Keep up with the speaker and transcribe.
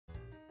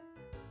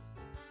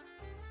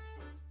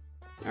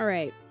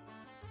Alright.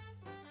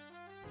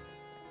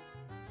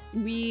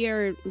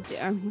 We're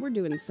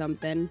doing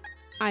something.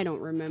 I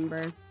don't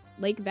remember.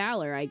 Lake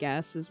Valor, I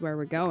guess, is where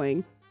we're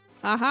going.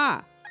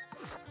 Aha!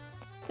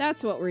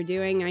 That's what we're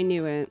doing. I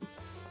knew it.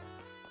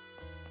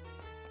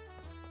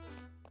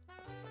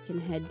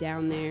 Can head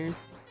down there.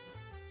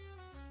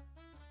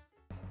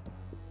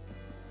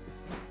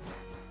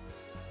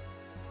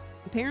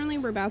 Apparently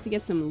we're about to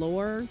get some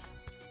lore.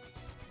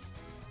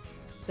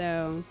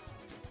 So...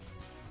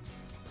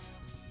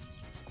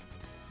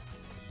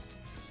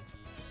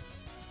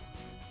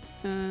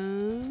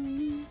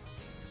 Team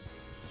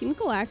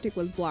Galactic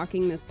was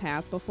blocking this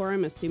path before.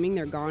 I'm assuming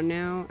they're gone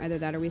now. Either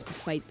that or we have to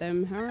fight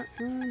them. How are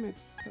my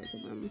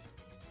Pokemon?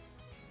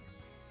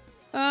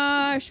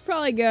 I should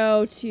probably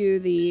go to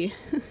the...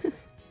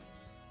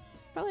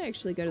 probably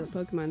actually go to the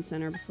Pokemon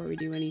Center before we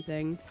do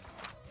anything.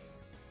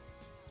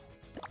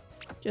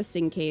 Just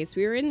in case.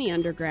 We were in the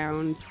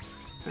underground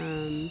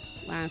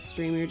last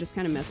stream. We were just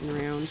kind of messing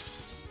around.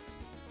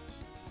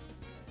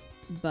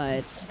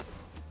 But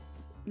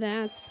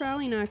that's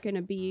probably not going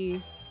to be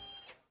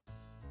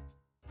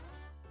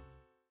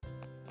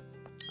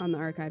on the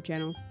archive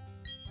channel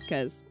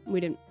because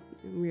we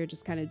were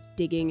just kind of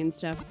digging and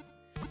stuff.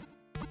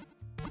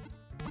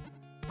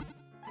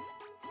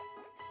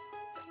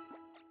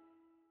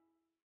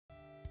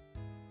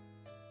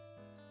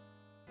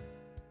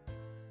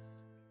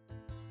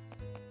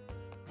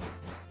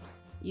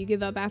 You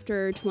give up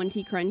after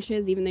 20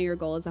 crunches, even though your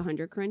goal is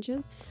 100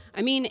 crunches.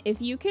 I mean,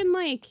 if you can,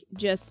 like,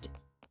 just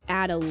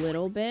add a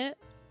little bit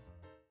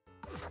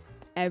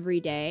every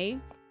day.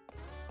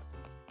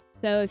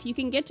 So if you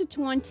can get to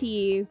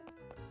 20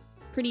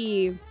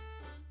 pretty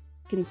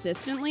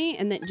consistently,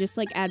 and then just,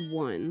 like, add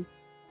 1.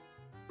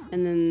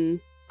 And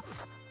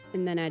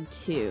then add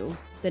 2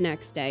 the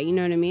next day. You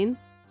know what I mean?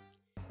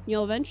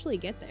 You'll eventually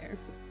get there.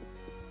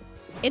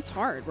 It's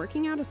hard.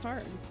 Working out is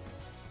hard.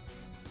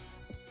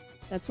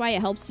 That's why it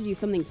helps to do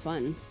something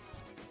fun.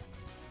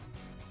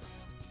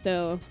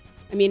 So,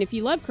 I mean, if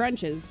you love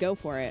crunches, go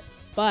for it.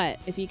 But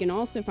if you can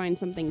also find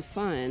something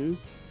fun,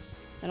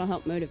 that'll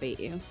help motivate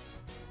you.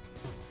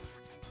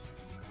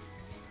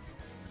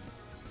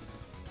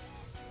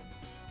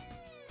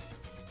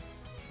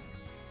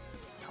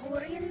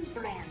 Torian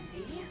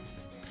brandy,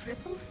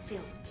 triple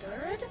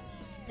filtered,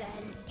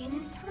 then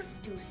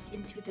introduced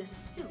into the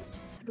suit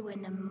through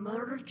an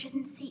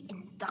emergency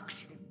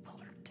induction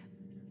port.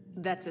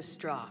 That's a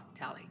straw,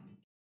 Tally.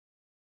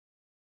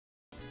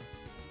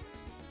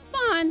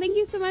 Spawn, thank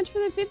you so much for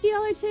the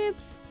 $50 tip.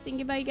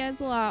 Think about you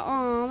guys a lot.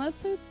 Aw,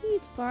 that's so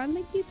sweet, Spawn.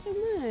 Thank you so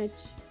much.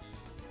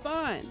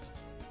 Spawn,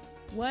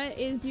 what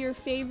is your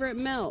favorite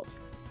milk?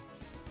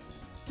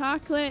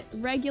 Chocolate,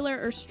 regular,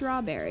 or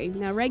strawberry?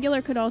 Now,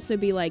 regular could also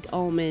be like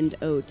almond,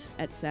 oat,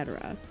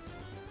 etc.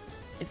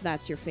 If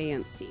that's your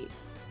fancy.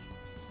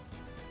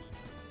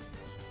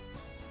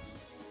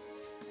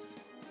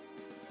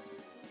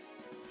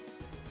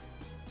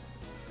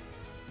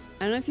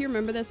 I don't know if you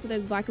remember this, but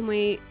there's a black and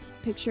white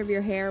picture of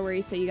your hair where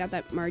you say you got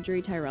that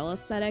Marjorie Tyrell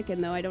aesthetic,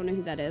 and though I don't know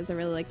who that is, I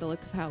really like the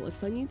look of how it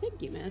looks on you.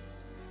 Thank you, Mist.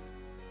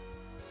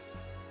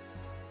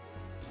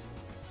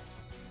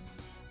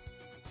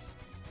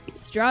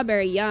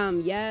 Strawberry, yum,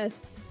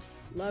 yes.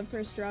 Love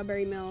for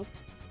strawberry milk.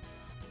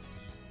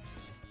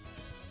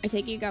 I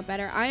take it you got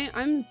better.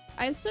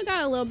 I've still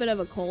got a little bit of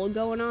a cold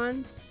going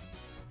on,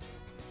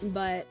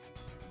 but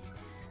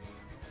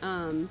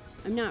I'm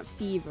not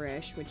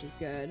feverish, which is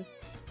good.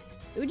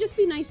 It would just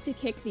be nice to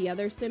kick the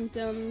other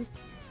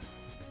symptoms.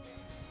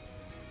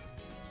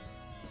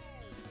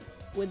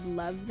 Would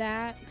love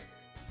that.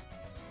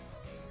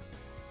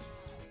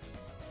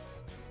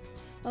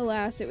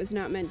 Alas, it was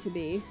not meant to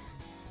be.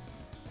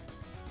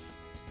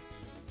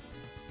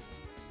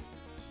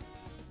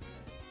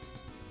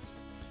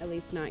 At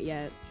least not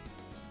yet.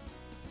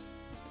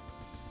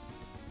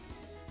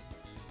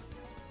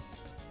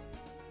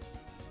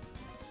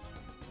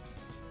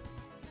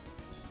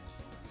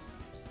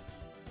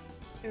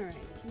 Alright,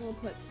 so we'll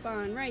put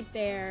Spawn right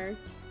there.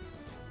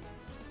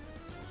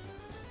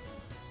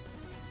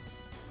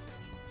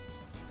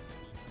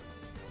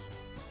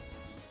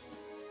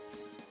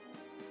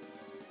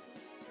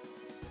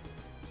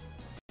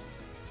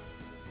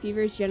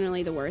 Fever's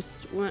generally the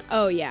worst one.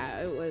 Oh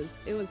yeah,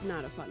 it was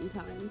not a fun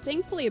time.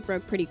 Thankfully it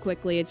broke pretty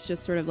quickly. It's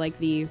just sort of like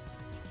the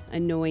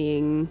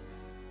annoying,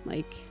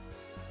 like,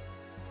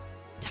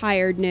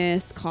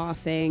 tiredness,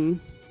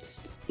 coughing,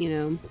 just, you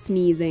know,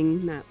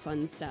 sneezing, that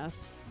fun stuff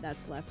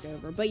that's left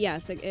over. But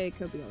yes, it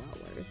could be a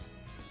lot worse.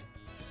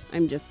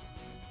 I'm just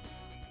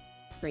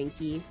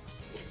cranky.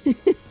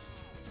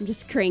 I'm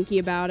just cranky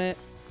about it.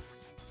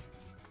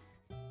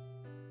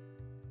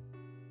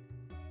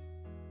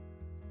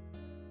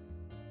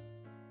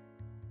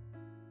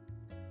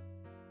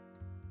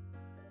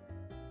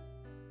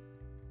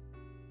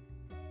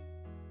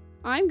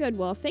 I'm good,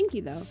 Wolf. Thank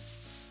you, though.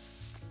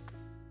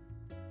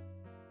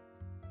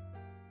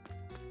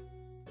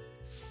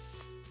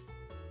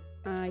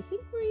 I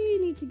think we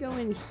need to go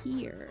in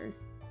here.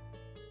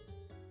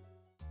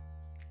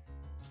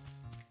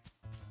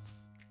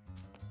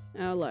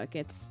 Oh, look,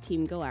 it's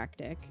Team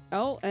Galactic.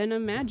 Oh, and a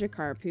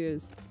Magikarp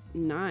who's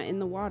not in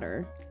the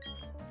water.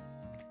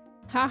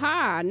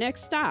 Haha!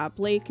 Next stop,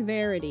 Lake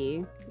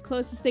Verity. The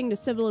closest thing to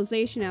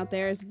civilization out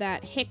there is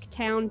that hick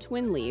town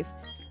Twin Leaf.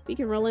 We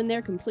can roll in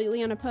there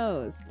completely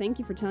unopposed. Thank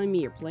you for telling me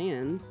your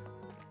plan.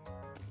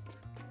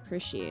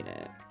 Appreciate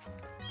it.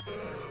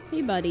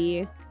 Hey,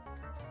 buddy.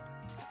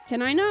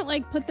 Can I not,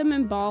 like, put them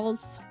in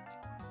balls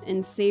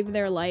and save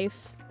their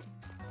life?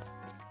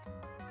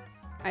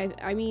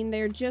 I mean,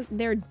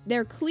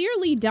 they're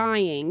clearly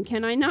dying.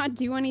 Can I not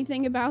do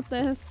anything about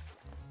this?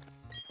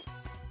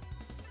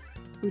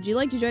 Would you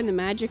like to join the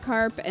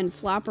Magikarp and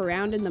flop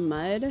around in the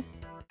mud? Is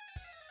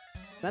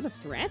that a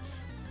threat?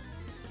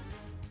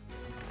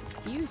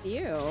 Use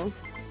you.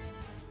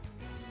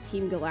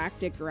 Team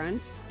Galactic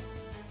Grunt.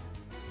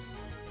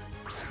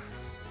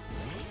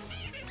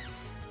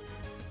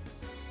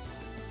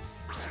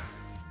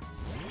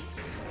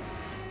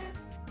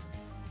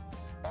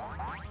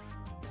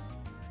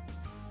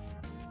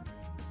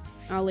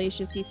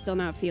 Alacious, he's still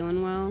not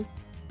feeling well.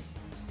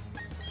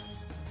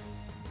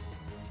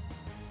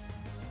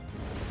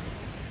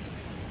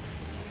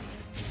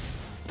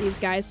 These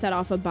guys set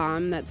off a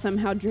bomb that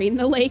somehow drained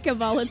the lake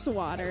of all its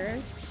water.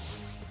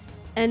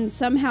 And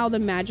somehow the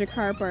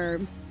Magikarp are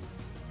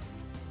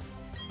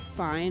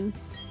fine.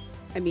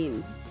 I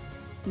mean,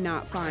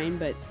 not fine,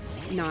 but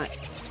not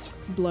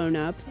blown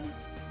up.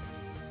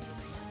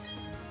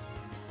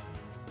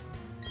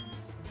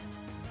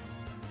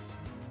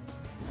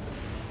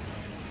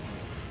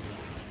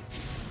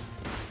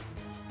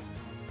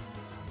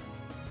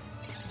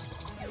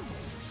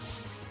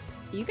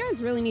 You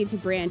guys really need to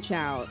branch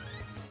out.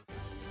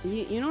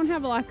 You don't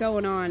have a lot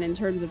going on in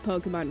terms of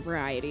Pokemon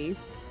variety.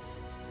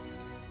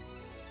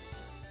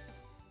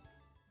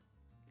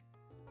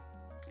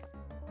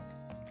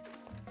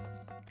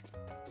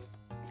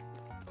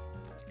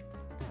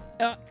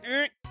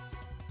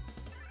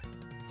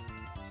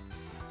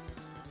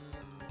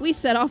 We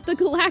set off the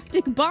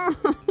galactic bomb.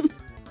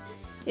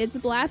 Its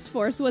blast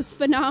force was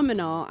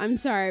phenomenal. I'm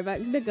sorry,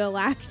 but the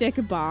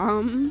galactic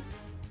bomb.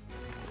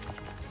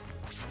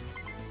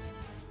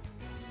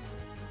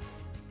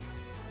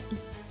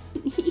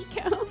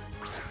 Eco.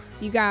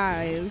 You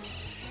guys,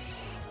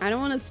 I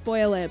don't want to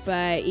spoil it,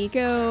 but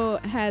Eco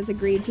has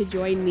agreed to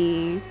join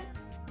me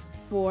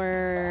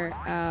for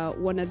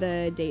one of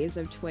the days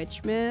of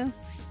Twitchmas.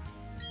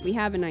 We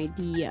have an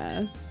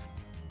idea.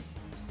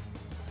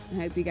 I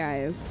hope you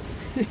guys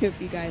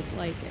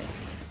like it.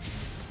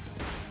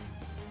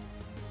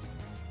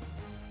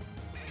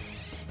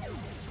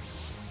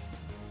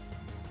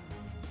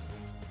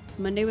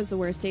 Monday was the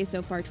worst day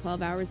so far.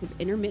 12 hours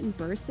of intermittent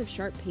bursts of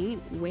sharp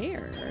pain.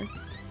 Where?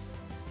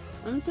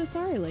 I'm so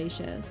sorry,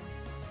 Lacious.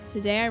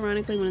 Today,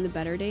 ironically, one of the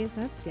better days.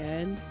 That's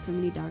good. So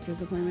many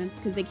doctor's appointments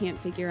because they can't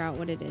figure out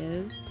what it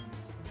is.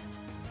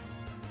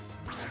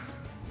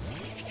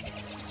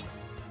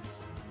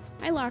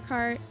 Hi,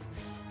 Lockhart.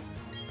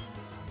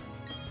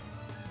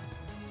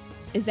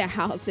 Is it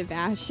House of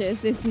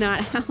Ashes? It's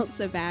not House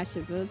of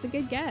Ashes. Well, that's a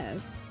good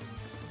guess.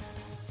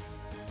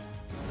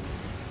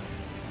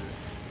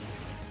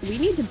 We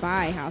need to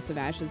buy House of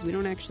Ashes. We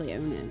don't actually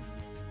own it.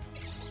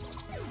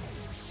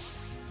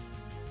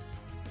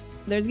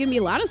 There's gonna be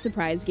a lot of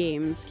surprise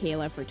games,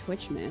 Kayla, for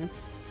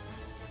Twitchmas.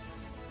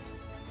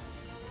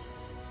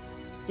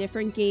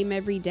 Different game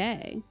every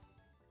day.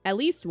 At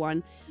least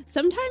one.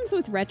 Sometimes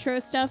with retro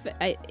stuff,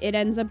 it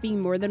ends up being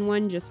more than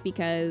one just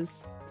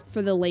because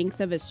for the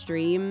length of a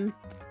stream.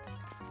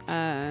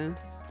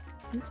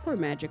 This poor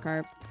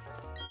Magikarp.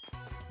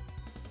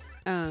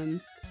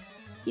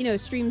 You know,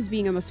 streams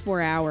being almost 4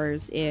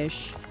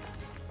 hours-ish.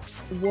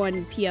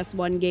 One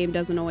PS1 game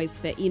doesn't always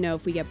fit, you know,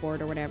 if we get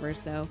bored or whatever,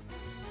 so.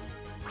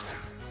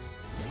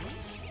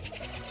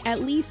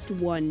 At least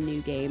one new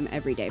game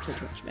every day for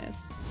Twitchmas.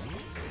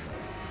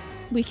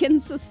 We can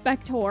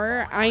suspect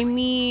horror. I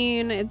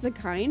mean, it's a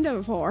kind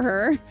of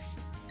horror.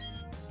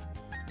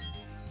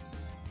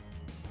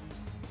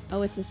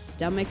 Oh, it's a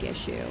stomach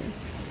issue.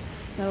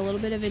 Got a little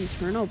bit of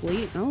internal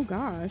bleed. Oh,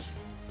 gosh.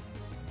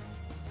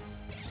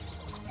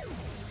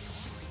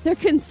 They're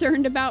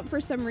concerned about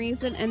for some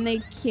reason and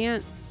they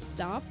can't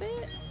stop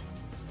it?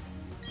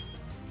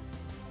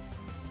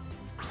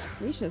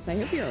 Gracious, I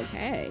hope you're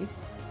okay.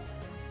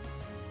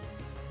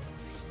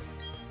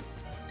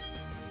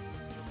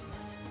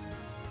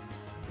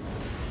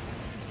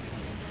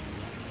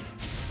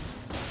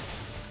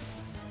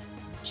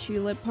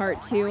 Tulip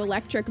Part 2,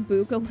 Electric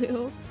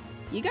Boogaloo.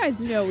 You guys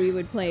know we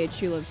would play a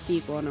Tulip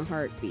sequel in a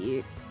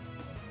heartbeat.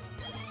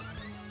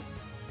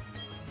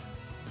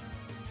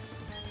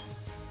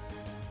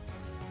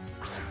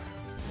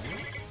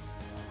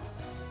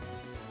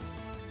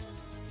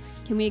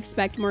 Can we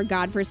expect more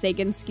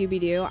godforsaken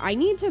Scooby-Doo? I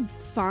need to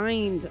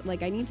find,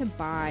 like, I need to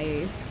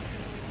buy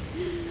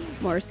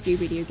more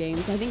Scooby-Doo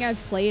games. I think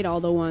I've played all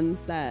the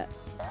ones that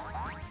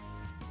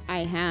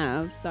I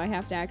have, so I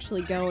have to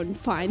actually go and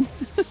find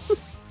them.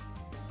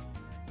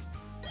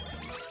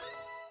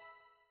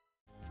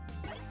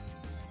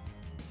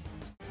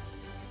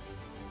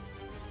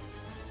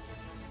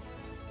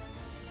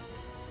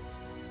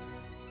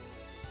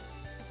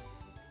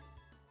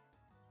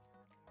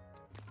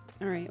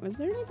 Alright, was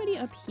there anybody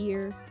up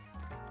here?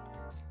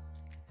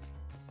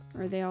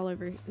 Or are they all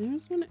over?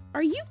 There's one.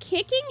 Are you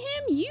kicking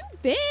him? You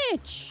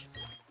bitch!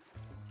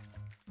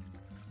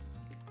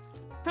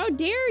 How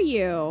dare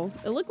you?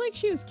 It looked like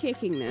she was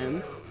kicking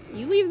them.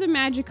 You leave the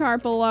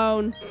Magikarp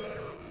alone.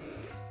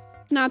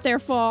 It's not their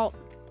fault.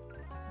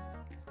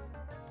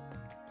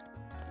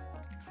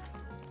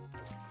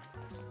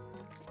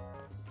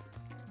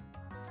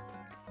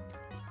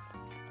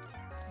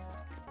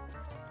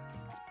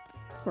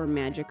 Poor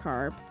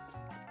Magikarp.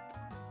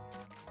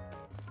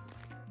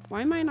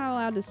 Why am I not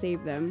allowed to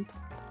save them?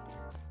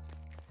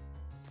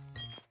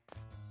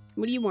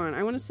 What do you want?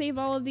 I want to save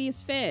all of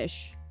these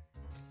fish.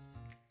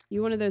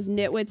 You one of those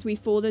nitwits we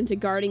fooled into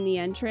guarding the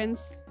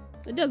entrance?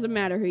 It doesn't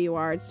matter who you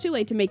are. It's too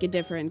late to make a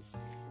difference.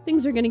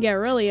 Things are going to get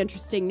really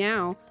interesting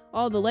now.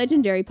 All the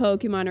legendary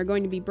Pokemon are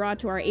going to be brought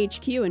to our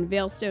HQ in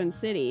Veilstone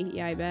City.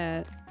 Yeah, I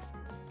bet.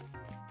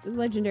 Those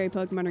legendary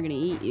Pokemon are going to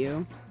eat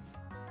you.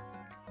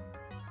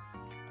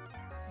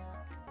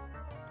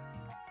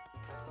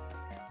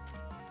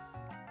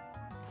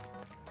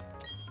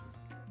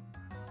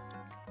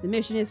 The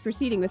mission is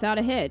proceeding without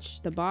a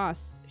hitch. The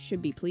boss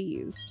should be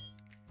pleased.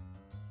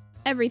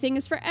 Everything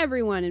is for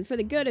everyone and for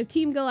the good of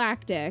Team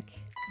Galactic.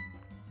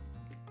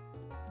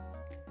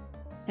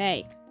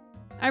 Hey,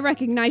 I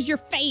recognize your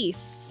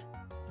face.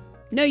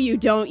 No, you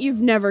don't.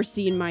 You've never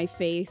seen my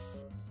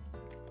face.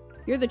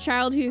 You're the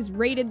child who's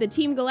raided the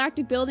Team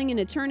Galactic building in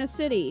Eterna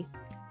City.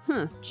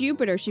 Huh,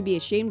 Jupiter should be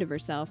ashamed of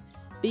herself.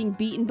 Being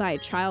beaten by a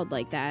child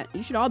like that.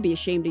 You should all be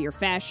ashamed of your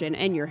fashion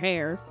and your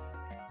hair.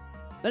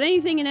 But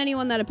anything and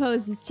anyone that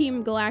opposes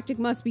Team Galactic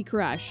must be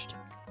crushed.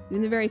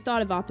 Even the very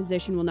thought of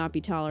opposition will not be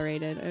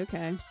tolerated.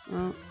 Okay,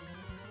 well.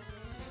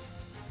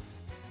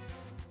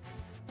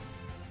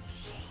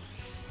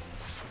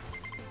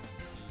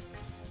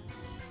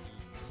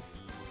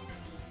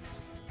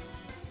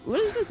 What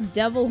is this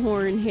devil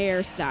horn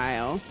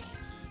hairstyle?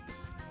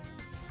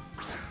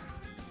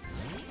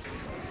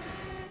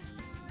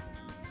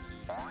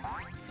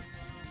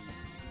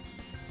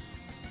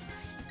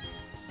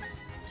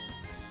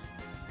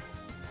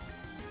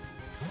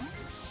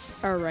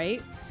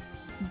 Alright.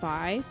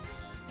 Bye.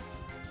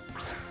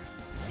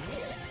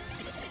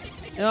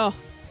 Oh,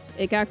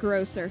 it got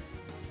grosser.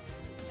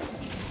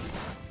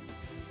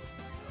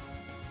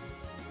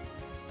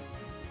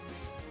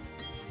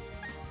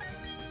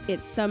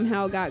 It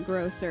somehow got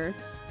grosser.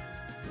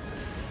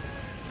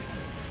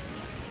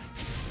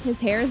 His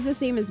hair is the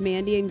same as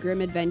Mandy in Grim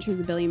Adventures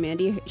of Billy and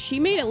Mandy. She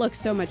made it look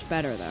so much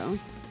better, though.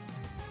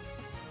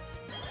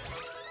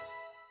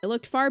 It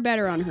looked far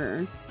better on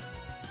her.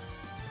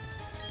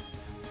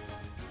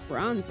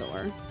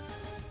 Bronzor.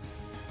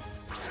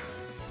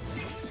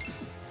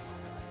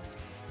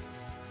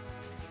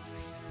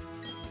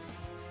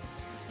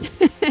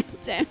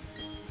 Damn.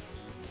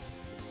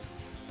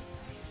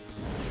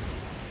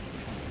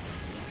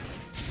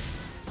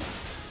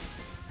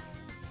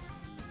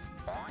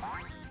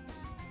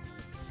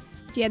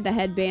 She had the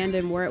headband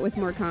and wore it with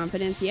more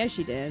confidence. Yeah,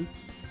 she did.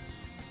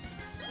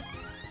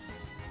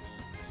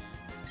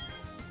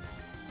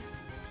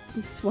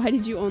 Why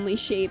did you only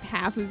shape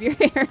half of your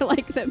hair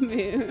like the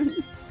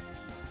moon?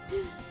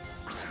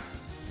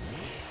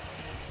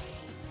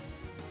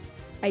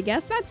 I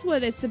guess that's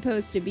what it's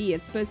supposed to be.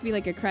 It's supposed to be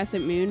like a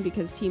crescent moon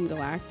because Team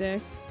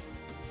Galactic.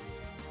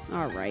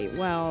 Alright,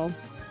 well.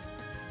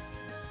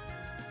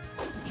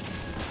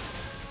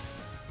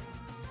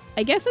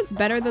 I guess it's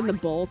better than the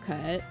bowl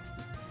cut.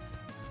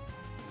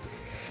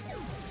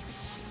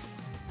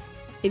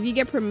 If you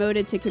get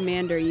promoted to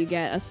commander, you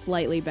get a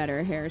slightly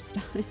better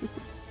hairstyle.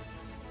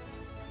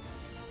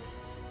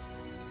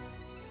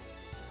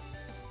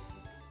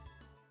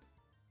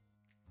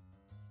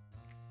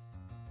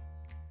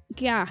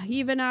 Yeah,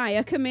 even I,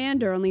 a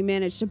commander, only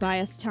managed to buy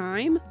us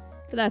time.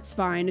 But that's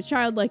fine. A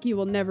child like you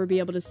will never be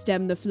able to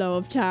stem the flow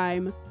of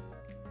time.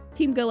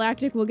 Team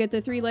Galactic will get the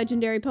 3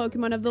 legendary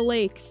Pokemon of the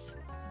lakes.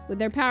 With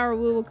their power,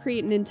 we will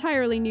create an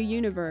entirely new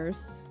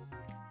universe.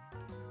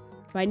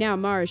 By now,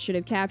 Mars should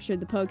have captured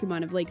the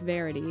Pokemon of Lake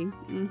Verity.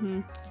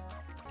 Mm-hmm.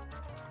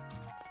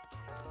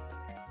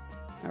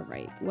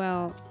 Alright,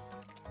 well.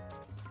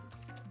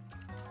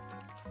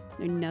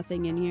 There's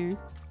nothing in here.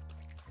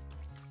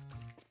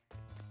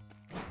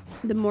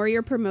 The more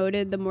you're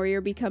promoted, the more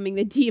you're becoming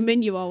the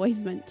demon you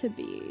always meant to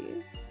be.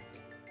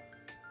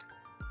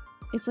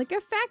 It's like a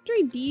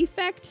factory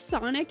defect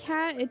Sonic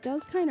hat. It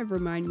does kind of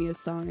remind me of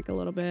Sonic a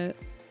little bit.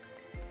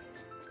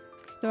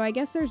 So I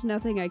guess there's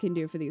nothing I can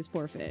do for these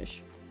poor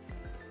fish.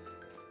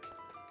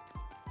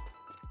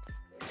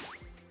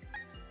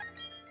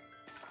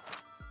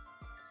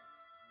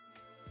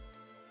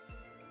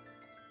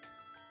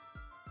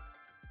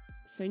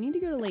 So I need to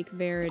go to Lake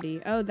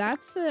Verity. Oh,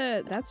 that's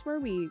where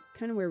we,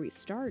 kind of where we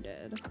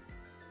started.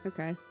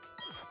 Okay.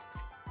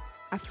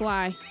 I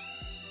fly.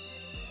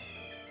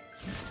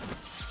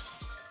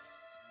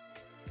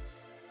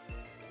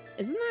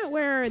 Isn't that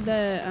where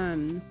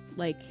the,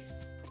 like,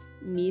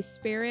 me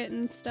spirit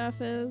and stuff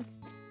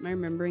is? Am I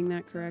remembering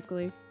that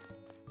correctly?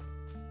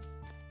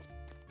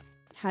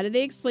 How did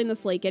they explain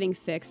this lake getting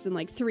fixed in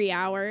like 3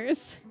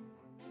 hours?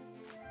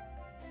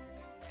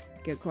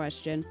 Good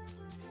question.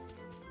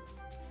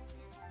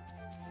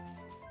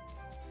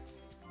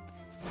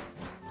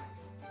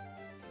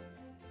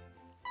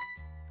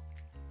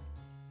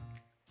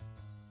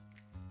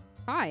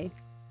 Hi.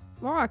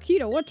 Ah,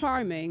 Kita, what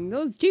timing?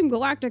 Those Team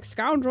Galactic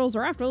scoundrels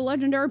are after the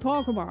legendary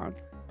Pokemon.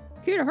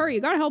 Kita, hurry,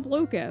 you gotta help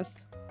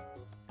Lucas.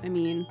 I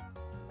mean...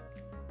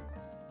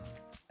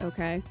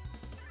 Okay.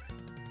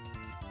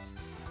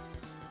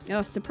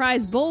 Oh,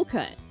 surprise bowl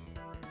cut.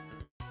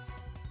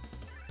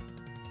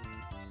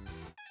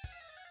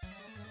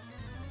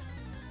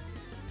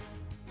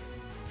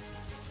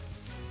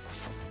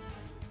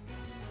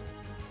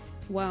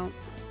 Well...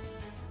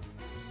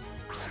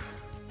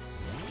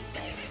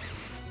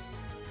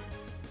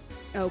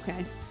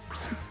 Okay.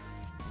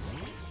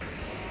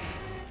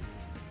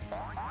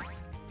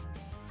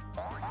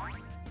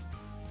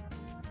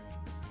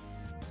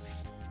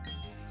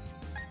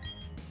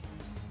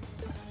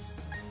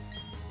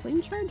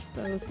 Flame charge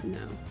both? No.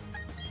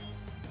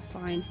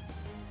 Fine.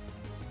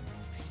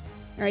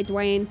 Alright,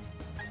 Dwayne.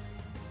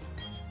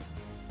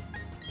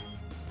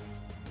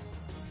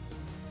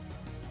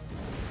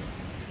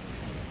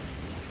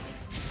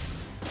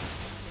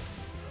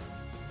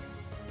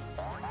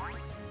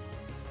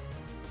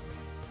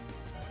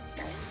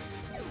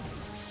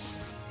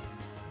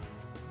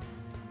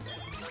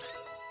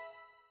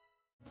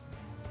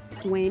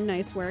 Dwayne,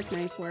 nice work,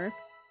 nice work.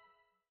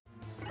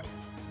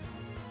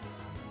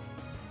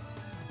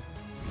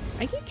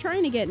 I keep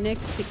trying to get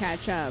Nyx to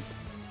catch up,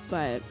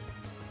 but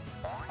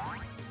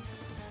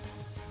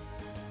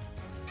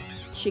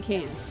she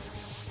can't.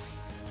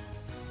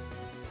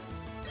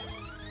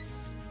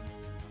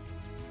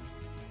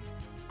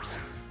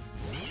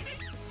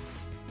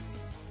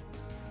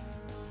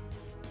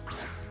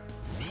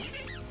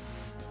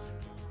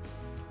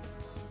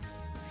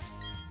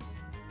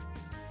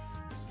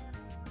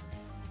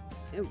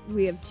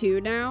 We have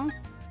 2 now,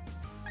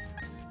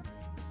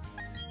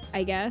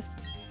 I guess.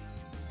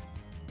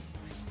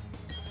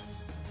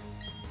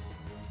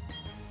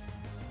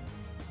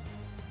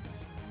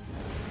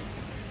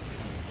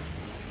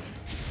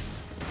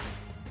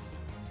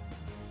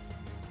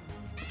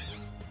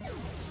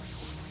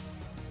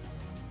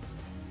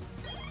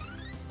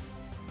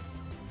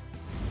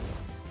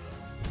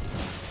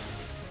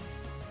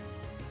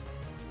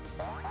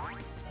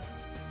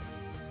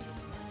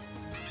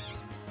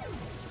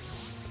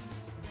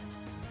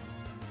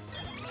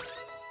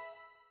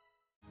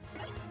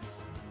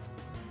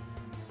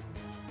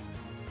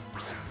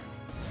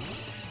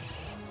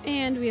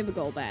 And we have a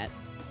Golbat.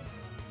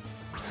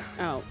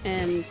 Oh,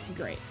 and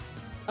great.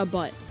 A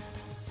butt.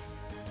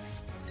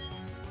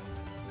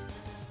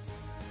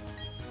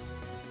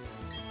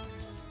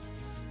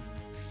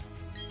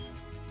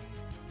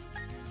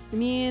 I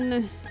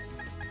mean...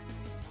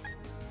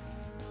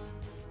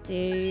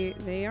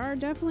 They are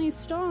definitely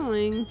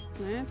stalling.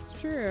 That's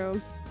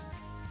true.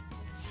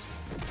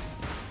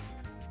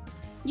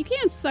 You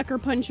can't sucker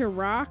punch a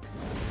rock.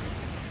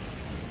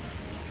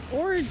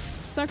 Or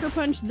sucker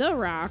punch the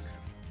rock.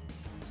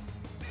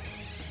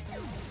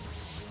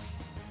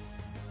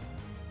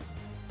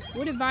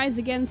 Would advise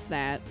against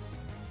that.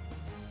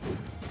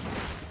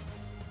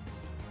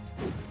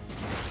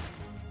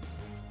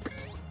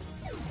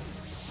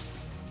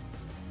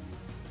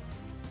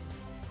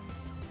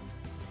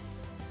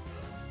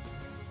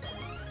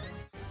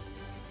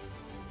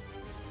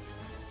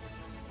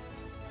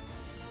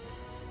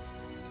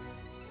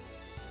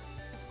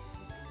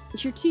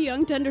 You're too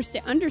young to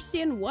understand.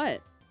 Understand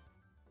what?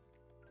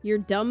 Your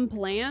dumb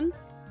plan?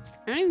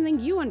 I don't even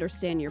think you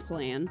understand your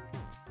plan.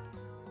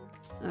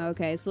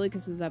 Okay, so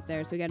Lucas is up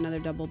there, so we got another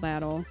double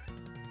battle,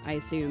 I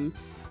assume.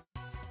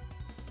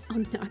 I'll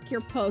knock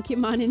your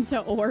Pokemon into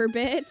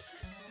orbit.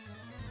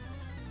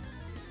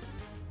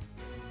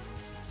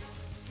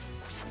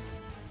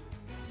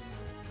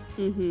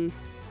 Mm-hmm.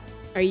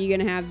 Are you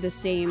gonna have the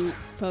same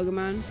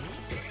Pokemon?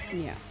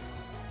 Yeah.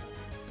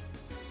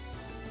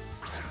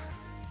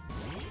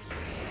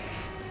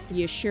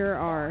 You sure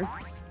are.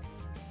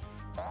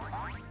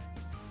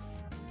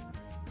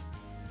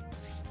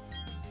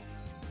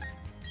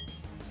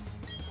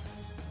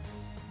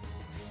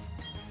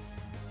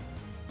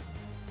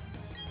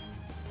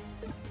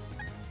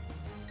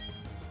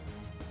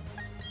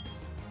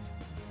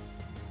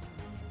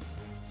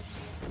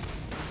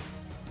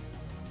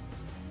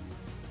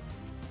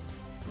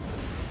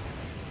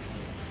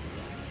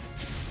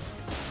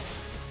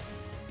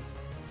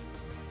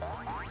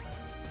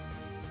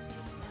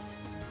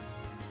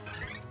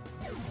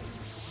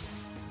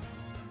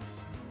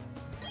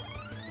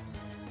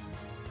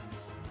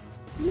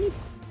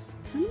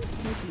 How many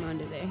Pokemon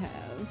do they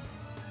have?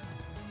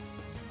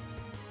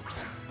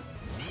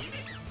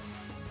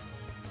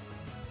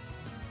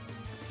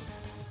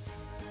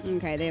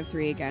 Okay, they have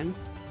 3 again.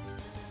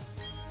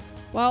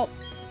 Well,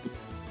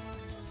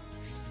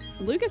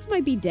 Lucas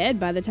might be dead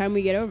by the time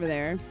we get over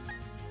there.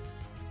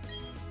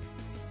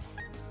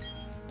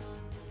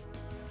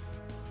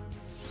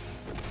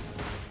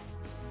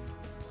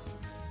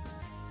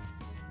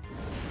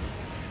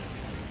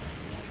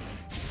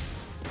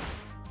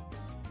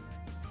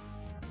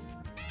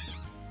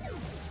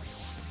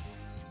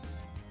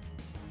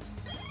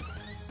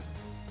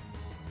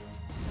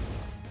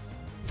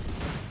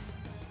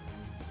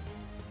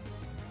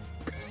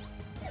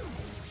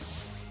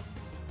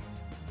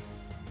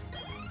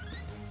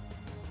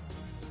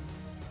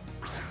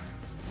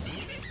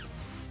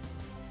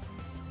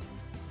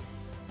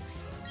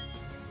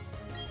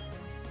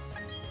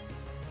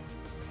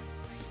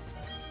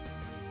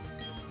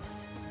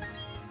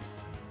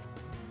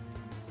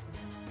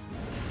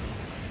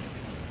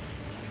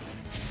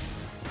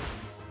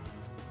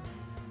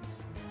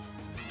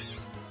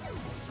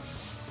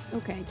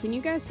 Okay, can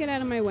you guys get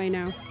out of my way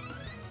now?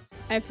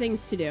 I have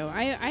things to do.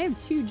 I have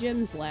 2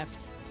 gyms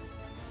left.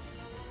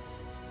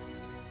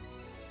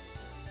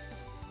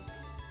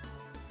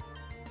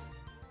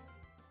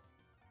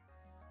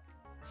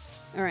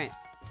 Alright.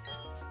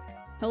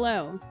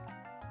 Hello.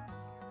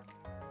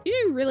 She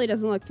really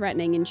doesn't look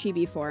threatening in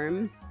chibi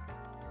form.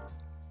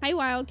 Hi,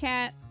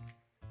 Wildcat.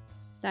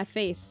 That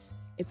face.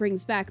 It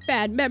brings back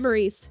bad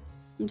memories.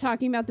 I'm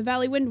talking about the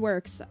Valley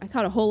Windworks. I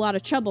caught a whole lot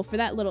of trouble for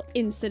that little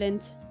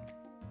incident.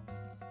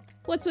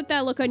 What's with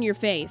that look on your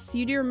face?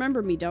 You do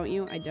remember me, don't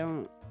you? I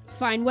don't.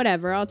 Fine,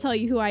 whatever. I'll tell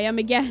you who I am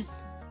again.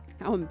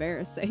 How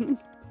embarrassing.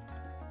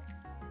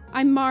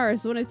 I'm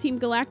Mars, one of Team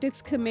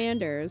Galactic's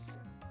commanders.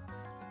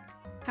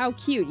 How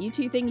cute. You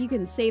two think you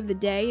can save the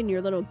day in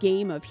your little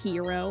game of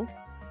hero?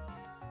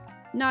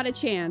 Not a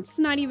chance.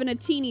 Not even a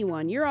teeny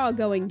one. You're all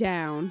going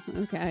down.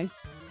 Okay.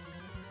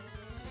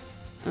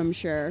 I'm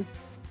sure.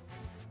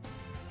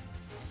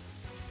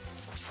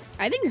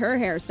 I think her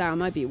hairstyle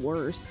might be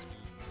worse.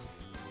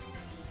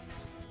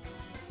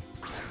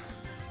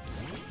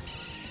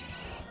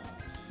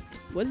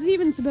 What's it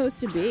even supposed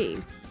to be?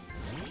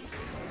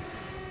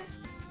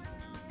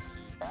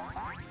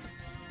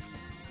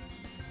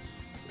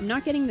 I'm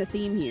not getting the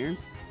theme here.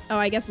 Oh,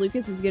 I guess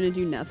Lucas is gonna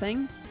do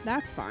nothing?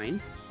 That's fine.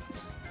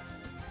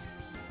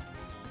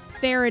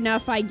 Fair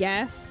enough, I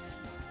guess.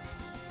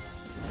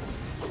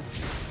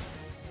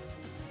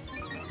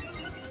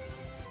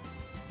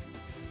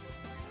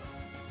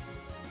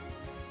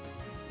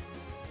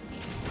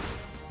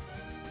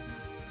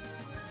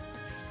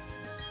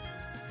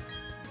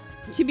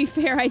 To be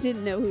fair, I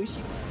didn't know who she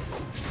was.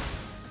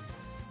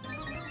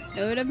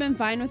 It would have been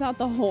fine without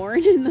the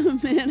horn in the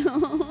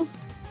middle.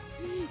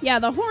 Yeah,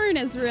 the horn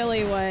is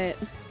really what...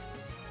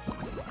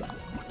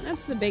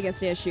 That's the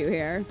biggest issue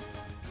here.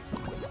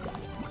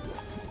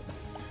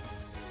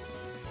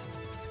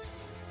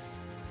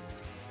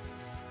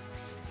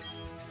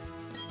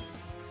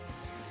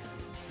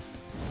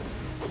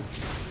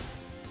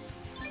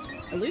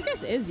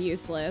 Lucas is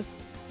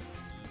useless.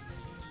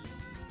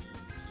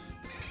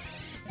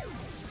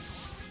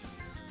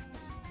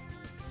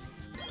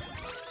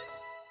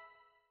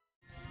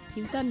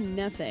 He's done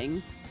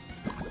nothing.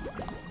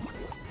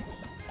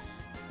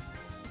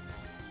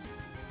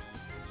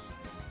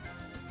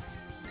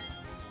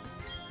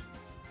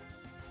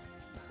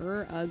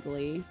 Her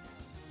ugly.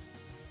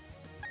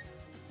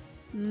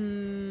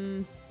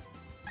 Is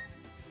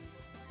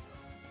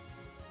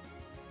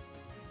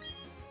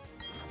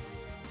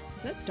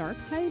that dark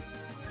type?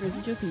 Or is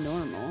it just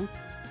normal?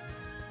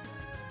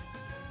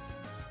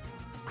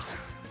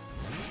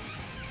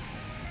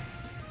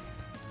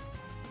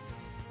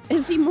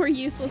 Is he more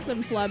useless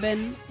than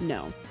Flubbin?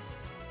 No.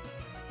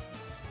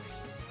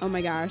 Oh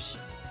my gosh.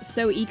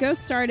 So Eco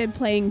started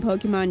playing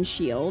Pokemon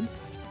Shield.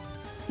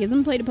 He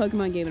hasn't played a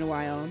Pokemon game in a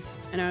while.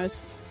 And I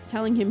was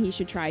telling him he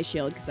should try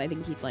Shield because I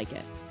think he'd like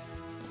it.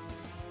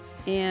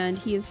 And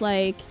he's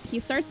like, he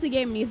starts the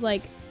game and he's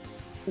like,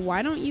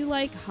 why don't you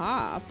like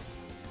Hop?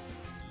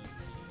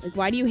 Like,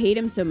 why do you hate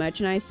him so much?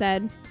 And I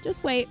said,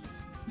 just wait.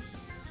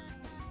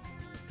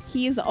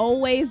 He's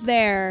always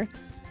there.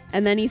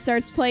 And then he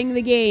starts playing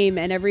the game,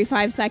 and every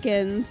 5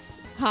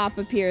 seconds, Hop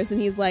appears, and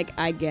he's like,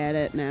 I get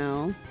it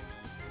now.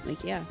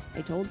 Like, yeah,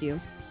 I told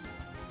you.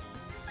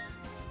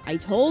 I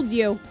told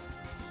you.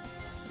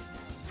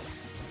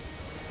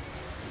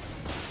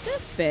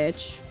 This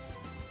bitch.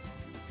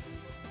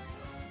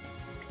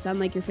 Sound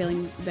like you're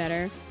feeling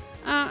better.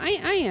 I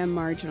am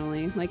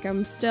marginally. Like,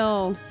 I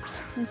still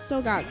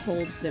got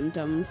cold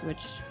symptoms,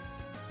 which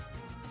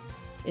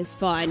is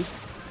fun.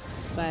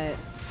 But...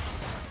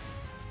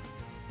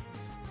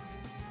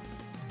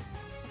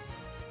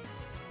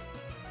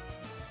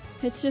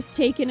 it's just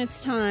taken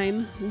its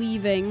time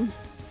leaving.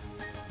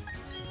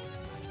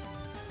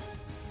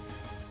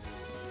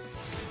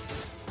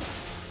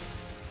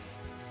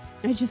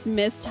 I just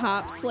missed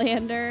Hop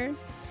slander.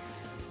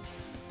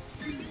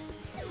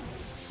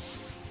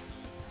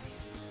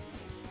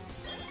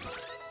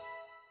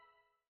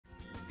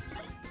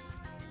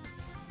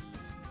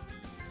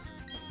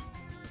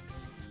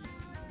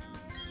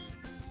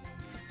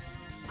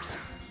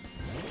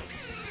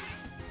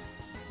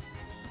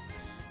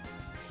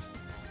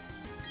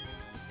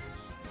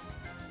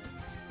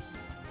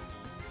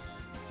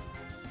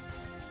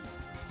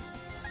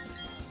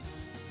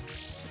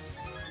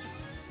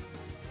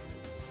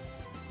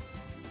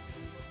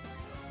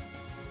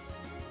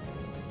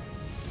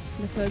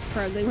 The foes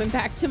probably went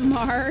back to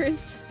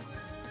Mars.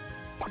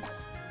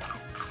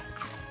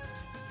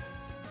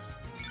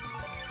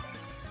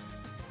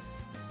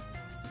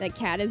 That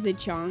cat is a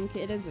chunk.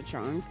 It is a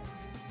chunk.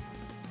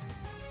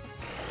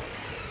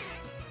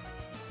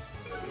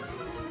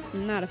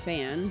 I'm not a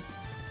fan,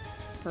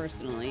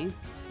 personally.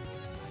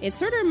 It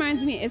sort of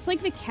reminds me, it's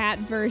like the cat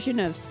version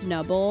of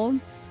Snubble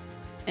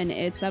and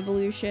its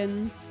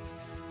evolution.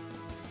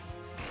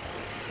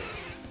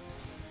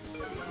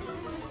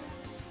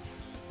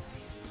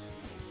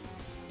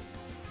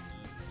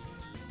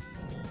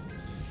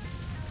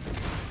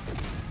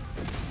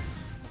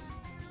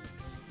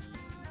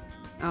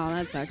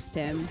 that sucks,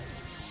 Tim.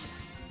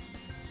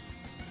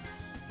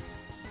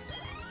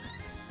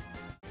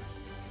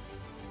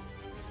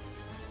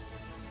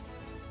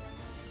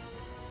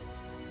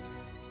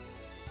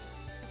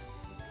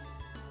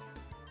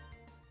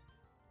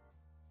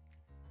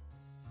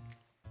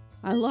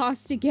 I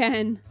lost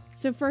again.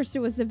 So first it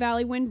was the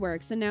Valley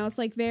Windworks, and now it's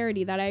like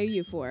Verity that I owe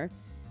you for.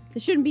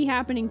 This shouldn't be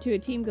happening to a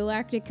Team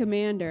Galactic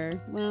commander.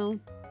 Well,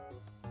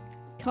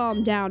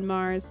 calm down,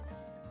 Mars.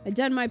 I've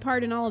done my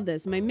part in all of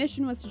this. My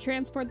mission was to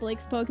transport the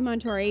lake's Pokemon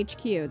to our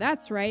HQ.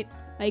 That's right.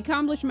 I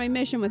accomplished my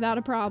mission without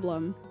a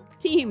problem.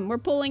 Team, we're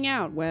pulling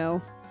out.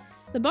 Well,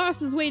 the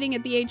boss is waiting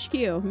at the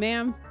HQ,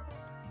 ma'am.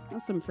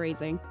 That's some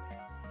phrasing.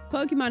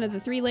 Pokemon of the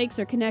 3 lakes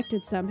are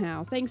connected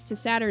somehow. Thanks to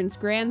Saturn's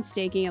grand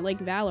staking at Lake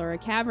Valor, a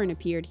cavern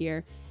appeared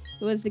here.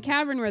 It was the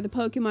cavern where the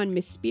Pokemon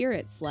Miss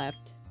Spirit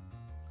slept.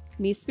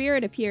 Miss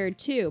Spirit appeared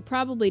too,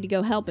 probably to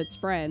go help its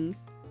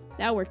friends.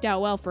 That worked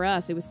out well for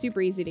us. It was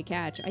super easy to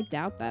catch. I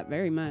doubt that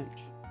very much.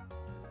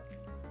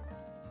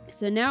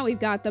 So now we've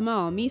got them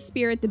all. Miss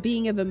Spirit, the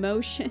being of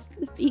emotion.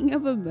 The being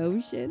of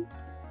emotion.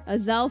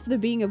 Azelf, the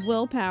being of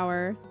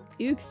willpower.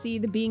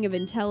 Uxie, the being of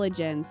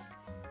intelligence.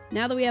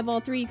 Now that we have all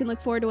 3, you can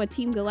look forward to what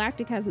Team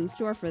Galactic has in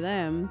store for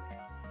them.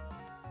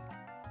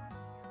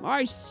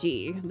 I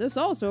see. This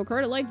also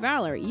occurred at Lake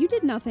Valor. You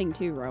did nothing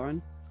too,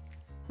 Rowan.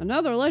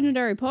 Another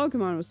legendary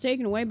Pokemon was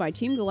taken away by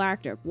Team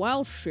Galactic.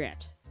 Well,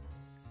 shit.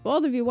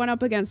 Both of you went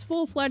up against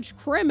full-fledged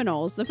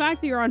criminals. The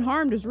fact that you're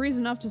unharmed is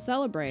reason enough to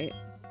celebrate.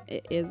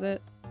 Is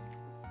it?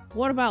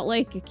 What about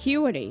Lake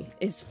Acuity?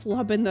 Is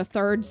Flubbin the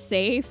Third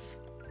safe?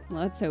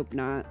 Let's hope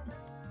not.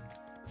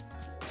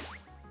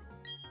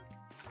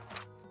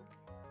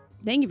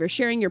 Thank you for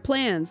sharing your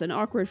plans and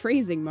awkward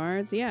phrasing,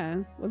 Mars.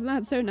 Yeah. Wasn't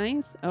that so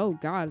nice? Oh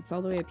god, it's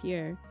all the way up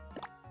here.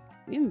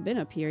 We haven't been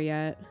up here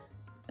yet.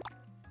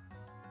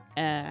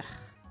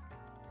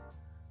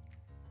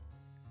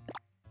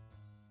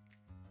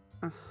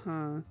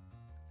 Uh-huh.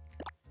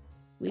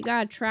 We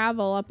gotta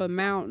travel up a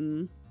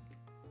mountain.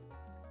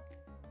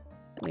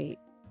 Wait.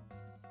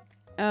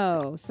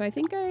 Oh, so I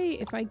think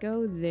if I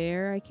go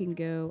there, I can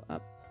go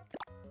up.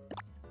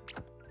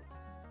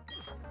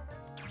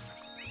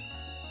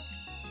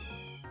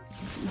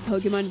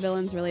 Pokemon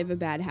villains really have a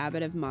bad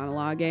habit of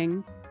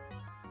monologuing.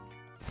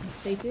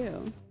 They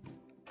do.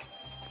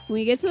 When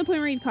we get to the point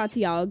where you've caught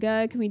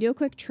Dialga, can we do a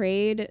quick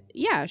trade?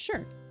 Yeah,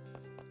 sure.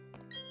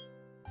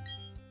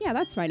 Yeah,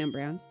 that's fine,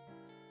 Umbreons.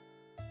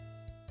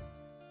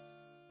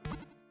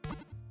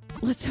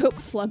 Let's hope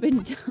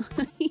Flubbin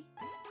die.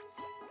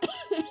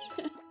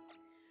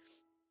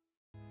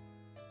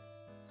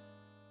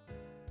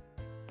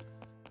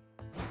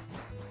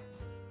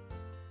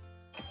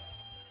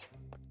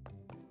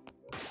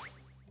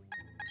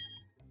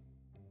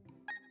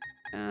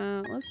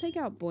 Let's take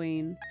out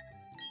Boyne.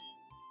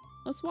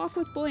 Let's walk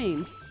with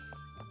Boyne.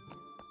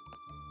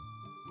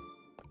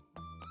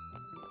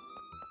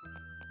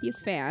 He's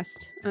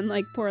fast,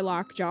 unlike poor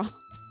Lockjaw.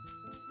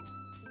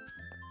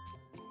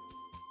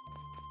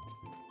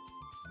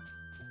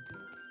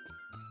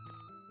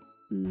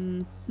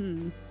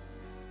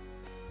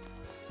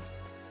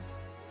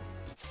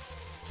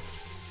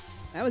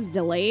 That was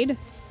delayed.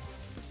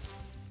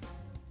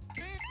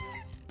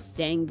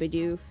 Dang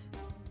Bidoof.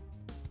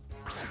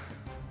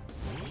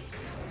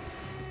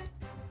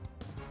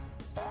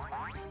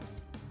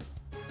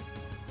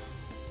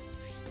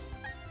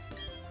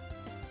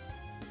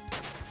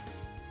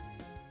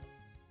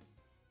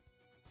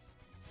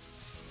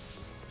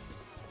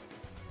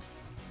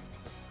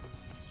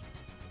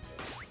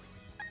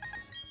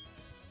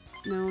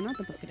 No, not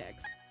the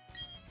Pokedex.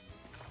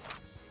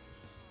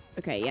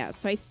 Okay, yeah,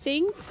 so I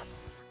think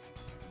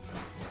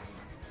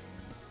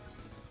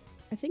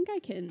I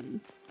can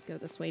go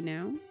this way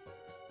now.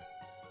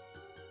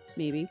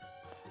 Maybe.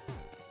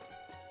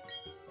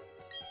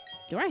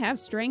 Do I have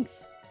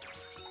strength?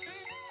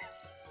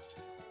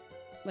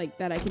 Like,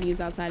 that I can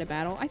use outside of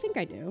battle? I think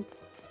I do.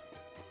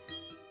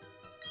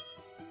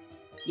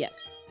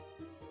 Yes.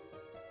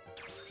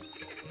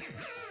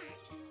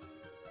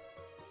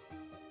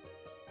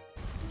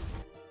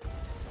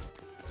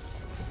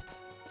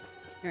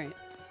 Alright.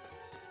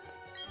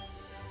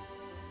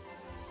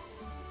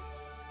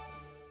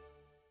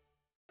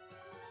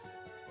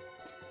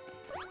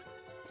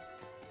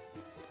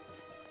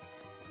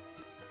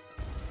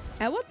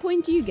 At what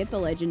point do you get the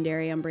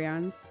legendary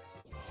Umbreons?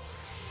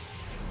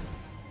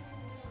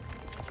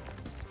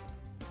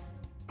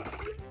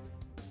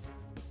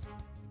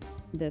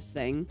 This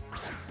thing.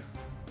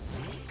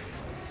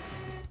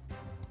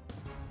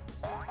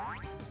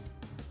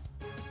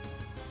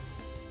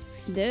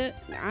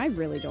 I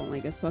really don't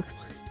like this Pokemon.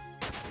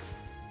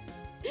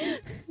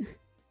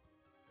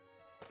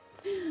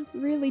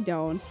 Really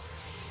don't.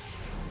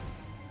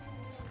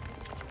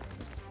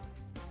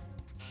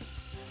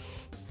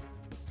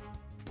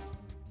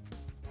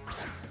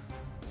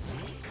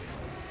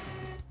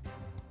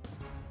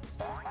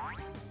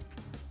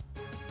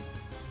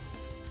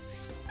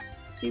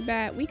 Too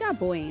bad. We got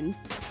Boyne.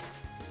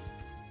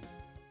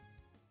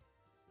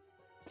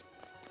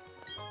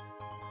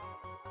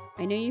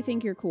 I know you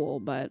think you're cool,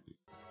 but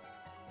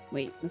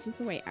Wait, this is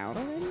the way out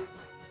already?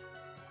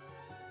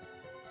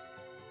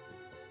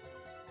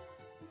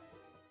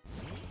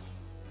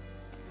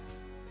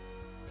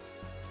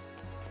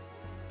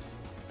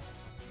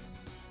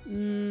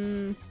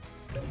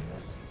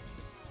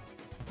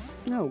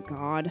 Oh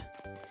god.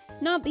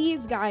 Not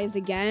these guys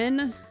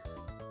again.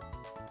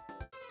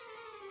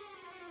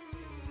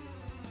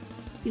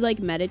 You like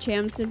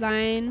Metacham's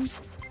design?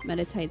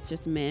 Metatite's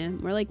just meh.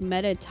 More like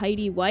Meta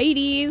Tighty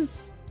Whiteys.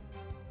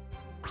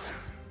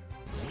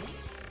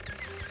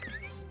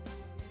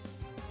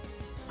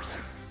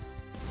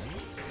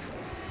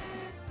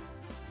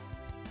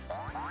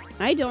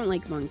 I don't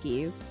like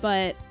monkeys,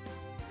 but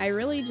I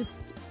really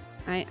just...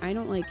 I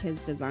don't like his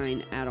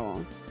design at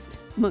all.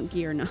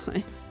 Monkey or not.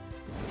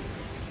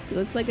 He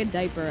looks like a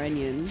diaper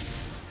onion.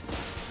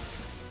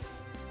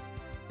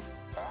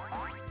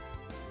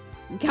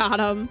 Got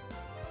him.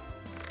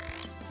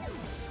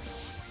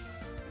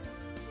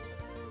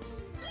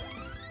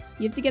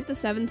 You have to get the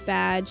 7th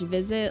badge,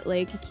 visit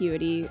Lake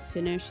Acuity,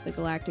 finish the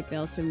Galactic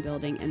Veilstone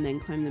building, and then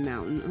climb the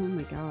mountain. Oh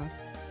my god.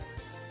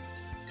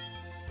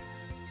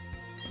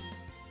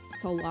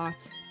 It's a lot.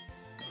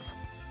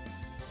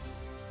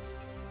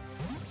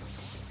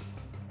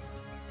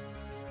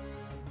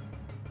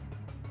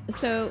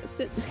 So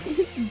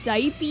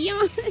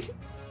Dipeon?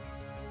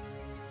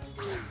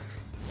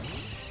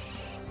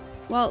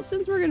 Well,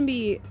 since we're gonna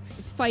be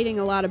fighting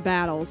a lot of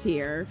battles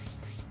here,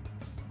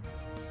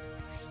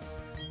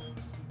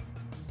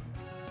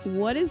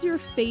 what is your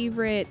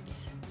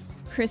favorite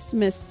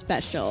Christmas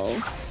special?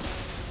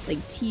 Like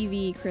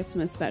TV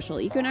Christmas special?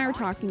 Iko and I were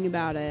talking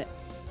about it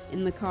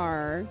in the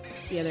car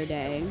the other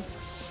day,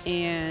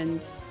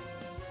 and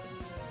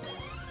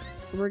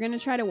we're gonna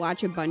try to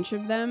watch a bunch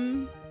of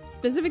them,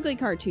 specifically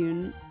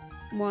cartoon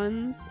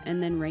ones,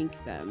 and then rank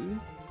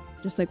them,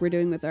 just like we're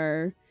doing with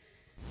our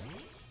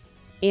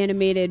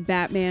animated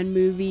Batman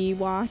movie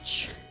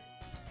watch.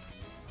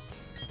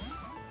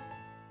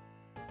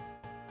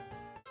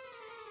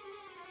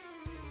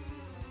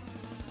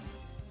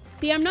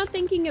 See, I'm not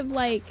thinking of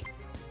like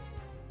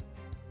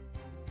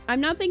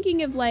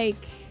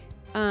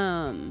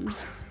The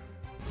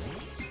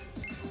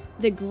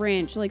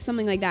Grinch, like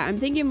something like that. I'm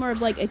thinking more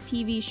of like a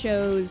TV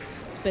show's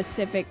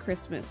specific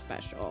Christmas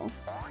special.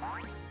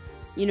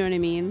 You know what I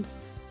mean?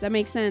 Does that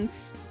make sense?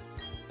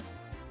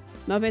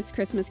 Muppets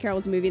Christmas Carol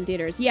was a movie in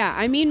theaters. Yeah,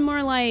 I mean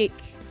more like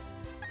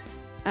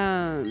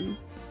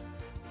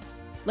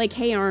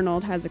Hey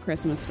Arnold has a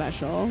Christmas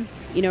special.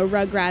 You know,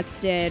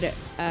 Rugrats did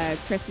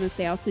Christmas.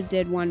 They also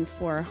did one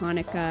for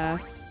Hanukkah.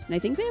 And I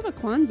think they have a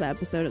Kwanzaa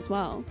episode as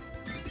well.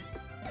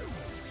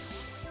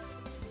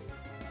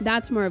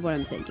 That's more of what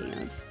I'm thinking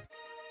of.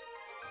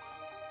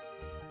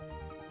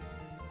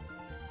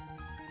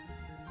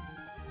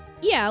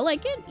 Yeah,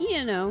 like it,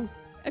 you know,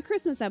 a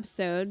Christmas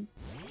episode.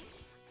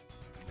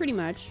 Pretty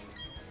much.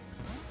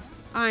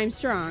 I'm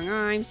strong,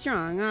 I'm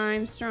strong,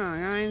 I'm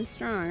strong, I'm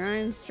strong,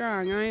 I'm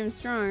strong, I'm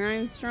strong,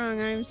 I'm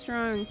strong, I'm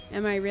strong.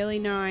 Am I really?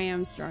 No, I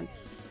am strong.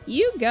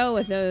 You go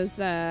with those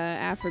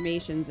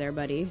affirmations there,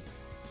 buddy.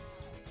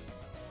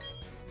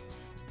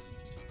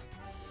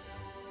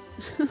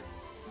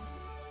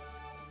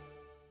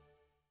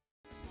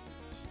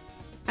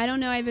 I don't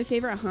know. I have a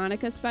favorite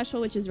Hanukkah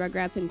special, which is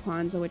Rugrats and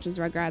Kwanzaa, which is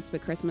Rugrats,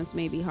 but Christmas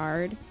may be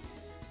hard.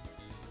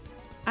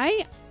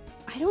 I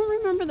don't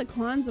remember the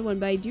Kwanzaa one,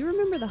 but I do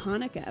remember the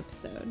Hanukkah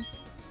episode.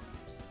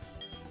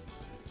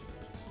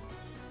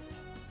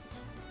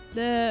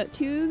 The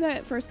two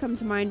that first come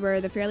to mind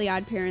were the Fairly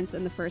Odd Parents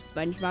and the first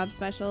SpongeBob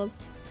specials.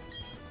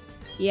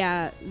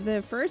 Yeah,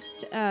 the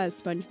first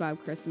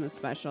SpongeBob Christmas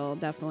special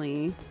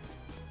definitely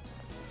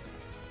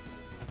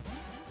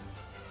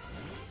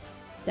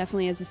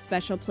has a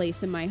special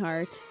place in my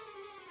heart.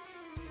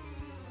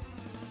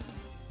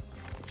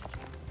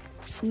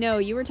 No,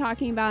 you were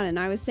talking about it, and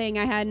I was saying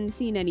I hadn't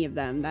seen any of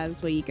them. That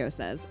is what Iko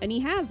says. And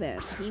he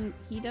hasn't.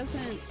 He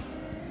doesn't...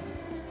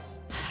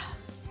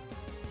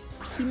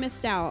 He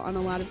missed out on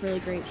a lot of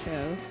really great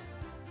shows.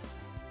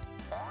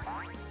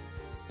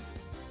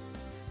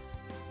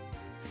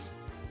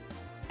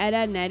 Ed,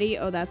 Edd n Eddy?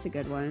 Oh, that's a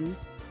good one.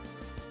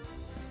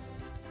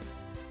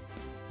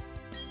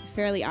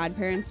 Fairly Odd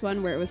Parents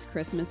one, where it was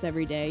Christmas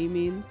every day, you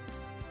mean?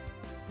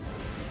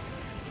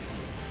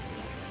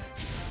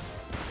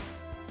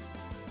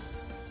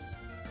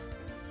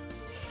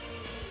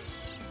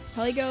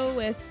 Probably go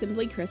with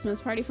Simply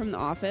Christmas Party from The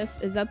Office.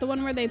 Is that the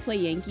one where they play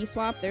Yankee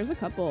Swap? There's a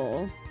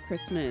couple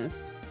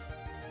Christmas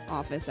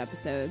Office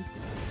episodes.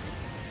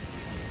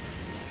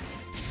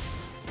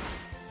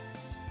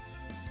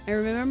 I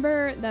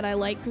remember that I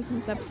like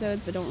Christmas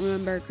episodes, but don't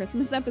remember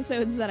Christmas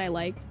episodes that I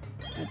liked.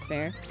 That's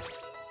fair.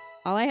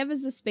 All I have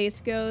is the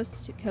Space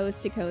Ghost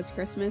Coast to Coast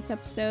Christmas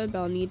episode, but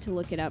I'll need to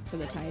look it up for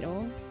the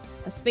title.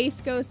 A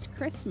Space Ghost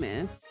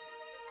Christmas.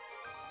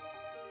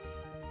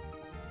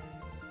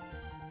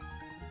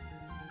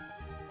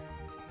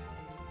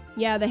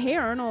 Yeah, the Hey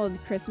Arnold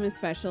Christmas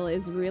special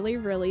is really,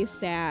 really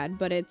sad,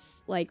 but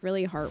it's like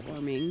really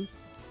heartwarming.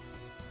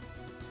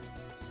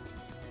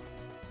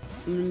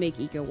 I'm gonna make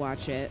Iko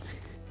watch it.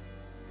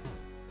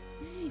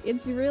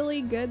 It's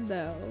really good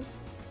though.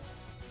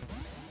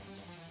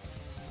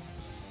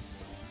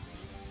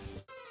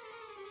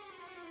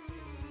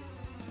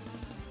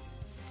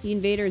 The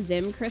Invader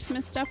Zim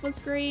Christmas stuff was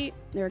great.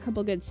 There are a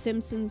couple good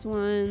Simpsons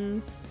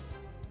ones.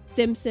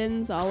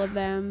 Simpsons, all of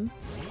them.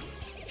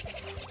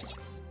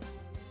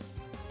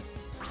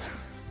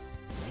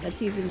 That's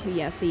season 2,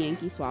 yes, the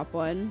Yankee Swap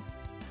one.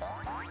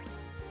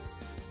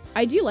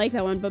 I do like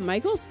that one, but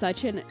Michael's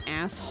such an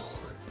asshole.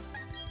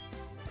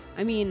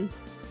 I mean,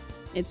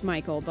 it's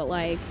Michael, but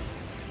like,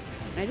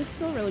 I just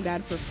feel really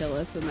bad for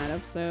Phyllis in that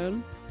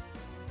episode.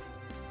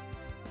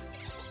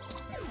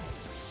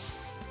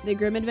 The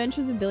Grim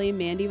Adventures of Billy and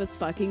Mandy was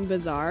fucking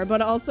bizarre,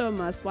 but also a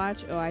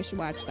must-watch. Oh, I should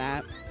watch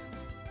that.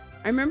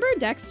 I remember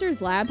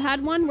Dexter's Lab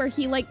had one where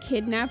he, like,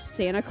 kidnaps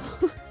Santa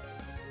Claus.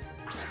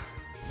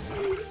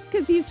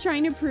 Because he's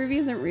trying to prove he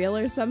isn't real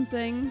or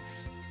something.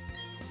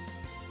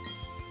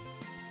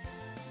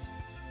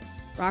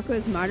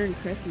 Rocco's Modern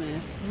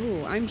Christmas.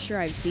 Ooh, I'm sure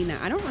I've seen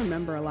that. I don't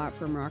remember a lot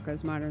from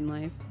Rocco's Modern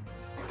Life.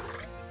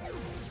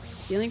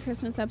 The only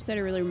Christmas episode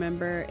I really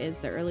remember is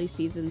the early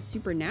season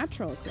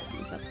Supernatural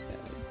Christmas episode.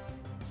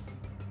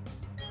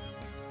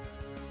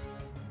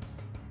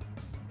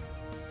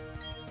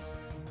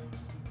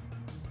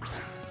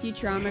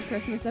 Futurama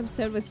Christmas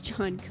episode with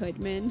John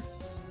Goodman.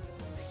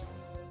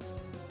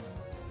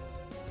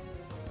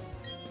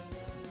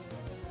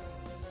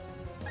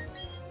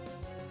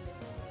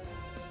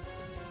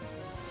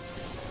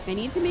 I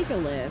need to make a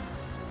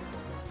list.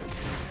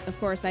 Of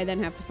course, I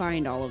then have to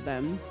find all of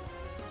them.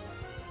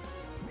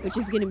 Which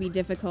is going to be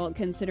difficult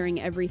considering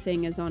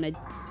everything is on a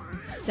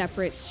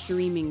separate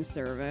streaming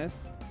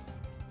service.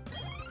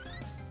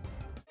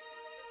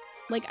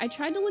 Like, I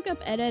tried to look up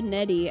Ed, Edd n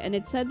Eddy, and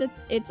it said that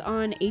it's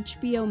on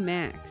HBO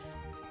Max.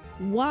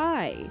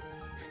 Why?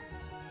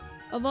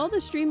 Of all the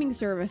streaming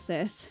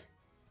services.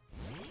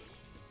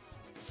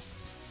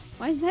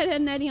 Why is that Ed,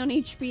 Edd n Eddy on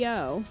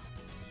HBO?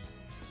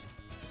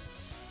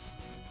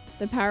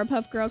 The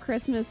Powerpuff Girl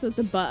Christmas with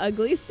the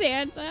butt-ugly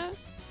Santa.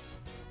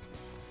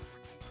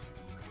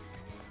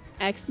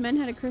 X-Men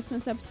had a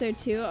Christmas episode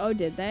too. Oh,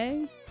 did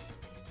they?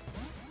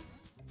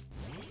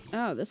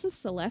 Oh, this is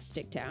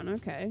Celestic Town.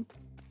 Okay.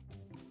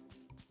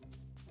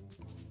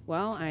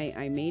 Well,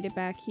 I made it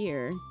back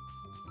here.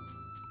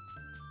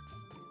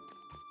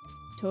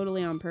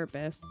 Totally on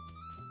purpose.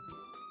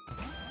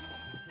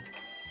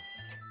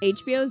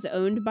 HBO is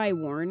owned by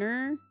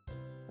Warner.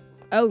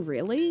 Oh,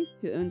 really?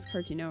 Who owns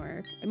Cartoon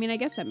Network? I mean, I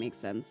guess that makes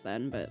sense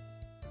then, but...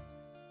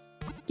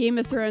 Game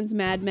of Thrones,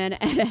 Mad Men, Ed,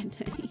 Edd n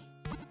Eddy.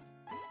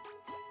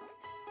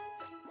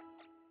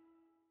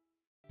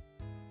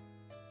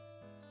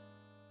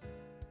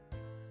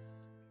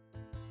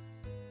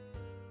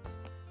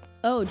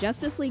 Oh,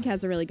 Justice League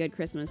has a really good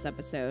Christmas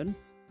episode.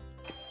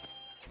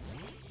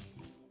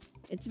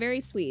 It's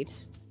very sweet.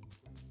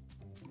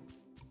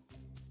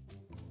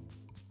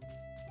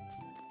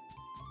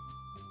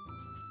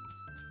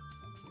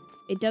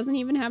 It doesn't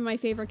even have my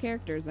favorite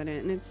characters in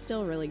it, and it's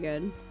still really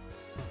good.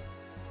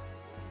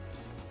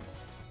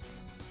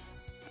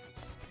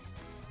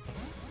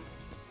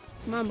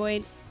 Come on,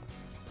 Boyd.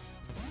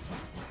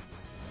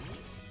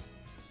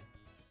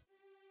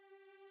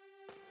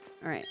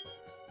 Alright.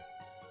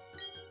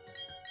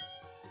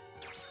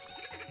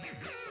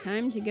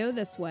 Time to go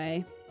this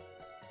way,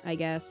 I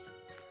guess.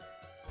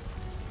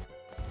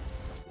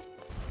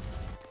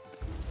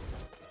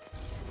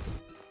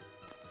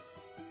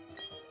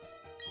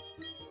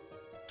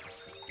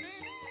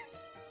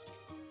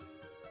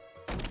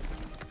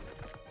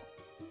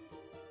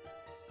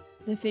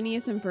 The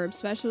Phineas and Ferb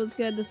special was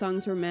good. The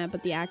songs were meh,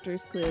 but the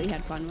actors clearly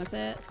had fun with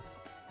it.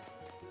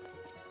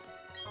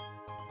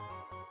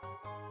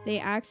 They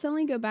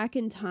accidentally go back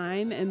in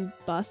time and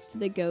bust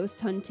the ghost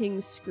hunting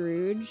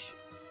Scrooge.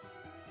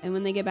 And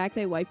when they get back,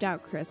 they wiped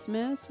out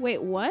Christmas.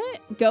 Wait,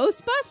 what?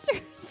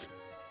 Ghostbusters?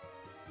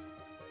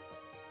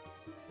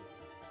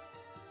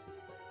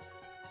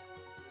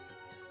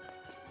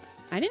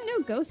 I didn't know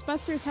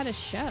Ghostbusters had a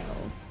show.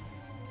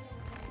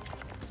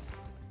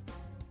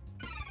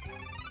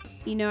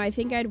 You know, I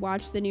think I'd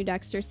watch the new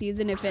Dexter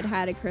season if it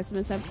had a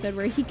Christmas episode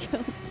where he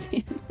killed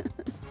Santa.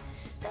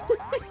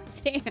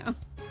 Damn.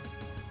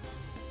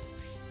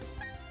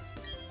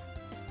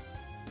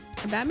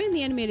 Batman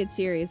the Animated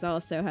Series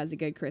also has a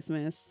good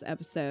Christmas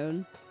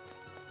episode.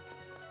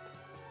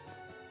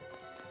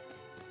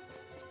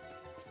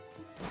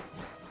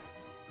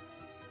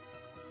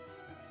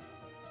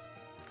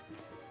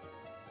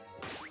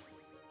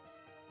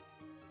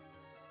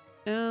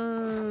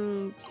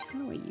 How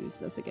do I use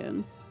this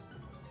again?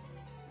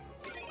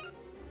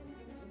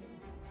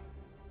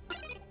 I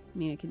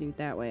mean, I can do it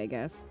that way, I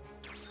guess.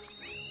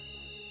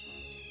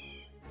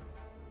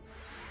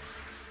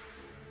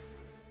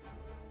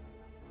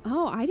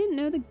 Oh, I didn't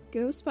know the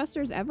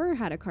Ghostbusters ever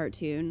had a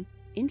cartoon.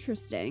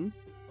 Interesting.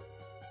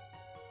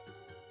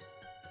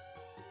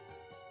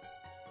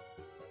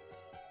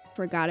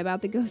 Forgot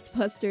about the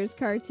Ghostbusters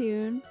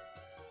cartoon.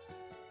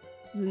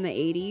 It was in the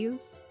 80s.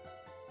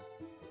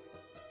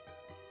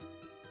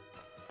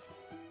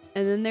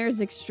 And then there's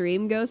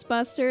Extreme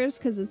Ghostbusters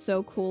because it's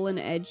so cool and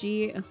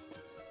edgy.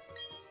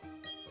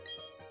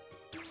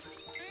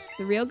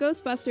 The real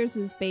Ghostbusters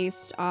is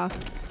based off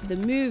the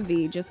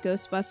movie, just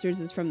Ghostbusters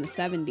is from the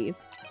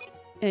 70s.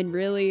 And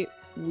really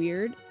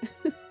weird.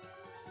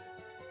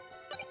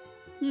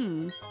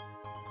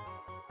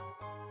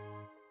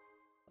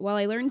 Well,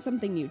 I learned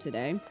something new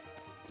today.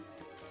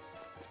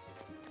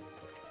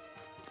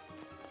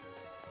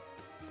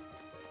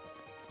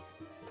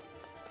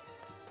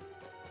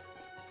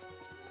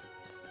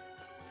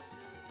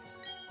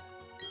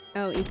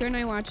 Oh, Ika and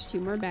I watched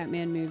 2 more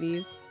Batman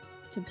movies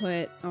to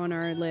put on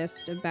our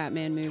list of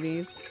Batman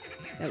movies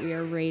that we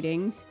are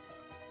rating.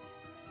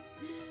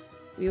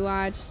 We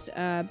watched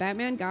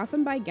Batman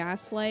Gotham by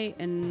Gaslight,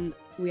 and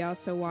we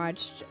also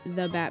watched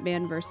The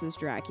Batman vs.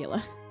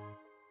 Dracula.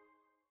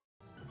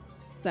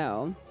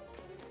 So.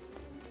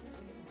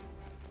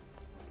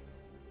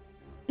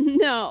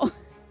 No.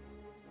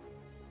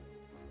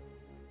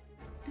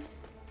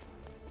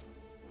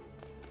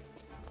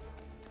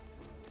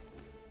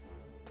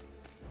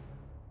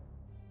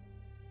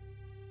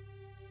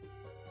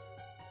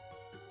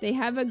 They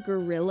have a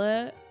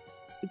gorilla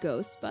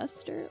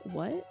Ghostbuster?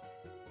 What?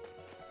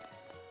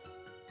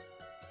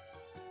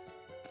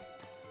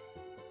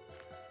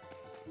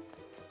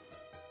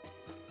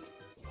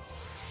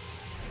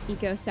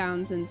 Eco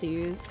sounds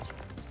enthused.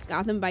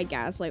 Gotham by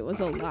Gaslight was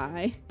a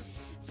lie.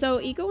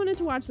 So Eco wanted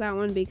to watch that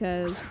one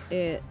because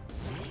it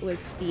was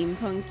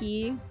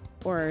steampunky,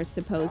 or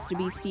supposed to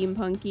be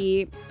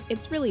steampunky.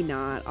 It's really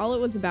not. All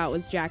it was about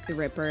was Jack the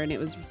Ripper, and it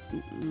was... I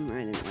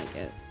didn't like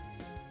it.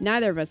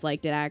 Neither of us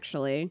liked it,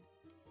 actually.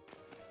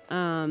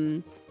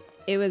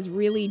 It was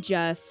really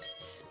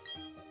just...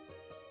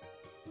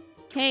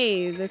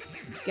 Hey,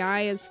 this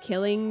guy is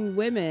killing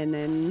women,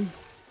 and...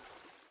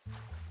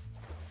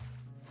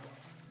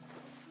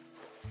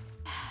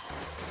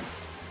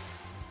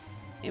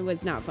 It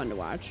was not fun to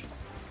watch.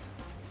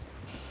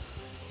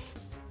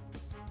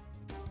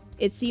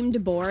 It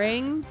seemed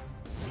boring.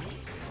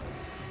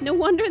 No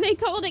wonder they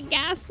called it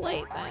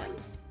Gaslight then.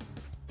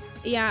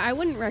 Yeah, I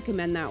wouldn't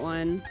recommend that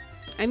one.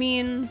 I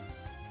mean,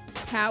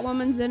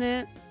 Catwoman's in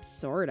it.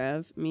 Sort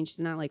of. I mean, she's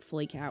not like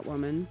fully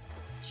Catwoman.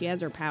 She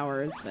has her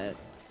powers, but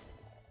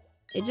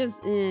it just,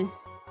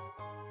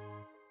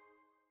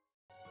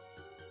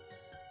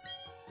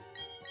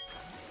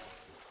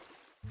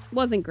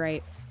 wasn't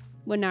great.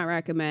 Would not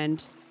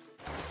recommend.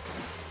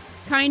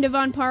 Kind of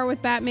on par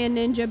with Batman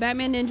Ninja.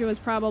 Batman Ninja was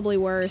probably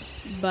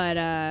worse, but,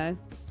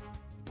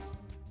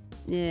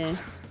 yeah.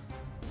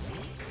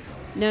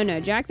 No,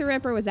 Jack the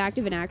Ripper was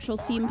active in actual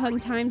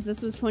steampunk times.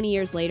 This was 20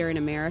 years later in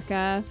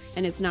America,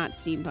 and it's not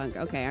steampunk.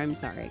 Okay, I'm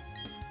sorry.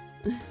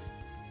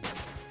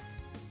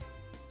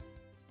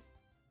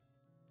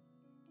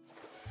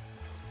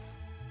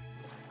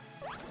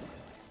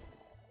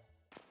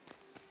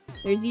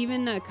 There's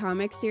even a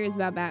comic series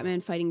about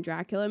Batman fighting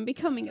Dracula and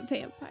becoming a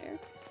vampire.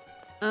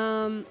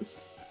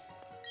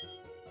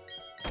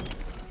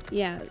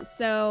 Yeah,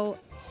 so...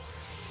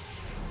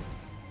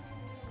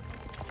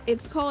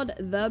 It's called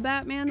The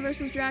Batman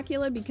vs.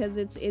 Dracula because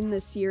it's in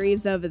the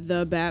series of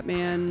The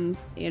Batman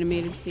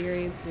animated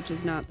series, which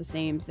is not the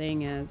same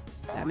thing as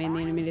Batman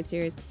the animated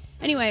series.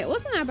 Anyway, it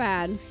wasn't that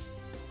bad. It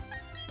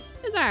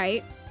was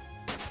alright.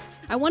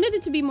 I wanted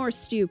it to be more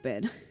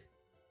stupid.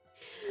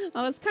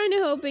 I was kind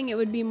of hoping it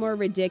would be more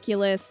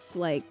ridiculous,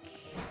 like,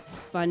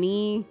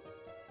 funny.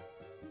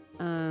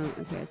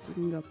 Okay, so we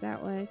can go up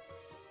that way.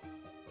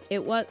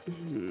 It was...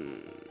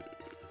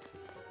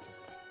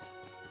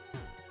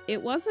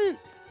 It wasn't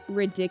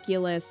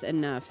ridiculous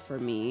enough for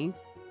me.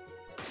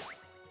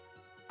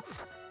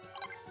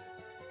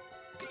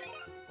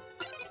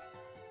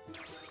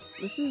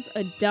 This is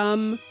a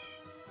dumb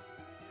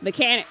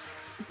mechanic.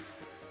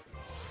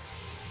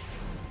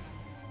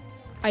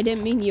 I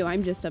didn't mean you,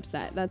 I'm just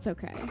upset. That's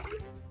okay.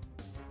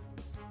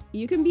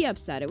 You can be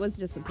upset. It was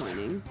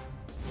disappointing.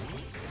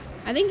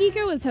 I think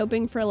Ika was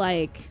hoping for,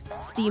 like,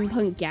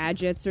 steampunk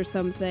gadgets or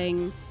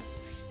something.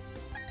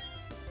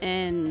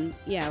 And,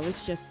 yeah, it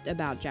was just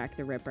about Jack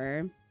the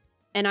Ripper.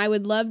 And I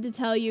would love to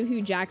tell you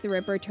who Jack the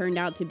Ripper turned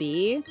out to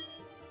be.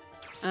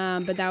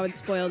 But that would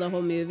spoil the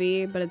whole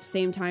movie. But at the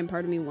same time,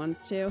 part of me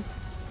wants to.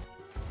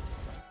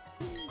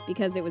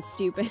 Because it was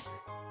stupid.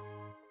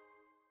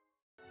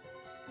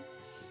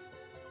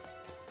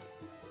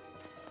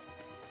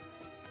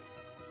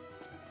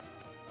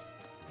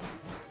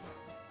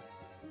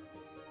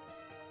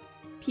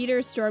 Peter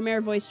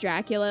Stormare voiced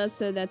Dracula,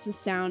 so that's a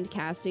sound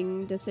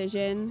casting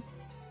decision.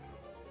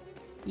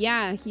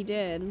 Yeah, he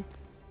did.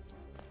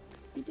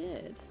 He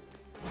did.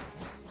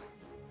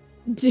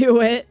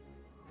 Do it.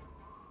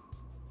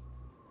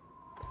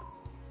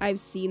 I've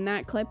seen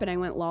that clip and I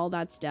went, lol,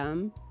 that's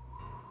dumb.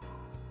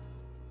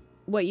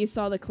 What, you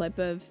saw the clip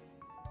of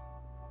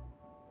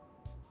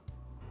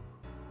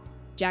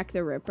Jack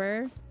the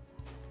Ripper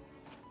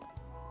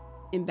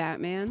in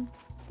Batman?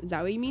 Is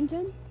that what you mean,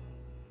 Tim?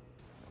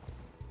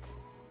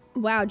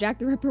 Wow, Jack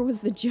the Ripper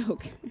was the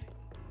Joker.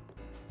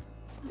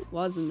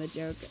 Wasn't the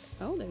Joker.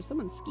 Oh, there's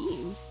someone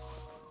skiing.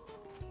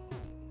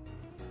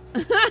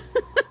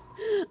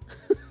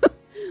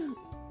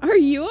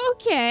 you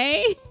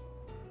okay?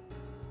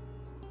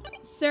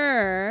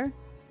 Sir?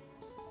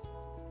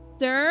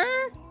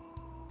 Sir?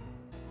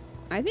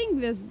 I think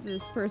this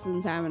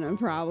person's having a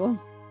problem.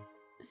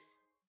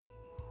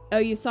 Oh,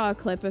 you saw a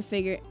clip of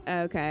figure...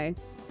 Okay.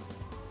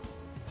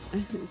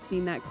 I've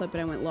seen that clip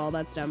and I went, lol,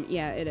 that's dumb.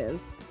 Yeah, it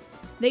is.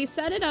 They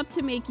set it up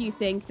to make you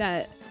think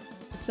that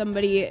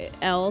somebody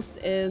else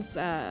is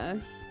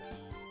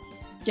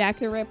Jack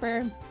the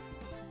Ripper,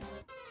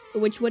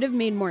 which would have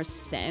made more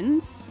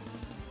sense.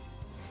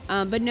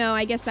 But no,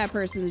 I guess that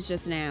person is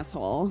just an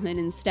asshole, and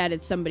instead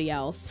it's somebody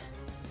else.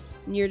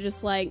 And you're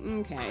just like,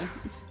 okay.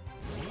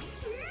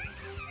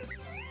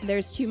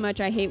 There's too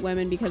much I hate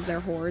women because they're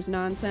whores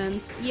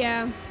nonsense.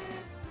 Yeah.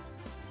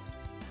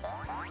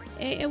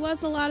 It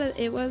was a lot of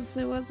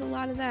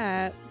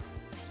that.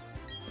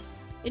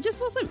 It just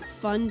wasn't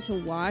fun to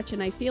watch,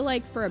 and I feel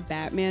like for a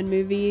Batman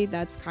movie,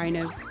 that's kind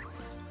of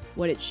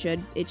what it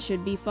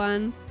should be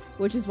fun,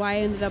 which is why I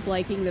ended up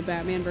liking the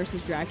Batman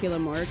vs. Dracula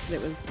more, because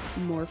it was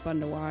more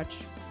fun to watch,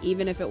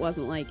 even if it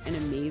wasn't like an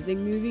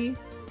amazing movie.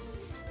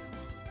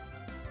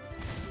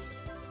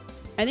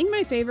 I think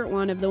my favorite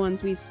one of the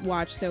ones we've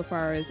watched so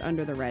far is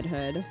Under the Red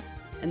Hood,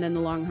 and then The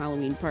Long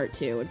Halloween Part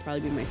 2 would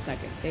probably be my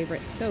second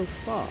favorite so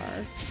far,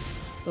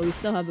 but we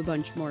still have a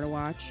bunch more to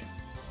watch.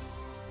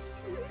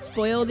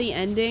 Spoil the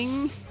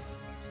ending.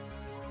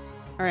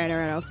 Alright,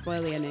 I'll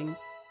spoil the ending.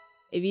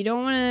 If you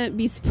don't want to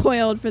be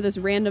spoiled for this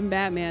random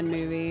Batman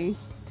movie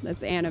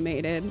that's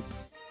animated,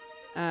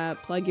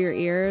 plug your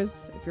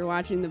ears. If you're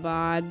watching the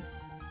VOD,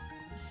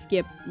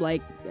 skip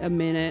like a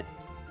minute.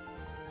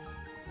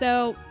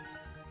 So,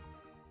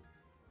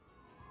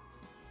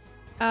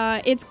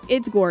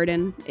 it's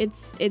Gordon.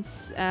 It's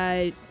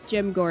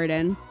Jim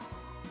Gordon.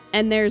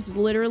 And there's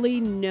literally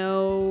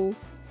no...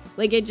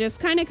 Like, it just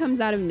kind of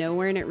comes out of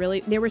nowhere, and it really...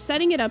 They were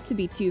setting it up to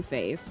be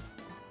Two-Face.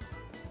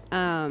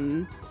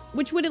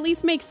 Which would at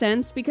least make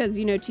sense, because,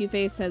 you know,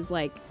 Two-Face has,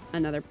 like,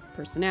 another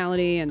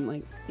personality, and,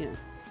 like, you know...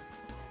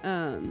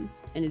 and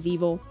is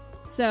evil.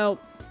 So,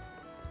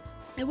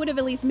 it would have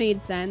at least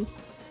made sense.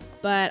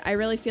 But I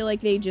really feel like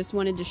they just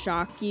wanted to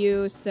shock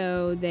you,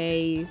 so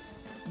they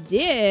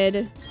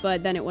did,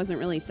 but then it wasn't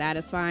really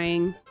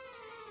satisfying.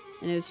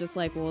 And it was just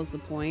like, what was the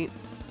point?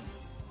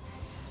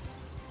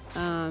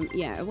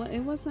 Yeah,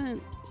 it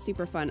wasn't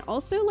super fun.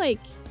 Also,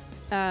 like,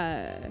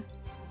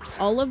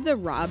 all of the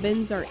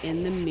Robins are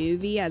in the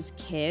movie as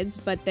kids,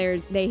 but they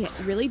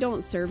really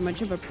don't serve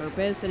much of a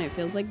purpose, and it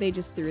feels like they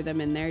just threw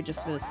them in there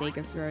just for the sake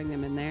of throwing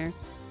them in there.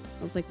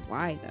 I was like,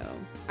 why, though?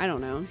 I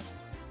don't know.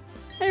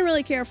 I didn't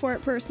really care for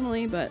it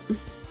personally, but...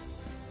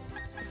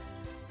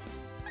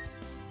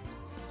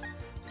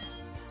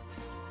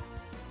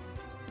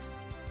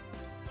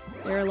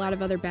 There are a lot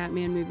of other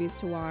Batman movies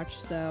to watch,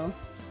 so...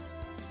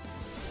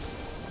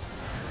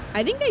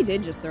 I think they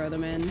did just throw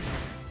them in.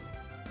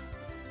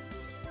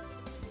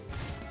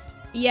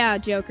 Yeah,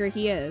 Joker,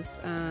 he is.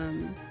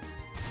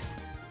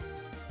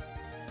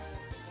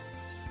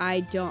 I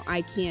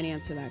can't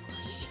answer that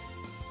question.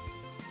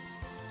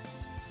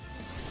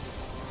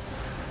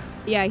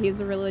 Yeah, he's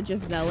a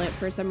religious zealot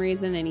for some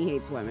reason, and he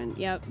hates women.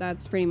 Yep,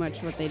 that's pretty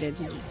much what they did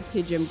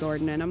to Jim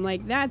Gordon, and I'm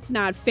like, that's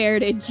not fair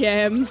to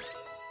Jim.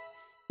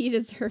 He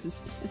deserves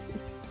better.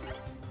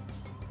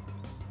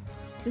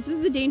 This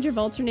is the danger of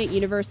alternate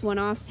universe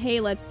one-offs.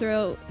 Hey, let's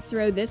throw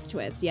this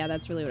twist. Yeah,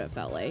 that's really what it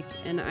felt like.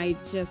 And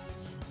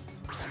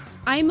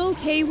I'm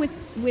okay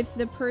with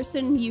the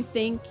person who you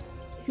think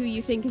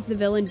is the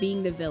villain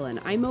being the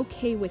villain. I'm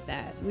okay with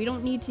that. We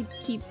don't need to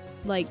keep,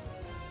 like,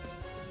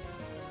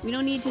 we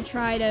don't need to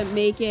try to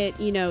make it,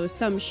 you know,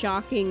 some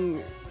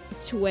shocking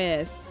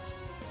twist.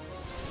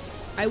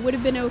 I would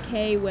have been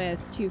okay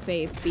with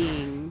Two-Face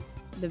being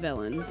the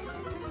villain.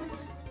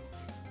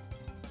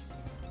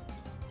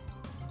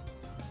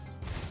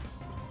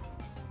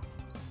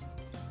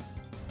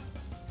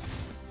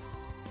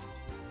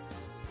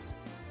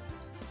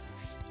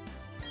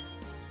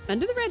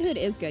 Under the Red Hood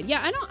is good.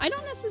 Yeah, I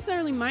don't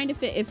necessarily mind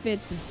if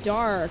it's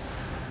dark.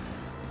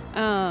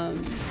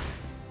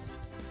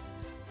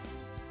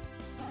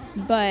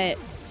 But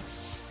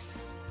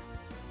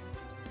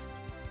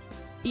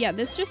yeah,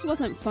 this just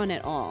wasn't fun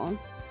at all.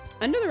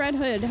 Under the Red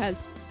Hood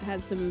has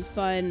some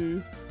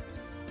fun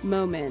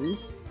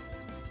moments.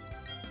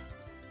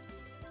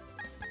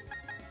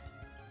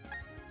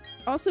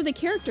 Also, the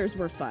characters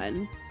were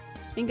fun.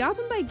 In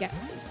Gotham by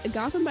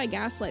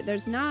Gaslight,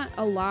 there's not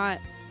a lot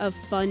of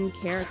fun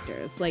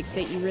characters like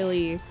that you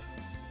really...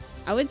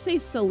 I would say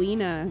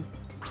Selina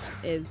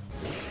is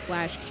 /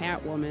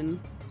 Catwoman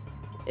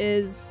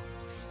is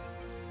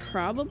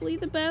probably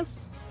the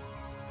best,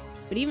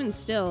 but even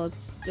still,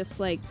 it's just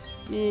like,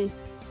 eh.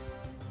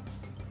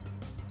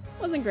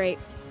 Wasn't great,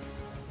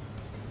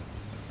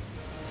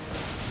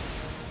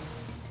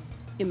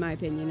 in my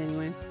opinion,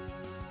 anyway.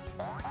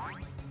 So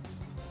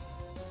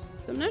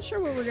I'm not sure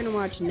what we're gonna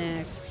watch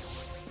next.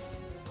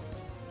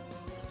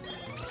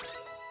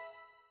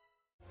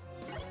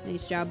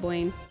 Nice job,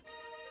 Blaine.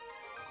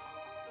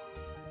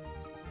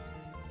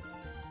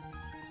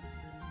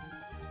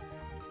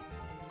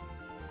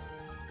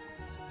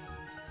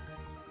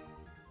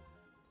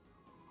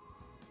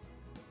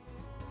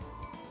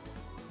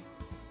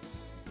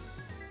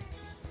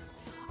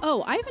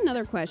 Oh, I have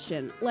another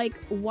question. Like,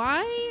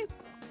 why...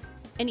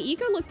 And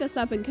Ika looked this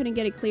up and couldn't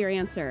get a clear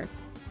answer.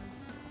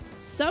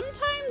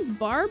 Sometimes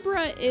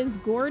Barbara is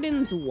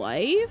Gordon's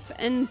wife,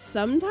 and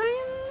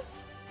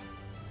sometimes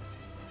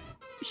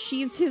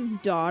she's his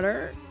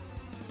daughter.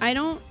 I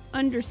don't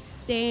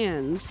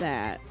understand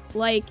that.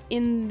 Like,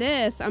 in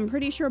this, I'm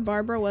pretty sure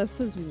Barbara was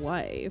his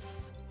wife.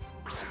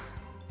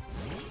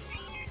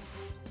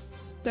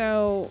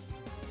 So,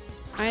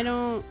 I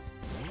don't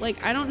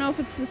know if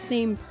it's the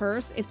same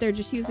person, if they're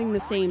just using the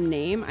same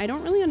name. I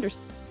don't really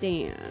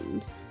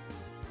understand.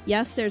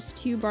 Yes, there's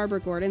 2 Barbara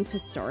Gordons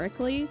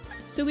historically.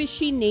 So is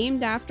she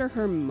named after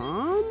her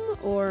mom,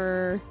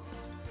 or...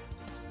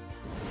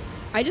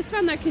 I just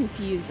found that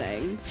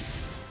confusing.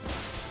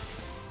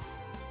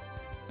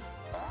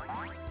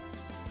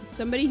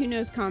 Somebody who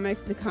knows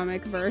the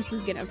comic verse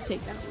is gonna have to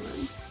take that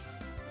one.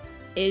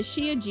 Is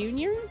she a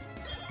junior?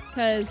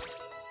 Because,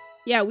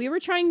 yeah, we were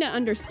trying to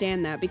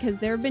understand that because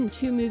there have been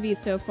 2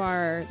 movies so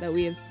far that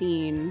we have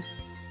seen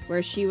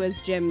where she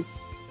was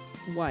Jim's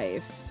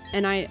wife.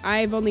 And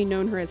I've only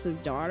known her as his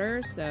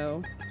daughter,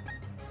 so...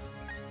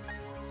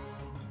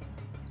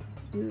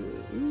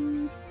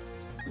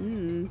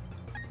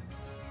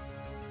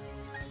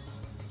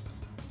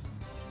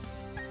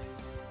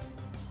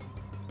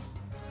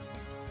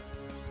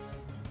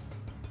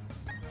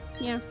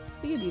 Yeah,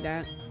 we could do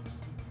that.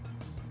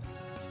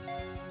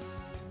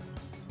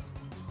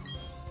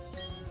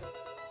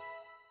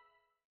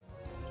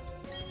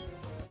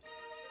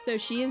 So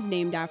she is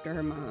named after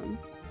her mom.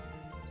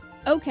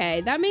 Okay,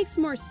 that makes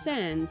more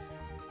sense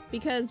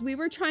because we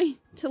were trying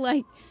to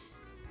like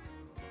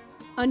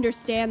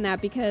understand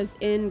that because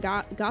in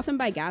Gotham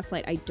by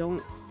Gaslight, I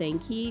don't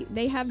think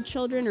they have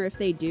children, or if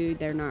they do,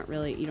 they're not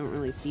really, you don't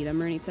really see them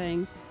or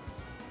anything.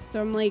 So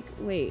I'm like,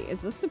 wait,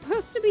 is this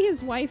supposed to be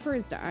his wife or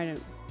his daughter? I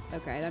don't,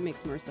 okay, that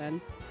makes more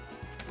sense.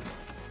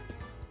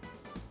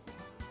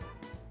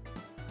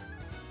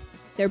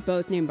 They're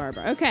both named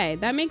Barbara. Okay,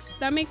 that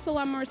makes a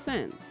lot more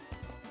sense.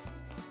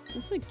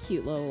 That's a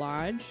cute little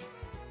lodge.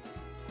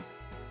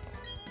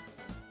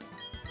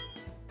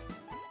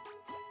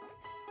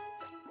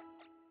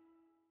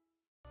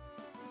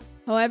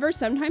 However,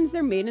 sometimes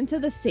they're made into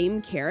the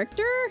same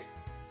character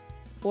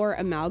or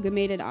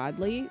amalgamated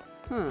oddly.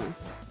 Huh.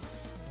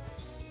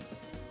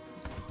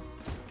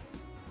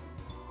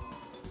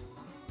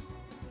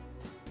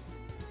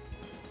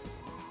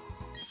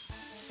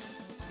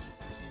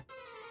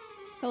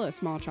 Hello,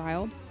 small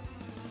child.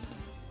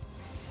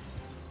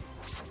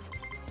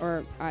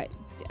 Or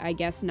I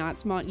guess not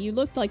small. You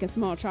looked like a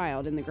small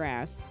child in the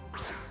grass.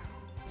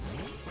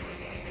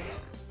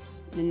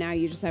 And now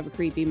you just have a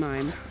creepy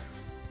mime.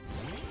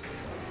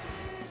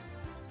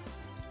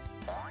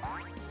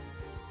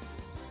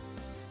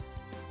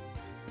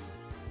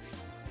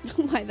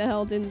 Why the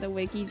hell didn't the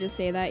wiki just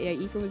say that? Yeah,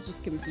 Ika was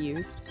just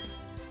confused.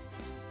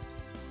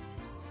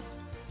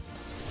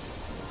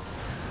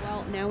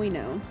 Well, now we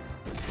know.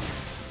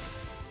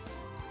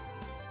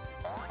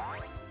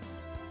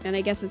 And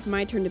I guess it's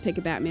my turn to pick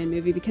a Batman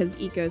movie because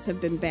Ecos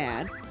have been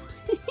bad.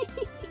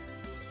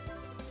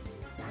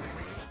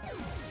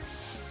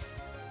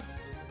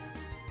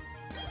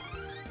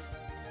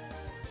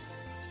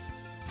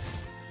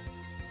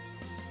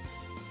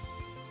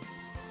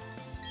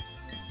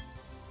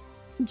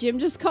 Jim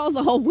just calls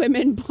all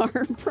women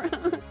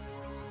Barbara.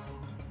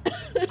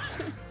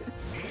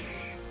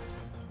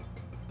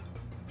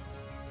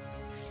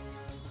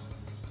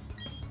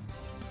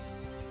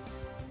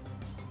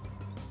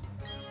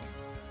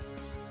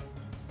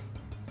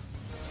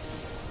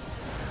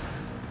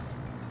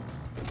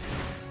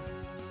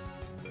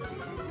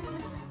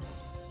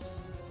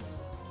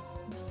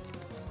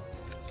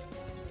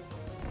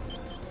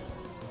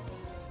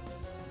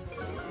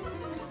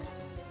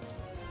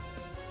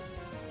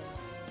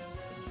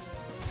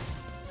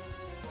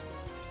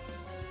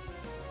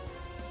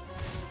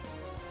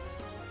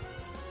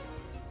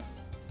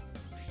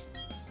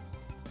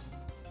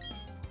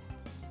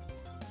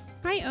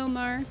 Hi,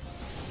 Omar.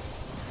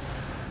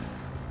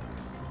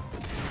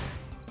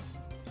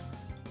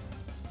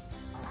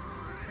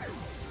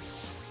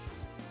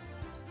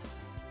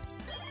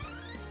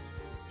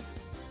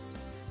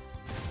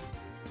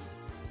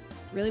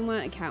 Really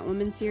want a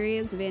Catwoman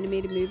series of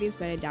animated movies,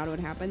 but I doubt it would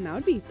happen. That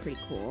would be pretty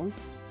cool.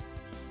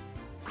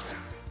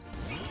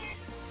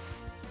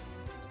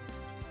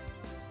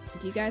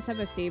 Do you guys have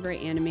a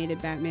favorite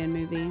animated Batman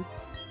movie?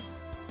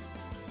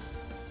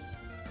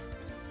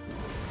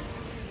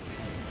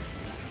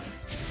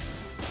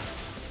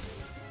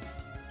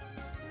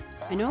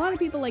 I know a lot of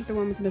people like the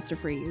one with Mr.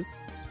 Freeze.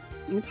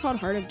 I think it's called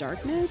Heart of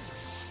Darkness.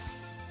 Is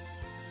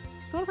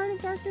it called Heart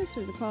of Darkness,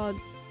 or is it called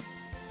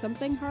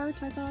something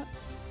Heart, I thought?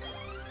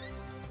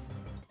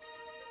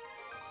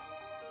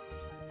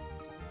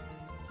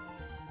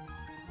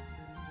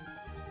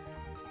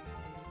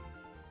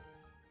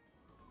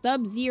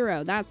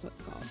 Sub-Zero, that's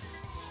what's called.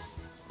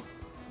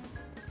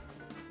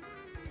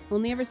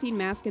 Only ever seen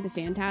Mask of the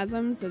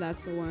Phantasm, so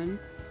that's the one.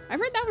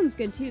 I've heard that one's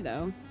good too,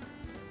 though.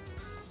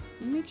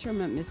 Let me make sure I'm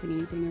not missing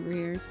anything over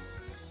here.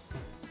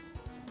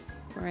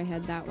 before I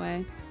head that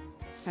way.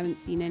 Haven't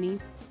seen any.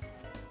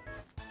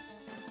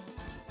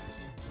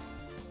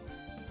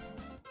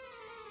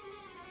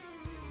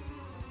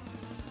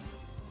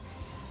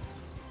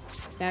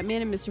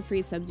 Batman and Mr.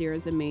 Freeze Sub-Zero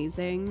is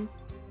amazing.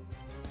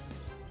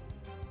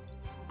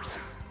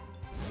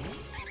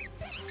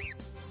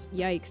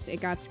 Yikes, it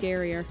got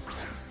scarier.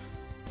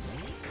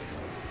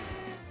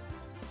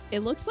 It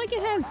looks like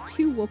it has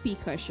 2 whoopee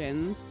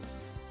cushions.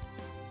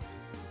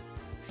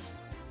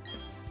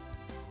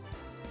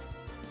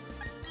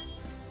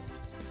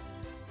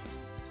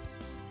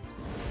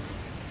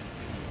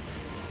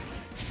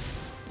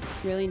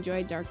 Really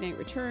enjoyed Dark Knight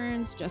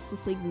Returns,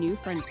 Justice League New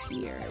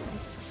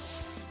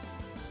Frontiers.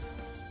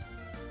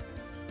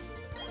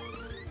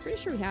 Pretty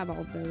sure we have all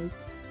of those.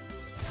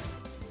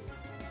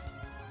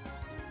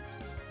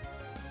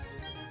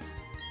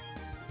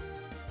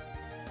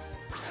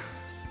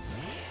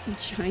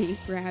 Giant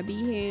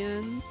grabby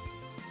hands.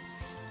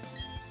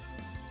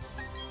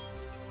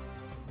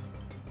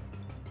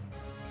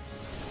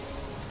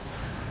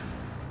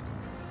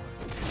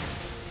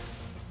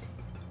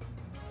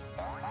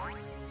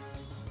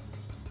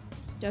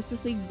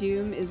 Justice League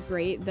Doom is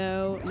great,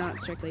 though not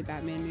strictly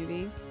Batman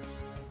movie.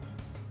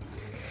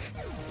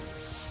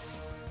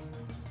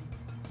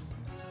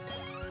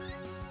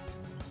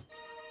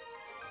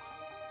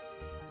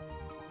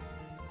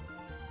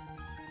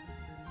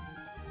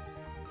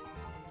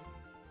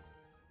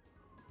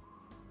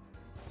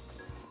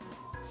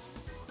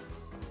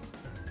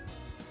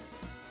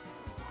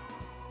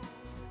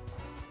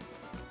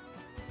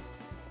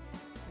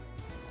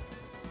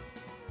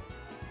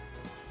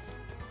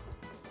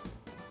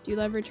 Do you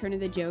love Return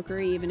of the Joker,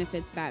 even if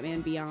it's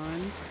Batman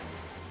Beyond?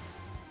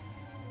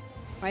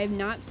 I have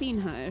not seen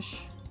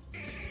Hush.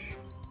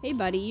 Hey,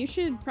 buddy, you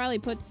should probably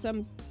put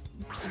some,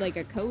 like,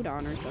 a coat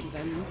on or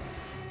something.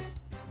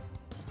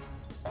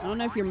 I don't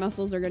know if your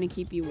muscles are going to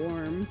keep you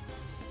warm.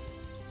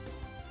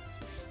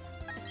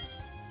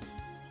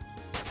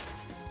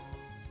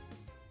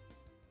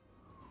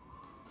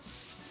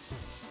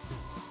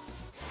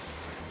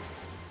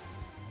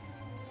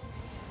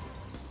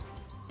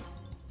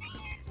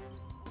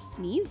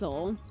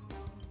 Sneasel?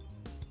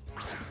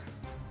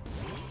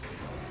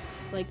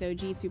 Like the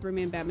OG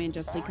Superman, Batman,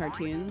 Justice League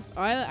cartoons.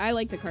 Oh, I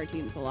like the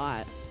cartoons a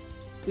lot.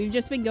 We've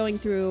just been going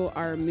through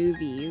our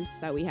movies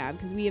that we have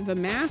because we have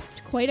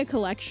amassed quite a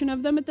collection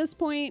of them at this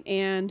point,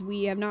 and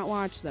we have not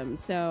watched them,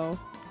 so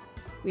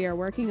we are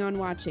working on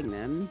watching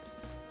them.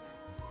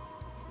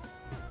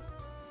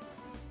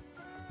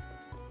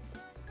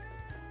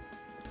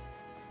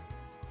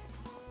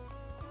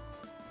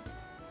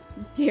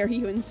 Dare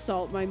you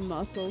insult my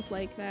muscles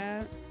like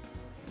that?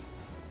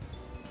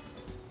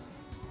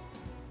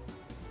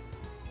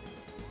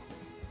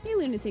 Hey,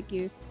 Lunatic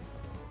Goose.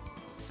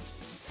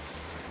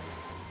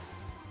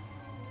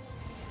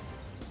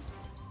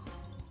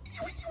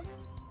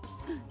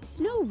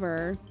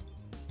 Snover.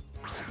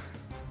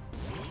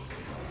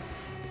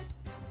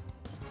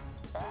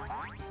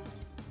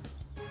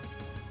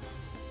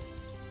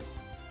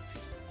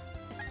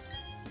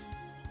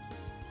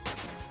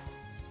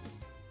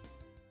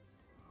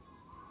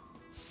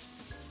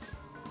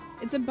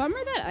 It's a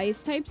bummer that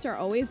ice types are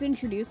always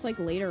introduced like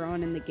later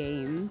on in the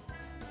game.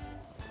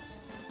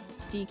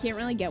 You can't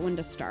really get one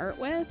to start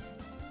with.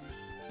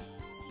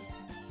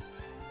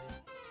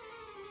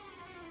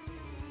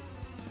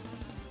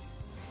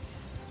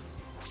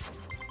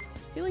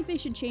 I feel like they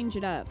should change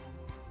it up.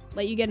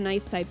 Let you get an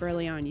ice type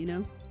early on, you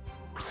know?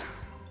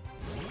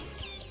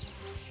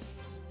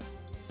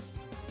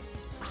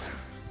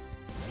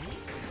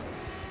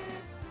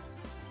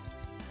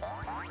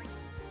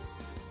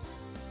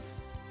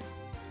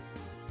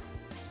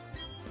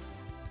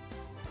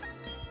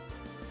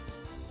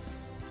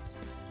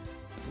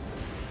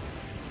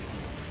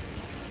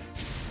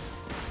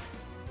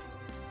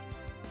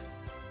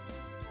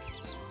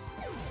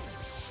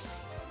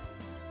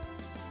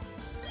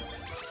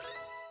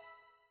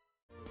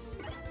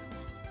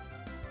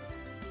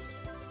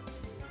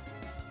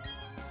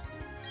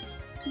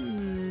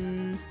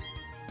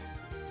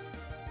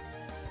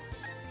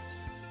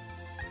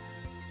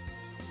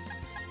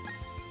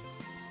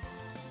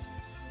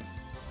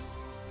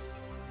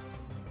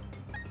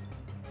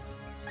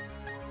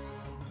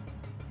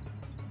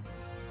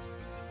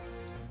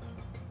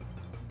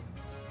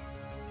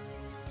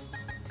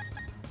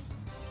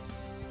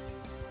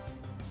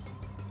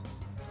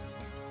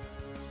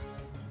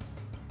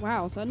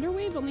 Wow,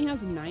 Thunderwave only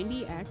has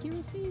 90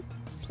 accuracy?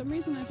 For some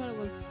reason I thought it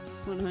was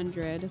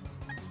 100.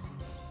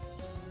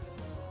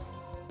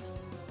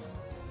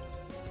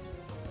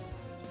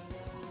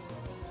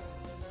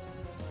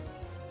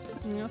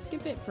 I'll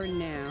skip it for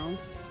now.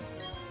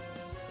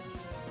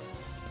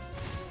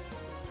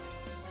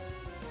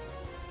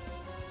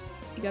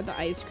 You got the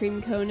ice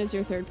cream cone as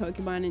your third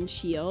Pokemon in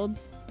Shield.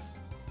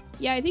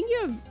 Yeah, I think you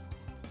have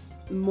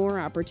more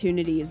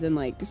opportunities in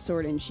like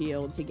Sword and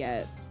Shield to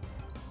get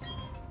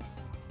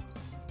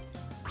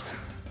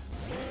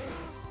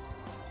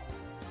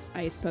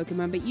ice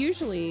Pokemon, but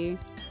usually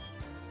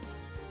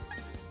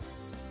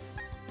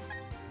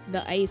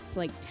the ice,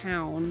 like,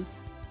 town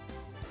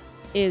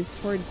is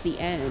towards the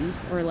end,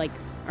 or, like,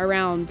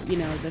 around, you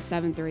know, the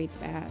 7th or 8th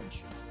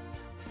badge.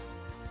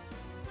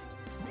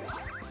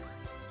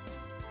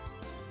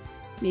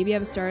 Maybe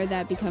have a star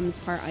that becomes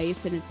part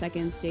ice in its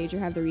second stage, or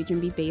have the region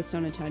be based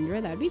on a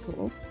tundra. That'd be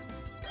cool.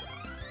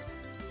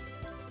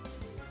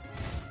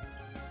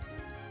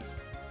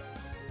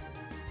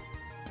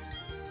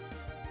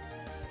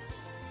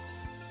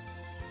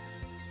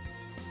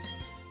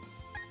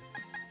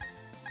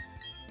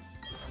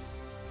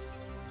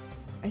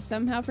 I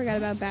somehow forgot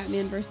about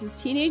Batman versus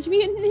Teenage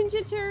Mutant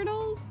Ninja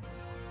Turtles.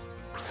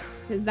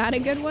 Is that a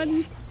good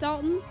one,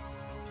 Dalton?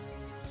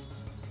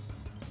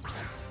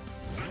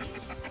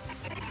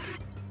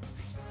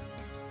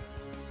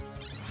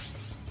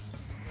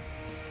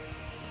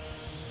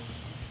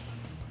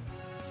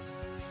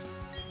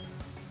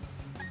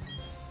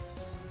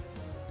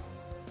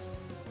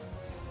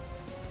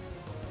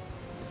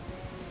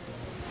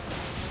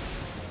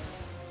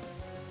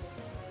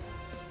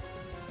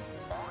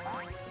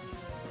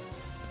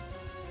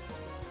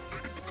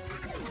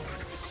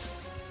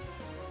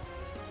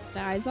 The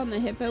eyes on the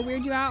hippo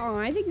weird you out? Oh,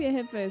 I think the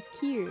hippo is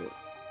cute.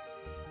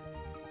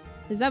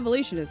 His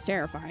evolution is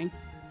terrifying.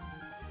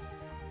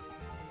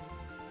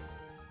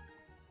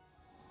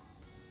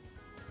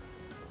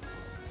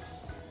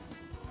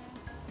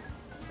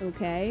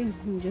 Okay,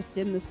 I'm just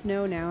in the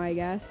snow now, I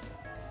guess.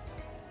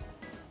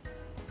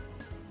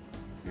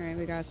 Alright,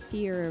 we got a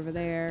skier over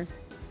there.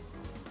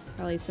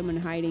 Probably someone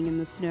hiding in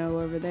the snow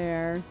over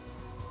there.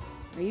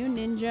 Are you a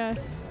ninja?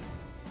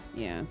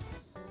 Yeah.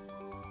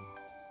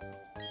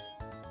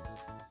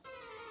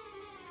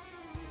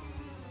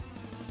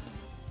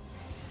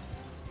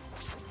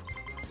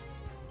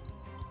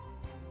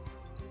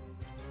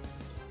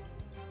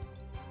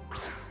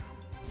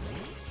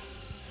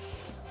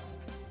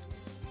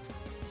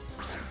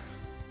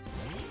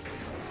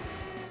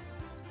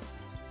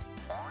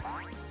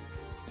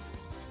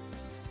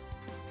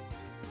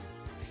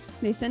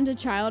 They sent a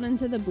child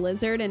into the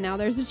blizzard and now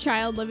there's a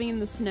child living in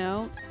the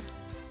snow.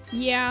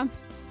 Yeah.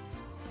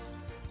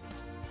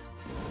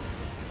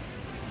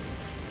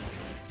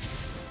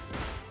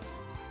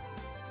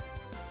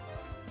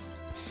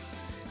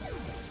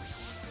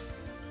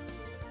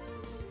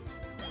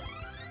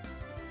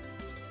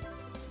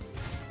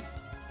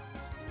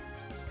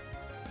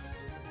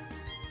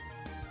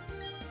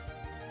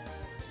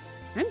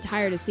 I'm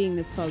tired of seeing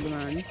this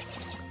Pokemon.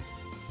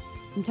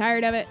 I'm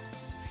tired of it.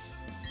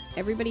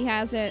 Everybody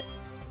has it.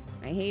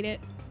 I hate it.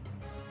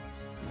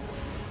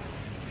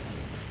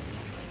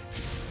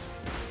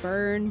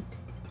 Burn.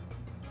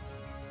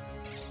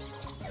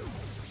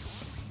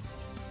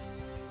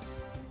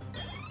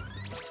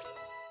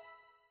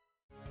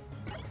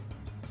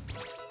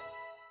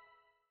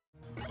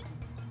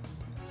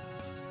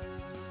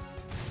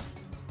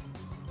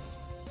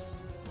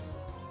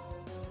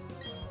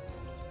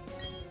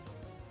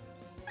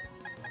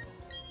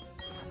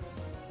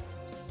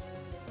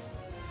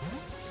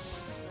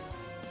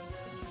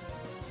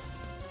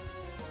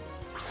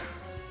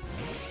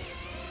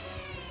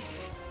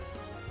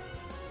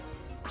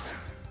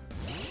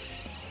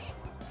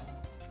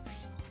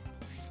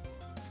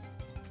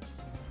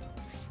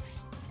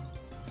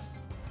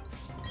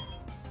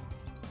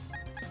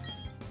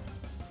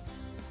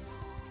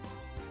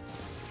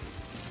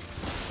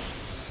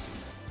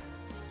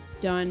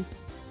 Done.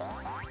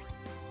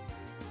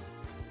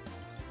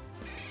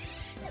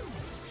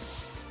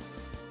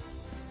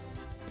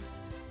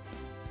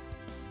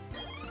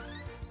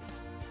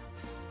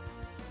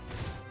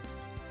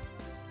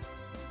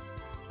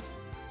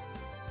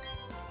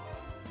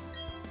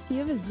 You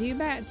have a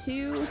Zubat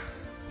too?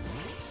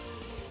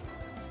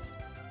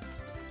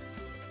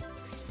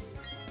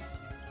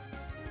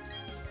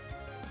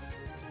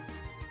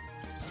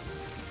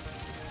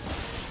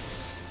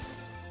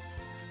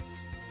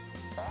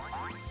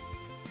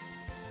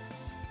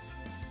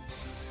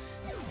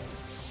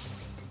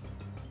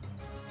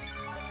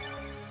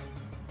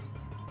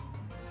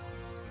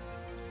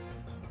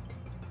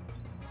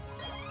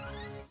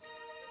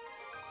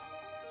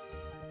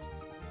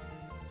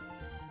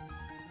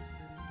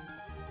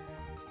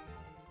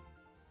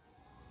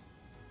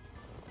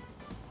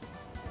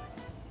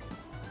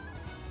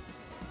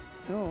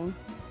 Oh,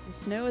 the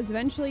snow is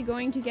eventually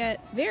going to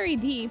get very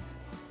deep.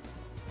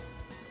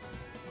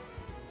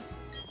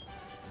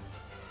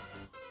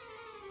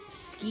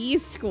 Ski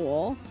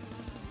school.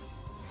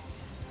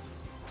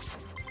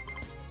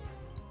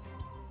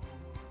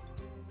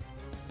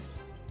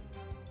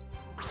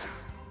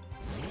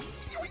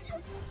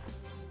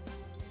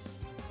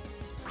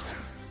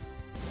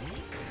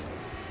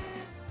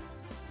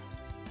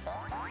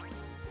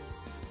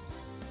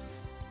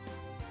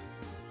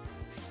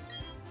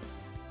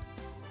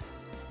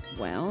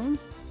 Well,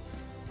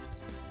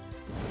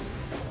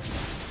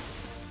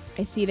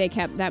 I see they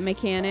kept that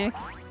mechanic.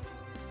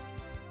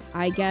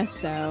 I guess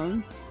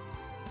so.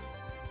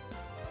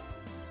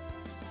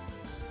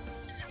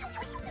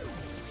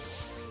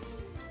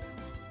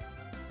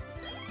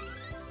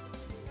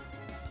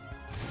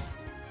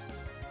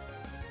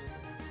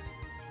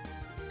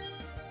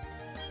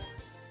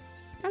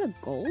 that a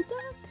gold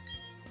duck?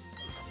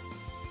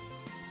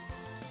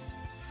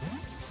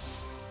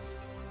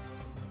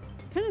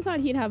 Kind of thought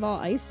he'd have all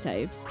ice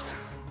types.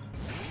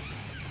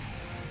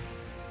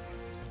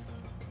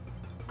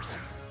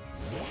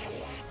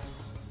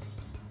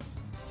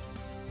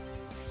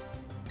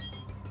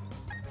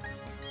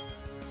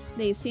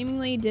 They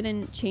seemingly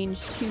didn't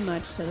change too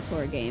much to the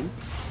core game.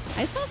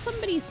 I saw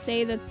somebody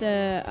say that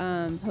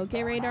the Poke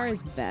Radar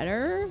is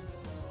better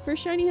for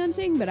shiny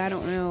hunting, but I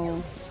don't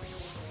know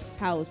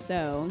how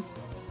so.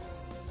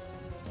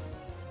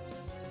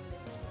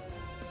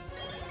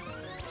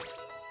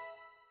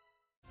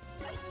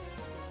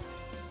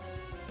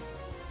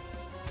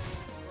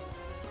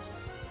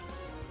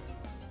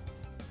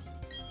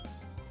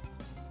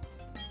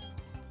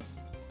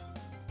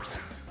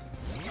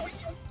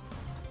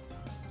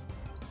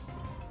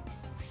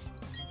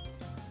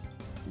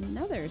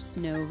 Another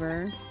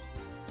Snover.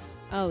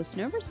 Oh,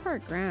 Snover's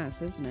part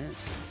grass, isn't it?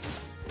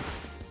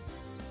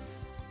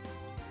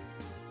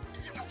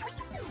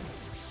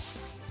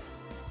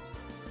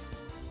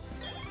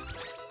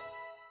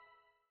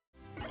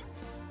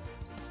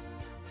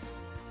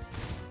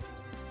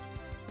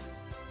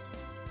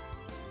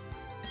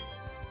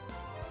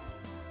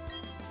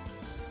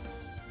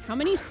 How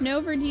many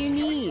Snover do you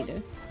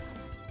need?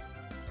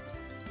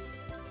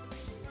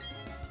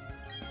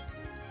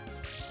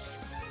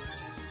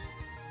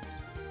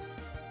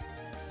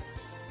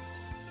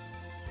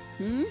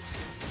 Hmm?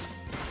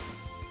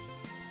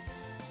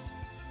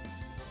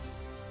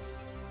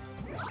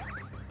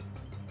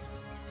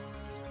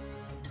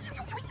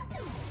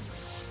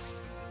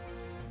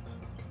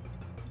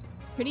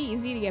 Pretty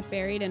easy to get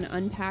buried in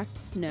unpacked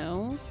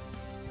snow.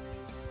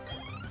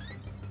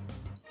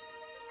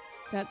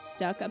 Got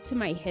stuck up to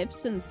my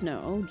hips in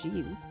snow. Oh,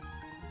 jeez.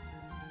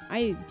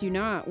 I do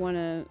not want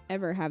to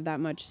ever have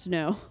that much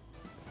snow.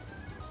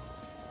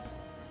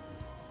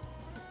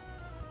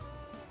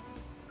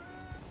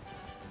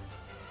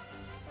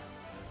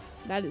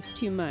 That is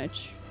too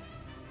much.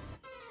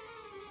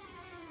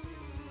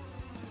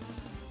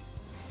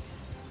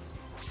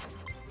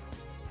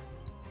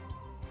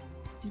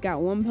 You've got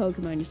one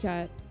Pokemon. You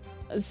got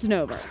a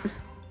Snover.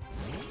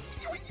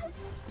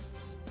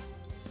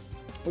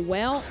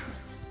 Well,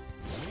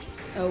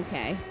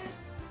 okay.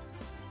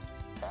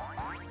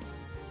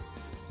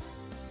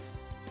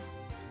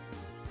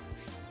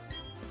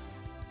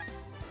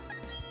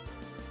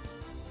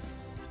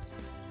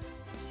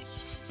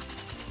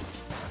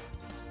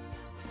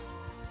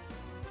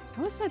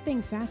 How is that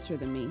thing faster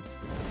than me?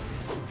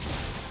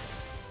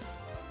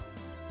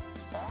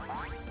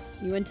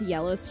 You went to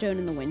Yellowstone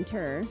in the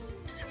winter.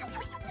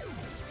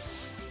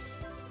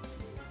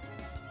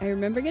 I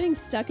remember getting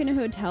stuck in a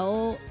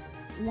hotel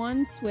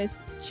once with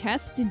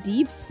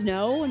chest-deep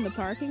snow in the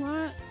parking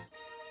lot.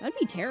 That'd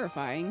be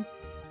terrifying.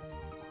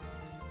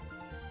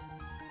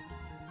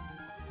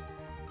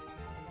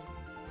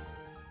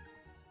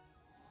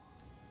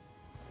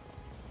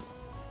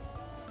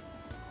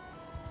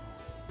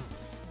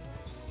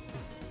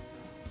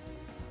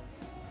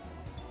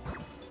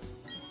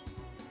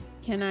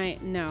 Can I?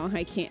 No,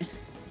 I can't.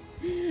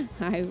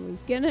 I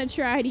was gonna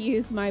try to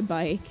use my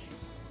bike.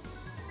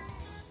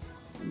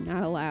 I'm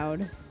not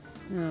allowed.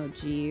 Oh,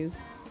 jeez.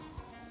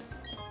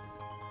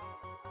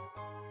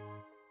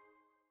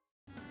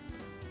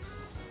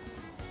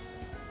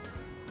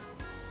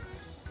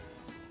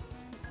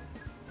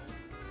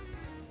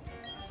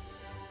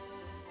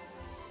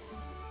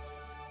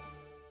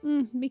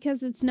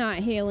 Because it's not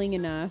hailing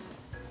enough.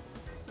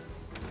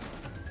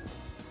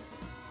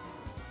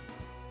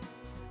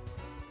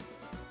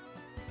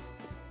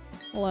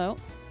 Hello?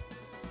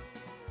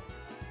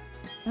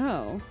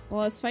 Oh.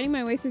 While I was fighting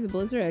my way through the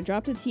blizzard, I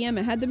dropped a TM.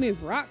 I had to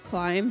move rock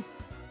climb.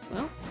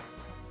 Well.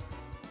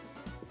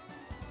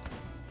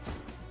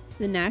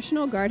 The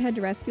National Guard had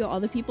to rescue all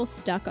the people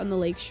stuck on the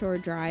Lakeshore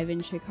Drive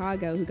in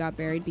Chicago who got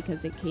buried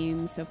because it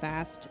came so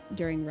fast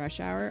during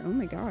rush hour. Oh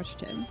my gosh,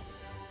 Tim.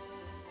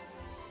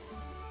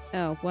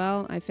 Oh,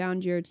 well, I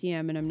found your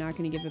TM and I'm not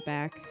going to give it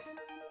back.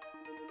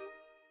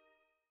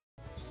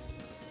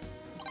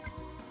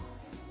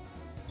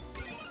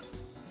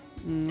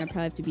 I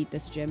probably have to beat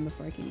this gym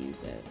before I can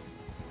use it.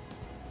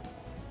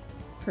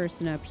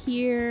 Person up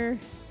here.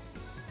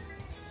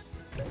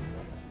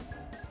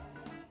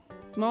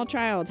 Small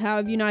child, how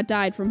have you not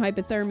died from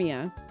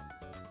hypothermia?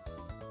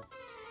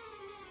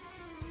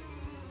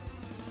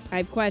 I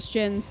have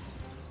questions.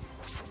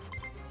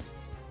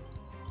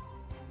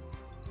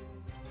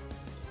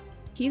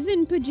 He's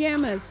in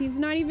pajamas. He's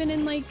not even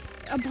in, like,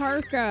 a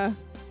parka.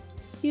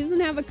 He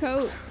doesn't have a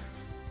coat.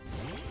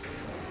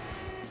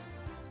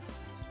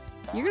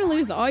 You're gonna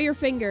lose all your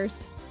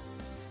fingers.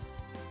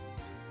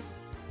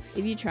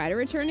 If you try to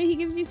return it, he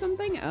gives you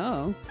something?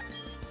 Oh.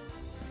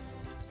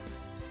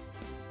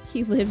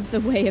 He lives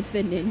the way of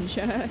the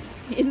ninja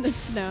in the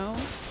snow.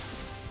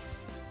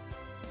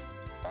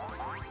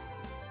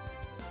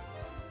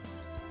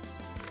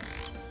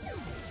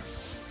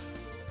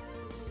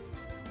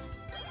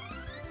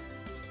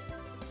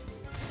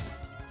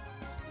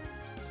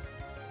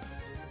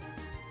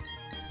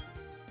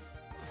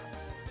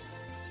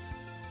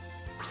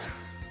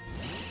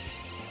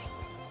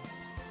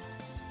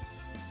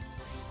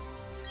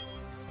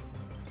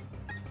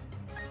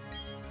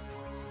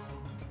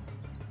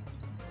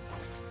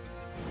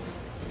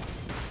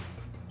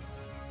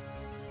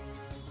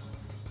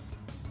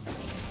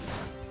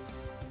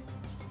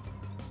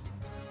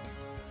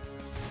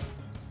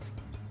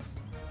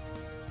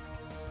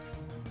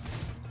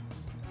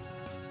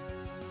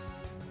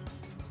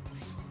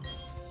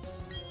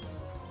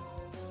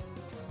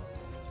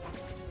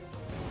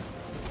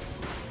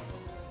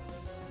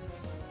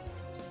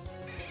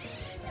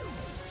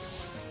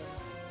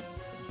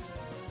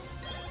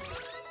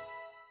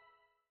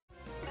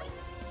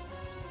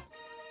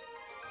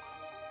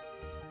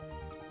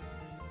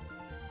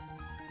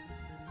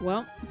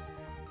 Well.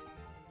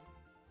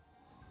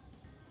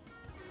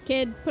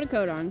 Kid, put a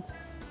coat on.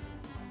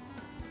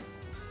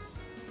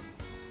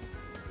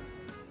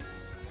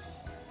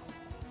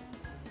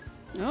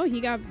 Oh,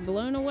 he got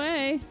blown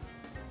away.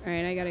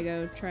 Alright, I gotta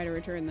go try to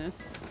return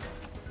this.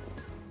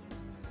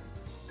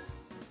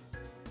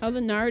 Oh, the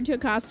Naruto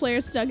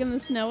cosplayer stuck in the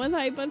snow with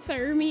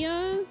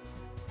hypothermia?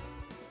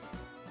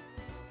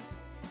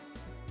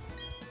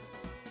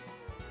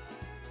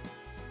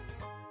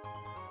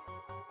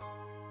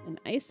 An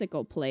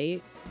icicle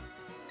plate.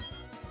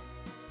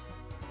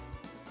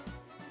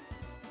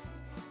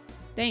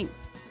 Thanks.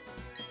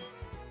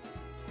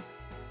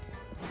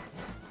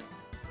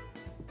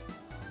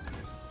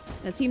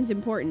 That seems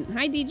important.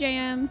 Hi,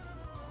 DJM.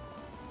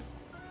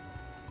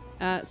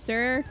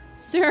 Sir?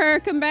 Sir,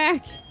 come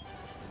back!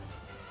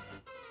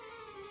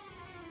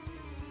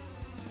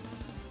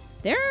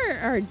 There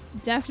are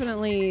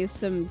definitely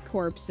some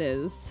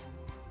corpses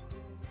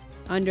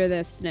under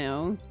this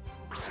snow.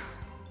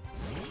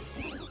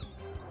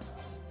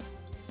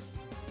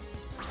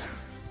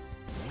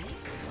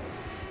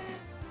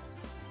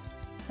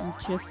 I'm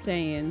just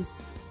saying.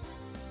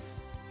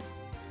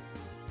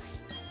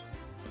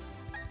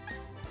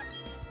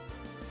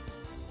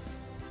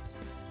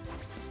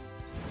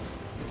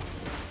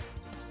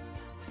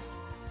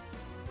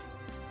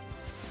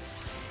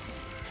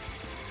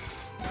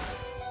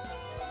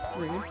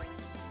 Rude.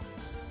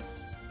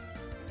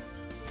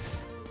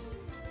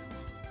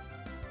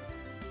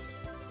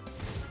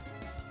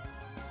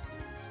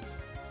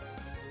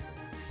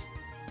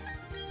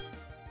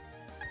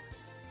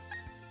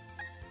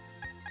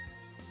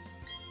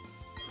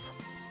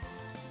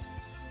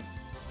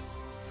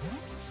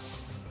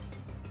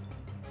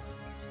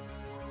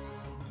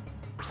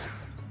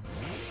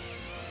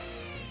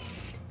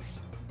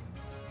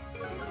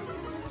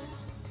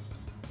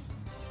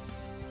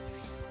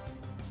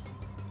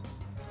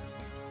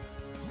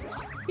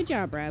 Good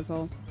job,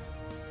 Razzle.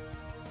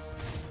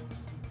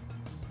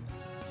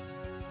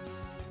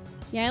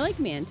 Yeah, I like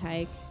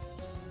Mantike.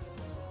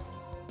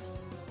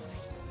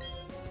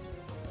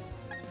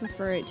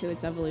 Prefer it to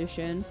its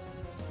evolution.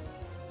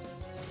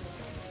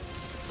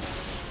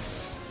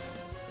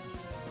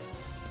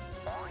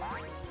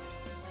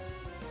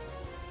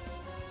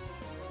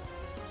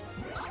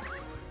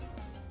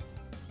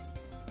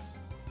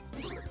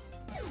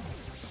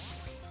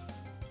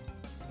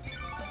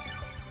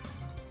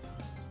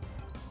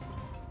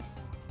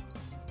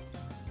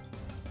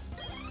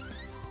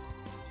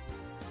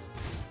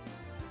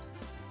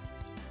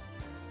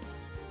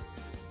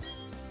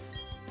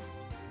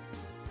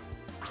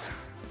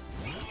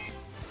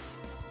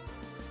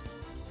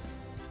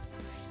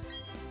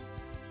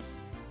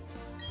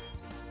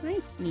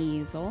 Nice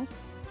Sneasel.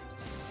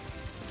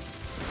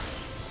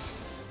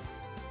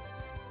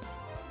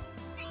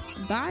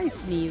 Bye,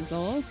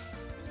 Sneasel.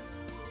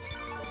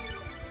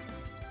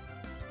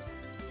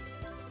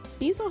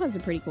 Sneasel has a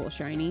pretty cool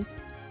shiny.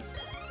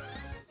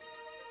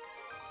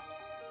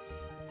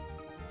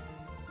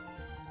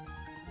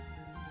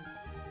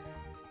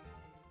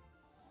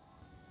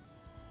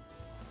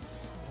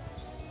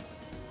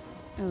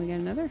 Oh, we got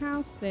another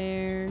house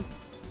there.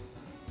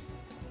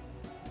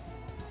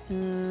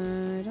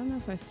 I don't know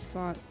if I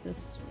fought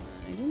this one.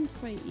 I didn't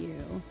fight you.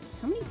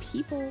 How many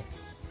people?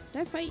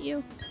 Did I fight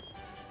you?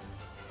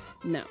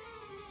 No.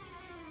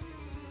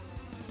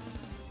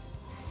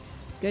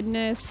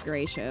 Goodness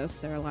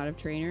gracious, there are a lot of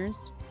trainers.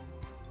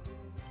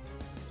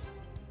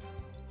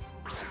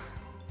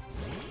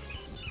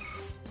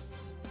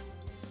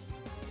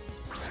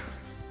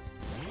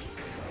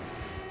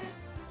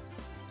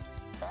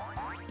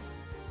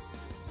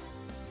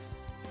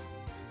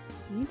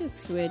 I need to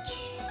switch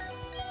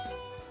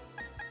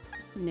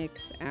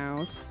Nyx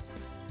out.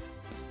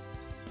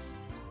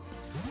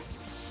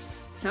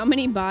 How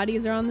many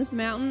bodies are on this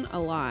mountain? A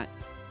lot.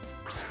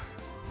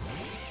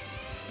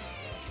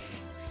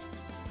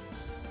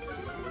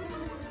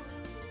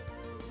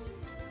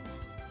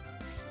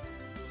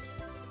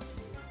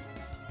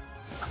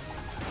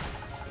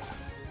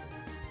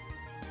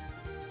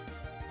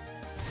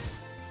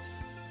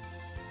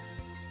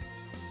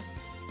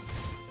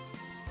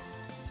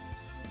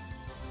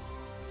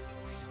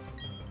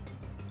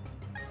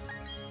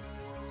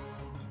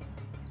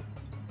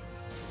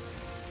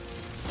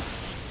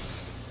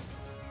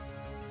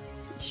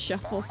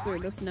 Shuffles through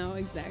the snow,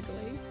 exactly.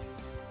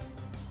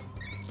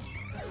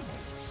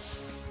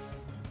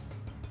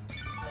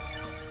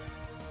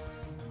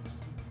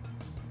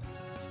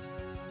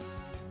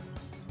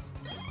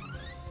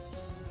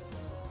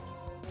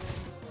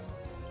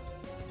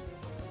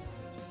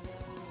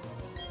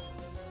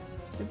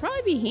 It'd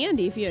probably be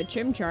handy if you had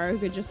Chimchar who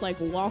could just like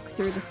walk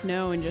through the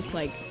snow and just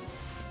like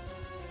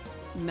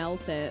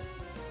melt it.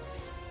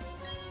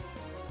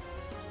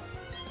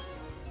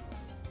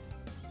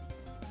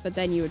 But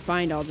then you would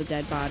find all the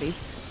dead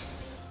bodies.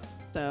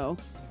 So.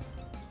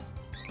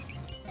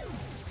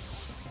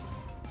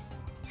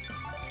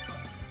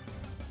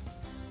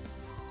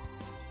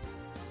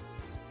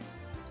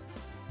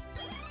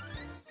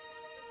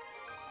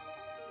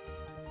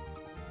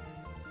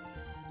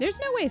 There's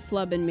no way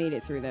Flubbin made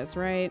it through this,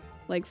 right?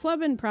 Like,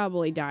 Flubbin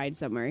probably died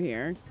somewhere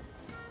here.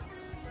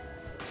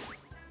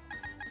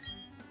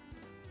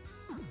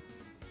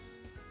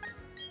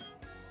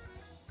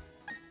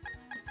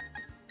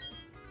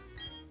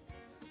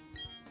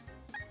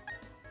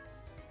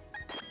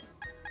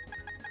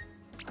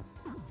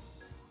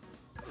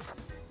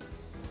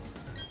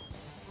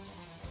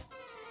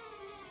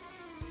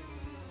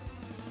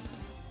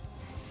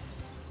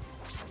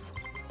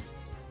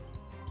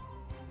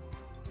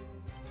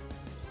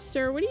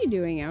 Sir, what are you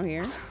doing out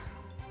here?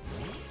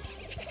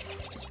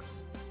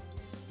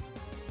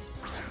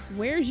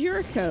 Where's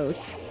your coat?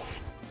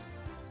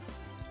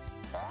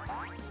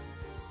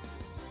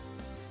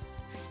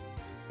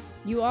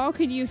 You all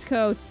could use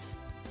coats.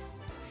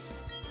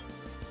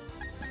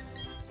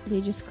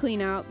 They just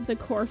clean out the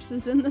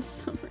corpses in the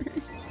summer.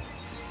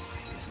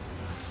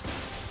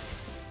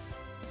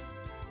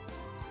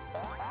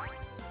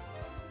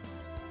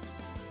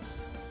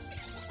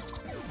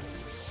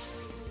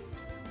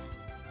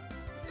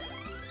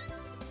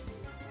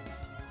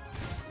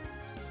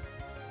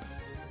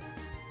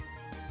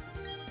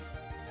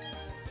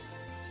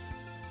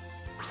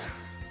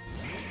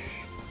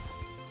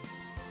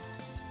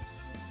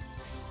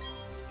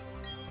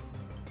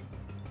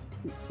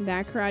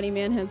 That karate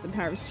man has the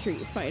power of Street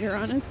Fighter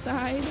on his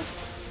side.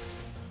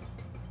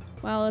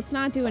 Well, it's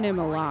not doing him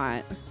a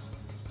lot.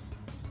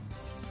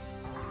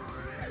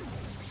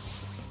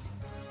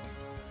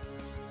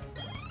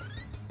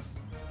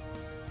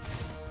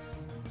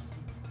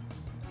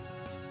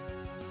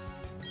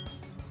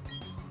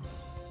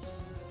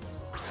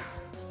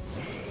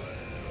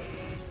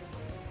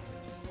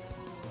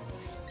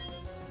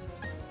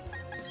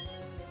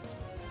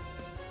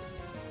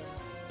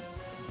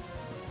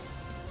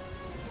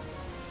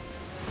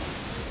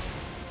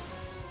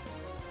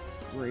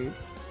 Rude.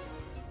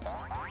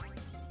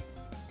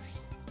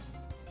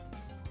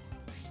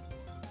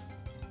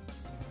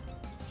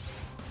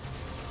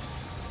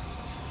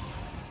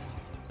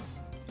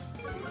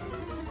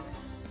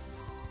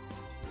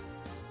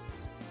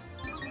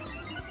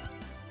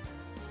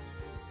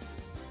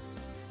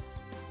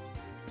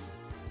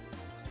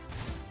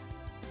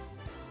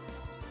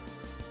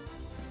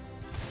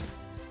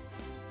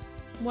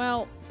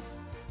 Well,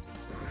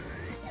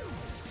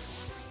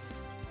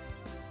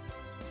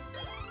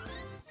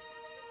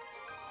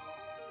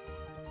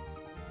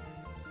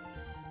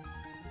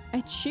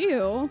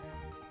 Achoo.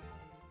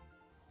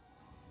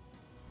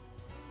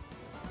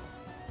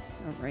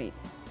 All right.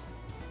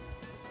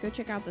 Go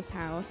check out this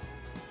house.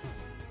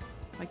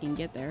 If I can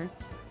get there.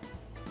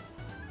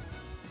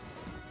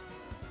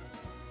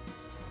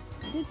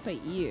 I did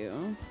fight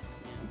you.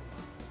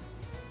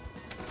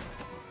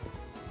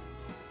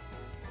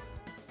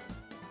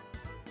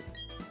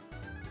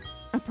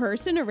 A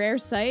person, a rare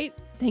sight.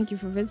 Thank you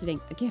for visiting.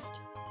 A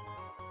gift.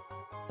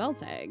 Bell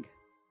tag.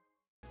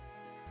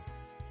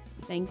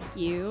 Thank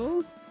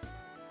you.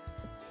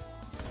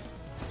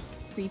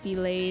 Creepy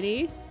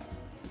lady.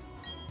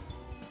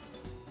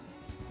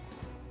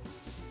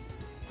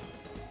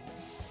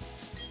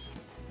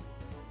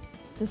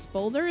 This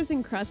boulder is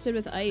encrusted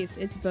with ice.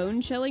 It's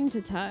bone-chilling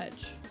to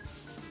touch.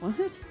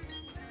 What?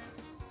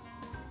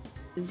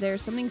 Is there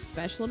something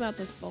special about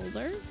this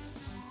boulder?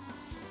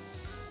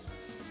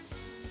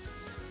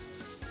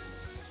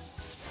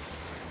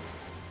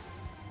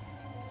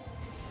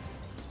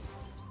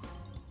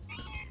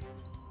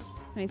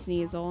 Nice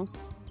Neasel.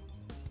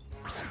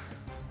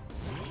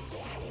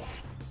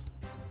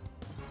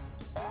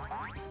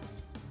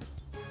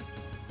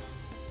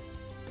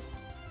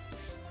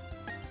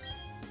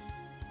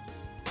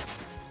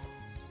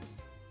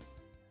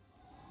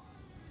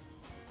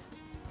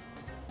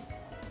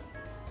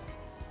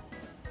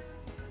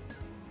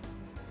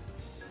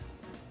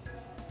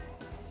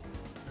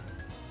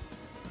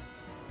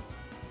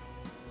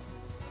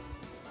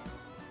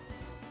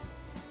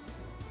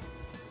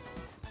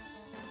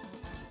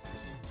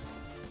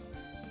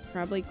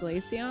 Probably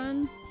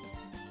Glaceon?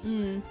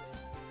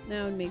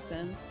 That would make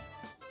sense.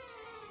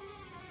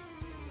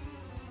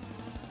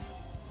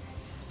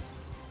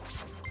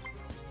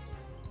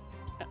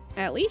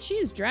 At least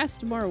she's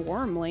dressed more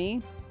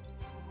warmly.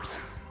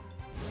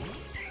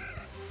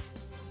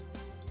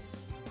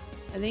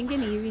 I think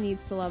an Eevee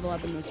needs to level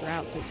up in this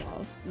route to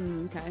evolve.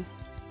 Okay.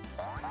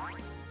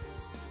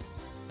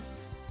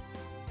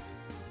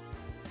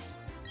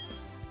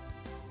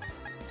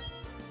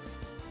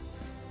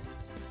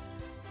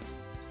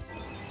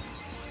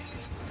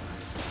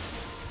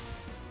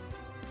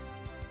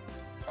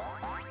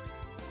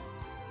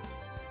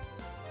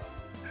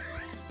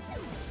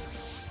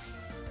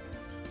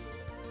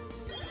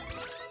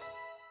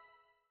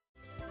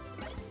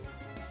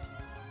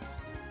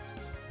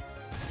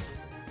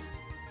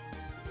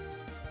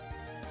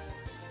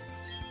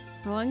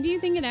 How long do you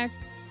think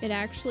it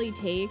actually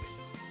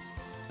takes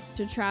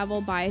to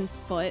travel by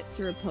foot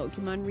through a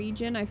Pokemon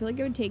region? I feel like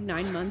it would take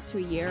 9 months to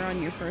a year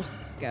on your first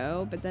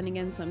go, but then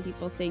again, some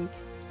people think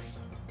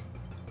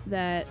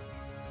that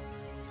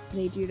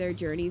they do their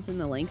journeys in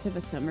the length of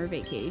a summer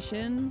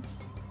vacation.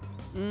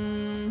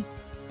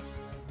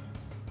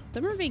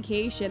 Summer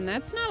vacation,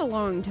 that's not a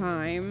long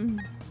time.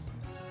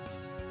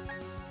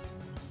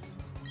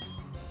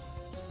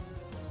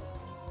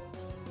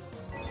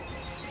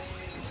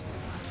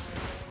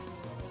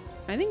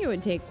 I think it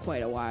would take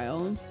quite a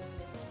while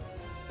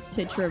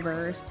to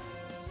traverse.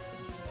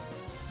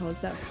 Oh, is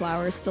that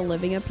flower still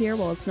living up here?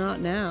 Well, it's not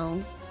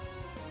now.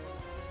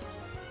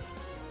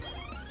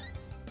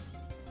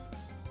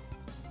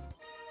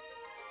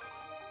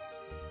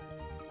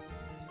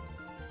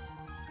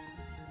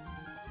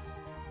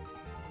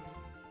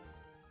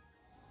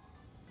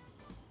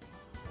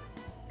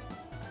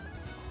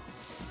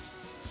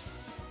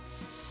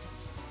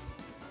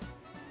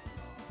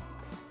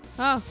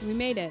 Oh, we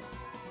made it.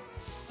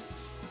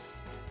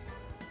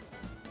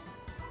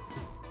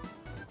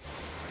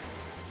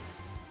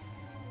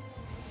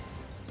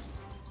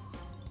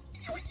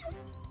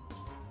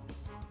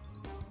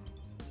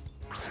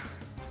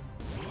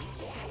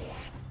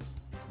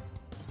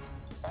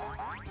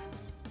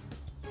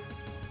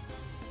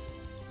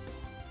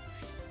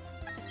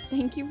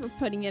 Thank you for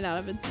putting it out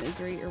of its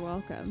misery. You're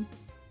welcome.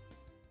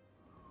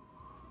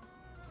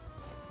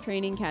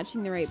 Training,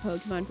 catching the right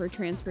Pokemon for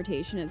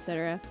transportation,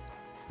 etc.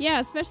 Yeah,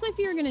 especially if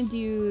you're gonna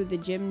do the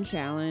gym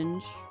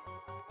challenge.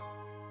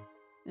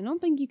 I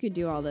don't think you could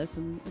do all this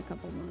in a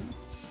couple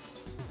months.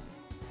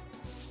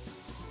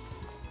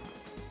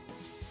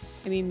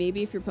 I mean,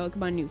 maybe if your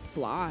Pokemon knew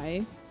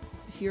fly.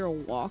 If you're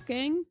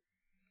walking.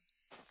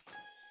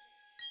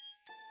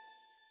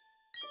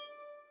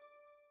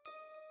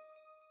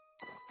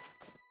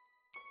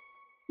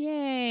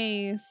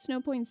 Yay!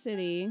 Snow Point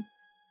City.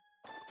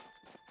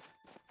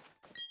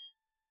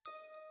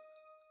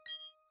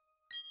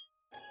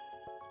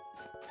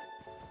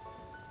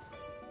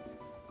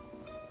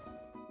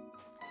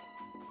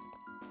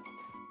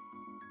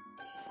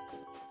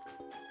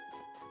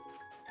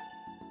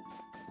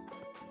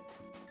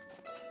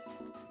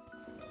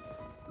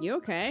 You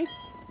okay?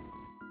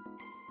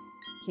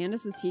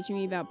 Candace is teaching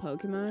me about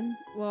Pokemon?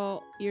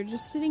 Well, you're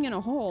just sitting in a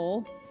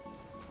hole.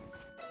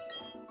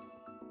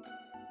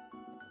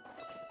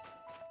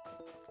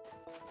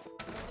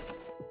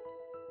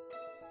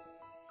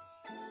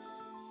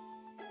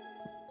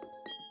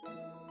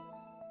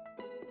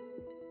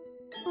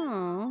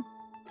 Aw,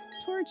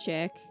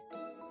 Torchic.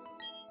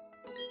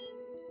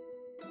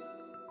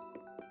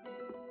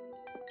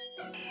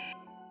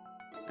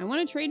 I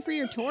want to trade for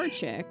your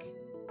Torchic.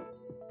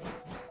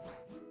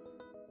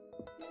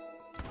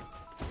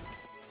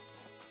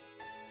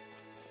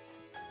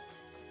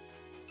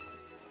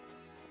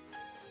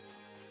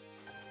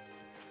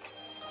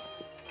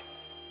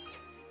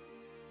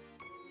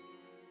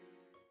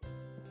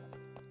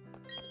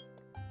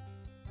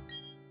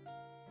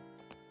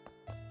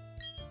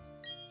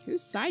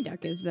 Whose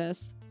Psyduck is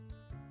this?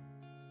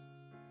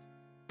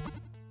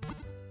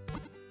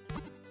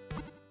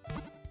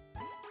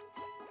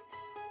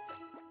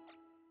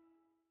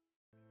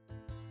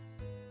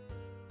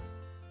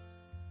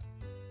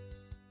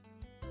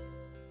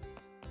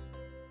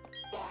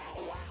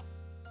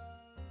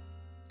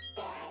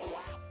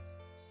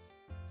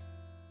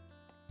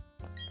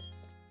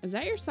 Is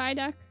that your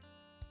Psyduck?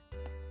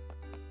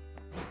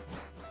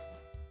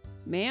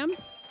 Ma'am?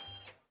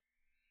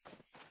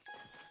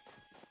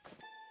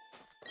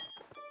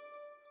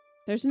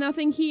 There's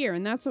nothing here,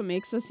 and that's what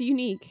makes us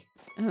unique.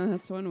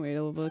 That's one way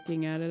of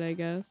looking at it, I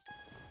guess.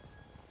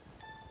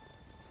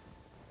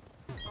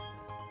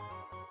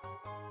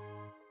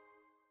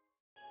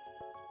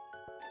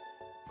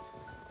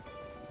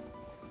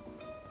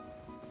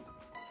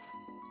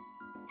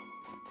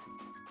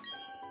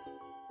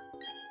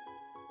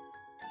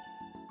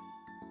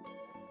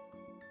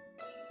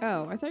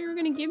 Oh, I thought you were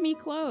gonna give me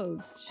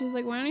clothes. She's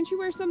like, why don't you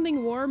wear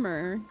something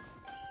warmer?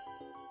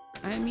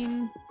 I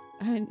mean,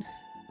 I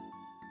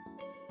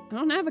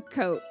don't have a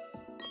coat.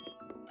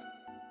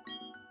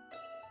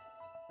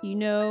 You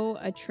know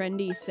a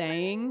trendy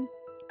saying?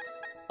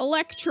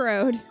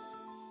 Electrode.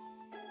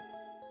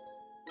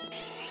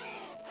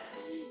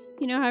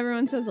 You know how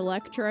everyone says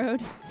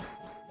electrode?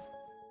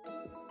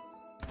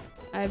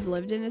 I've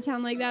lived in a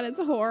town like that. It's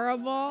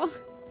horrible.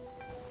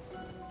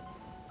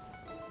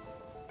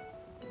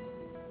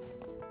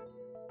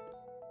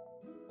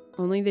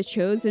 Only the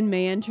chosen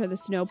may enter the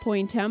Snow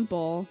Point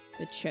Temple.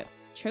 The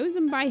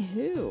chosen by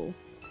who?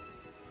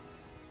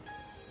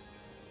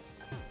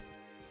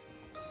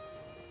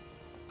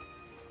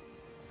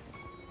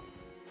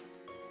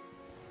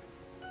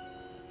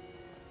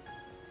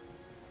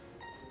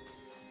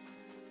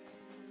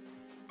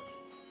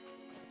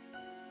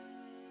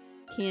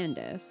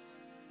 Candace.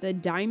 The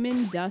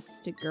Diamond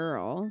Dust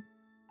Girl.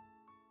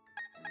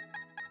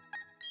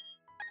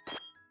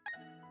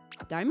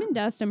 Diamond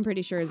Dust, I'm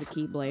pretty sure, is a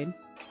Keyblade.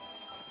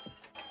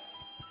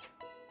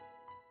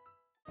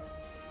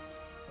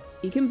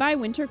 You can buy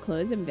winter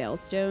clothes in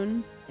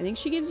Veilstone. I think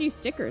she gives you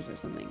stickers or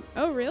something.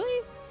 Oh,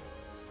 really?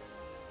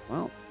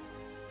 Well.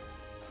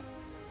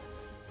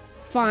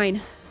 Fine.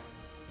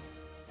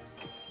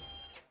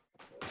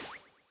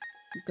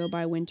 Go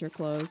buy winter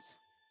clothes.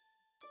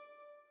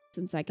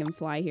 Since I can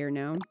fly here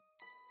now.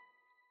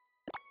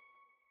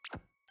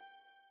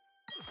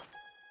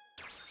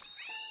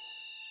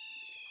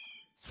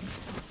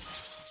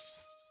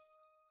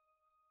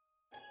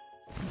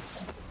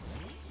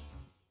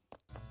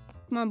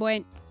 Come on,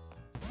 boy.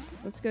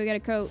 Let's go get a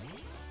coat.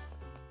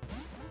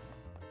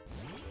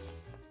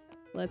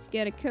 Let's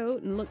get a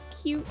coat and look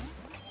cute.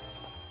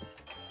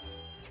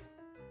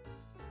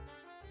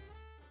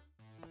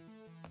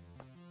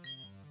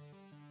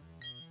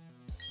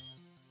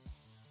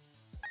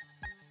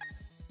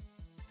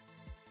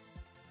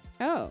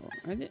 Oh,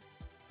 are any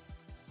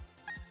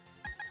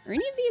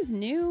of these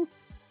new?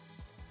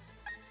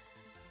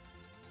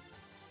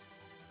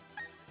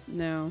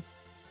 No.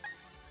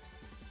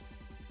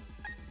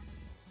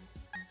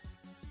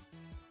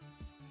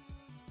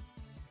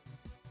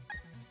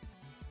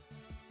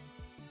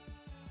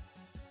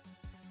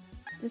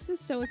 This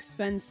is so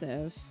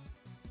expensive.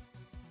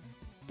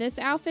 This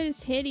outfit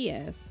is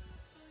hideous.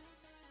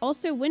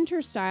 Also,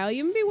 winter style.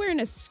 You gonna be wearing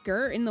a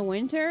skirt in the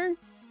winter?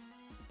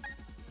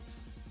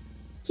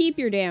 Keep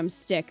your damn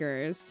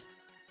stickers.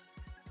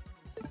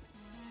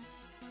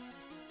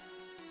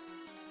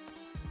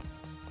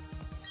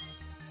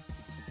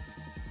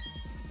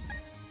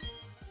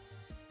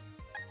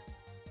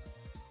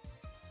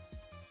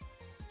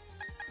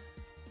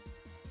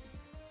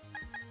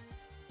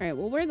 Alright,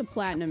 we'll wear the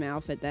platinum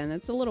outfit then.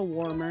 It's a little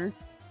warmer.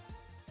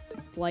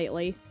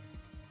 Slightly.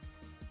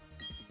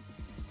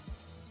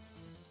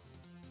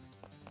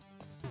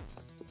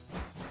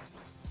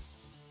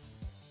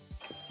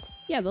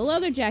 Yeah, the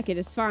leather jacket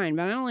is fine,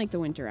 but I don't like the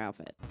winter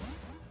outfit.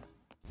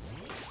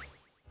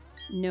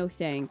 No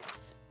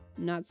thanks.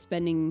 I'm not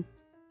spending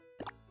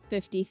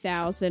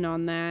 50,000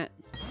 on that.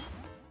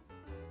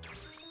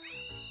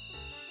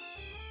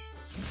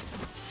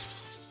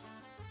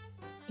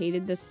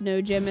 Hated the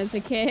snow gym as a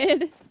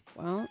kid.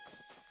 Well,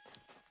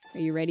 are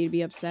you ready to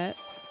be upset?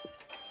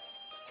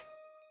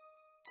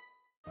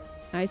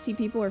 I see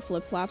people wear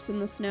flip-flops in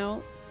the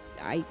snow.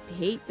 I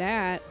hate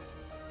that.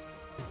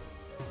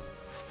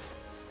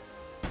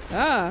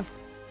 Ah.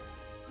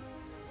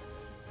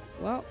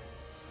 Well.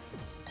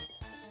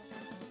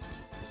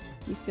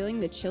 You feeling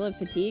the chill of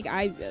fatigue?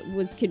 I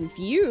was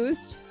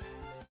confused.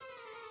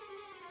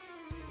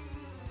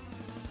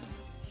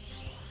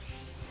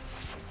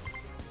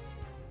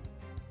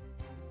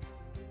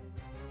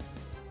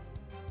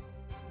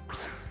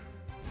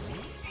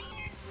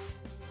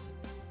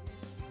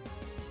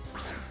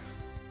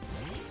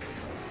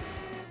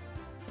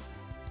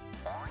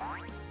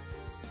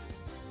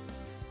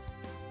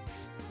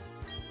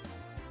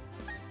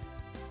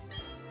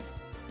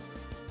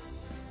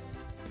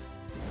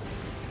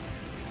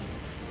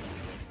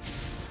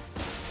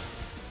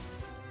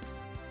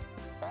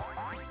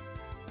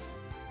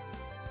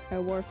 I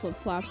wore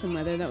flip-flops in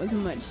weather that was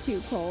much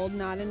too cold.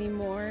 Not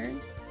anymore.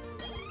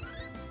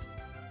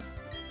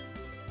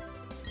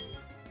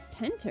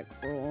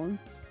 Tentacruel.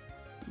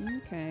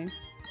 Okay.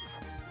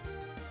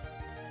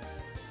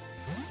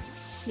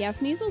 Yeah,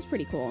 Sneasel's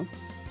pretty cool.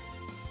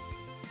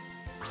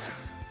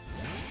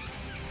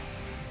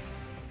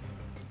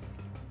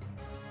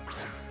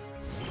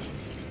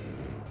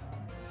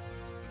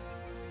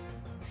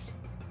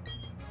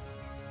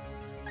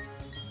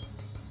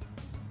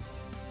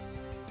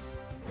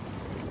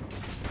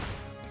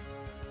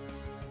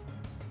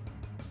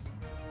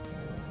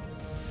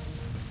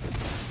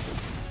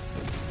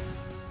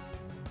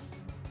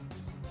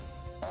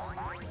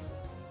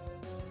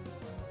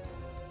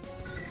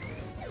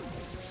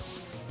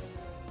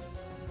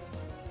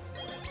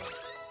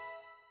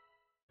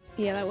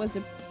 Yeah, that was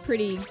a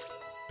pretty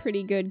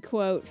good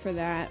quote for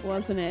that,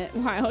 wasn't it,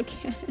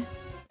 Wildcat?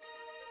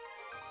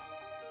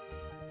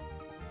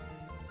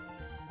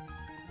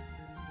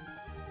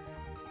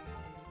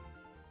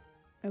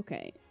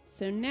 Okay,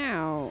 so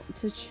now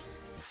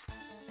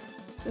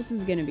this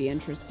is gonna be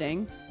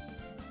interesting.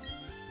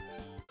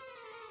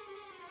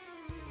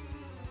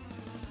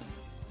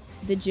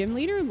 The gym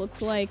leader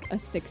looked like a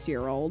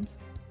 6-year-old.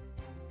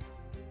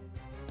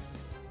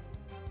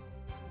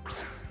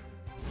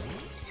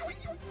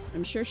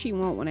 I'm sure she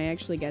won't when I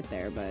actually get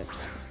there, but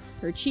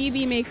her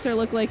chibi makes her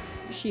look like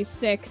she's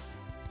 6.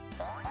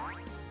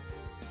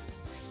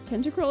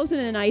 Tentacruel isn't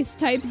an ice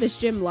type. This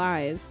gym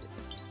lies.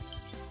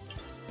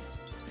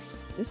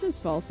 This is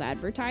false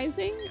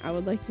advertising. I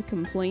would like to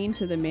complain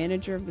to the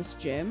manager of this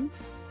gym.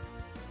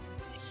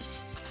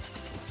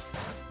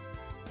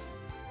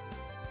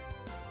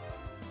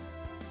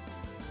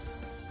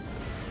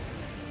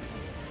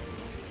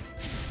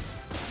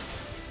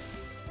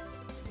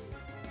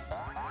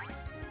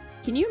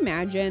 Can you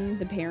imagine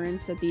the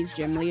parents that these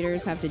gym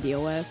leaders have to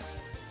deal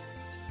with?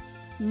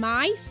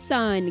 My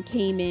son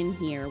came in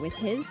here with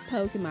his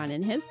Pokemon,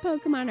 and his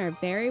Pokemon are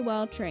very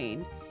well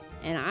trained.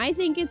 And I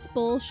think it's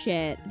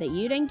bullshit that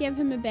you didn't give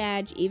him a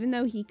badge even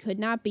though he could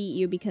not beat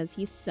you because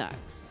he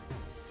sucks.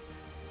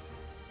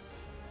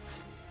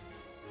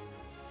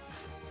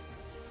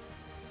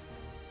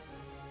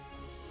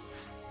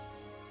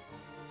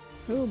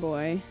 Oh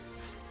boy.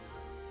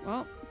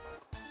 Well.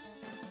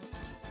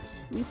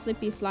 We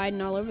slippy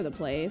sliding all over the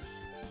place.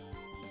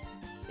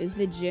 Is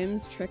the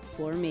gym's trick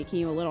floor making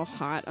you a little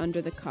hot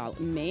under the collar?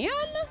 Man?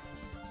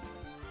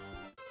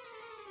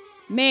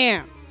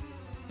 Man!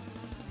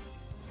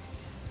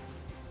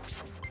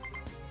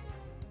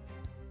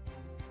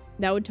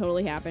 That would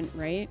totally happen,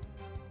 right?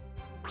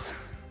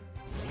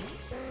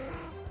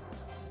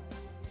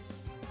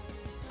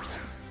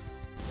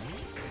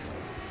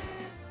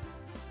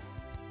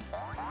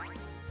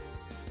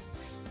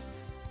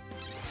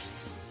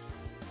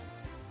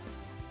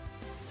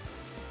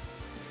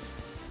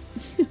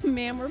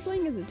 Man, we're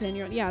playing as a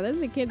 10-year-old. Yeah, this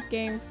is a kid's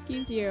game.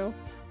 Excuse you.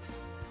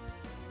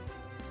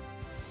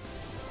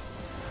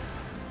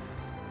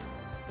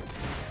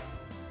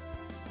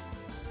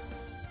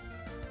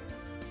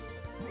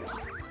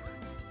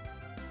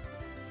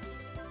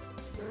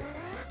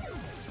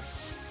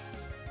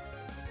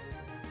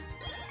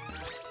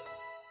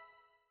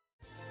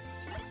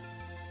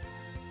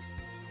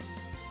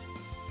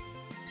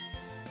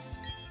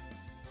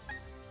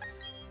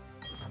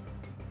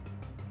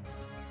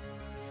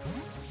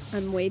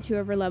 I'm way too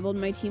overleveled.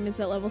 My team is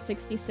at level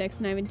 66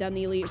 and I haven't done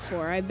the Elite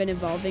Four. I've been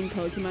evolving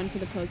Pokemon for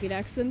the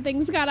Pokédex and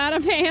things got out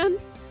of hand.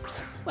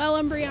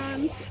 Well,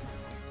 Umbreons.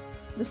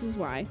 This is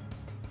why.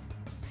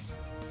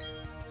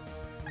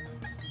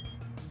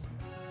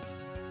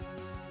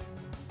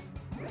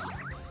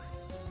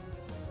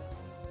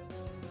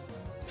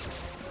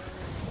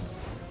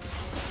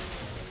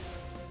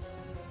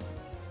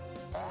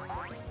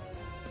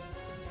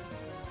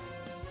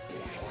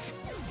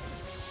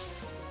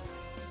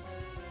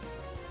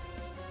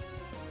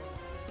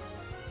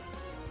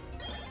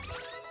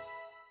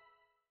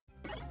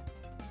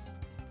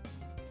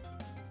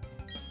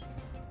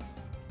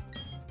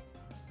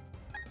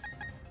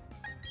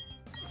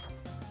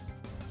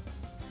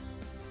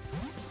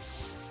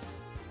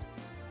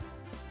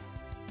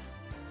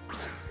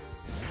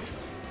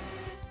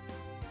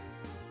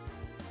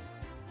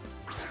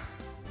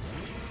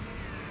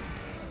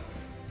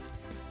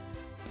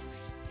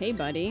 Hey,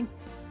 buddy.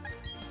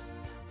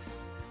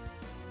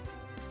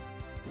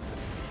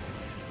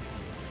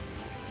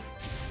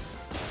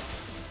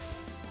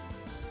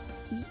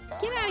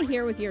 Get out of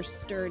here with your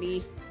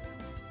sturdy.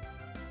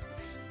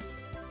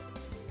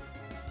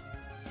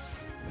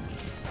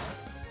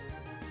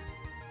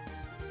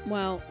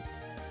 Well.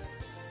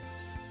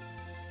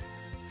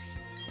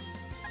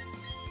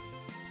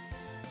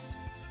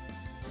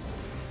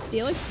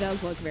 Steelix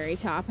does look very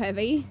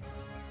top-heavy.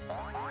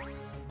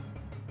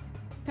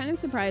 Kind of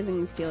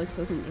surprising the Steelix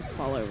doesn't just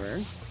fall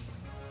over.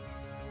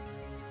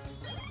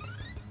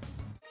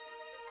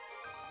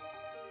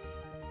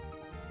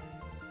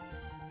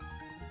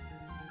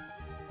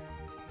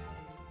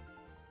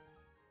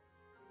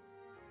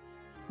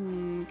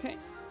 Okay.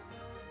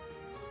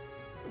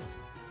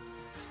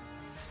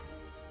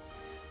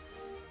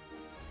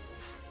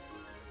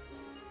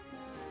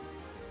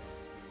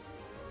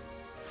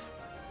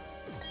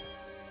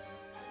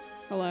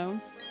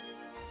 Hello?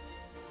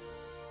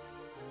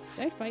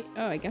 Did I fight?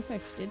 Oh, I guess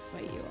I did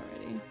fight you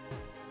already.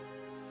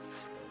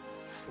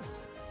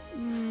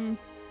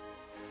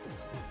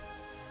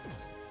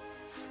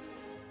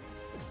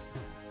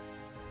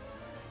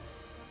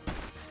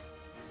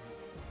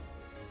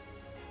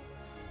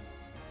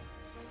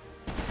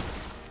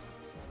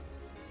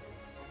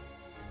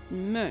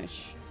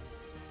 Mush.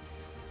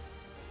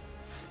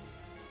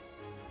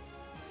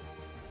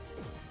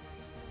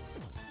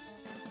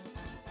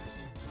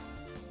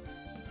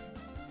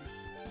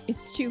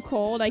 It's too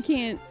cold. I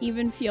can't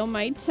even feel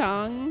my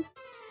tongue.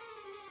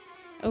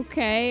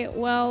 Okay,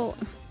 well...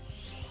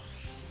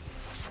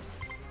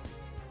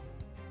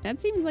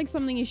 That seems like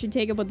something you should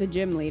take up with the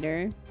gym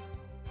leader.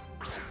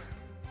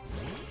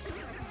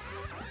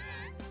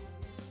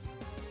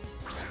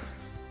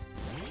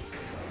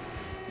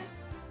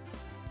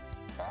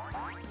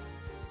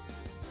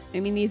 I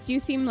mean, these do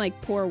seem like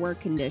poor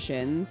work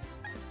conditions.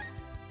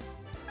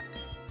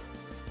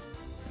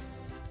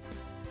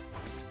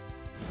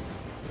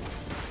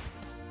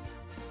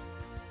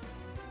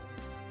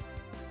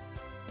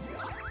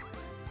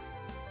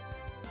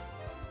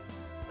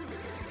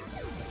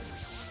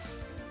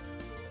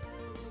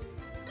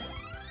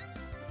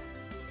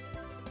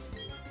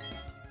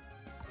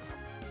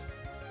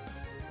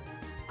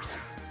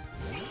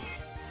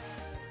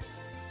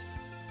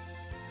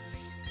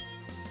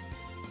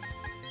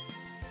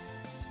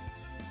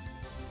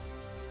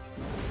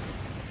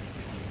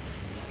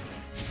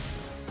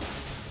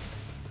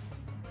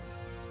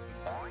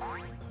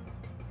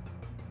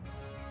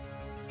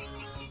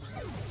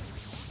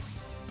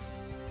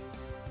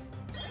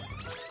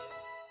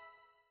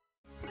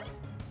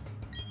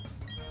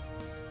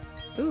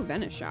 Ooh,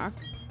 Venoshock.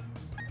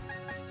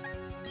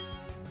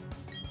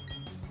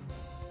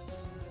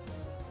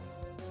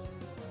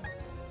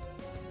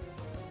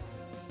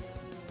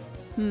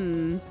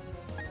 I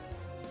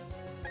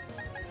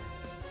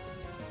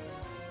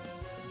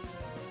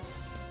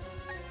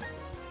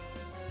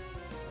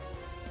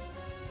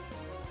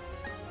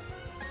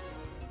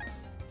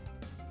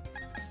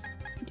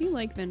do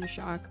like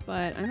Venoshock,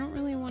 but I don't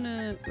really want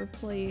to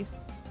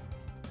replace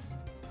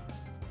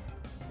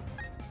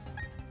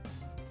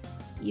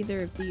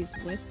either of these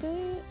with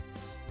it.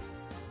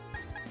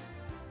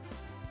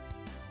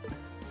 I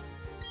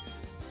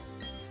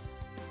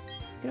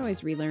can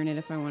always relearn it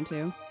if I want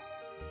to.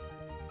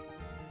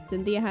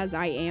 Cynthia has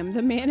I am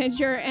the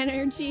manager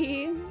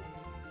energy.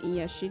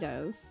 Yes, she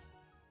does.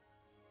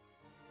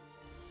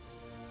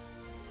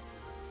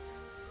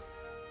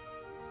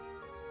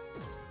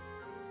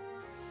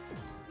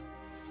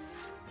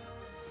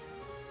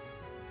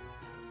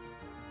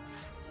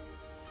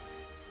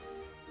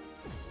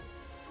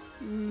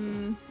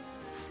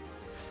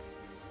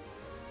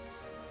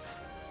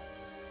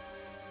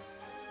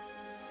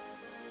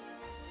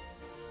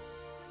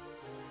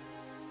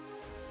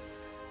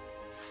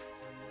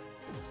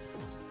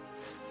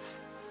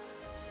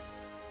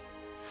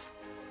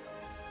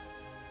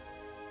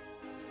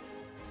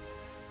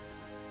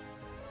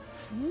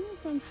 I don't know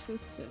if I'm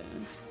supposed to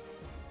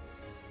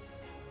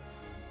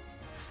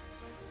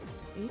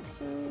take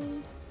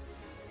those.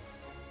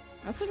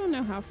 I also don't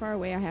know how far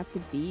away I have to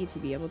be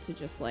able to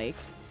just like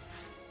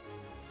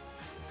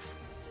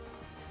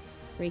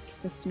break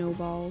the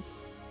snowballs.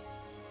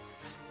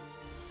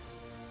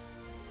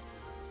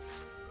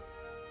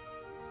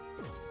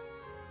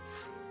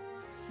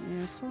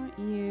 Yeah, I thought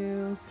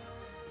you.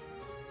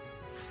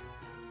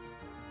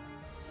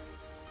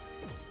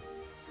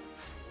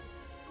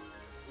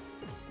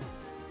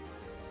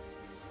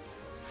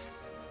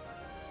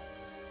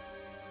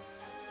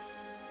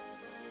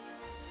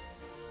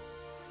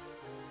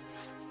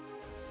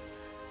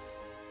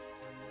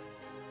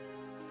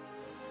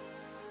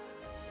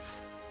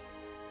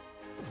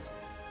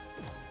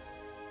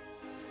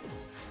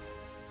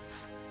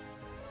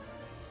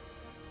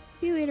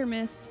 See you later,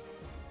 Mist.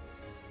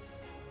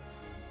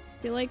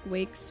 I feel like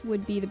Wakes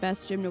would be the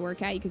best gym to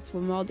work at. You could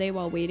swim all day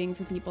while waiting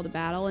for people to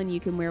battle, and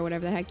you can wear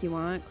whatever the heck you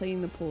want.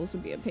 Cleaning the pools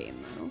would be a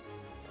pain, though.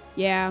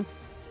 Yeah,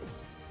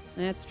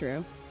 that's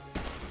true.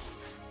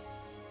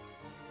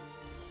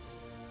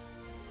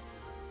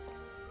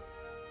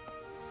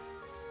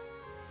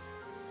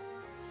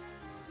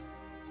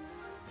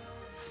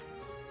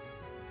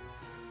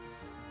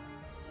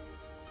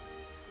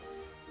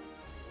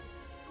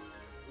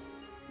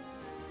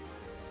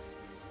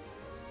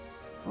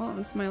 Well,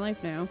 this is my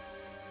life now.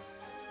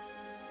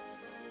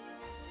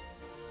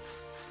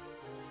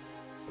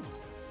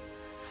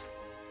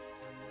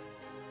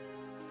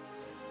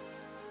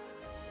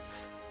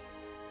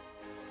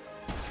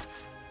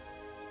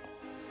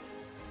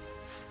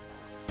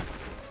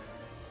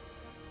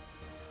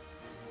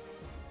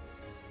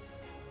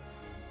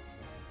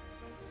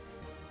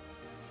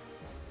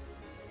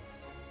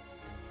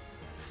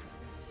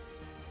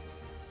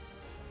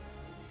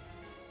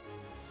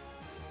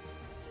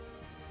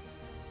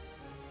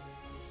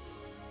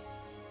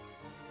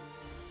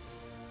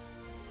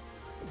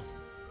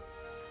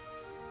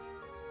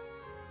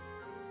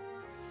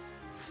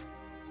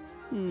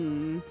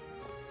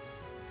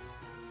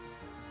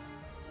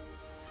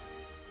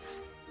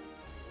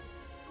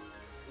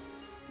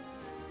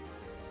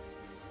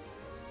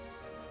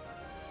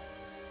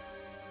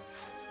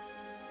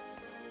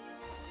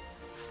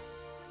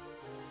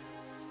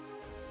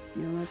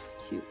 No, that's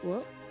too.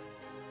 Whoa.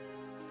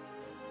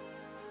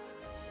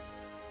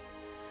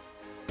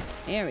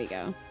 There we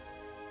go.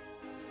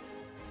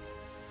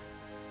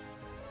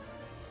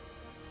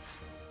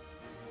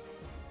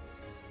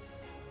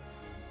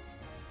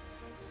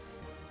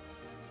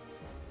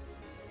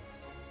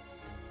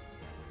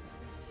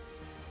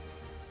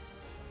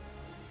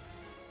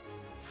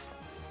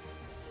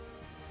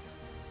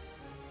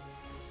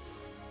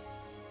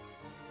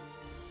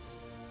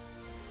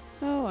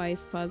 Oh,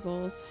 ice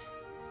puzzles.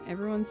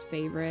 Everyone's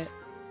favorite.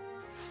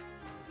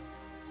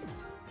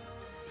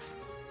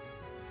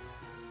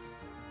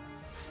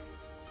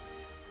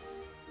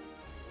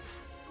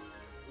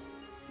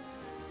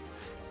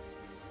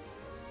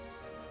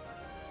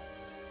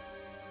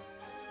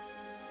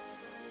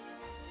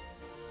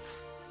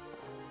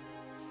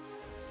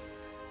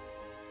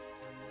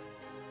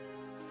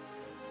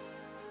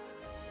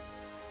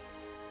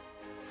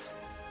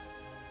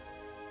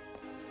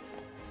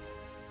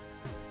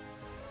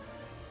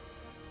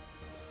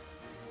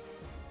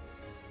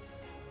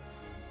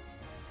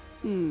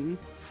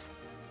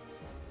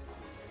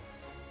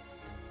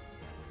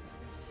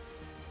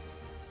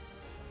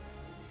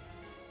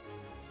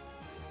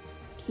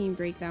 Can you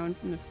break that one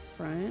from the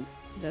front?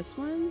 This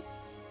one?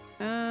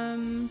 I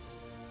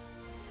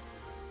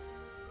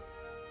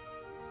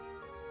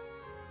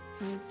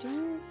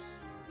don't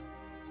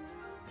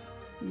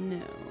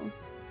know.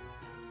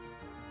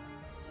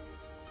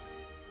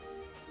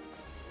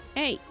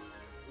 Hey!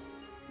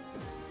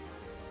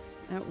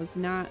 That was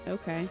not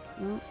okay.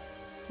 Well,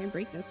 can I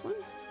break this one?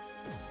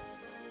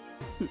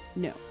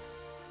 No.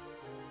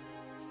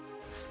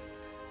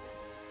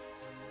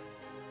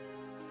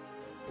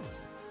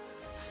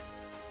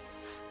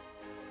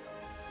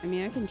 I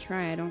mean, I can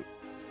try. I don't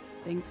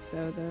think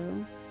so,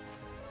 though.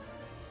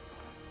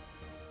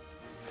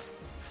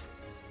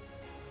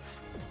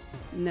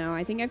 No,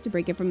 I think I have to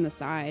break it from the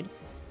side.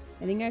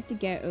 I think I have to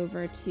get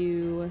over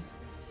to...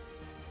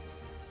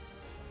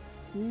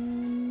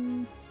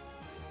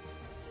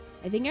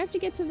 I think I have to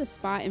get to the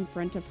spot in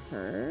front of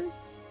her.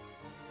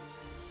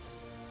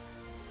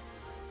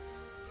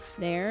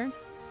 There.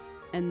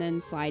 And then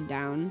slide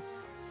down.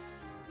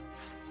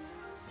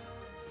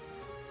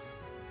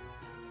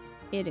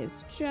 It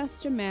is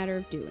just a matter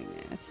of doing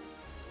that.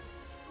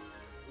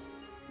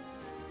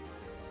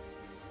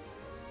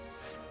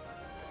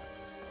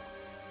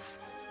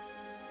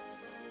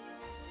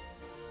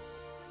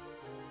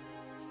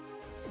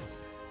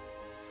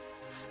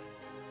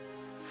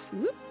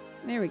 Whoop.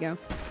 There we go.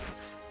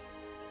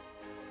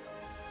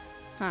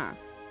 Ha.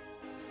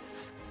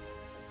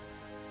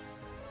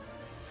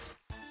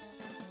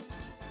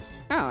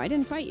 Oh, I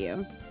didn't fight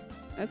you.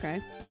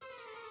 Okay.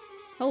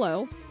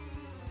 Hello.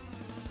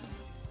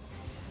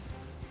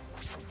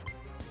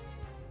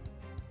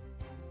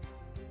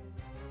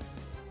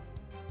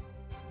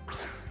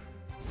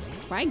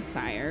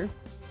 Quagsire?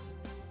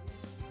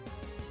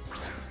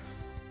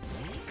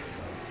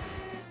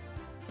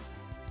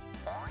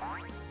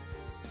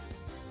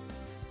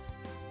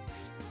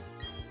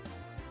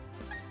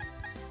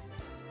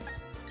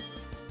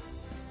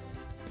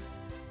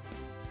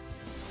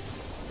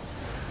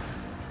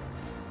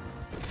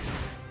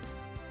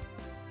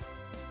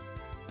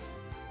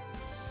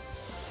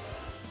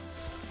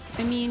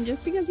 I mean,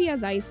 just because he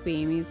has Ice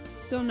Beam, he's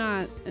still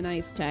not an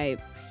ice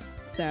type,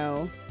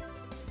 so...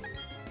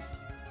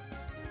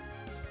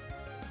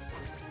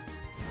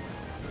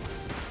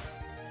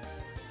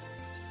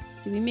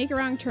 Did we make a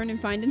wrong turn and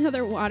find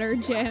another water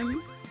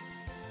gem?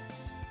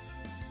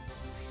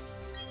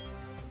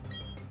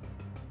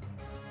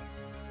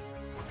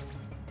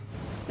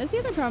 That's the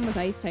other problem with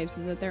ice types,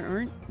 is that there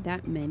aren't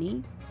that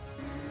many.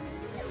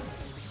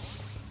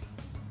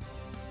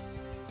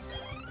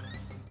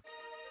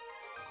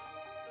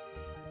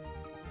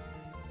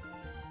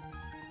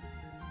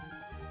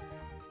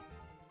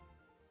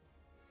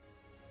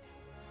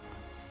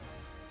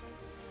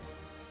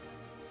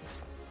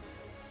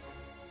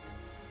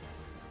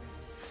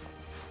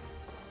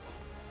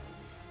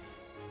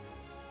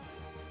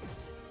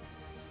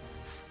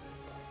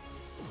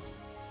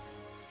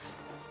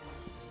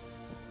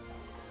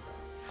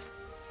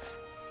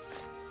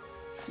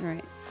 All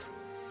right.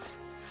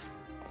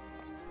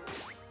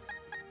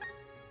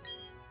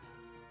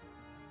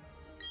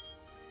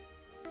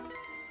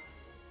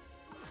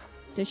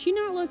 Does she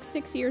not look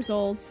 6 years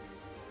old?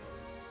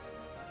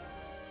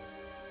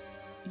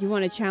 You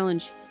want to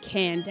challenge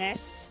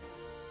Candace?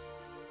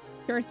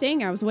 Sure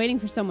thing, I was waiting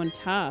for someone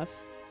tough.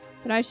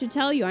 But I should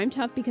tell you, I'm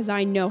tough because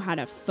I know how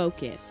to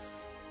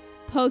focus.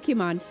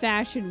 Pokemon,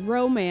 fashion,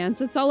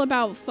 romance, it's all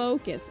about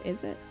focus.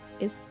 Is it?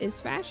 Is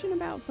fashion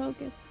about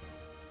focus?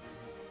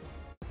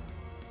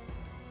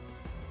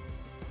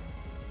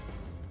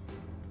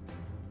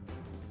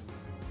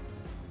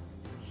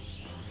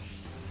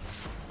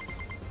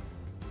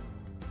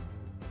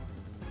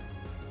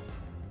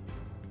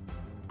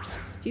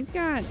 She's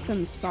got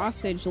some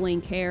sausage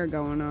link hair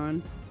going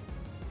on.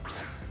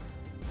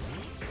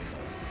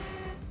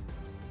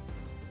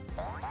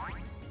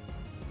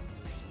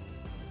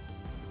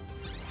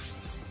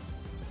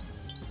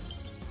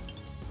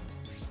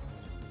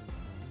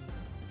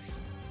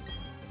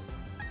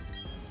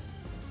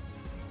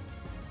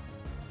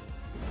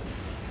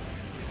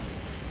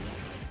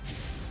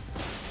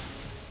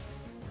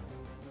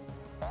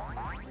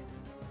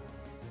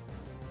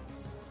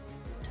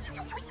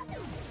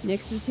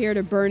 Nyx is here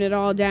to burn it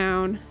all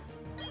down.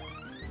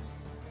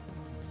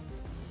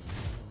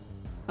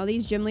 All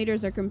these gym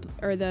leaders are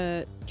or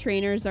the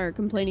trainers are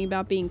complaining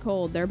about being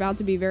cold. They're about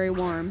to be very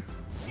warm.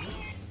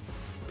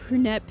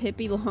 Brunette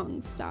Pippi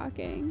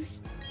Longstocking.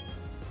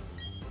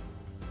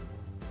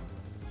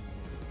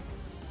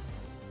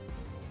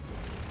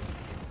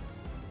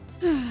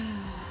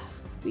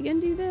 We gonna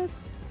do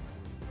this?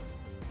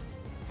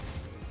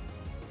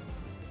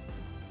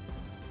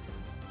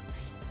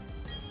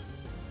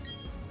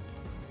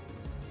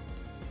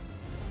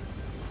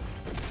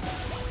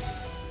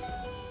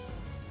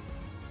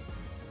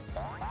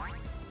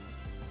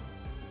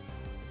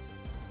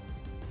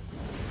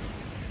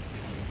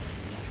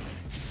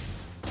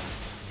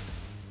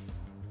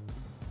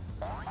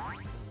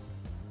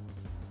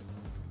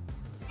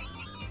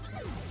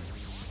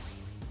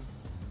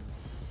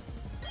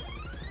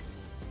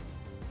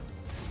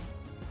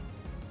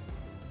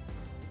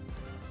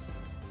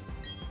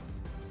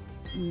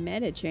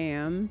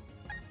 Metacham.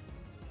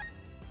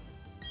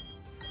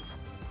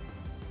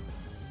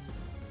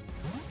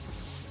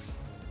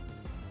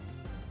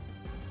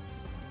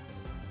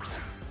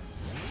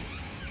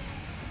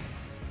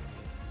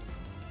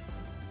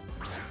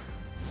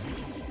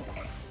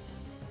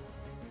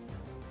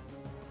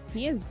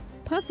 He has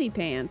puffy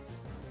pants.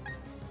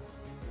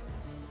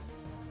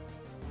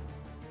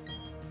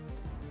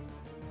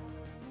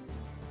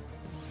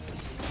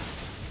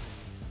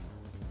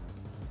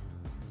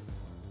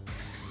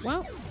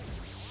 Well,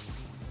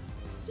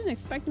 didn't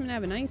expect him to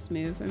have an ice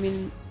move. I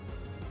mean,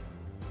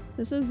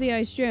 this is the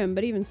ice gym,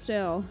 but even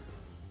still.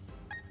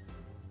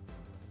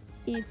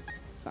 It's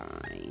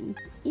fine.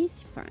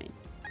 It's fine.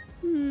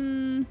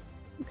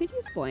 We could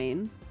use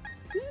Blaine.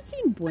 We haven't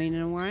seen Blaine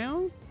in a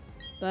while,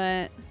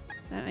 but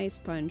that ice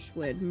punch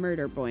would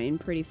murder Blaine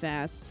pretty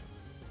fast.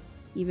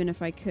 Even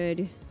if I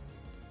could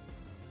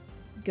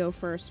go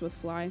first with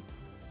Fly.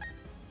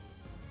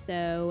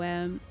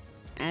 So,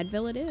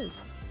 Advil it is.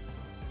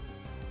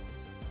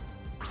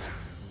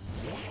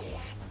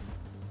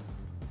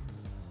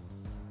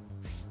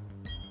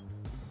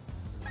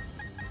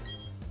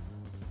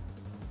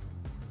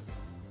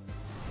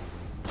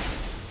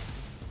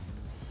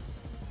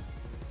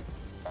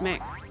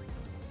 Smack.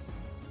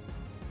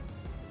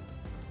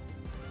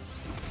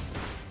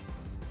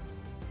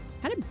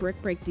 How did Brick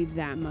Break do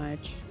that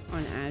much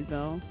on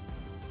Advil?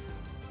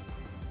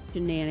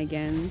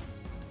 Shenanigans.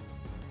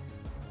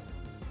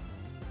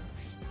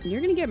 You're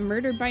gonna get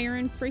murdered by your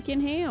own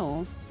freaking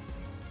hail.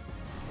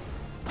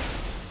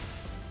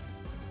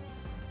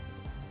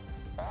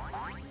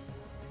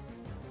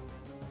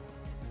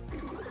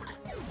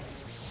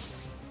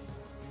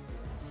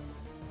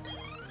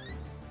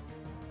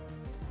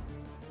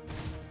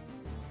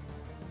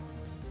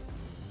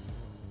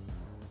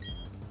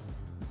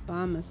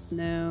 Bomb of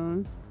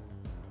snow.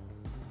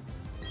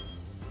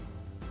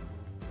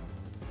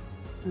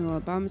 Oh, a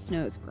bomb of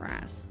snow is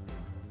grass.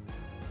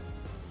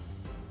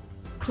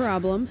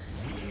 Problem.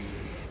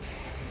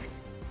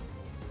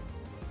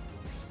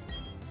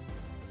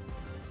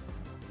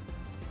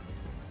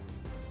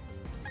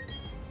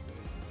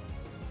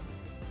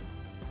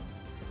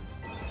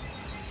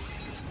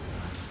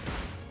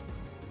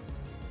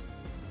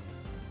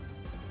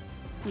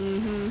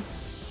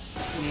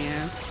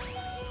 Yeah.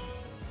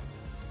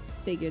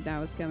 Figured that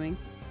was coming.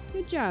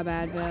 Good job,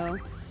 Advil.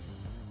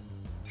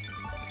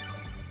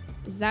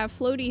 Is that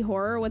floaty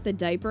horror what the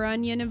diaper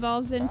onion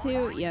evolves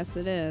into? Yes,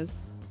 it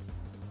is.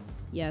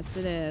 Yes,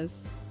 it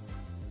is.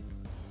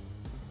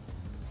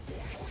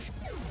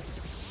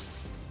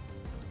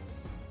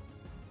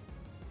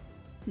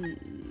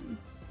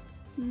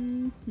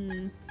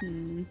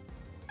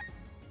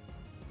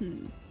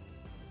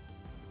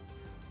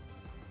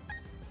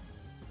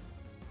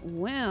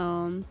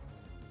 Well,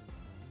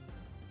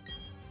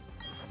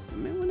 I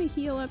might want to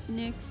heal up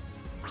Nyx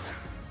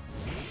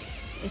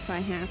if I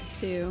have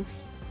to.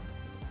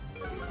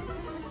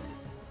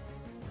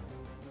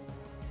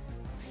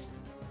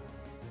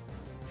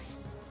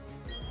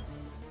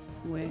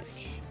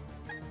 Which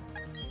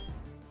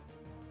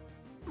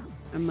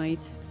I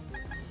might.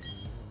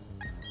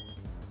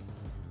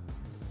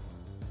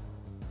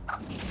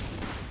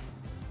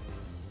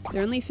 There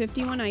are only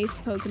 51 ice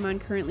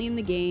Pokemon currently in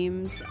the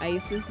games.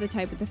 Ice is the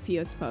type with the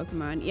fewest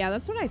Pokemon. Yeah,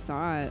 that's what I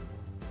thought.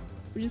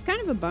 Which is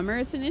kind of a bummer.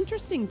 It's an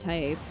interesting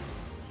type.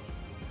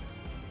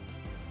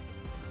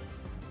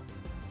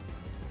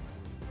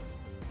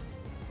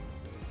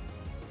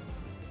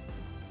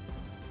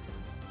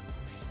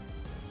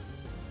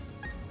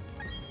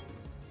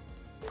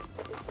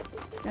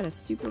 Got a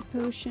super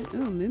potion. Oh,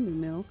 Moo Moo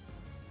Milk.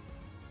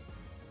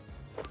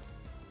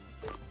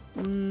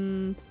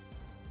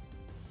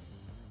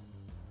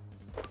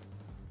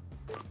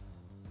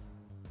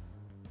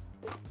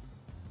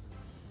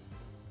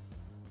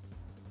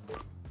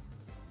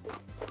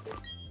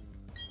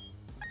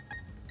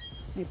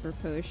 Hyper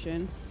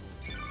potion.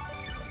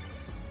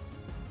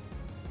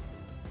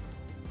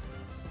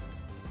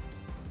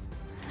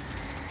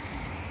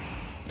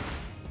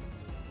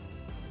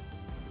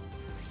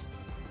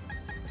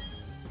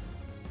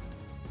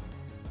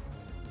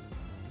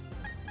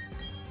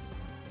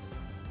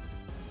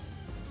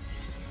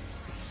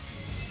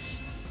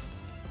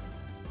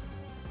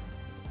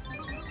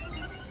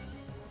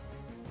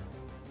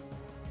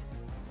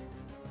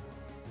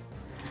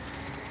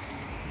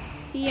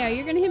 Yeah,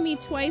 you're gonna hit me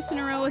twice in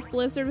a row with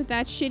Blizzard with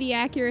that shitty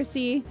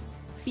accuracy?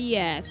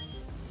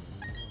 BS.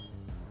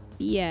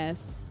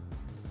 BS.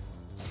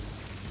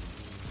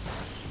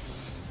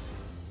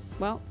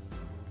 Well.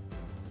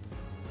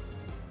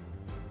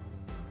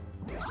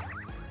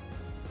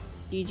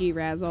 GG,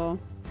 Razzle.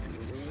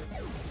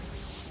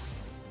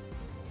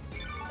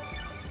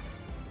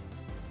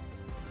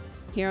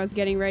 Hero's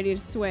getting ready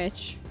to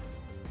switch.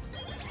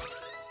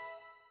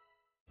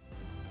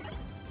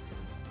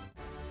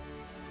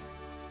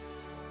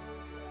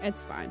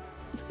 It's fine.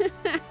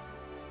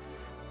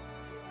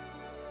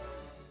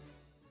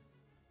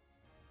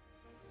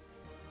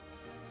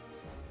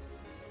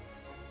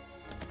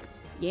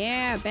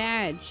 Yeah,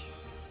 badge.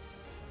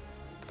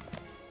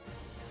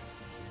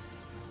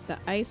 The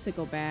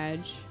icicle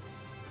badge.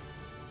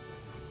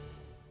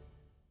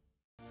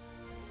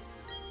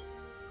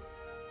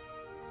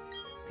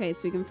 Okay,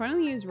 so we can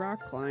finally use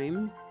rock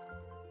climb.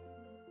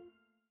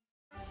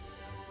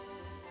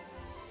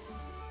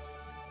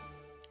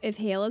 If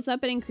hail is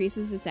up, it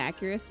increases its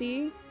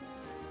accuracy.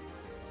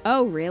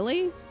 Oh,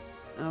 really?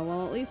 Oh,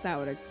 well, at least that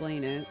would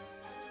explain it.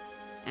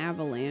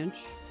 Avalanche.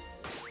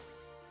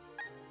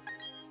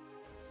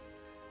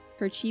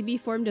 Her chibi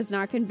form does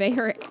not convey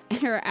her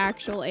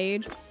actual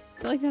age.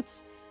 I feel like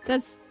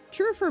that's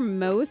true for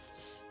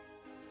most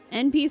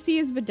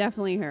NPCs, but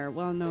definitely her.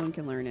 Well, no one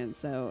can learn it,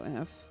 so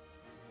F.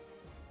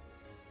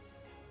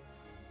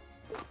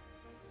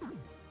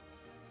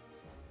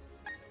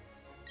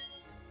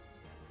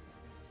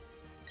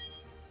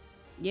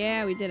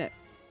 Yeah, we did it.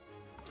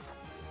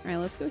 Alright,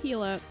 let's go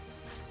heal up.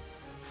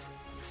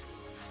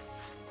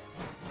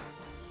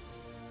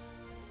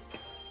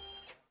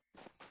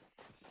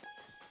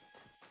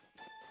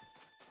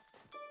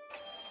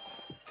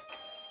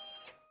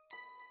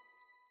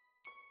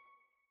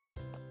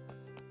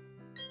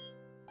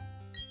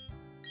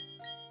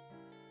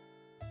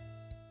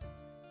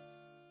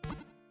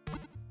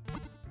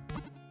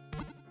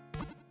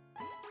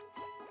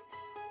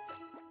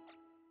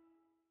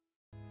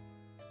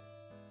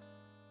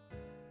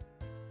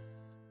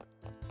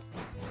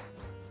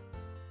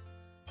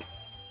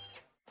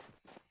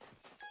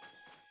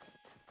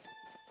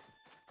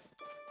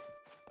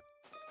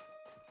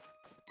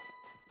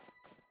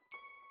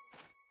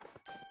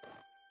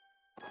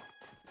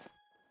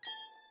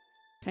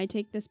 Can I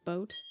take this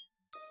boat?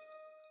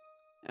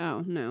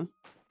 Oh, no.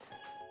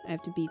 I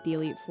have to beat the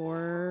Elite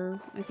Four,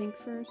 I think,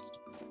 first.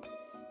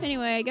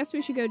 Anyway, I guess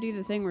we should go do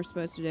the thing we're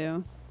supposed to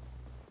do.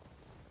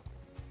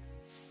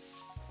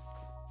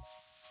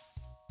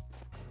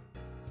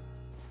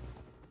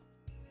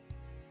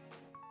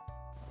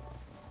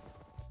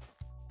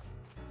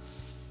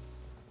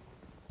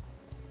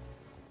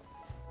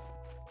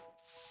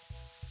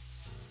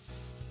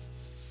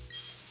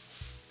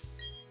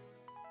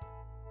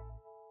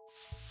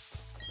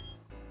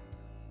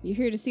 You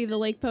here to see the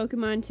lake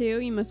Pokemon too?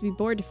 You must be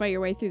bored to fight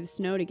your way through the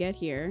snow to get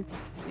here.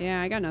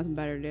 Yeah, I got nothing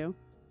better to do.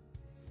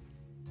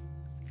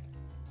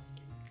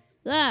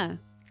 Ah!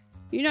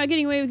 You're not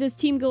getting away with this,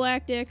 Team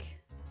Galactic.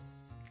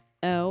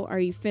 Oh, are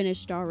you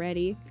finished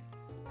already?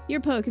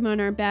 Your Pokemon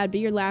aren't bad, but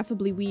you're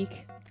laughably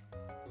weak.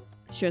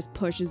 Just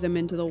pushes him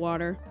into the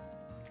water.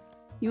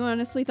 You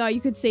honestly thought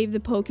you could save the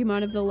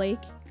Pokemon of the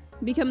lake?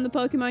 Become the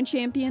Pokemon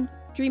champion?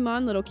 Dream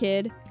on, little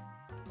kid.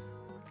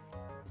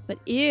 But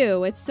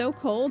ew, it's so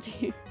cold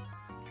here.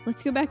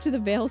 Let's go back to the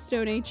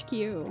Veilstone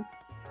HQ.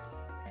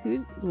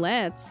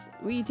 Let's?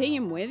 Will you take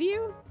him with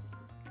you?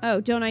 Oh,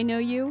 don't I know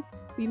you?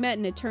 We met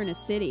in Eterna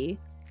City.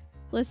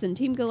 Listen,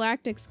 Team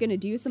Galactic's gonna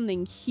do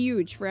something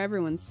huge for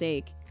everyone's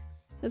sake.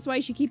 That's why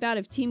you should keep out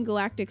of Team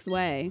Galactic's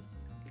way.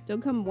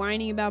 Don't come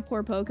whining about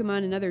poor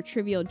Pokemon and other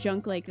trivial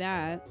junk like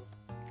that.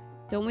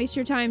 Don't waste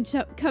your time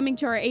coming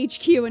to our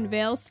HQ in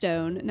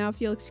Veilstone. Now if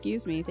you'll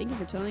excuse me, thank you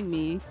for telling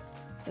me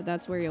that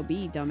that's where you'll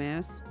be,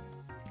 dumbass.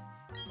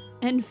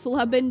 And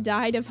Flubbin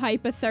died of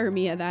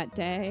hypothermia that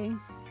day.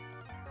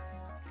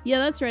 Yeah,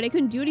 that's right. I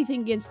couldn't do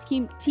anything against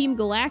Team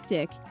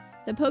Galactic.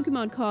 The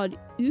Pokemon called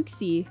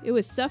Uxie, it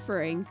was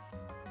suffering.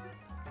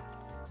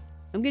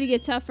 I'm gonna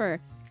get tougher.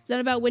 It's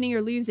not about winning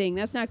or losing.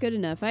 That's not good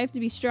enough. I have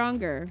to be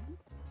stronger.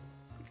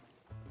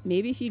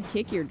 Maybe if you'd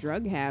kick your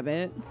drug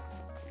habit.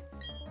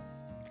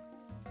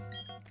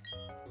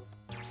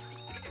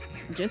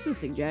 Just a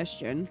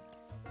suggestion.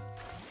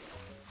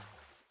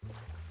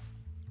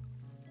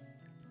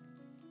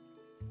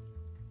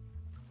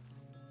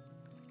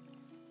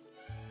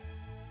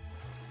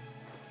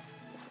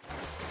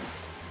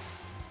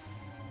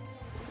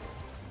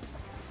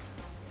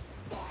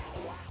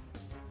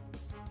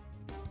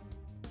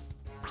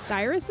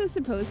 Cyrus is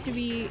supposed to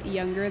be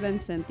younger than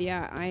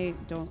Cynthia. I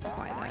don't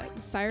buy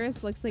that.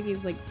 Cyrus looks like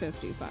he's like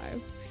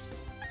 55.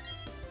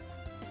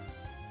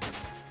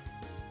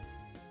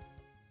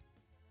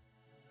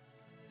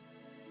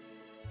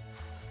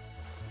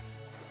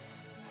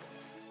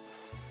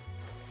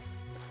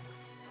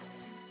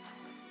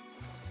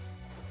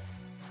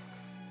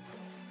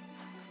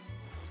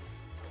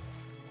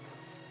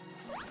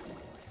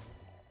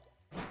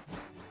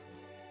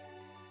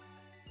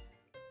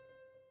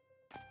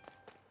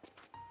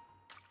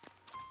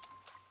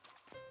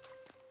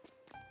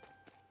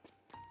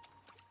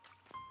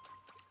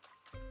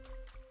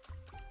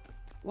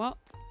 Well.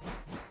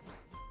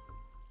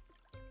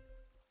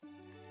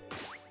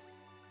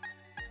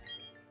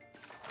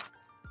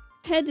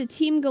 Head to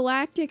Team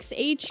Galactic's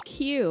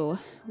HQ.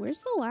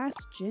 Where's the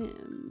last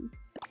gym?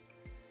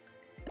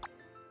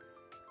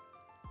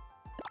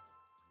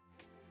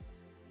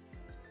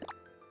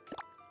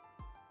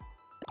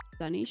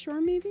 Sunny Shore,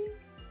 maybe?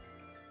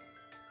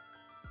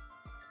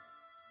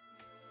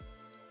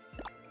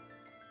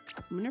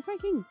 I wonder if I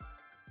can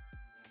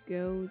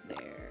go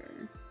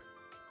there.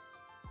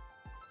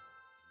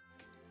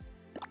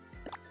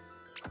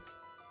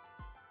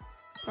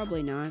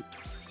 Probably not.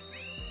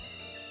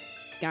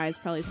 Guy's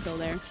probably still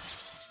there.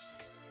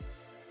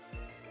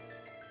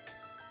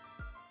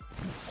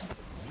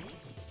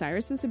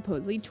 Cyrus is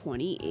supposedly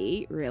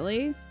 28?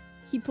 Really?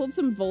 He pulled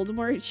some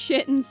Voldemort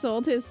shit and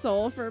sold his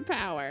soul for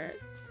power.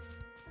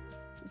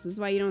 This is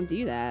why you don't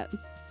do that.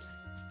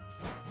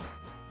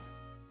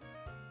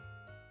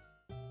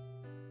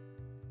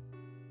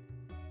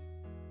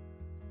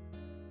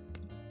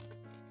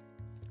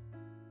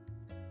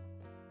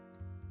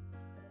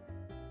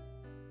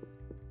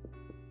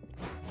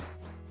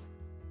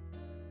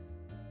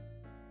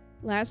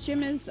 Last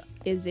gym is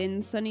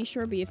in Sunny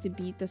Shore, but you have to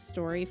beat the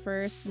story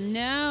first.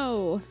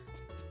 No!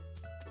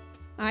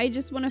 I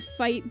just want to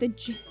fight the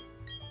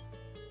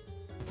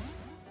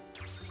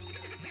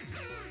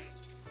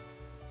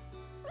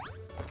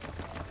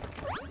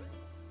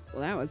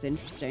Well, that was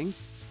interesting.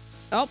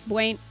 Oh,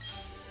 wait.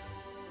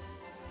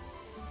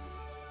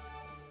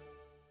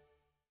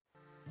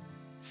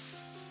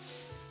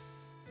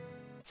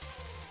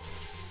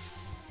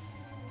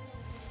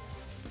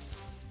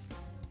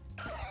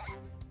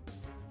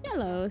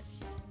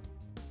 Hellos.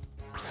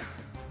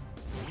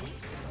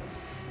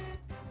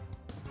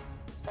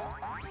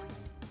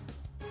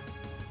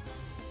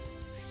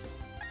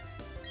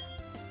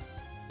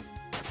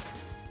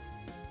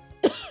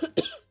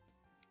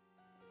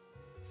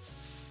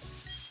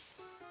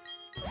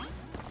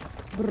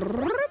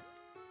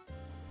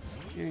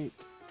 Alright.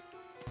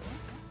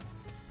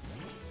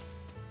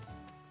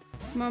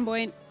 Come on,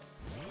 boy.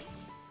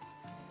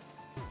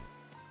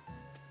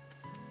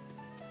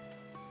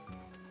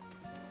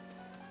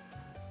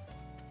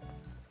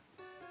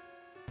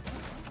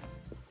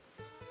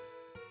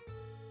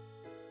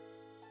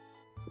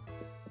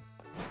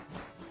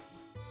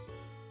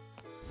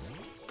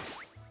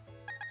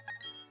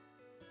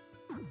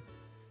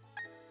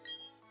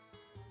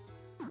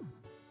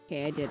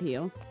 Okay, I did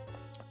heal.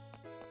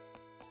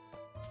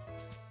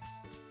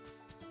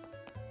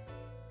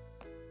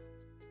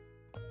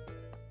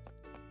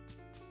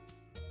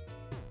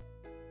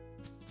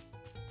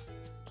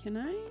 Can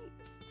I?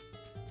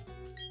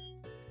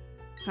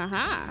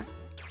 Haha.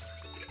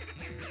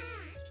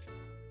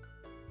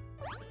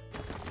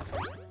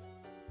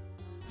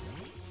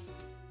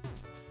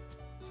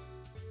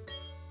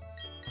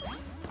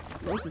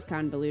 This is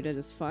convoluted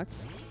as fuck.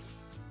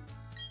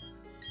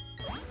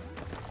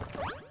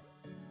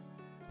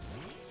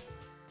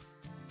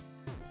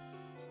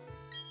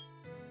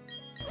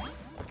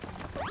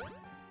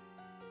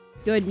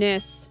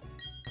 Goodness.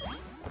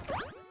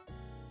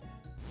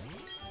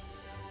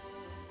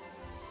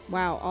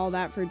 Wow, all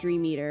that for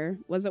Dream Eater.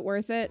 Was it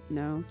worth it?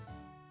 No.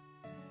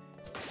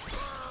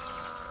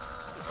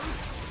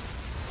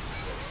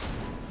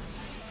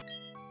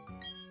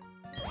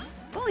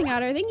 Bowling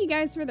Otter, thank you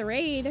guys for the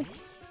raid.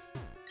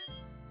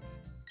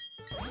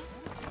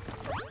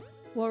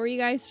 What were you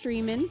guys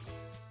streaming?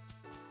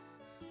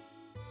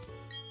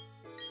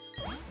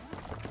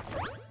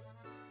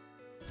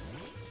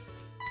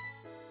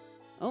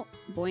 Oh,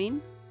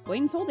 Boyne.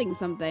 Boyne's holding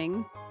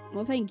something.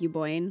 Well, thank you,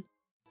 Boyne.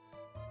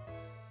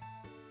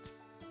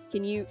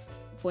 Can you...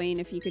 Boyne,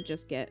 if you could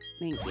just get...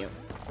 Thank you.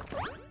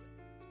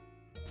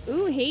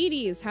 Ooh,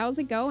 Hades. How's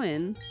it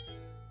going?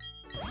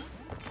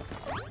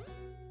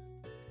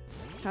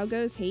 How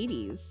goes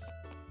Hades?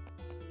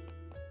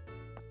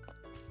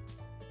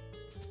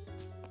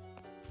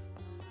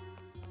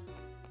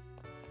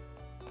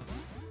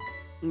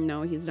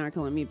 No, he's not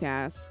gonna let me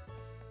pass.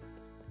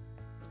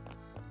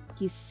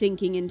 He's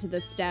sinking into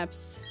the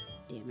steps.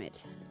 Damn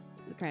it.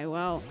 Okay,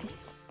 well...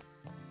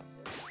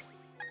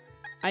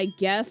 I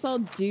guess I'll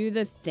do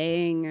the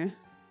thing.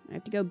 I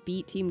have to go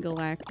beat Team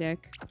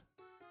Galactic.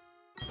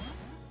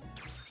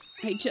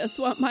 I just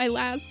want my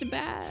last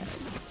bag.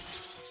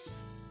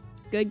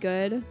 Good,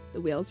 good. The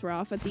wheels were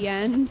off at the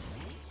end.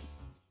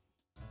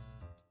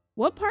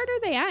 What part are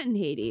they at in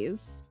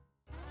Hades?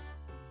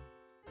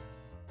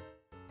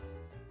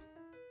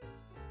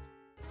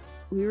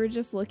 We were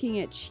just looking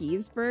at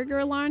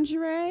cheeseburger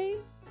lingerie?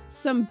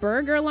 Some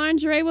burger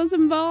lingerie was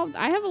involved?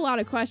 I have a lot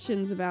of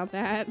questions about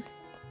that.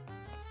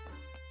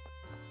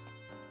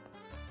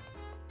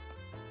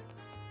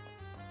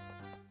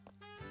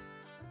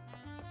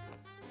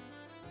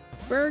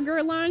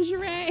 Burger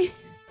lingerie?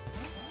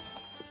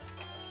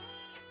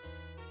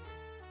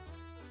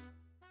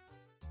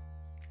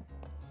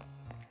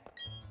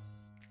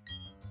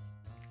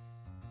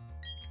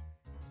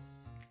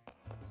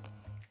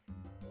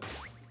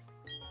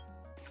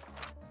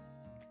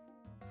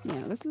 Yeah,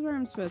 this is where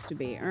I'm supposed to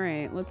be.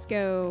 Alright, let's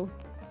go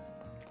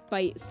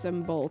fight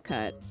some bowl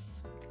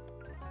cuts.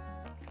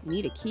 I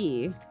need a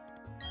key.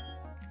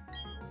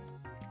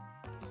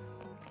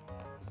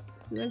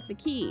 Who has the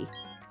key?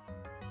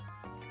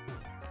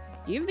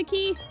 Do you have the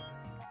key?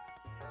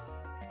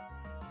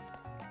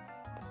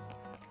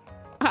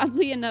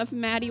 Oddly enough,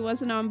 Maddie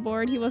wasn't on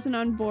board. He wasn't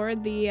on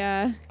board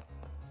the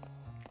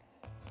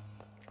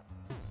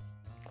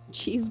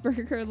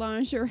cheeseburger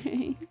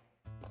lingerie.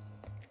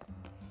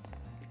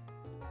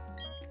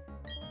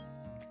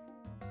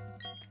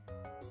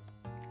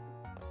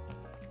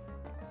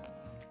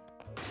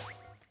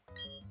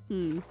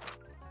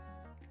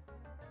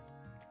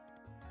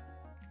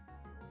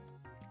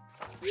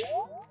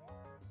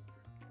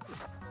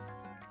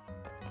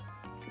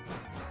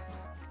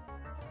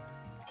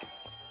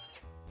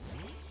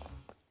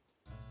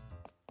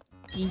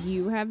 Do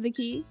you have the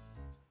key?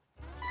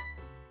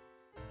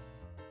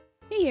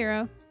 Hey,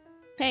 hero.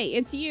 Hey,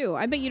 it's you.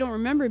 I bet you don't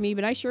remember me,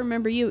 but I sure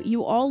remember you.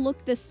 You all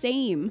look the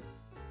same.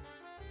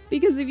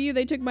 Because of you,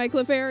 they took my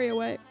Clefairy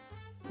away.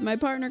 My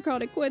partner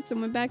called it quits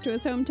and went back to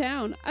his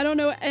hometown. I don't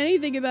know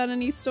anything about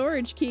any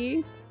storage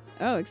key.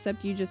 Oh,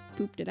 except you just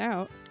pooped it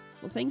out.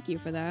 Well, thank you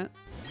for that.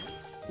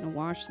 I'm gonna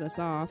wash this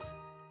off.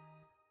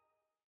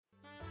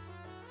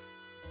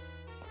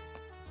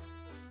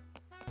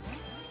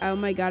 Oh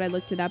my god, I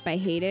looked it up. I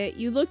hate it.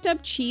 You looked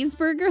up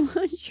cheeseburger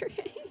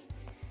lingerie?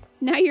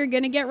 Now you're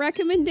gonna get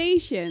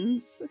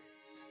recommendations.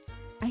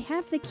 I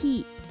have the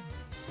key.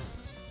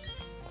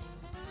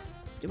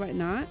 Do I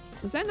not?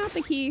 Was that not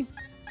the key?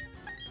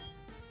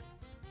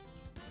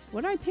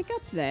 What did I pick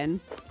up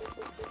then?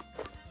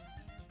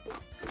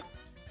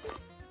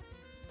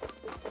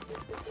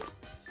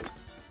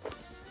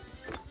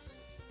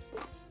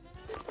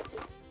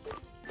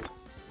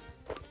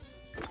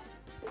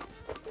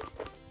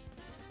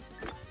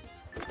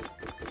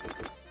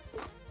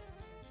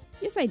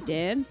 Yes, I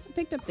did. I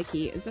picked up the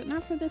key. Is it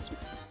not for this?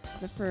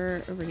 Is it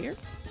for over here?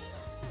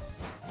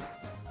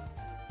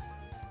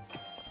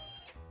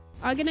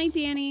 Oh, good night,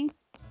 Danny.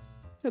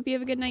 Hope you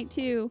have a good night,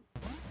 too.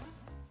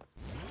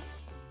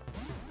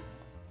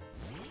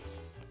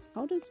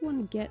 How does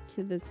one get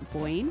to this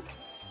Boyne?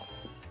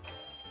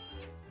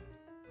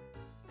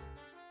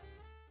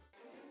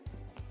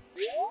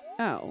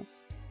 Oh.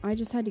 I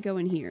just had to go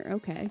in here.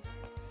 Okay.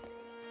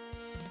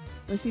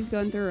 Lissy's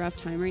going through a rough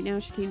time right now.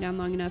 She came down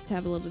long enough to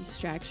have a little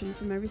distraction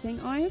from everything.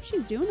 Oh, I hope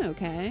she's doing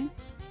okay.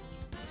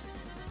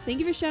 Thank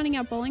you for shouting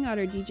out Bowling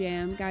Otter,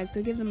 DJM. Guys,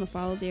 go give them a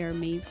follow. They are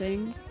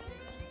amazing.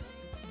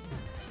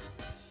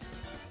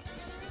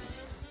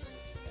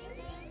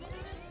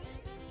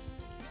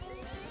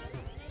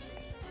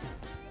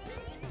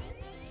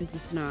 Is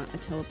this not a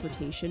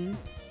teleportation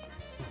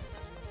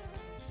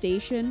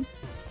station?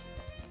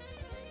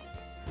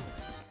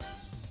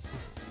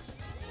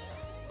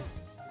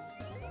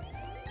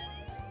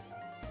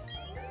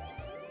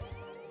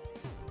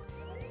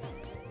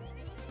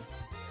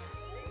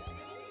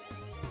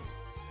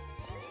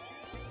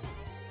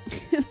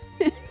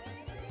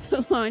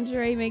 The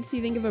lingerie makes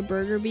you think of a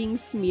burger being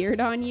smeared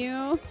on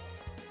you.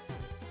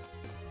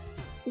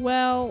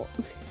 Well...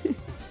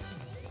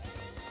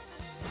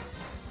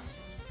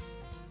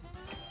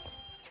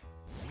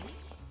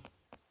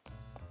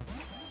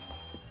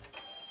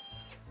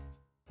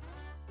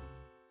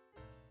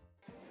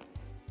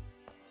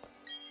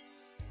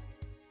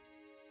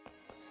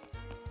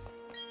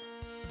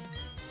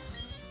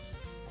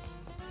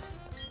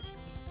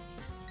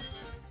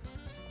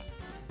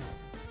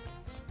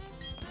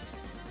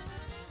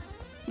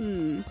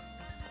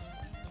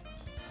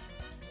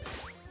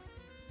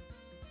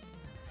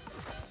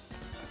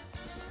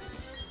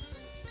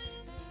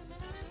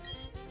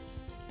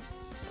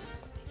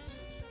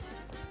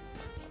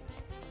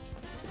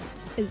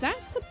 Is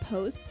that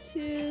supposed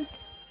to...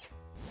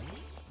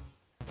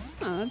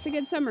 Oh, that's a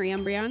good summary,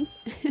 Umbreons.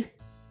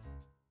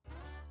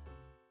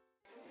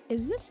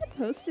 Is this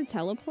supposed to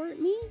teleport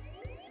me?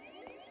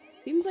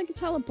 Seems like a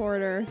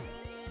teleporter.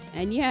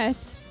 And yet...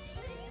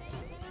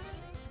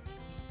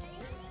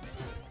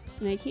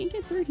 And I can't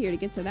get through here to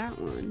get to that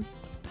one.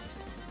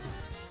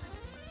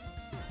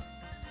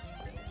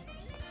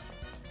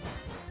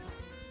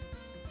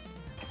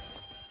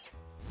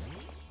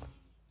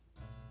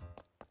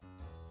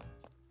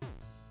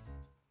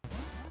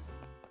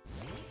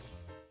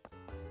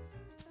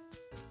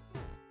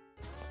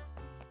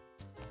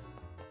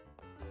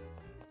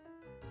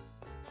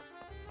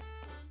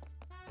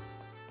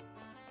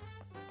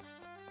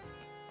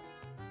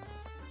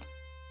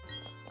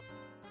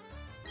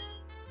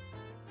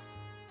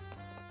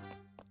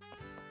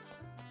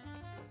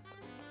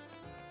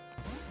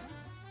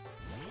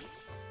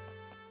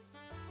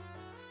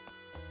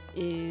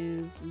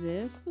 Is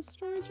this the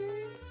storage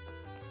area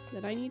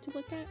that I need to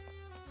look at?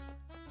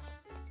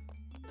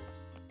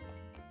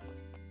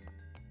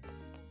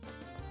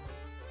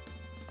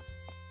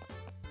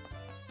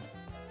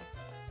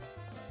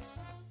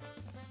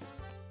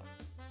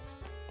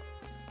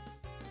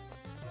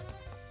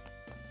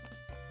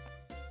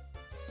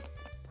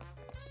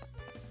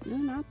 No,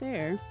 not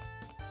there.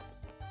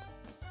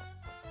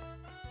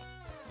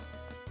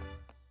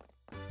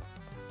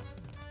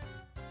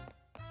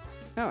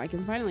 Oh, I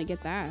can finally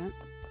get that.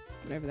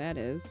 Whatever that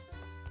is.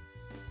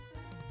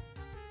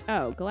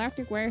 Oh,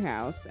 Galactic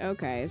Warehouse.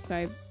 Okay, so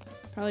I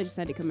probably just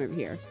had to come over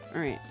here.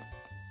 Alright.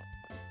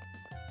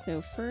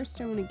 So first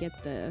I want to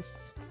get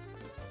this.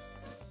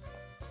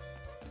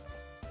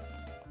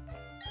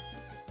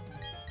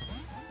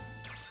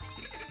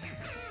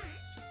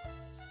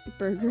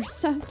 Burger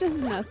stuff does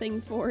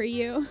nothing for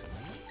you.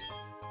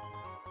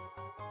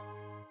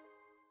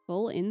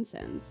 Full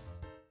incense.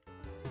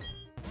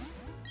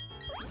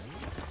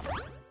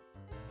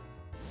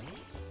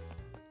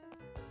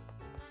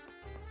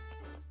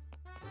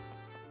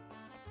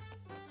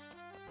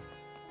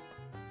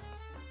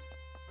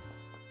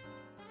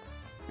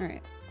 All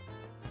right.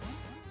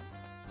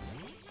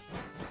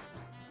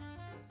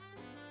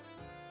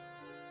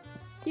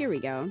 Here we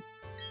go.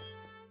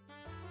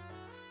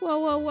 Whoa,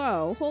 whoa,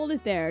 whoa. Hold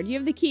it there. Do you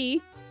have the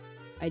key?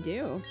 I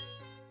do.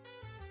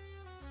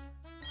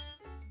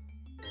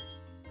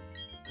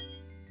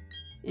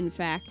 In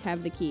fact,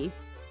 have the key.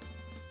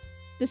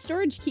 The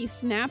storage key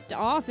snapped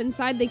off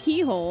inside the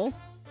keyhole.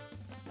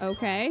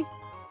 Okay.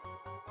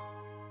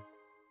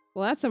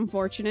 Well, that's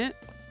unfortunate.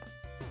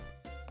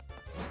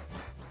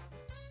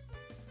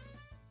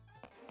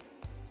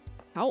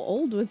 How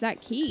old was that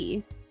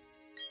key?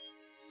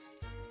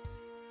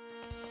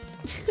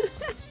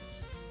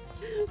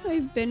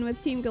 I've been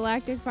with Team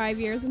Galactic 5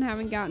 years and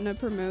haven't gotten a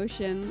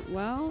promotion.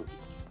 Well,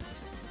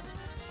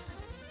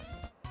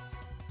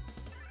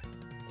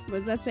 what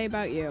does that say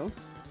about you?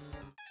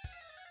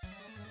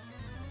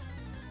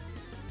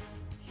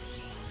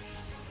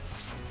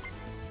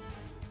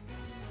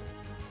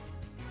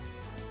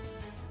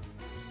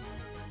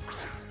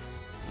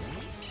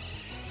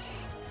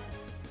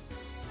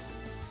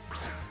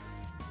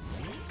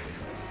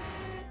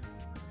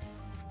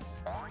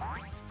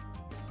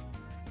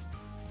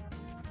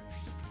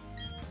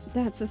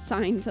 That's a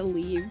sign to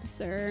leave,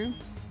 sir.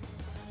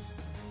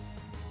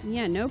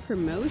 Yeah, no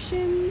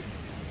promotions?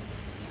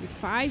 In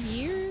 5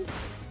 years?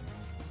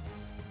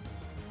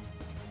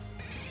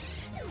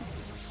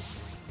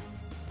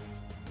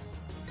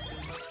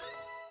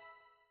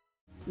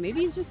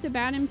 Maybe he's just a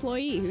bad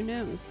employee, who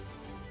knows?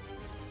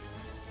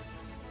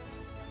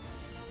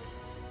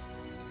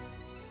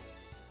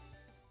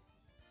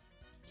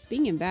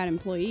 Speaking of bad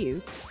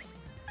employees,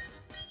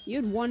 you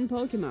had one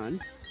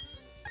Pokemon.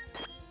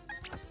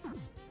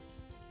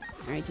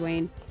 Alright,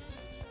 Dwayne.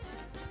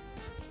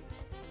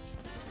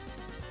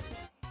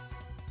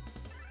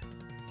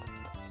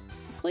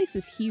 This place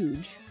is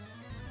huge.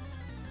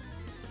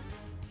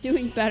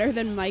 Doing better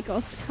than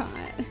Michael Scott.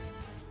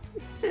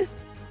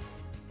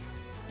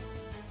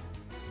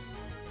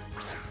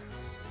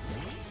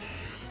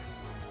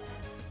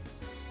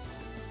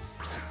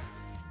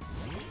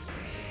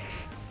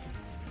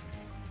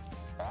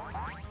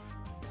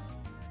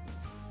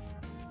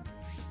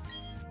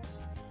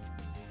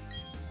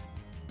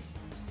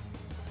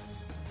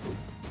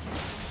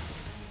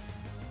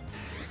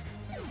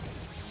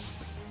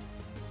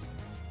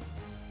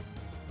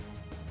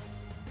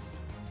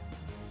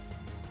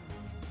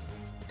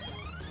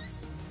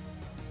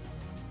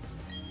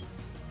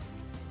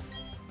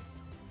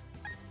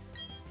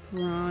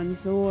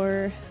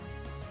 Bronzor.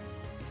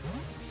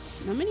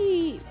 Not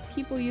many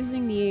people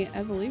using the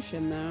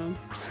evolution though.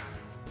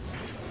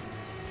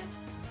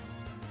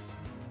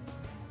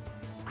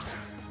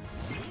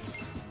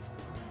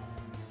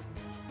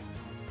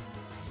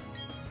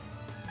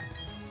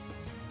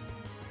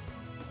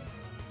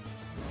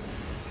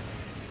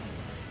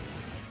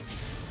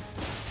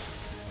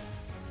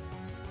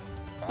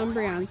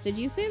 Umbreons, did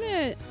you say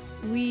that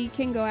we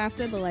can go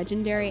after the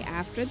legendary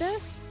after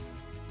this?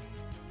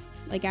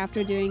 Like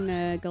after doing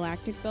the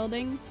galactic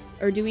building?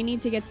 Or do we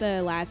need to get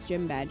the last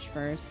gym badge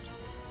first?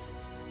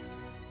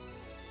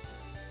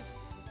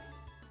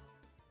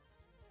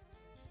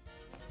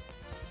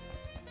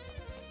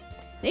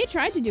 They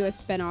tried to do a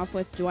spin-off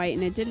with Dwight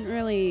and it didn't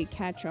really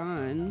catch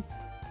on.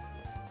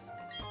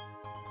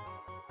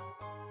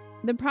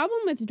 The problem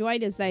with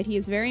Dwight is that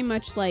he's very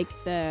much like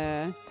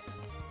the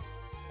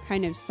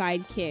kind of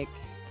sidekick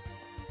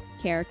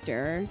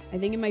character. I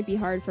think it might be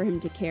hard for him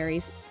to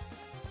carry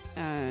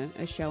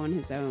a show on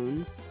his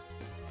own.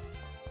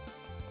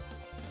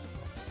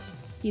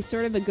 He's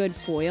sort of a good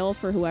foil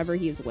for whoever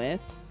he's with.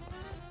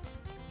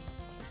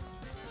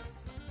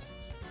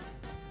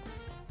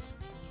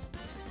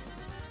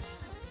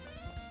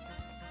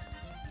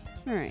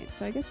 Alright,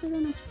 so I guess we're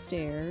going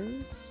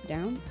upstairs.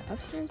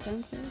 Upstairs?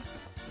 Downstairs?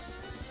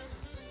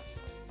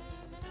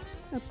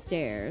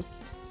 Upstairs.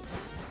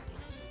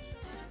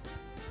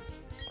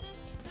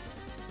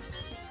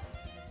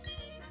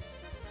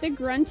 The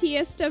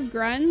gruntiest of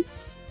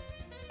grunts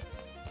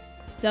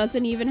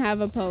doesn't even have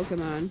a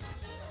Pokemon.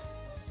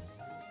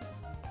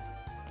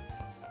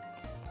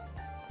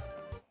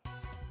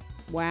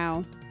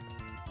 Wow.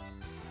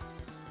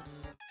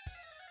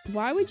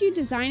 Why would you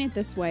design it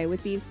this way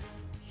with these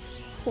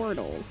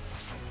portals?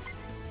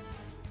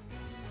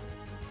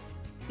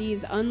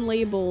 These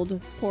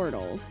unlabeled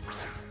portals.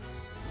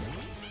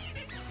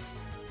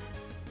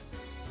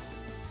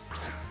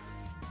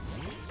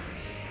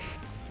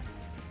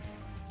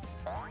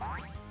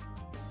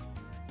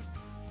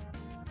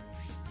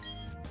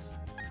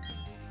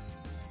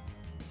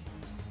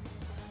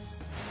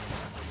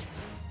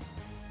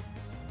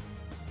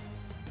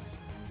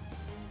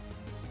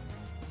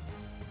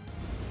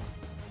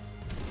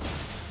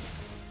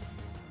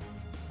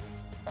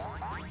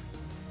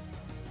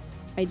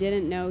 I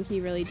didn't know he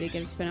really did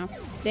get a spinoff.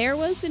 There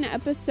was an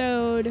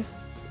episode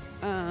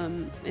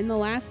in the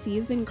last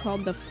season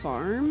called The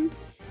Farm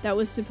that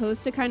was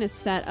supposed to kind of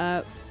set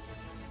up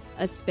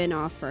a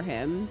spinoff for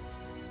him.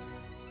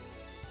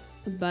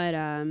 But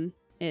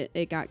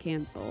it got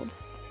canceled.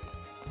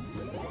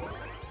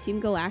 Team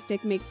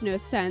Galactic makes no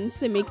sense.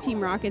 They make Team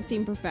Rocket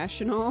seem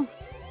professional.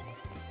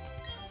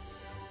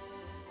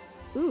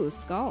 Ooh,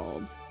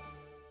 Scald.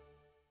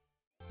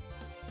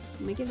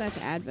 Let me give that to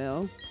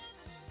Advil.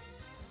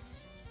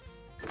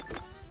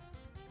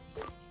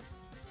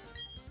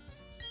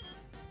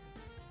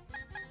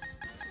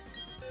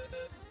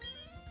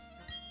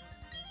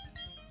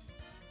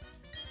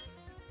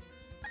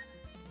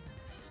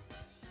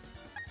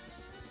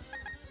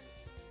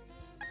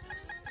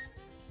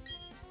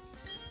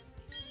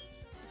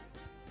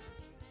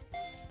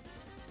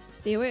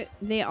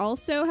 They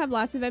also have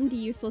lots of empty,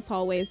 useless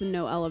hallways and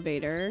no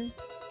elevator.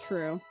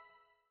 True.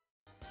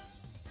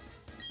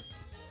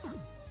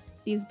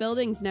 These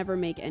buildings never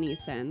make any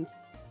sense.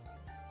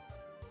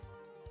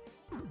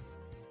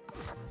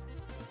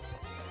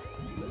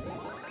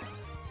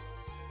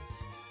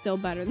 Still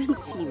better than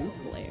Team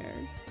Flare.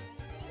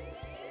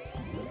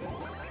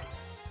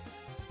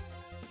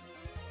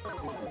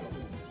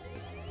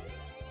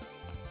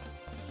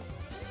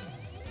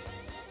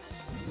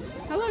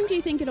 How long do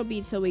you think it'll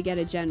be till we get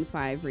a Gen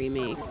 5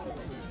 remake?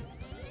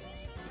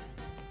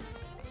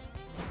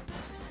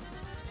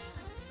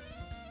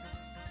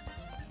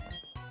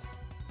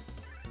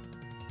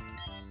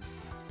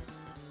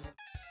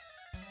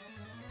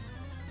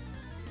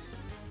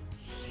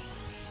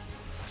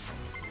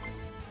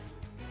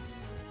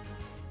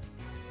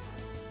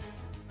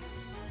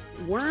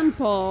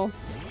 Wormhole.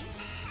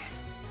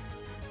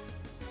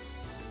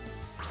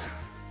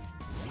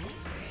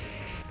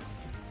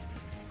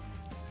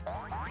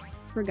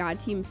 Forgot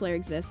Team Flare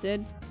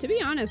existed. To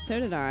be honest, so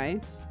did I.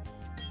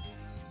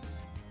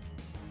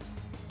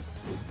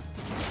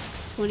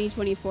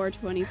 2024,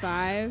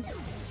 25.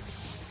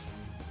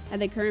 At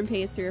the current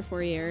pace, 3 or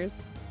 4 years.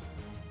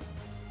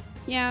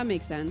 Yeah,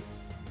 makes sense.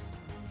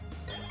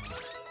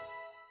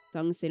 As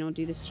long as they don't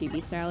do this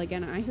chibi style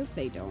again. I hope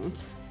they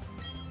don't.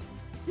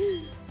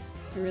 I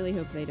really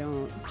hope they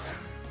don't.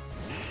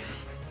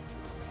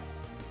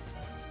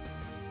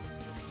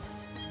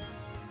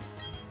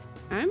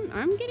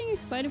 I'm getting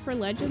excited for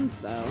Legends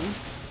though.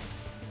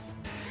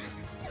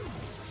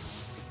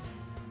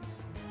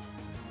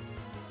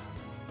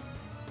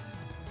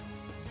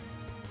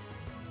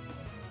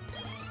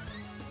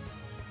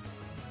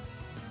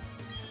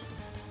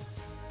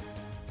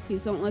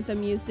 Please don't let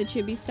them use the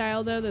chibi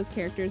style though. Those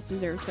characters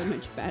deserve so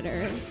much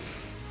better.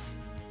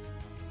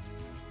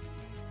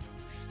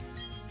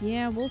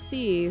 Yeah, we'll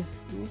see.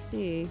 We'll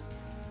see.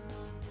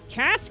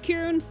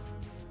 Cascoon!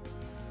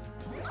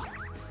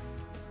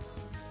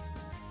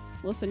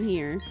 Listen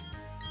here.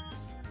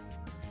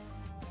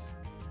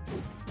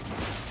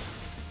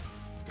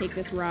 Take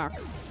this rock.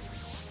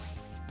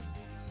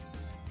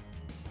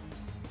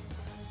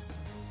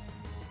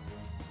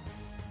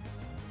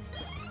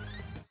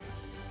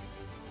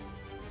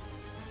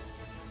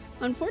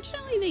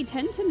 Unfortunately, they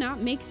tend to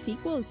not make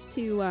sequels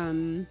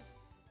to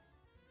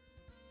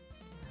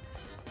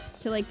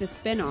like the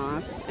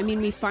spin-offs. I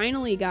mean, we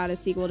finally got a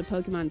sequel to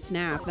Pokemon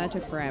Snap. That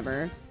took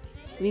forever.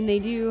 I mean, they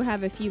do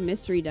have a few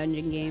mystery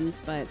dungeon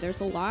games, but there's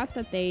a lot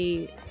that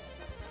they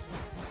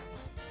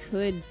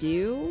could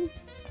do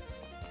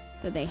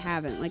that they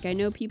haven't. Like, I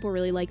know people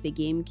really like the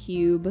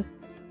GameCube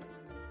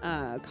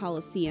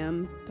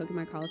Coliseum,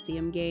 Pokemon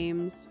Coliseum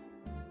games.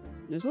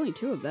 There's only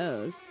 2 of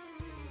those.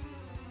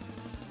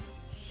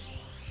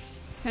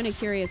 Kind of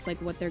curious,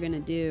 like, what they're gonna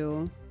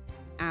do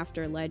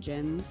after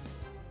Legends.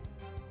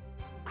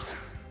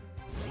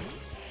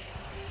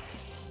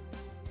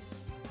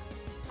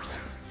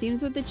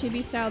 Seems with the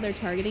chibi style they're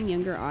targeting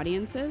younger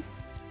audiences.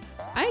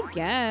 I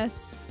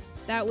guess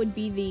that would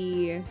be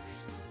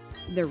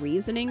the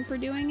reasoning for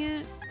doing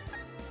it.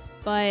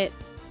 But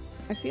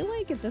I feel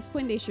like at this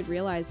point they should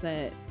realize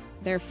that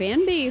their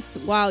fan base,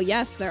 while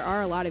yes, there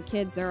are a lot of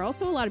kids, there are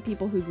also a lot of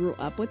people who grew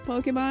up with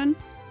Pokemon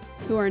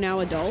who are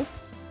now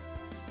adults.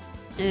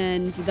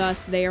 And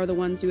thus they are the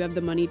ones who have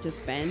the money to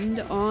spend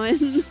on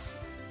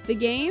the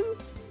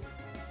games.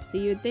 So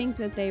you'd think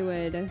that they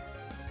would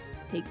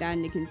take that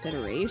into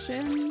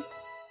consideration.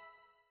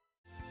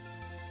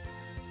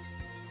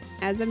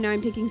 As of now,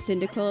 I'm picking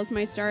Cyndaquil as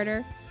my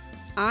starter.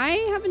 I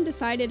haven't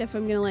decided if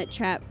I'm gonna let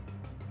chat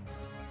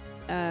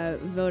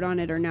vote on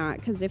it or not,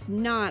 because if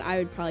not, I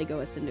would probably go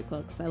with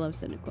Cyndaquil because I love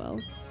Cyndaquil.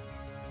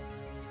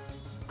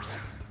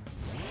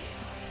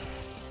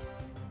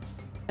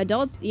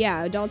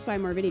 Adults buy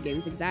more video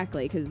games,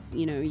 exactly, because,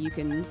 you know,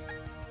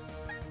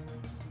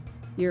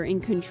 you're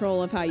in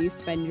control of how you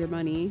spend your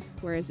money,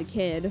 whereas a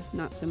kid,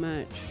 not so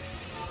much.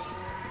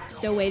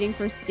 Still waiting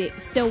for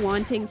still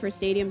wanting for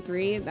Stadium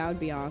 3? That would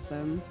be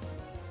awesome.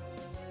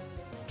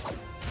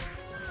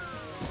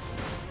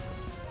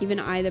 Even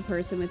I, the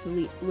person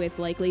with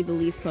likely the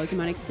least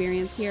Pokemon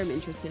experience here, I'm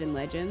interested in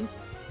Legends.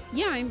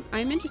 Yeah,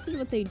 I'm interested in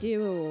what they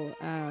do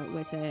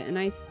with it,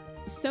 and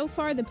so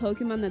far the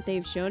Pokemon that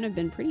they've shown have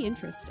been pretty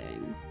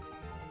interesting.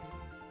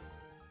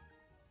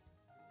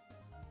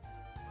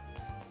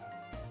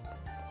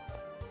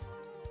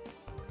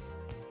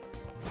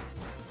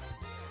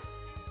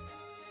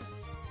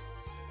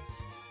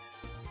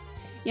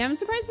 Yeah, I'm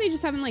surprised they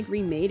just haven't, like,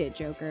 remade it,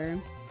 Joker.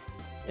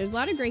 There's a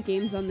lot of great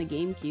games on the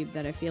GameCube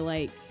that I feel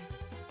like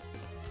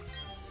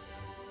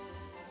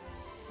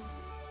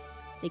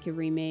they could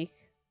remake.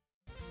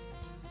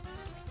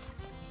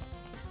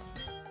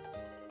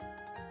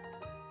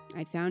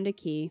 I found a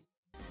key.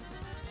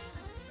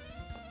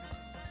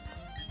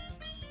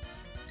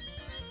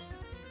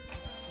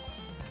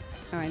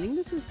 Oh, I think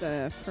this is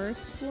the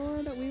first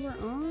floor that we were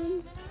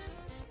on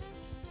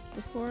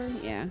before.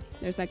 Yeah,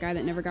 there's that guy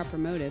that never got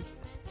promoted.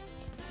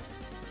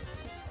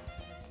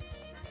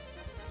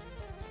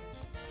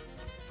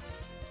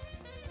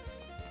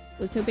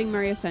 Was hoping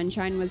Mario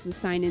Sunshine was the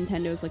sign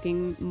Nintendo was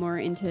looking more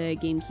into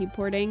GameCube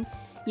porting.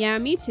 Yeah,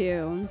 me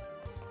too.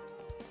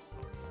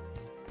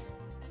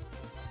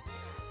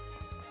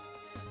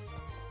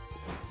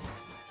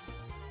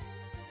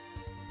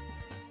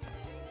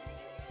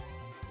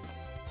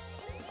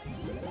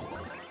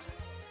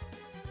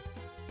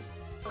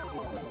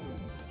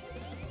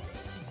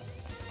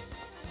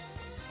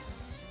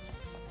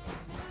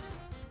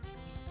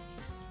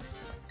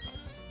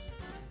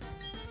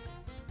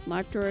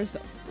 Locked doors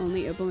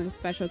only open with a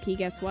special key.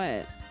 Guess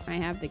what? I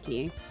have the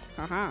key.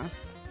 Haha.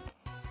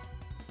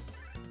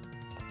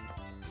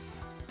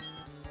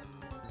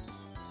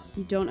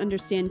 You don't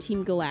understand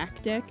Team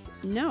Galactic?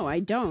 No, I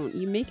don't.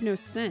 You make no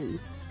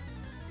sense.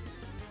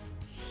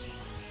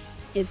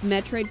 If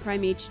Metroid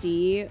Prime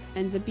HD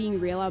ends up being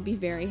real, I'll be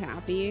very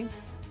happy.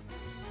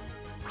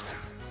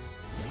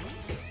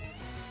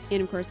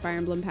 And of course, Fire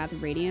Emblem Path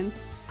of Radiance.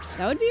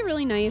 That would be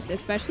really nice,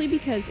 especially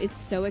because it's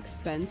so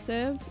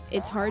expensive.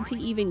 It's hard to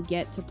even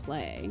get to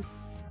play.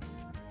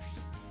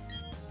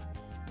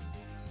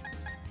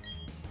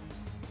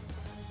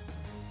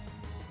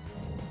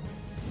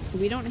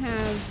 We don't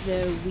have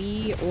the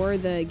Wii or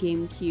the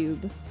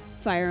GameCube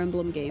Fire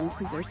Emblem games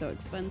because they're so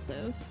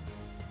expensive.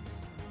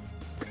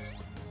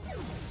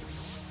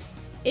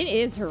 It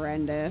is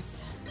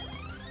horrendous.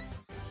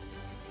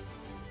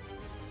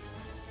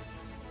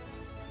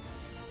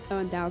 Oh,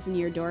 and Thousand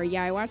Year Door.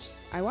 Yeah, I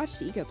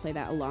watched Ika play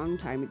that a long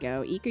time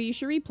ago. Ika, you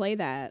should replay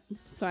that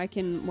so I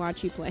can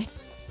watch you play.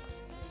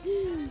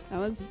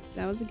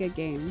 That was a good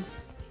game.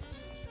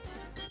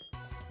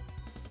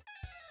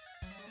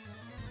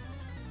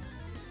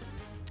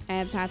 I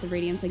have Path of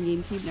Radiance on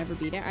GameCube, never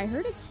beat it. I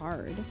heard it's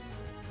hard.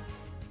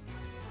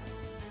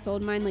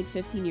 Sold mine like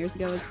 15 years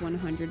ago, it was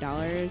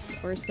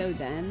 $100 or so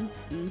then.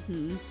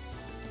 Mm-hmm.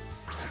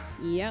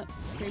 Yep,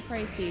 pretty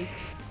pricey.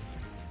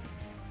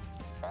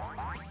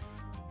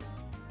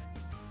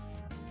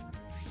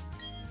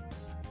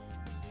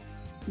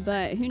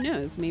 But who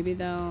knows? Maybe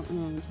they'll...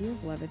 Oh, do you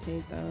have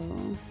Levitate,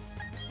 though?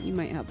 You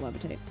might have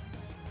Levitate.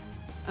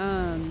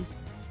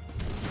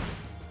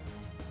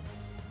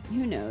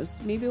 Who knows?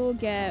 Maybe we'll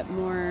get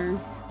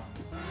more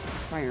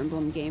Fire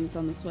Emblem games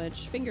on the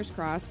Switch. Fingers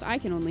crossed. I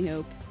can only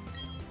hope.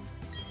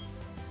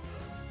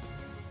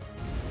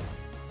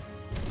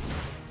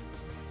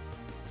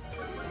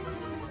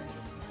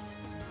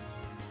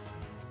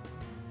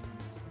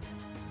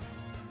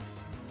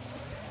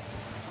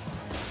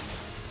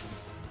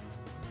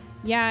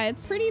 Yeah,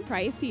 it's pretty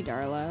pricey,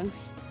 Darla.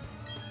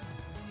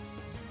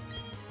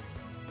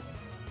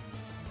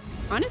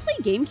 Honestly,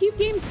 GameCube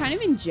games kind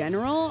of in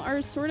general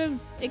are sort of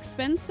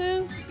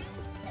expensive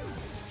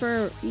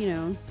for, you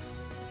know.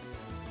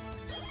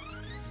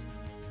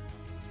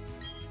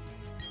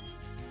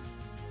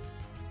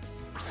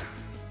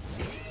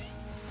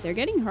 They're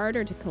getting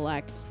harder to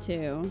collect,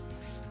 too.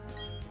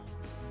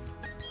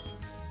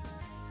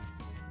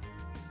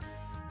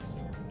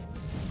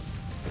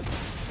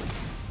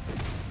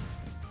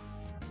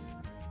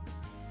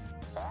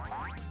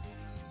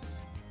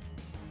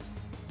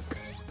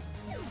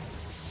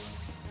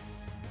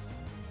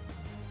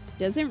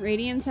 Doesn't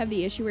Radiance have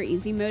the issue where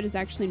easy mode is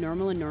actually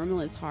normal and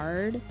normal is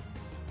hard?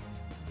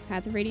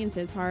 Path of Radiance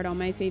is hard. All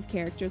my fave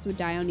characters would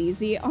die on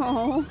easy.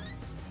 Oh.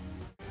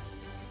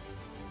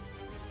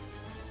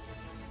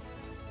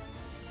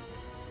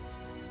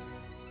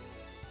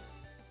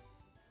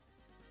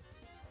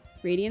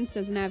 Radiance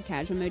doesn't have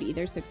casual mode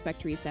either, so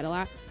expect to reset a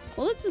lot.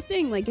 Well, that's the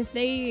thing. Like, if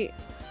they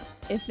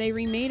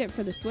remade it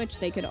for the Switch,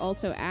 they could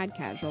also add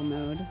casual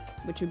mode,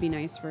 which would be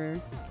nice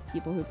for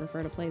people who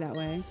prefer to play that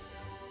way.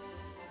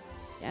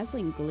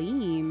 Dazzling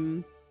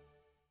Gleam.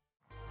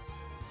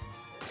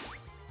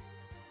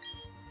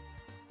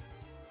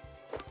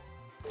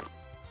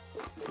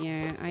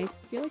 Yeah, I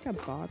feel like I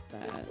bought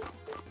that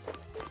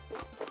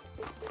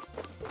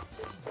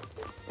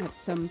at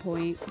some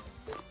point.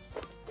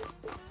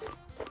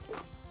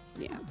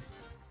 Yeah,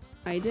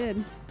 I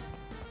did.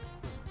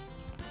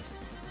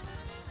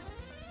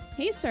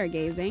 Hey,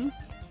 Stargazing.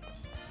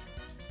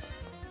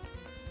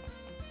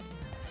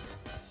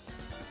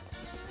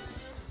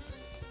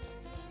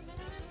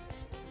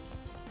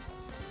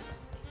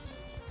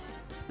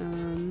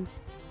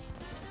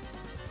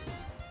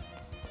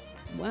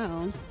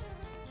 Well,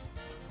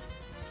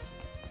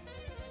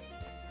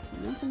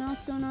 nothing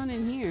else going on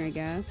in here, I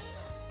guess.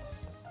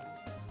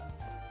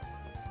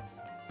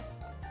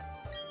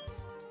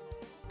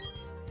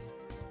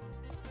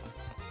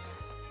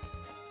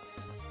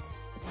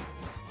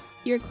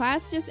 Your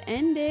class just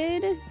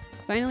ended.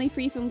 Finally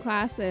free from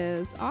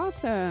classes.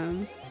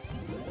 Awesome.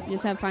 You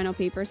just have final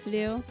papers to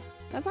do.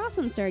 That's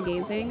awesome,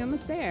 Stargazing.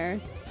 Almost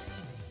there.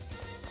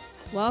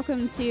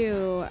 Welcome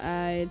to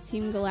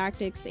Team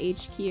Galactic's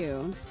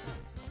HQ.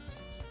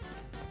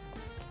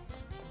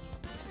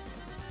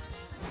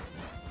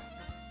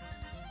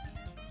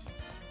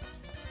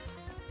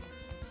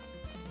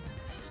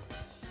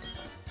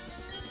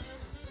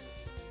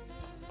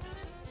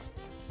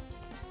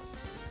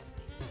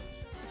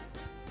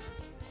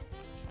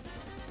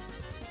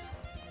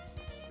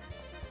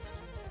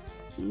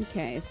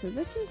 Okay, so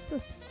this is the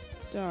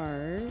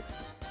start.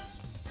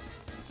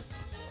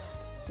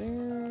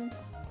 There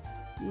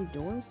any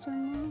doors to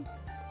unlock?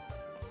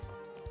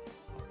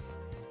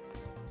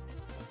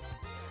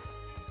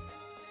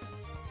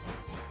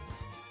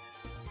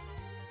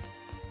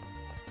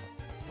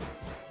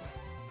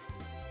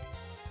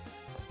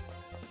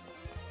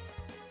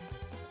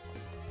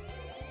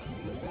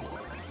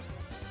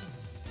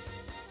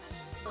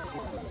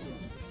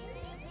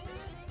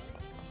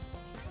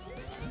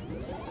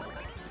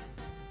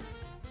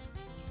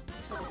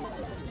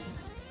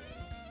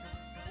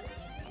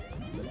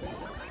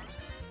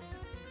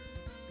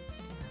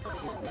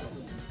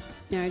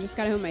 Yeah, I just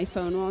gotta hope my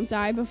phone won't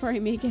die before I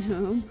make it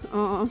home.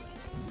 Aw.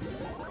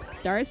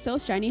 Dara's still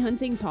shiny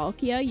hunting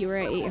Palkia? You were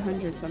at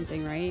 800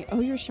 something, right?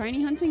 Oh, you're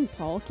shiny hunting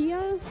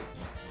Palkia?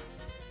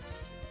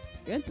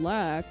 Good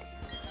luck.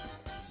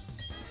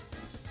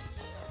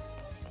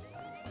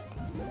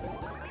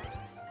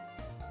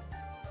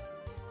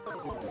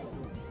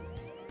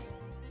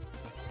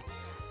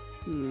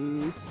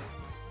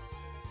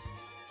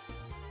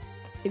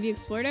 If you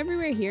explored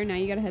everywhere here, now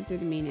you gotta head through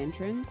the main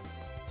entrance.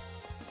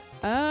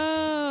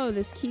 Oh,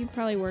 this key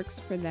probably works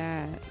for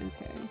that.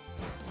 Okay.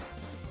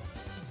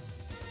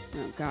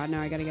 Oh god,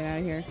 now I gotta get out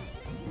of here.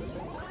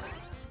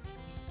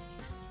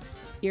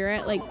 You're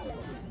at like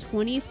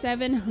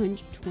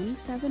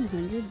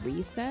 2,700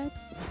 resets?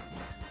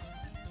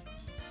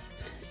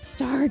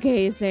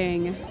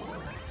 Stargazing.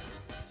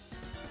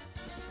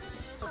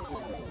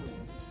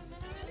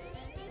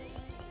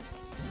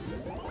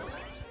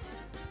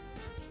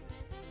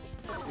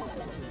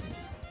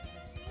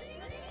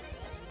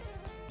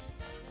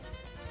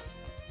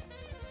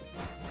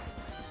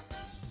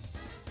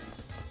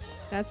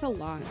 That's a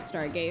lot,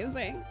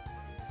 stargazing.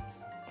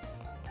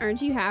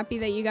 Aren't you happy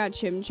that you got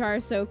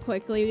Chimchar so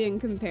quickly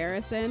in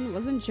comparison?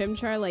 Wasn't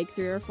Chimchar like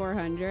 300 or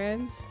 400?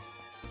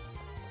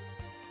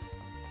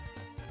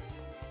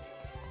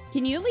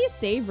 Can you at least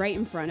save right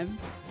in front of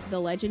the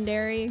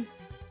legendary?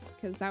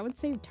 Because that would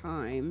save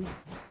time.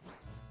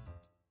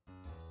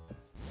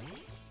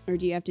 Or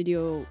do you have to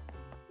do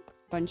a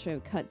bunch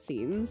of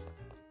cutscenes?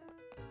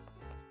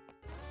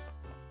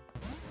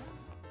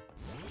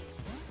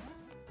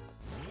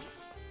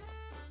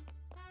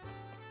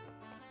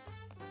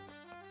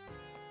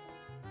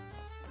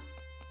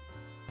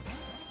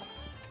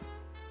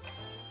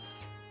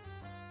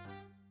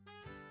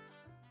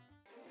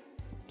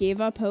 Gave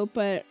up hope,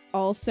 but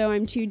also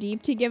I'm too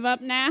deep to give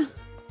up now.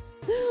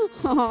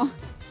 Aw.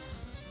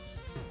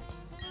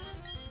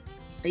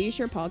 Are you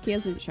sure Palkia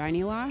isn't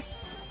shiny locked?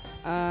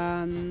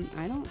 I don't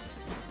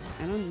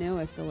know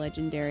if the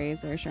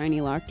legendaries are shiny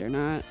locked or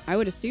not. I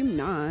would assume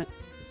not.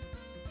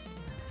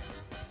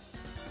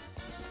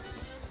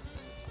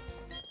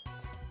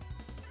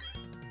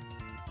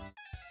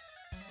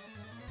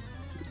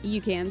 You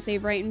can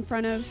save right in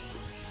front of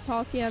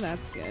Palkia,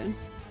 that's good.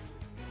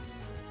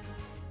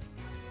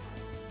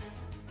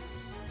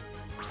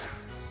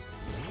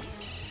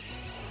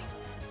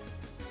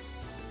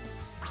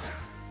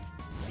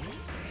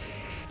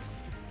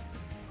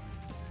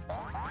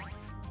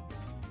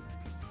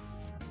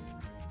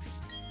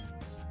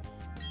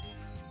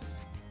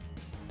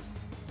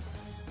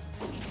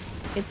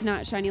 It's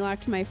not shiny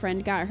locked. My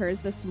friend got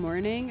hers this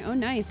morning. Oh,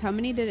 nice. How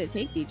many did it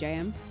take,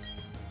 DJM?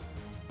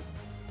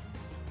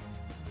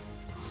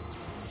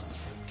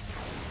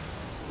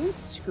 Don't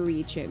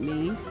screech at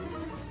me.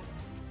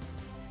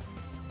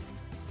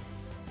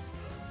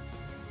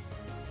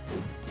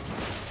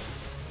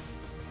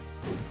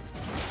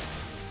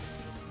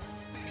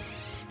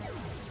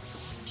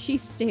 She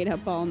stayed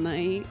up all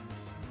night.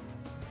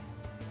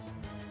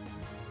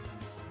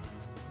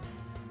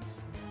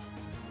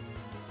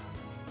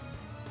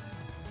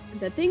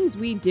 The things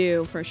we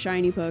do for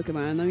shiny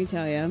Pokemon, let me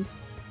tell you.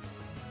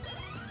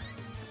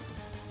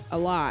 A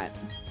lot.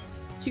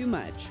 Too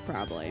much,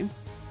 probably.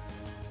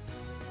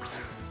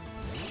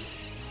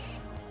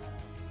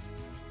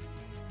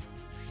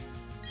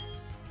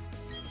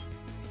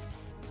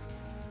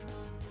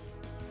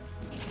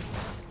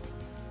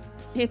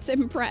 It's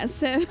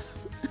impressive.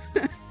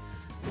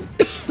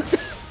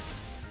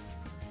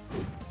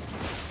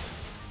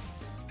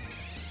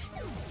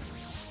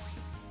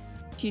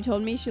 She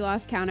told me she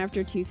lost count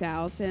after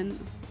 2,000.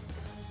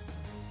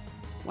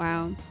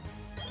 Wow.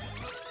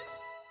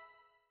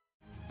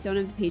 Don't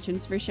have the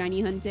patience for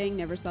shiny hunting.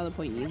 Never saw the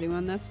point in using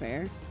one. That's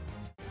fair.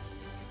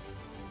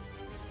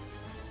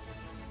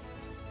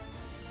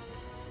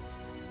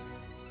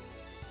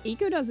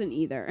 Eco doesn't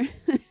either.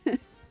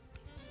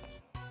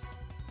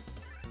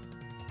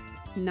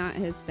 Not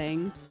his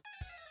thing.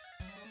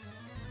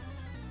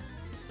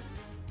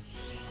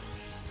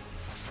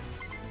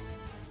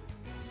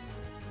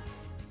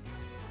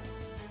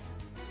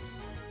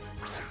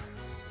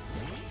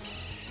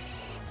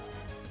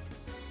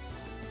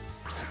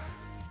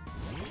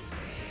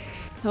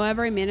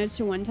 However, I managed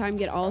to one time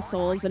get all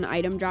souls and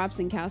item drops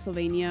in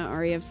Castlevania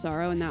Aria of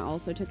Sorrow, and that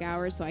also took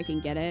hours, so I can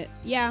get it.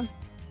 Yeah,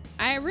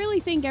 I really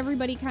think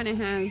everybody kind of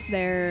has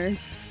their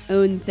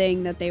own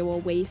thing that they will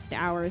waste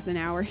hours and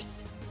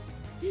hours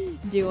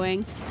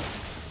doing.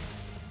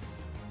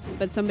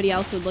 But somebody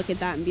else would look at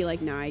that and be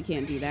like, nah, I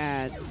can't do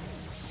that.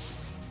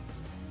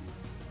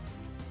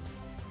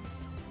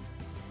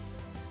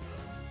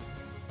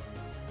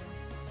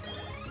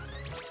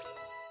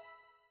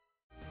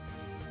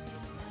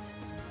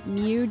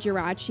 Mew,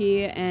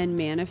 Jirachi, and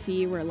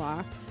Manaphy were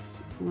locked.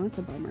 Well, that's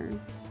a bummer.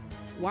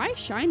 Why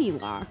shiny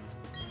lock?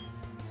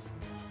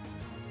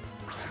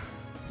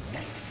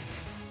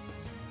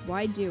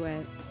 Why do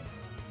it?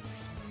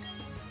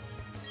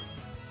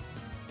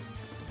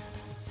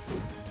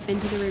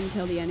 Enter the room,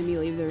 kill the enemy,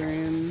 leave the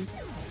room.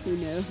 Who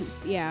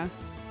knows? Yeah.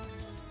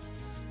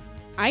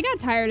 I got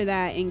tired of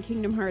that in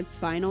Kingdom Hearts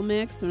Final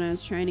Mix when I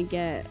was trying to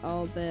get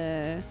all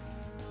the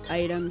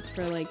items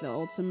for like the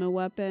Ultima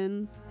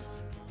weapon.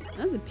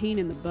 That was a pain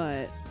in the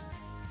butt.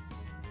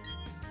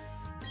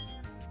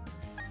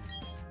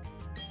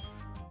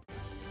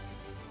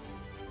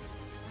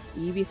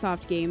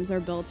 Ubisoft games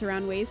are built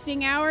around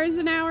wasting hours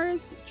and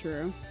hours.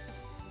 True.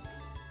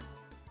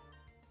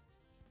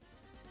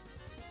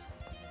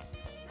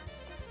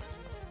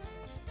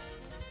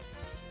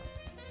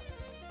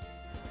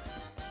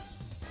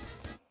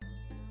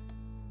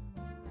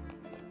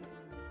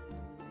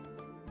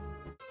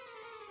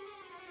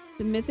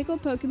 The mythical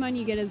Pokemon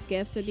you get as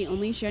gifts are the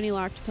only shiny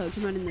locked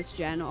Pokemon in this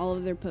gen. All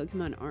of their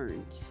Pokemon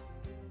aren't.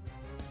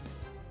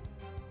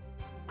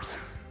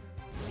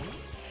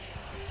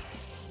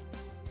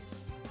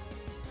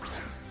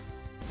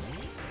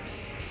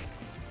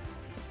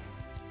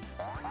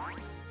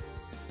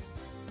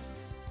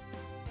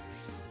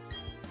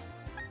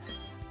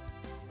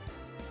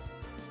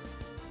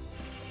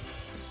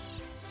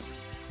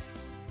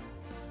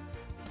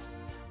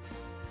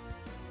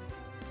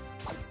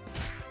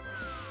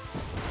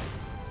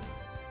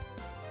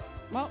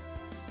 Well,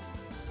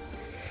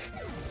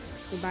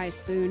 goodbye,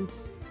 Spoon.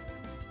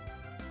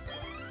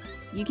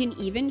 You can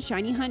even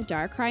shiny hunt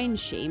Darkrai and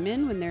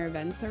Shaman when their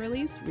events are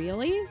released?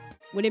 Really?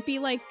 Would it be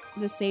like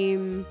the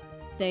same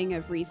thing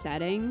of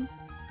resetting?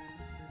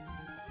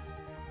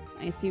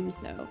 I assume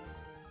so.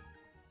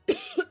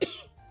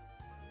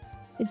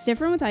 It's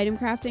different with item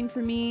crafting for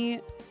me.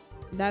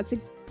 That's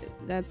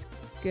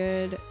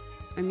good.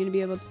 I'm gonna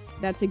be able to,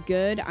 that's a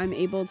good I'm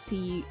able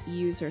to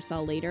use or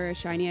sell later. A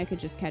shiny I could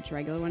just catch a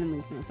regular one and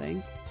lose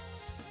nothing.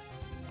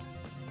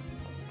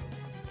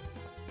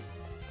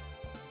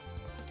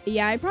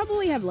 Yeah, I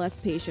probably have less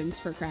patience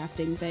for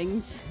crafting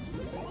things.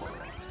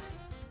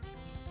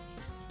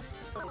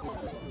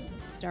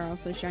 Star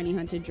also shiny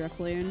hunted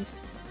Drifloon.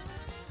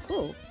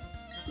 Cool.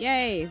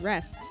 Yay,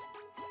 rest.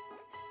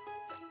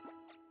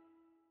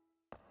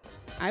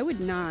 I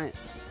would not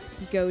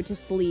go to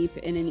sleep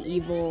in an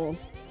evil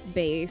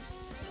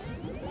base.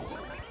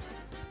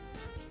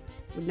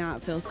 Would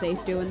not feel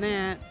safe doing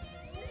that.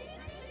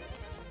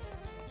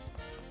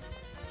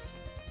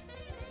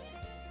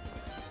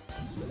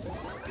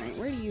 Alright,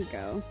 where do you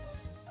go?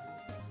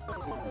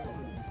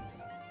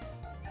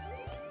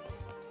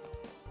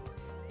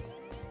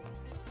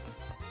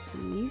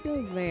 You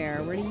go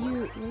there. Where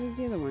does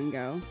the other one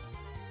go?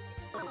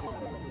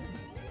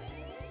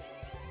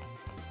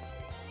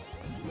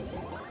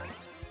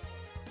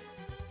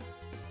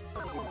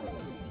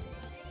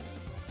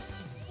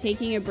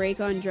 Taking a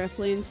break on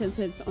Drifloon since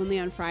it's only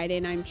on Friday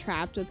and I'm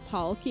trapped with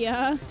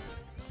Palkia.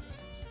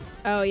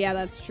 Oh yeah,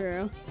 that's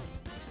true.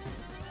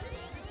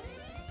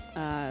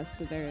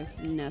 So there's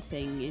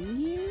nothing in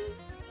here?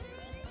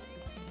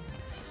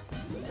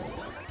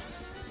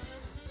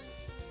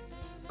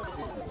 I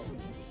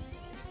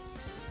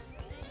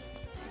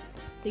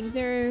think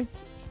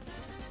there's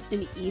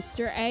an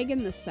Easter egg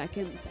in the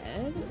second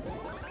bed.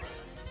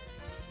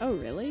 Oh,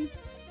 really?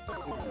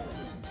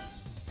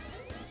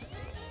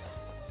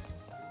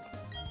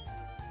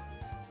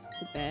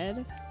 It's a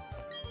bed.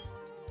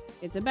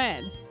 It's a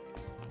bed.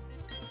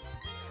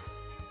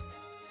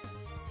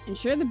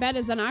 Ensure the bed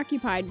is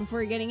unoccupied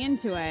before getting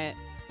into it.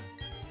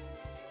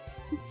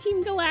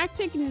 Team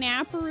Galactic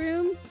nap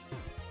room.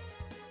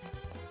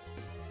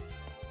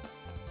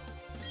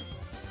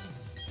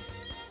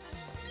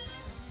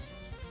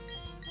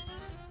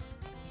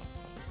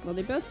 Well,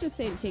 they both just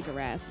say to take a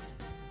rest.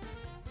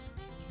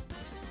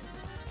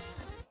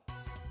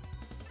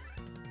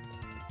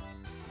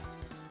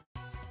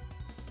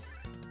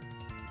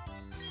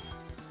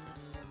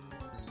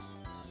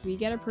 We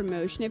get a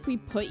promotion if we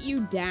put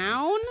you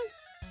down?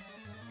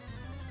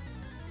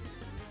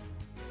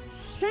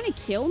 Trying to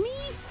kill me?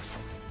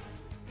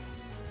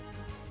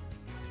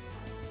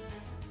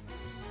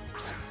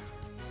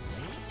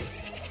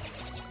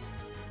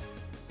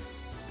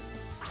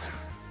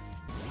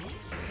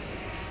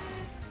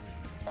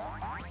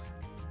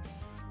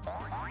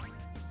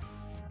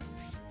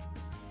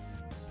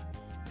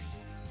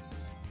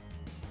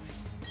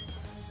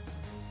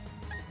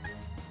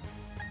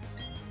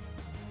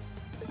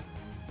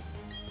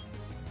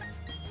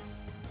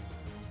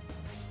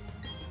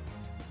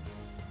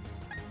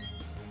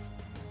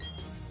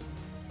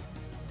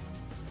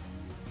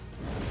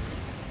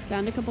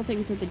 Found a couple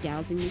things with the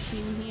dowsing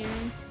machine here.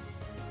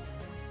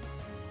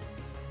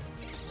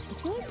 I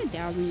feel like the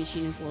dowsing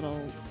machine is a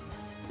little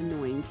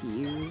annoying to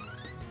use.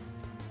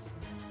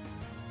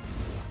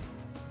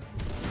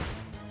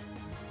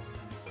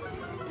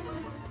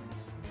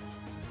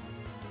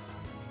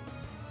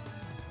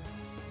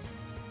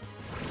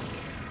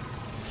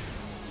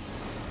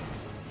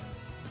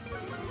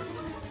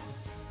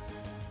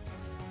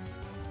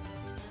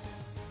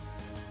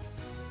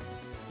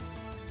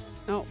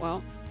 Oh,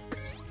 well.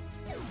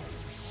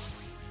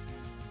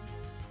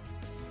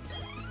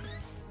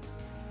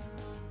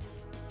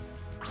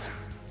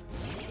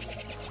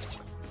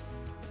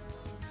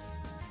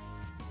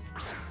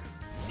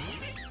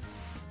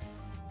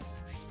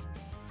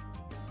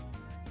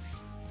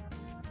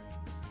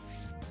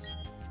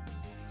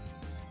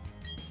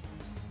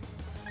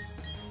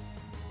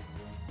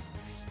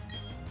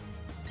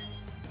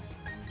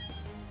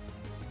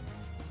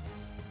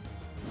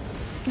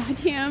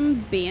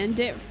 Goddamn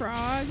bandit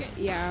frog.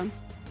 Yeah.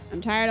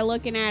 I'm tired of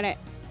looking at it.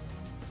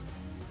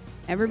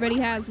 Everybody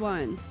has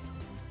one.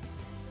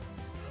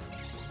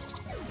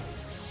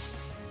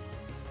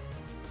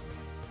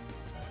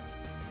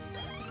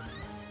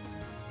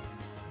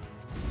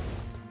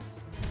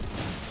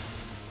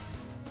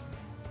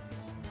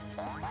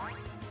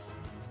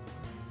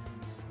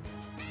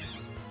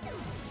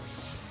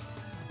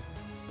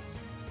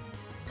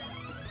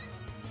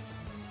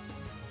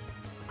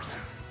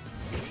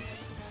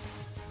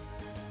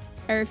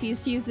 I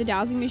refuse to use the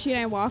dowsing machine.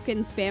 I walk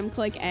and spam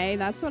click A.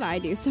 That's what I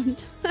do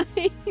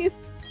sometimes.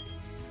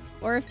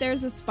 Or if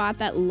there's a spot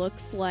that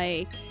looks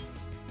like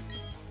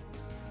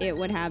it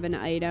would have an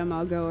item,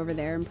 I'll go over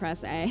there and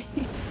press A.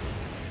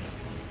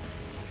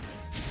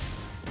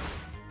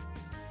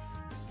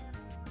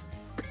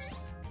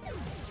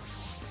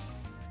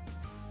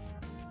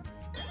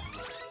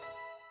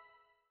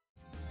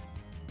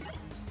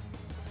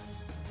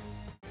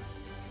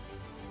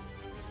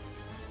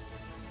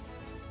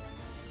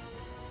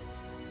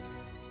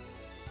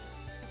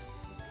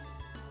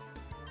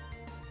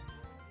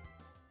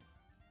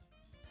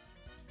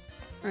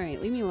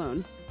 Alright, leave me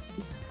alone.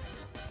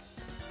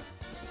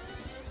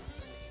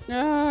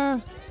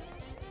 Ah!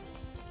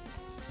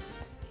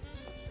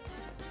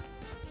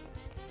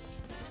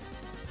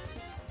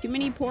 Too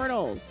many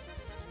portals.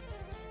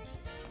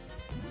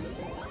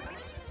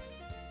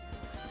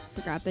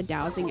 Forgot the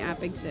dowsing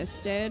app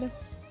existed.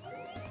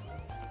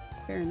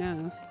 Fair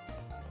enough.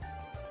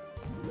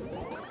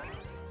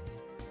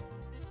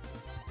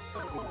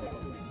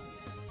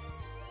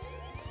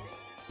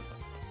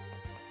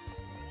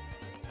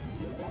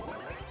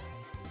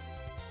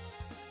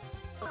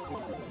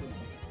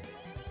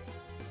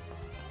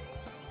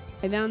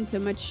 I found so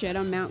much shit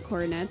on Mount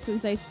Coronet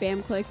since I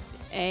spam clicked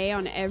A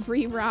on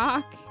every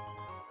rock.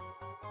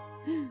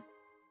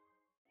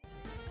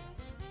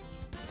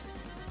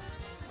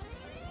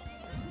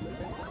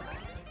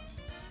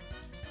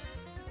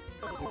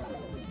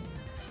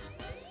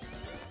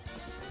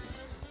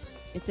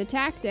 It's a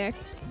tactic.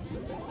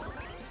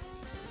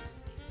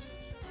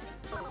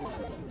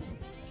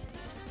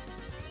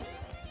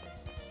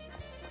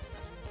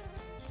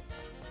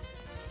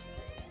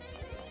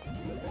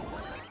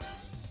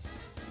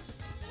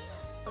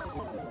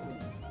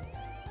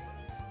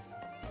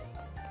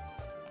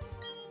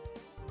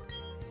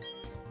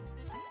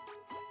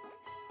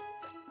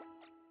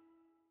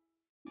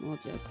 We'll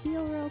just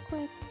heal real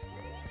quick.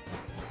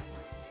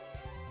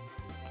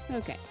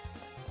 Okay.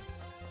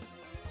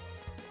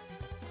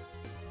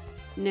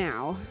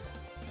 Now,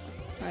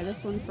 try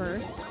this one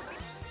first.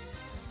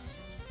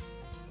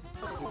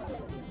 Okay,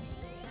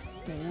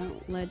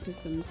 that led to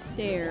some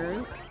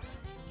stairs.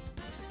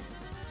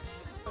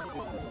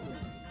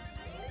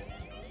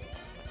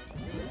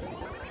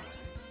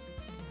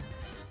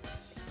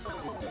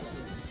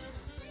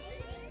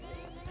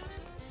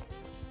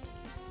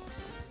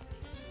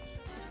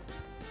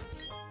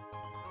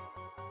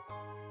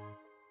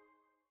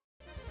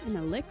 An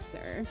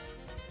elixir.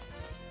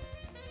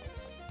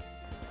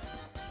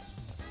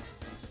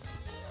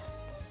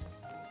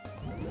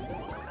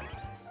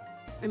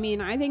 I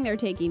mean, I think they're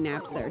taking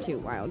naps there too,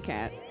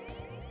 Wildcat.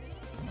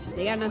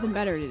 They got nothing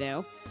better to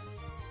do.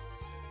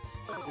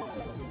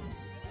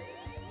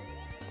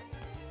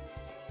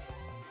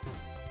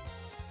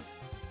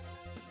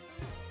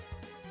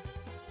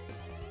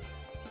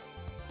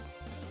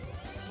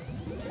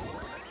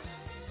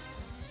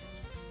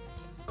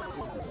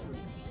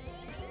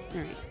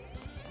 Alright.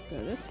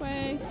 Go this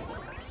way.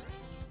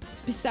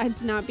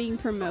 Besides not being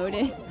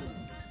promoted.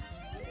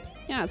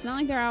 Yeah, it's not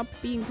like they're out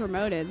being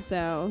promoted,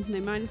 so they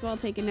might as well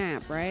take a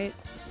nap, right?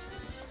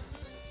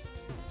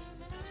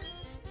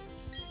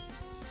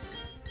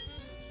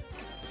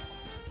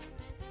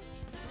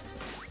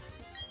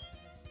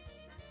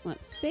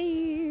 Let's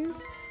save.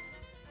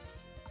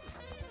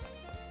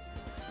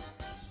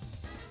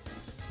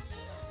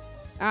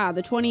 Ah,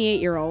 the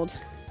 28-year-old.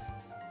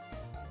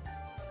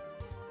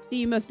 So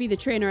you must be the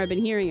trainer I've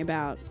been hearing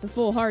about. The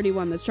foolhardy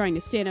one that's trying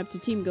to stand up to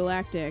Team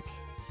Galactic.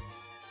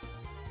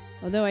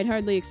 Although I'd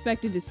hardly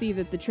expected to see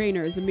that the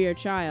trainer is a mere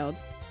child.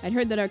 I'd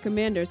heard that our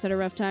commander's had a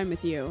rough time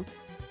with you.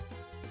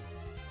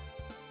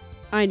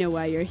 I know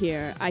why you're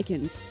here. I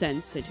can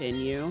sense it in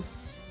you.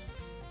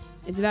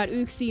 It's about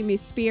Uximi's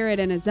spirit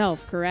and his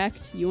elf,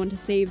 correct? You want to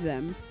save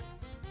them.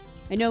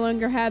 I no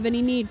longer have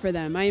any need for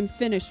them. I am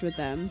finished with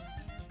them.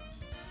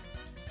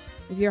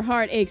 If your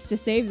heart aches to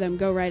save them,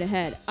 go right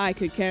ahead. I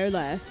could care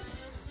less.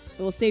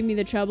 It will save me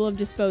the trouble of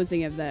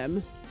disposing of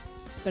them.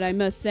 But I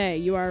must say,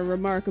 you are a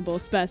remarkable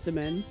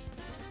specimen.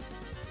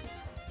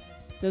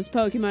 Those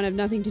Pokemon have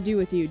nothing to do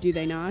with you, do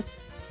they not?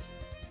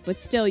 But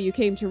still, you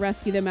came to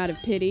rescue them out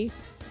of pity?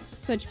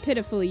 Such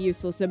pitifully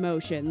useless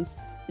emotions.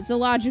 It's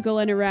illogical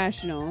and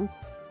irrational.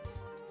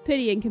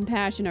 Pity and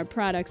compassion are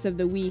products of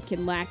the weak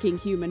and lacking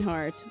human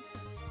heart.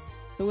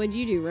 So what'd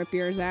you do, rip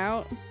yours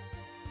out?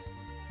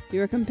 You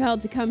were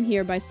compelled to come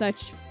here by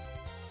such...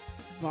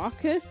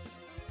 vacuous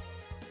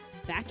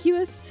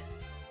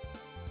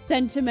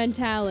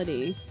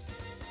sentimentality.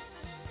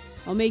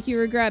 I'll make you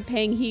regret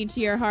paying heed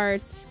to your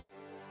heart.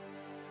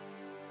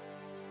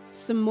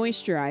 Some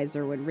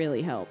moisturizer would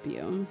really help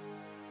you.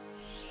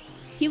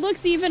 He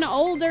looks even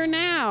older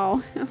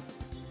now.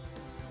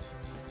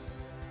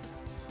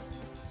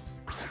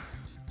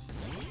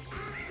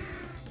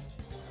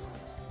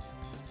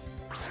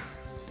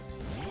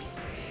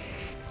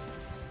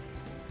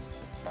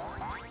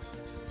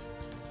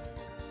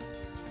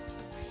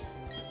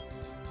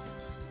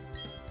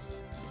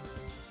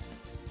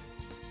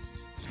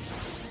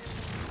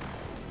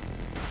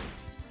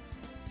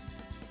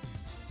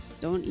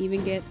 Don't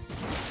even get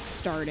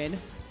started.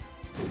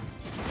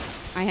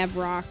 I have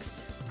rocks.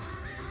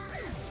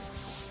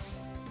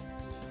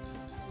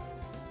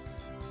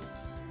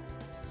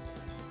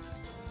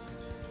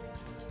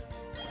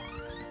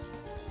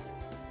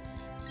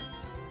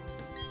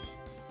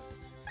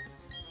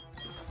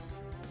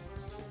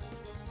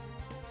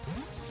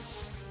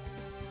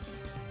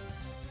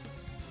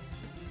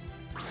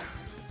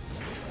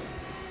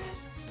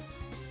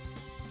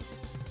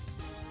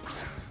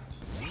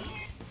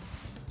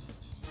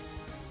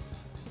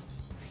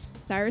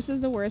 Cyrus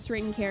is the worst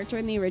written character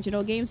in the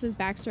original games. His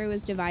backstory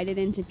was divided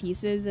into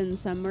pieces and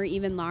some were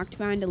even locked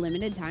behind a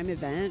limited time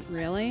event.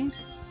 Really?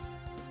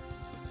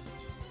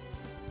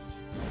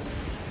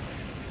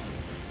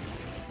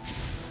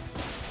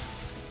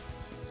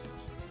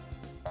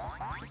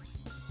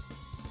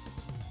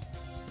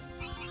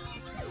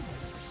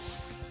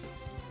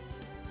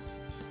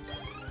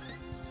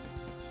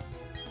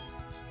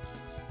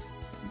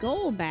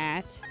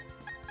 Golbat.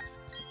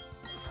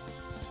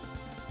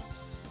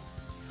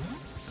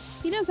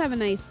 He does have a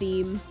nice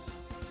theme.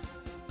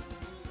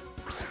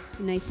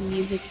 A nice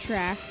music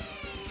track.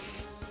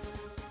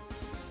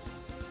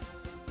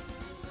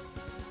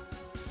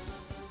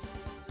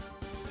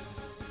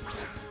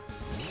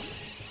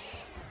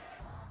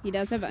 He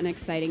does have an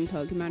exciting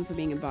Pokemon for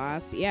being a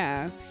boss.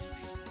 Yeah.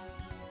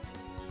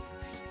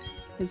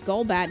 His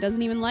Golbat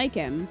doesn't even like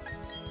him.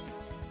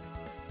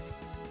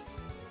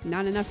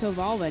 Not enough to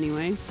evolve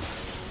anyway.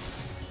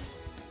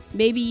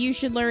 Maybe you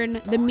should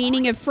learn the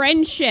meaning of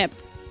friendship,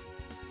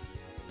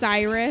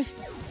 Cyrus.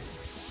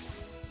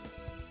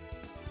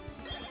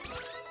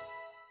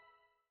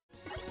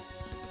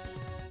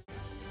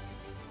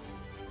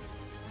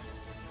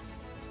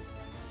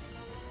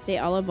 They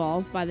all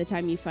evolve by the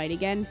time you fight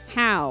again?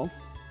 How?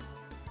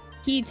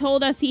 He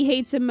told us he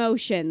hates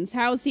emotions.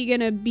 How's he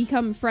gonna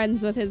become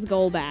friends with his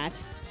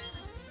Golbat?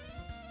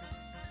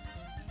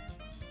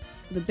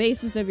 The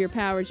basis of your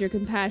power is your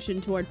compassion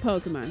toward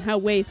Pokemon. How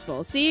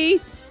wasteful. See?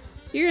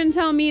 You're gonna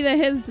tell me that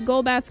his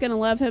Golbat's gonna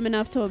love him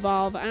enough to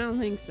evolve? I don't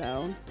think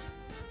so.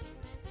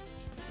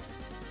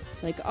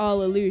 Like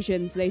all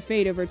illusions, they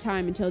fade over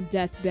time until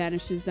death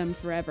banishes them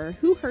forever.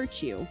 Who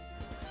hurt you?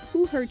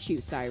 Who hurt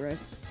you,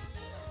 Cyrus?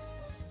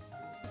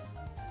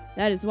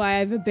 That is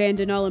why I've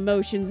abandoned all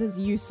emotions as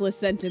useless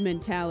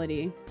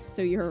sentimentality.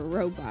 So you're a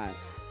robot.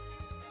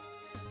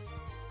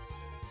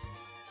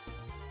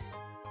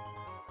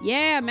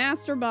 Yeah,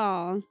 Master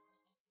Ball.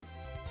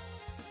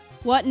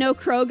 What, no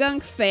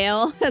Krogunk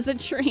fail as a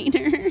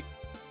trainer?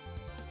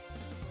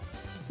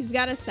 He's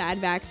got a sad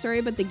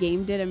backstory, but the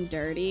game did him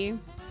dirty.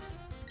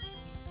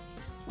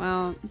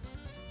 Well...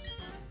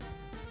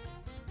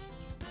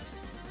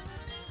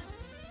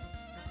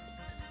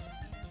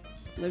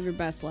 live your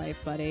best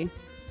life, buddy.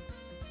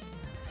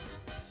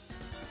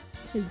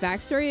 His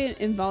backstory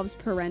involves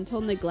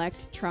parental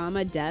neglect,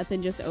 trauma, death,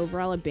 and just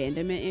overall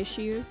abandonment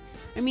issues.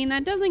 I mean,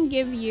 that doesn't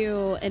give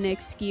you an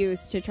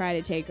excuse to try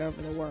to take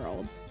over the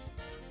world.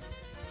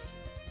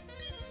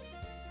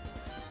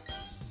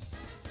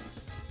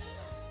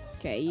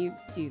 Okay, you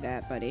do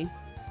that, buddy.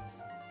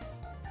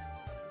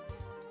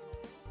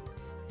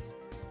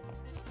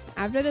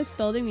 After this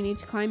building, we need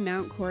to climb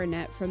Mount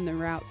Coronet from the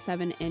Route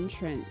 7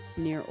 entrance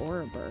near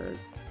Oreburgh.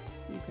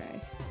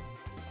 Okay.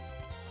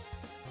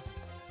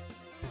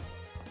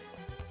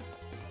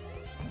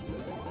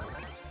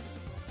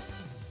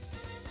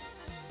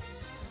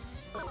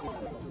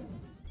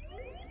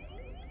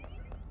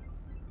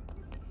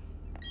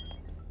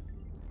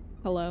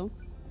 Hello?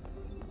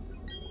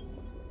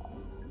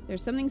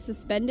 There's something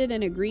suspended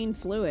in a green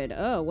fluid.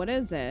 Oh, what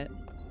is it?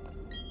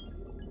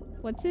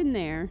 What's in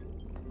there?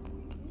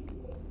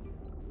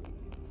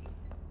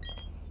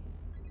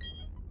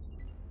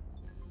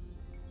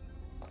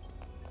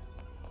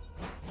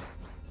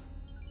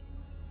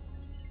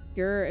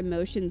 Grr,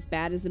 emotions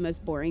bad is the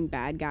most boring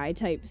bad guy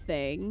type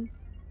thing.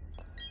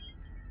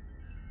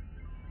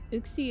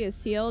 Uxie is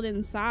sealed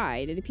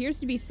inside. It appears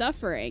to be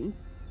suffering.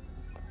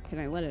 Can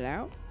I let it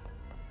out?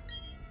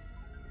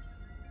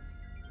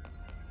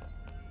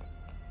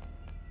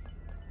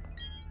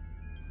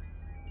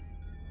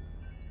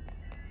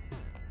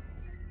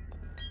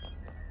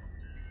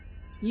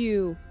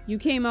 You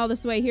came all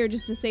this way here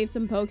just to save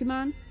some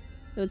Pokemon?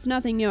 Though it's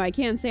nothing new, I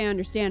can't say I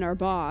understand our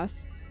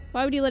boss.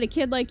 Why would he let a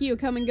kid like you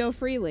come and go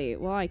freely?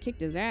 Well, I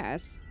kicked his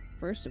ass,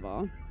 first of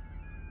all.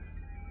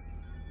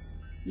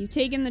 You've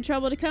taken the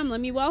trouble to come,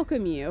 let me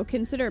welcome you.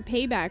 Consider a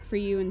payback for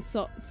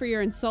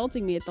your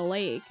insulting me at the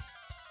lake.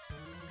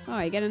 Oh,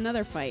 I get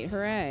another fight,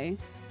 hooray.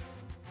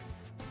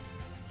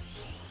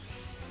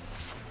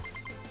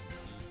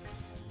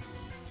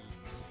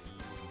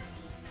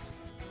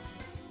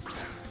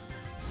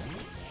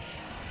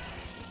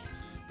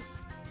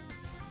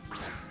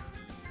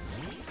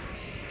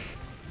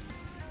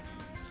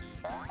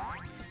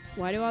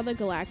 Why do all the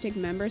galactic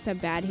members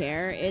have bad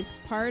hair? It's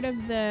part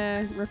of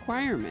the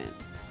requirement.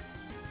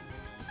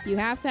 You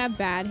have to have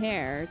bad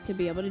hair to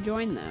be able to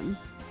join them.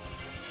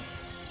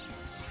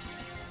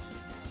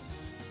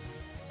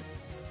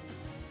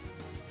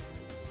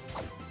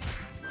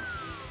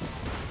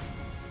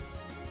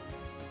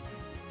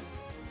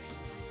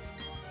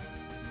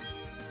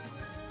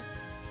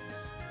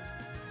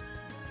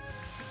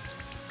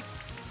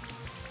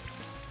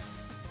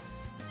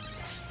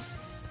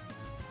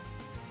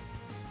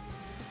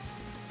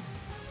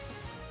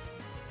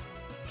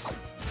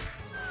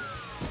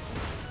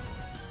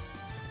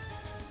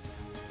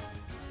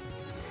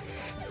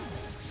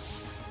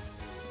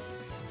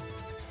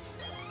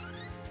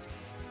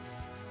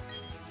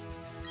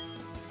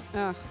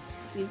 Ugh,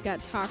 he's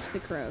got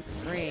Toxicroak.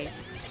 Great.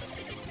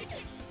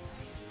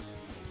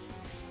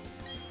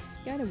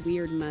 Got a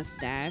weird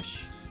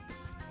mustache.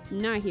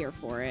 Not here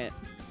for it.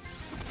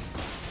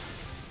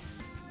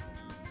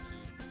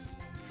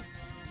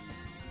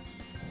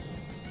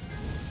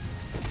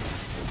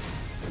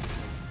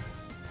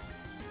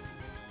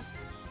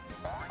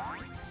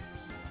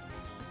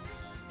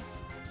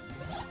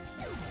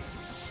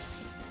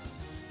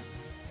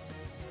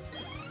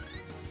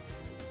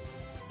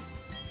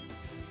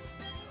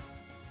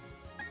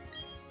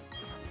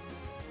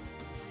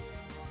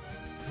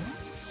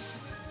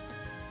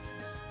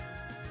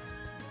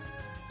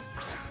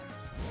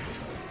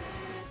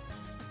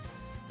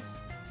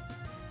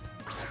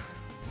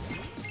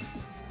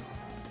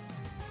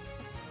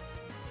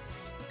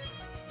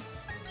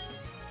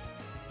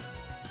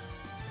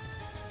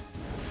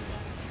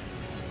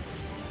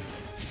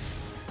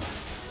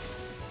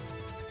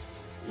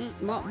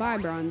 Well, bye,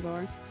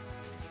 Bronzor.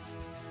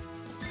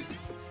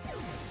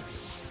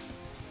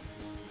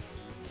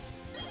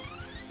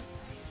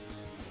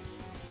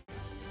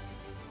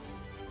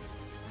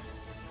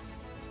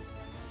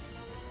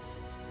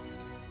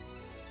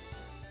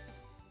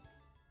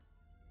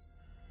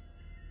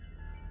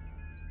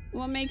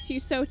 What makes you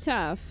so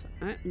tough?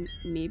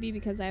 Maybe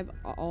because I have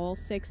all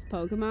 6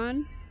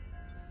 Pokemon?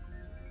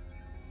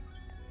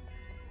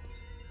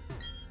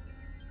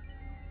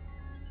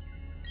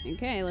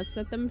 Okay, let's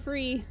set them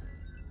free.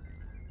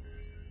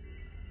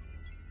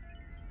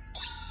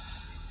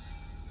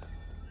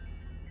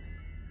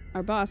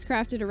 Our boss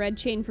crafted a red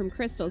chain from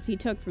crystals he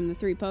took from the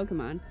 3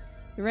 Pokemon.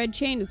 The red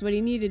chain is what he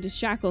needed to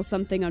shackle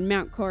something on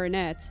Mount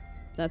Coronet.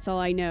 That's all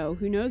I know.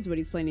 Who knows what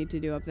he's planning to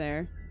do up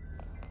there?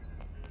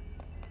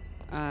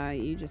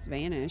 You just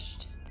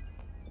vanished.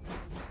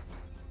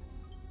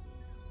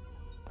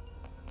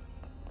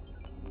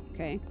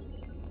 Okay.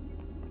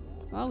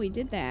 Well, we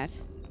did that.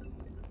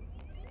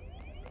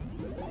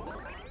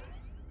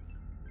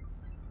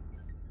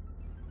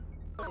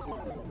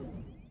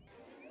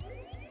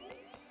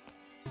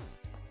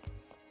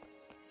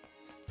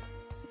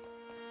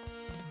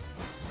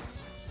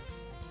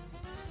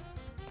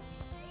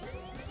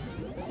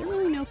 There's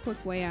really no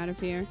quick way out of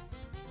here.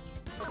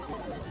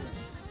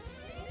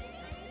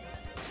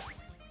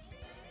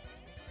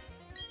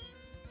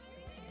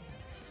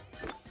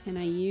 Can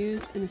I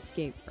use an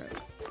escape rope?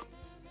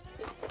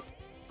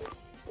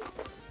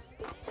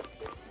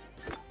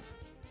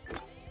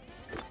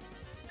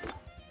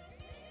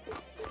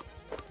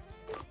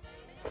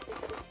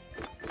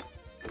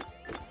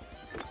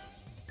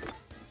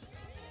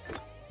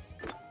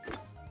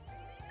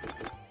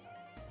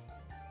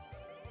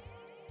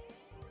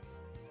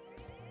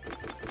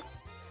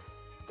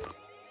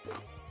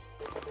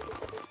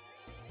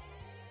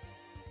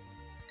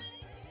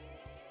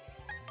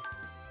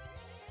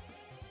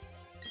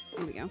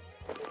 There we go.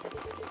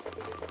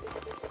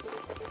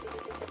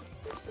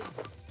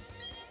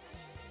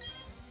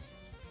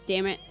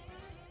 Damn it.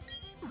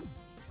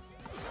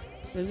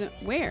 There's a...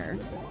 Where?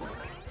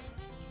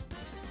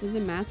 There's a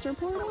master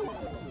portal?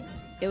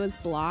 It was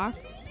blocked?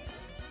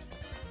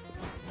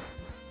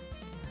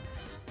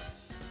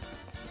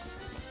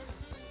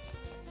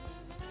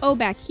 Oh,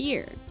 back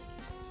here.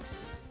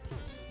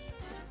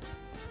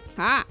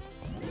 Ha!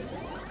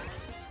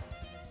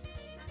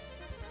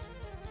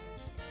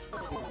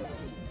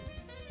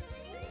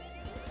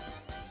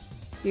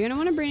 You're gonna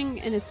want to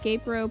bring an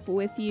escape rope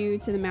with you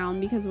to the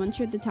mountain because once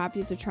you're at the top,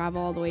 you have to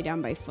travel all the way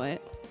down by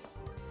foot.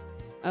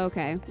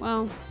 Okay,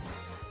 well,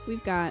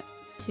 we've got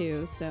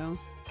 2, so...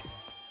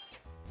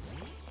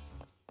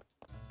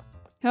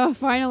 Oh,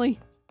 finally!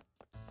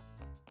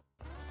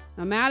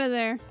 I'm out of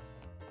there.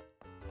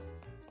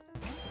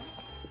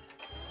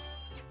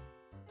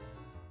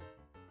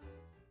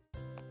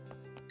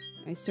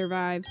 I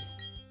survived.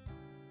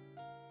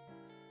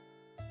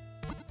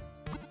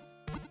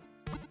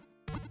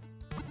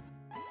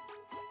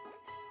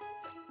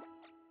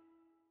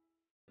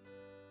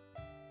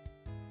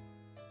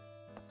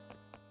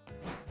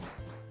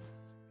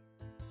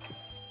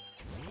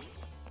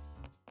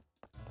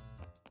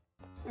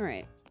 All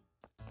right.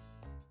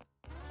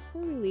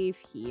 Before we leave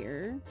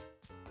here,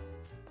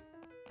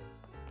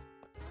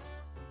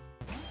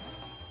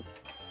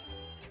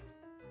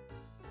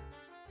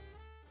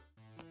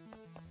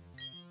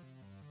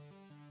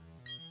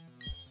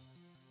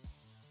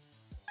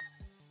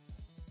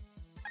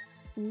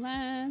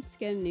 let's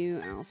get a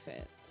new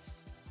outfit.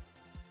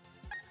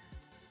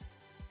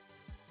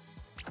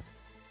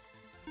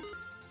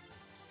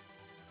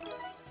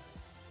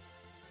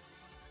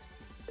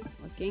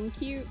 Looking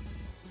cute.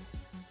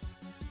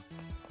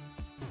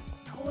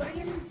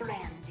 Torian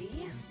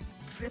brandy,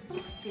 triple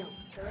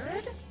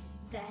filtered,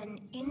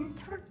 then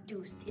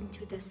introduced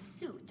into the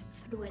suit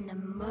through an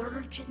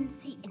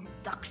emergency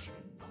induction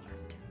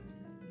port.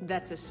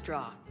 That's a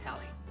straw,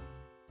 Tally.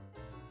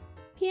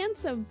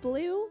 Pants of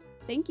Blue,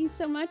 thank you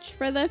so much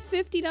for the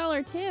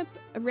 $50 tip.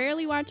 I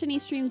rarely watch any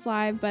streams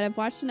live, but I've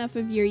watched enough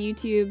of your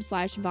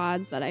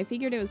YouTube/VODs that I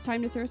figured it was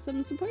time to throw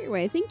some support your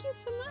way. Thank you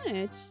so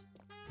much.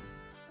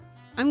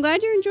 I'm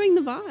glad you're enjoying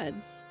the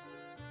VODs.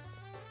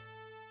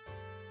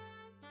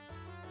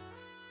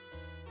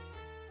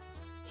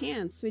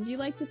 Pants, would you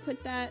like to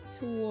put that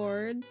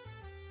towards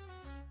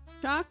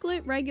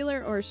chocolate,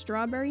 regular, or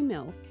strawberry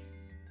milk?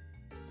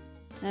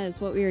 That is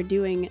what we are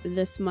doing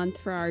this month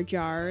for our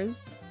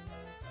jars.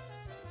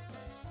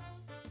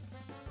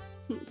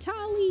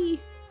 Tolly!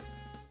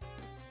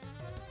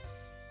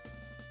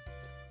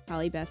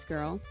 Tolly, best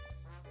girl.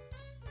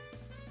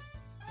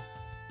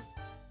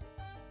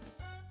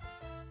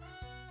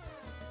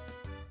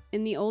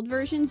 In the old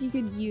versions, you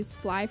could use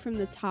fly from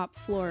the top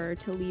floor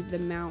to leave the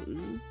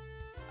mountain.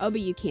 Oh,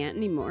 but you can't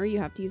anymore. You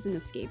have to use an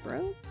escape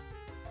rope?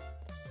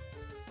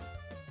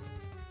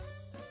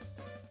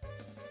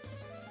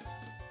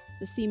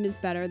 The theme is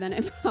better than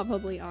it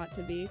probably ought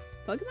to be.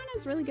 Pokemon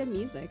has really good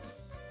music.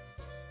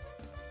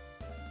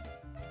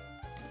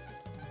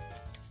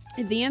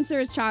 If the answer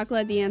is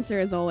chocolate, the answer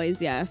is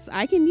always yes.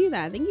 I can do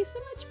that. Thank you so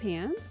much,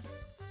 Pan.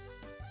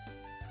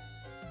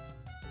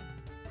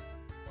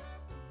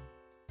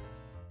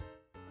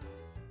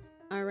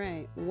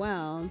 Alright,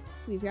 well,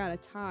 we've got a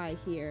tie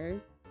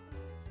here.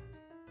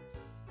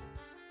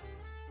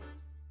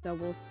 So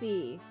we'll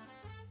see.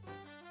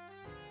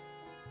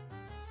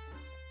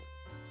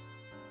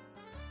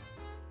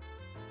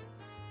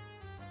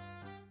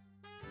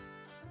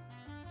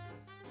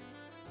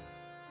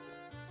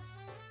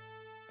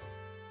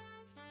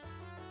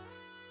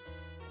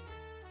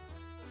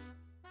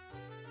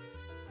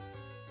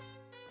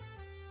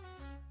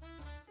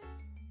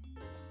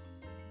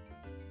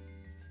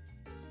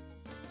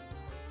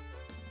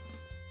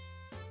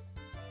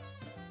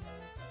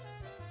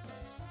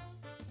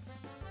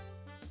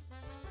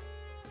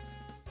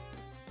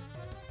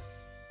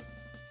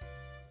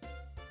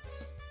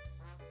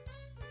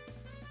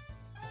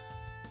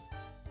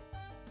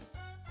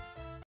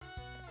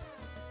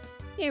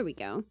 There we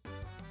go.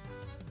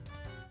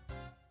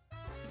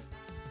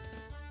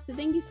 So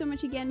thank you so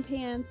much again,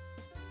 Pants.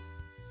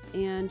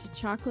 And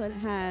Chocolate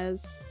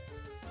has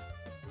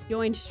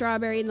joined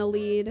Strawberry in the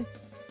lead.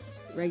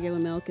 Regular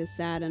Milk is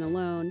sad and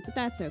alone, but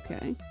that's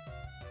okay.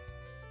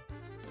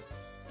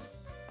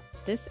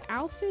 This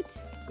outfit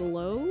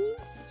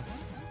glows.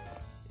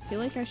 I feel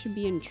like I should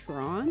be in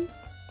Tron.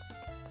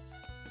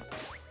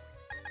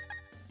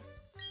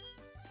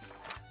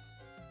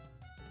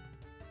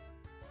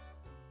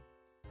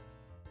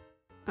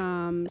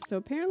 So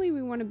apparently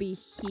we want to be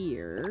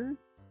here.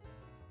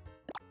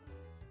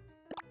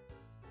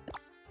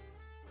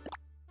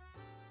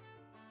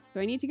 So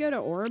I need to go to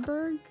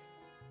Oreburg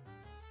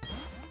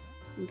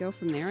and go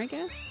from there, I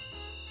guess.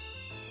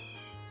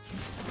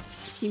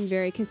 Seem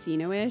very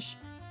casino-ish.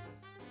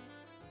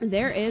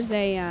 There is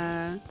a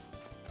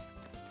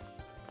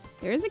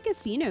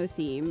casino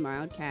theme,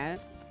 Wildcat.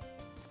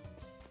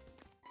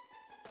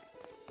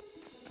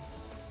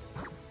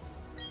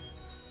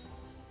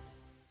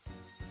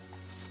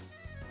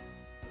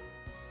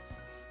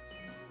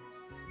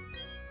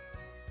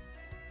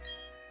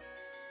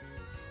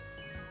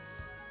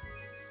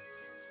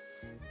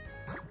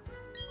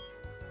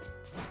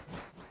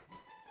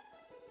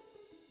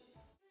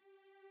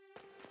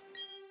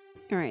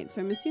 Alright,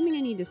 so I'm assuming I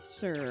need to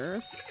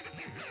surf.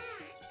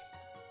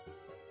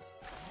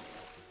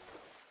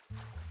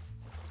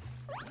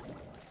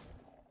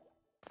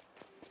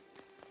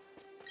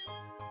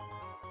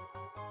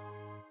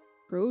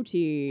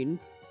 Protein.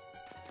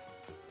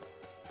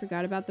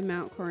 Forgot about the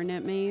Mount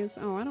Coronet maze.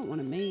 Oh, I don't want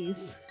a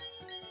maze.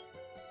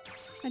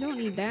 I don't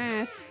need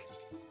that.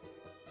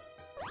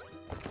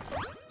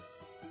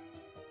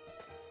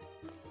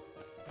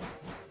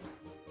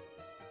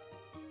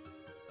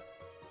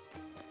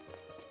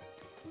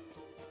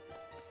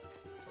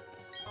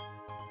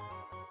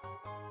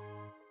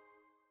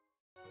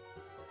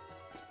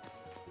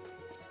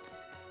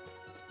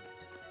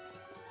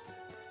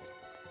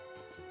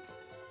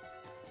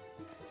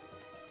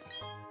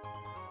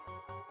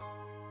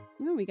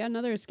 Oh, we got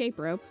another escape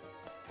rope.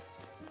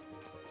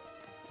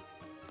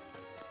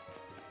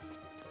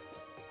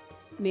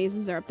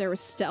 Mazes are up there with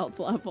stealth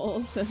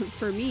levels, so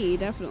for me,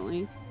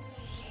 definitely.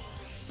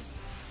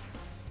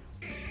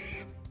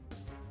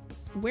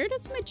 Where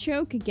does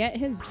Machoke get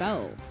his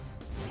belt?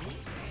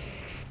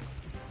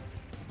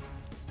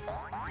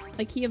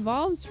 Like, he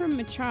evolves from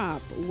Machop.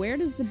 Where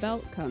does the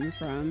belt come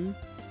from?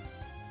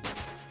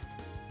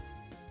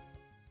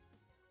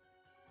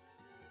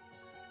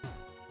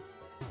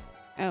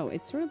 Oh,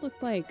 it sort of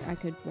looked like I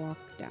could walk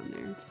down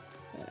there,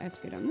 but I have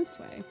to go down this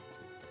way.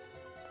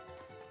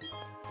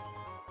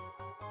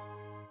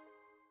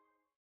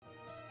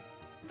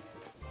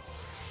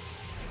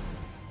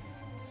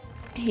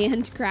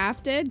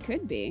 Handcrafted?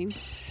 Could be.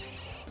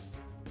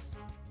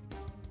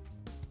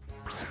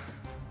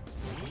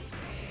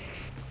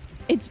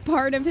 It's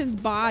part of his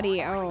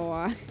body. Oh.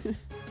 I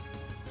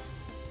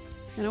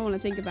don't want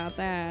to think about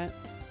that.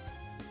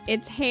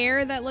 It's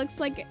hair that looks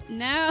like...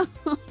 No.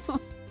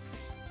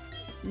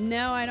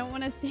 No, I don't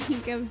want to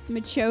think of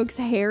Machoke's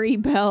hairy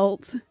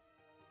belt.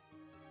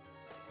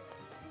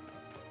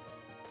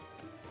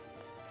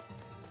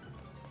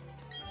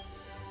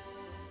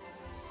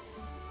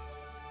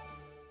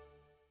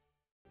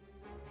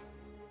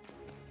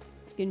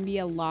 Gonna be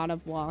a lot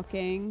of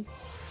walking.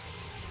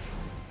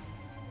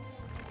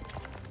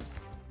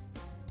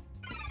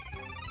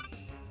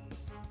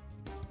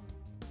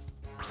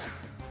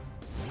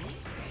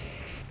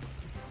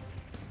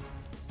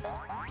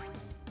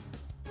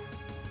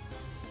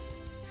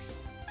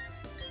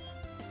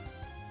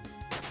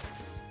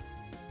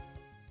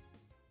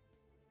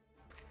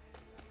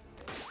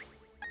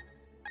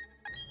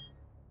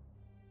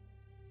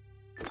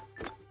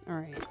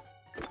 Alright.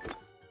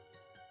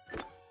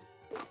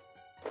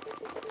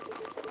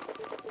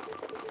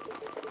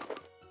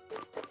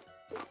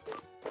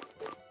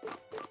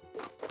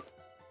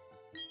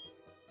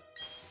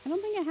 I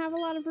don't think I have a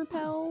lot of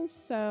repels,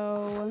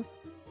 so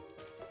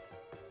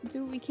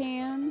do what we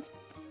can.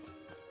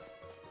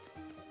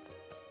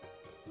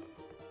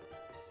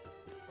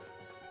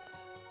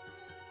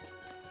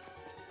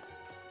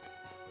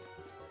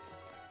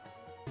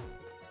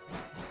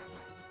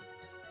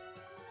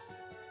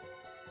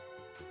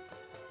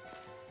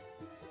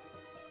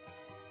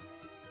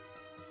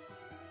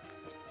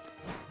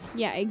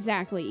 Yeah,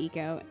 exactly,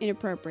 Eco.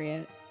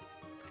 Inappropriate.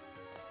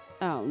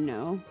 Oh,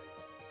 no.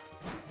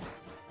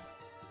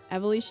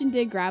 Evolution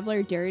did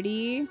Graveler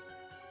dirty.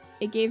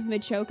 It gave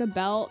Machoke a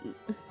belt.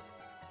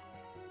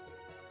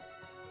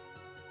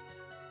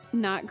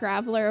 Not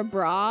Graveler a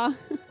bra.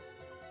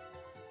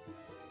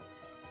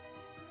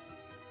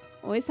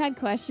 Always had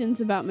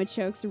questions about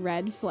Machoke's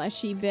red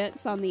fleshy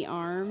bits on the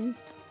arms.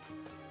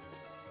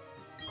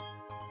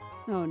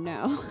 Oh,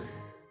 no.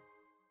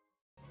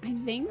 I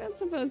think that's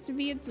supposed to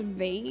be its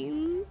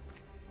veins.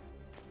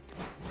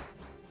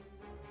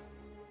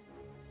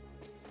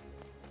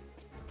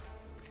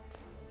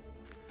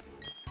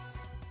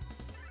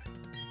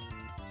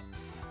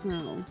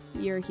 Oh,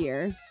 you're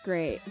here.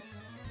 Great.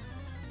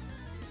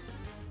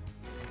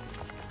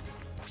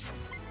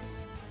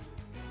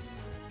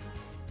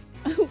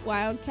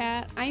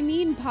 Wildcat. I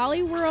mean,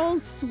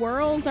 Poliwhirl's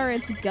swirls are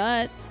its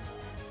guts.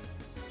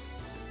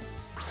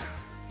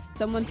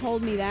 Someone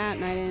told me that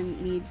and I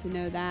didn't need to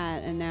know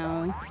that, and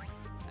now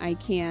I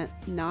can't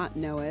not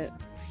know it.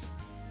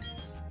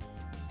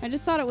 I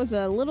just thought it was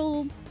a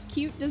little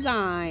cute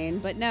design,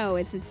 but no,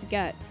 it's its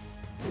guts.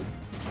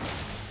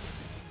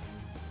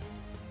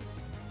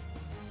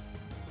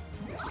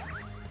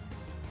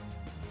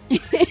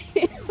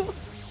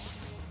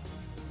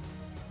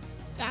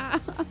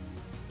 Stop.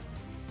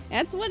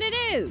 That's what it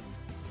is.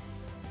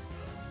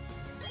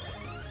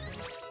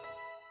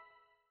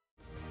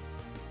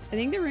 I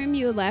think the room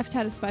you left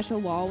had a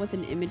special wall with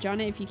an image on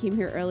it if you came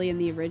here early in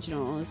the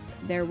originals.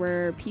 There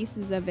were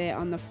pieces of it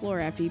on the floor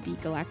after you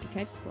beat Galactic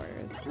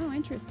Headquarters. Oh,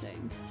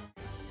 interesting.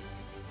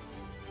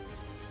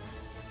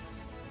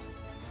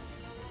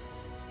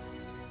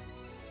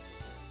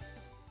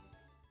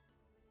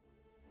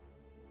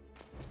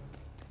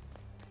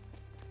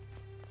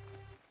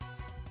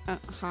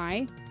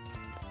 Hi.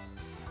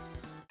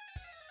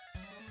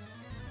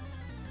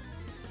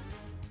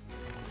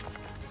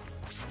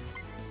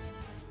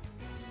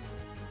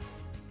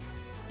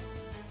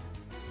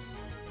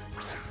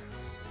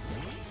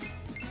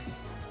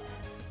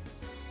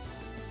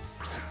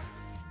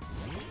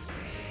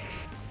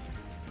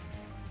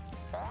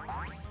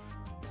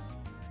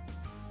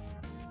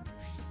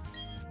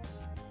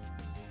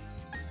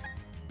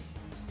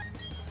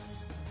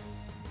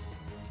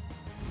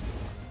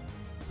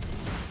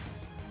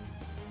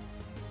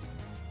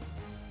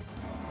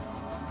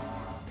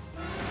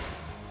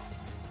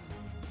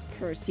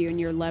 Curse you and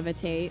your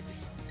levitate.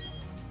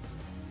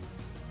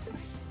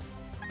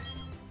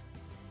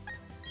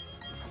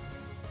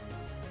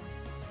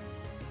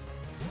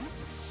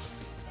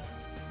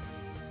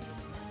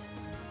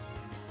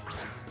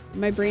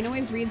 My brain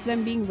always reads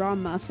them being raw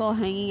muscle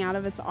hanging out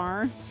of its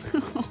arms.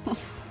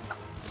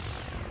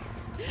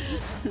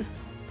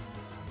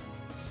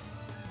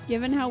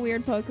 Given how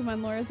weird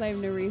Pokemon lore is, I have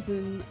no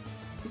reason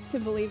to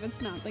believe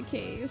it's not the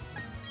case.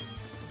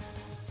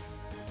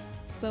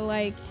 So,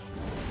 like,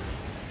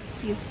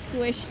 he's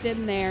squished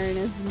in there and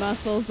his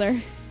muscles are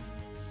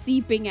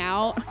seeping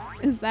out.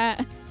 Is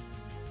that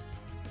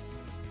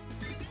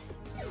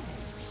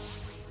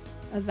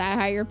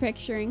how you're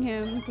picturing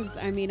him? Because,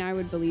 I mean, I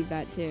would believe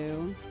that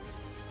too.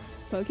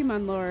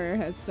 Pokemon lore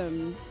has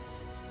some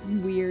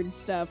weird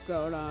stuff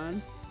going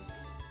on.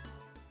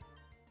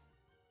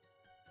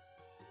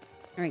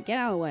 Alright, get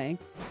out of the way.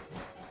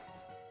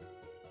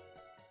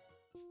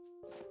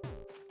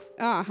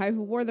 Ah, I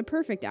wore the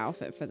perfect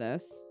outfit for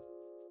this.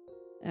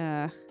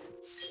 No.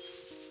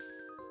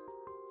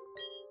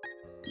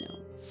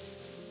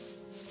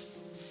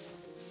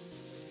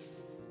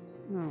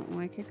 Oh, well,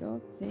 I could go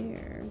up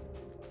there.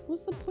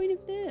 What's the point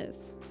of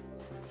this?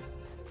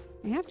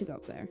 I have to go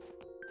up there.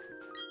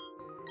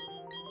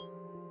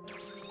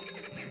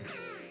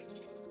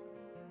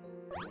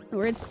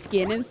 Where its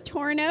skin is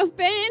torn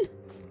open?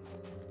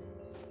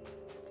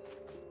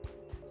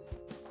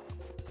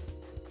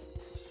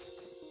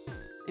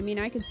 I mean,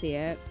 I could see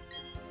it.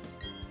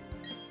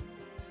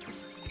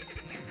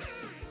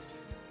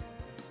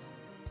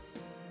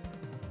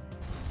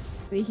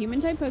 The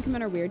human-type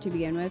Pokemon are weird to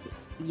begin with.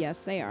 Yes,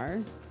 they are.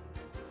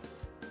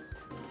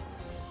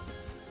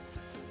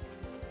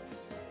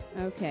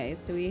 Okay,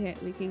 so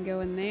we can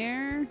go in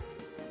there.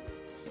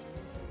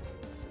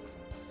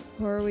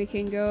 Or we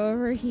can go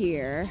over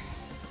here.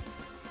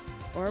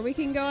 Or we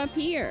can go up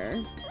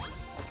here.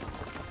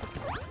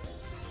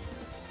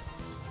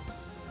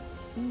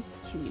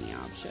 It's too many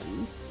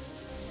options.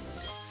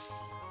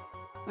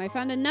 I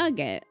found a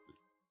nugget.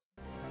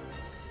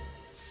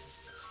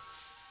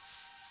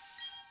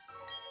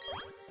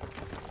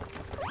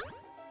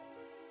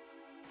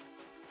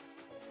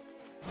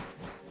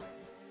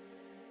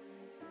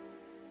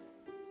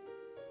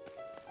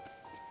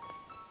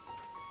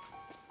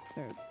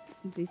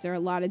 These are a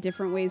lot of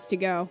different ways to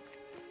go.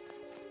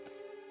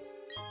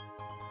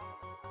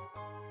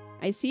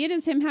 I see it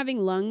as him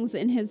having lungs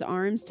in his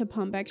arms to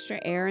pump extra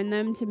air in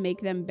them to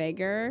make them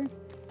bigger.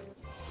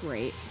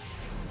 Great.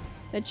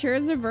 That sure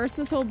is a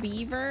versatile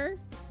beaver.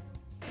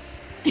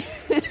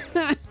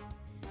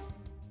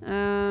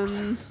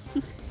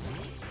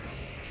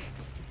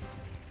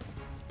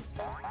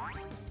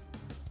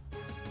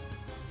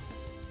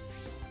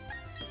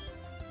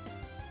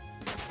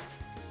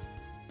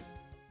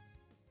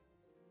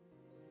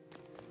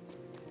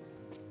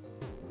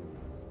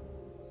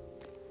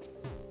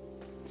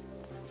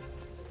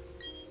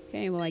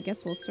 Okay, well, I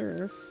guess we'll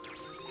surf.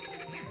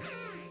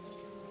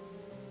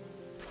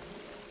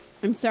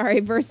 I'm sorry,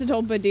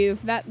 versatile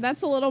Bidoof.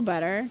 That's a little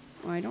better.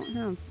 Oh, I don't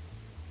have...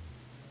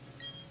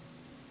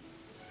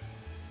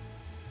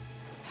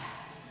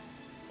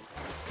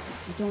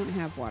 I don't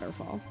have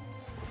waterfall.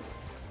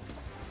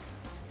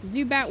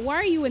 Zubat, why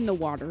are you in the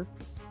water?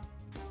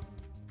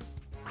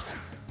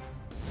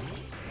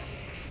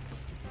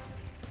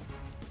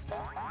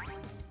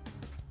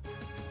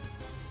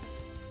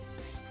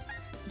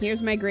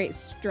 Here's my great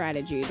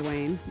strategy,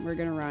 Dwayne. We're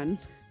gonna run.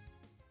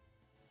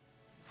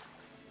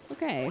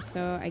 Okay,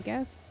 so I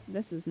guess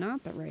this is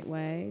not the right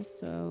way,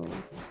 so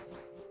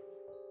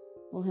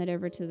we'll head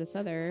over to this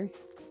other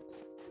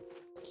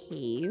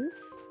cave.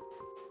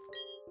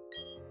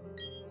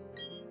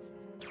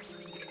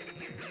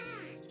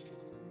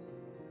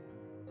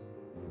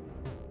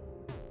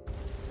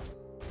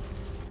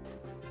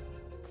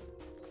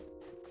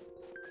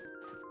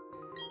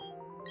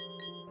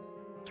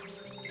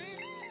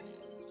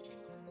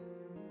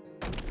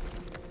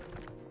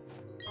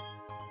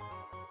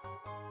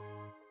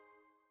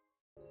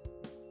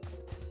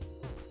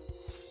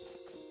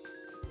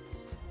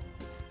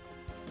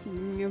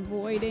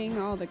 Avoiding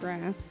all the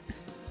grass.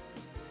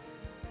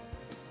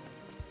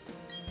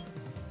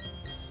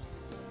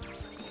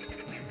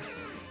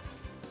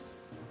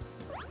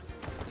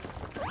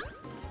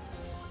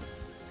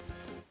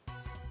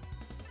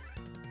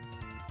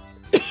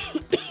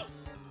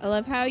 I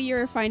love how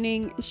you're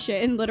finding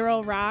shit in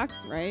literal rocks,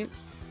 right?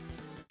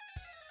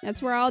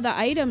 That's where all the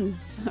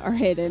items are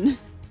hidden.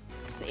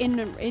 Just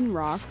in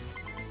rocks.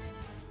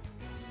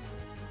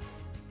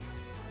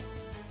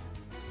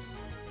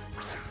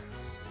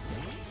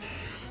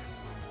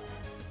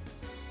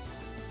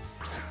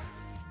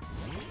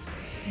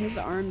 His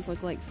arms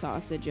look like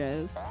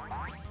sausages.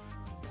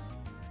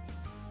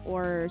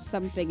 Or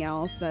something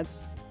else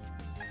that's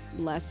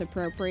less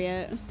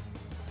appropriate.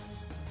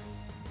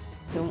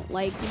 Don't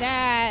like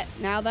that.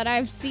 Now that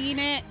I've seen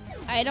it,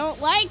 I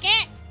don't like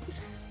it.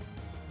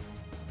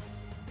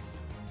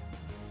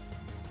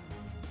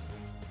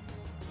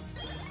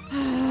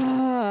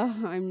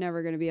 I'm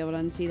never gonna be able to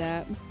unsee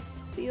that.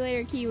 See you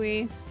later,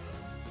 Kiwi.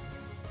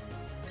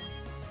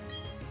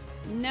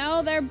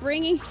 No, they're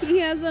bringing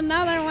us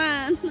another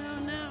one. Oh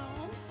no.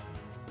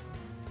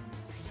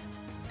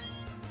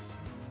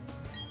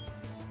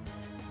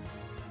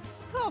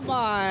 Come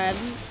on.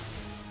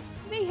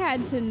 They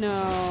had to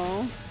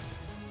know.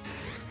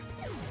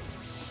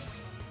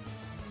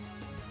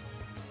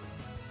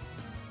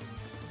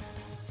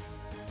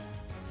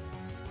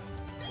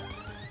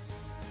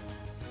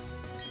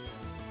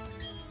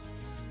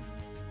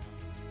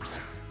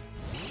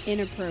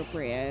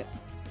 Inappropriate.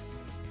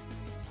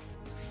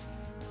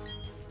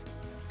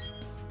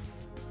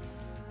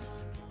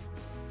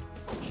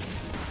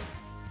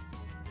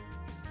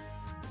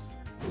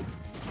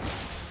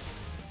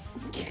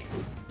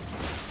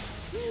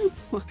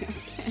 Okay.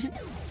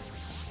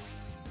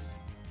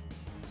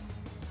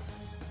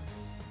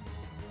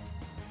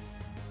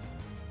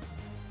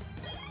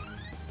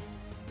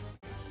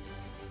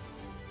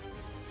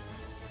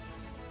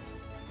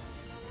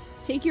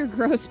 Take your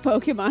gross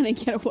Pokemon and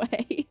get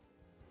away.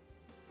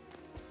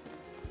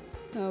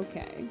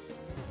 Okay.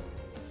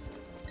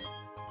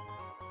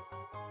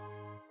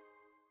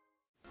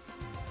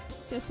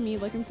 Just me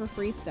looking for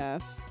free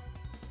stuff.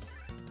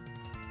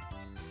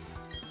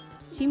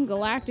 Team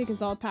Galactic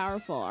is all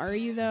powerful. Are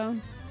you though?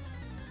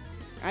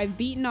 I've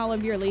beaten all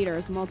of your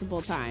leaders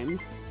multiple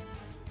times.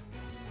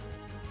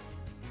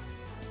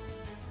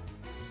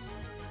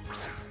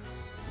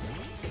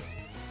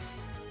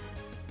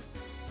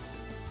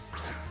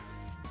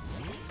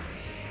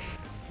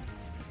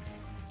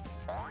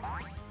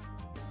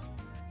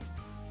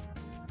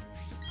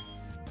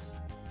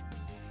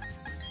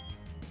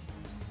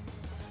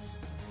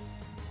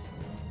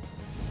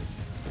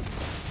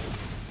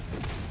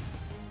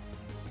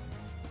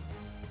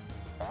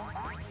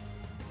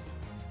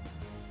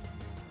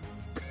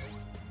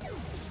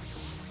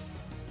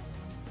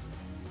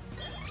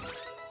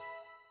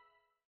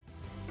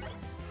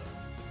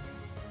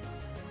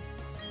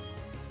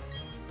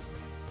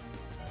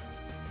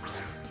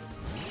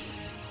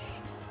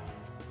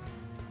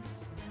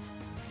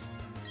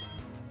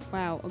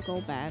 Wow, a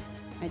Golbat.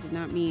 I did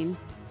not mean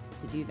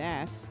to do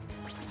that.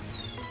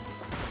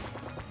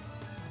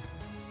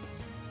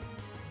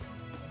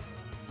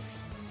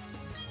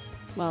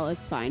 Well,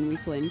 it's fine. We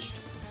flinched.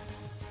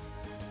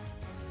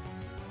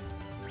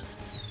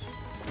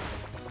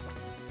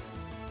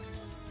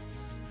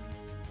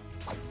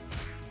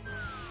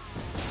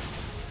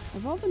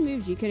 Of all the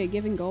moves you could have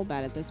given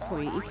Golbat at this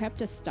point, you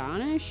kept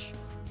Astonish?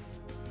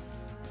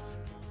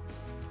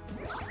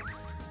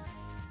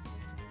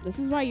 This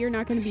is why you're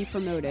not going to be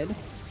promoted.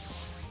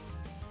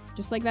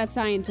 Just like that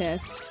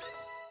scientist.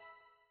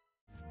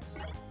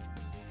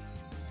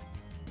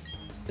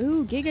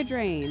 Ooh, Giga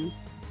Drain.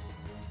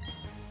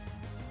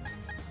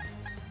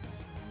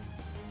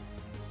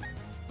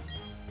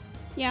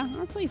 Yeah,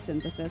 I'll play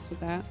Synthesis with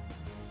that.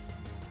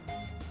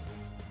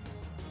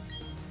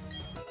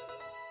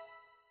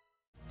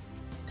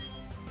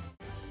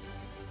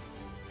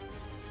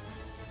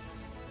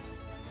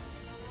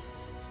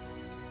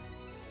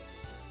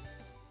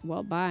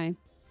 Well, bye.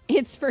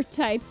 It's for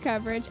type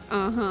coverage.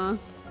 Uh-huh.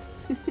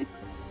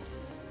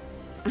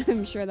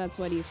 I'm sure that's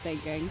what he's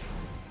thinking.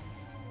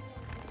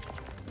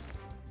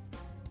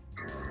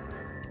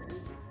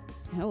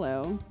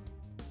 Hello.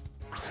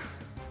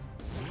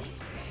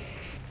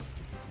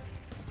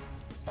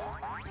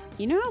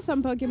 You know how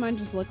some Pokemon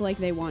just look like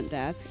they want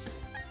death?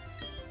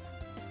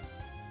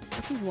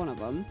 This is one of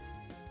them.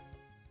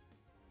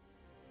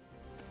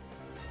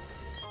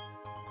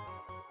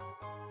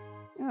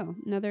 Oh,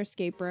 another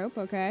escape rope,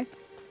 okay.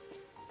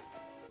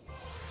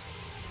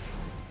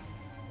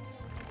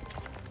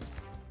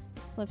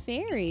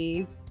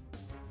 Clefairy.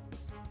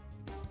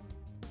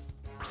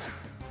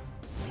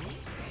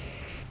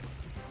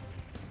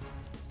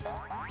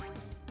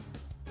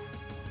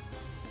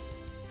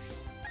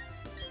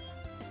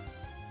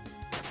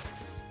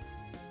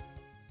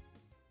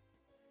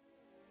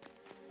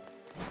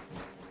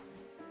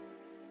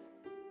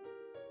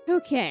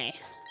 Okay.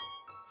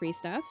 Free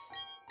stuff.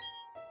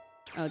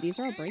 Oh, these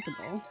are all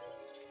breakable.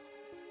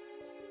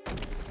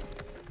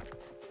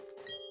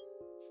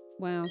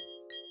 Wow.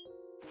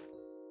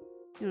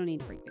 You don't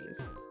need to break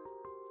these.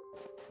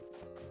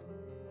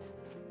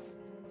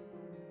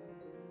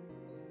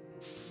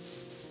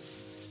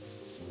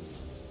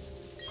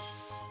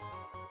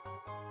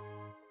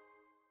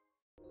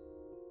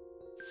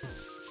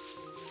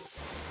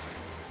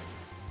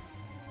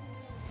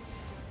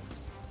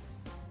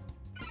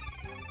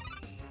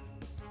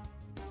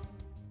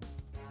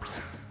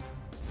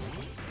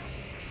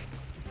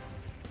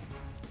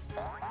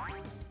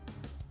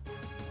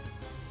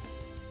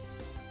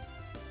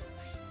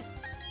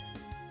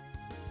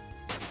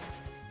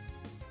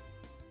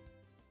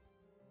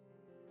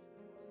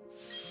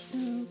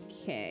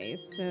 Okay,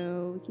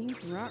 so we can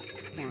use rock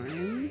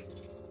climb.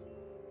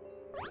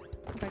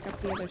 Back up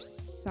the other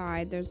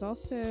side. There's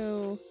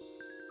also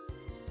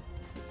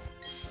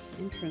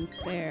entrance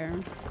there.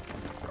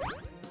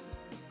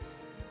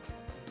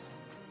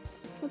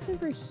 What's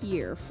over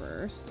here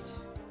first?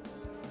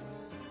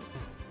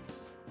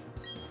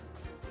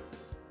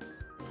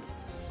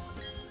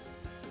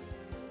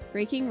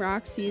 Breaking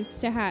rocks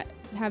used to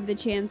have the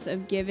chance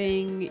of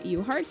giving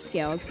you heart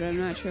scales, but I'm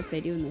not sure if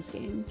they do in this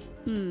game.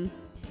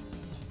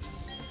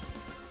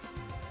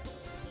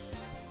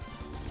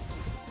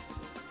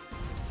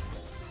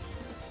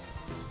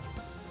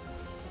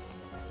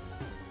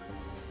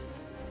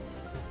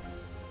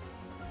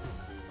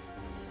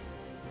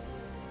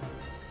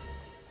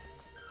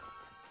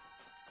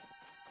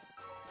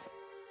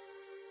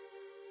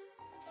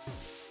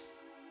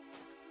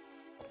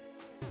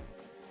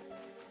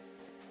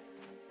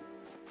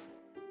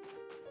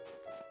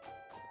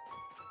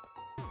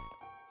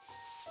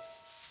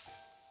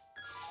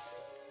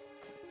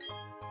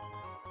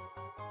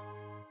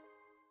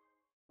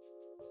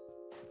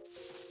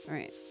 All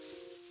right.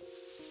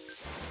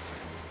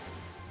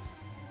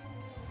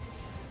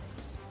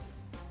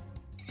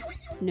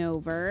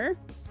 Nover.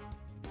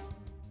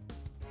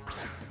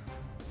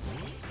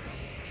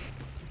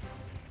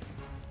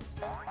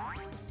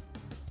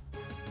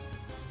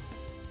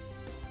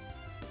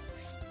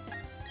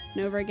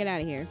 Nover, get out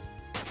of here.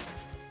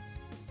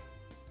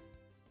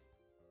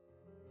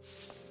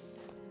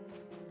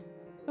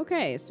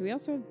 Okay, so we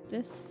also have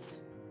this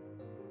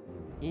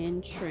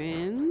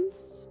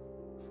entrance.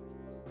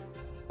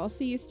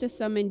 Also used to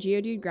summon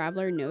Geodude,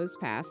 Graveler,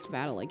 Nosepass to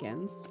battle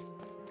against.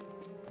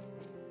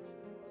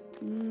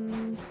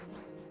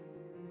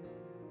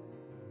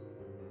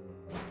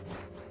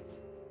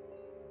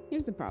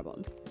 Here's the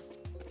problem.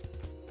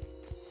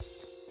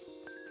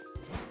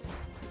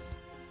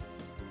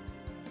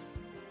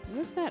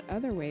 What's that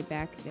other way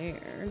back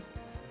there?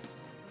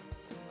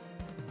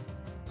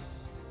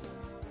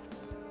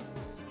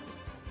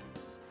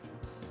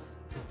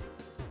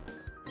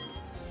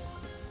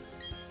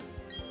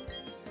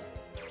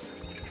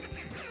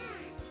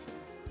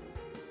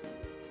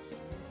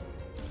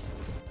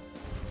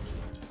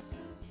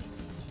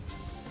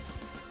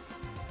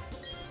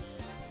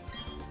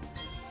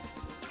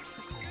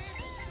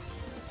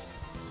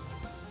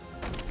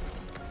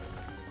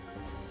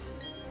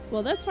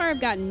 Well, thus far I've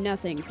gotten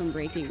nothing from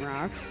breaking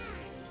rocks.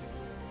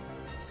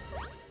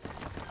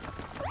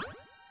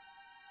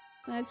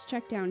 Let's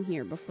check down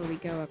here before we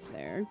go up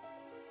there.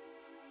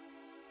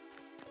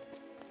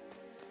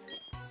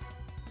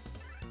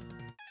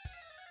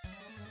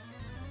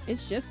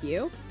 It's just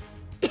you?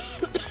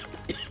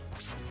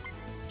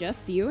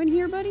 Just you in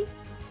here, buddy?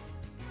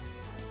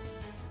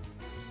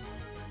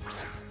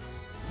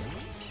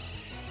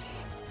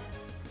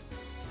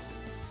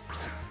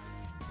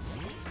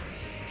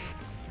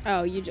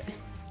 Oh,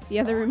 the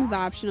other room is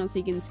optional, so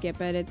you can skip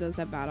it. It does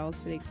have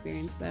battles for the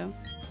experience, though.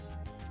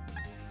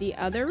 The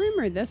other room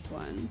or this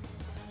one?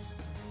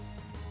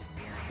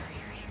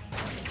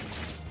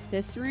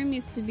 This room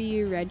used to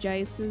be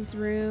Regice's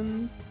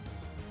room,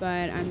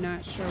 but I'm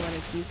not sure what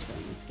it's used for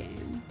in this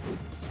game.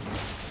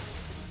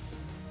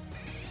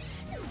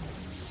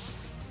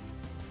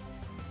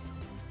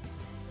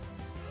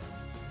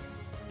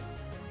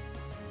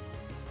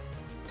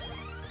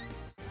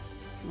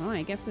 Well,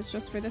 I guess it's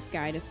just for this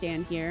guy to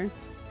stand here.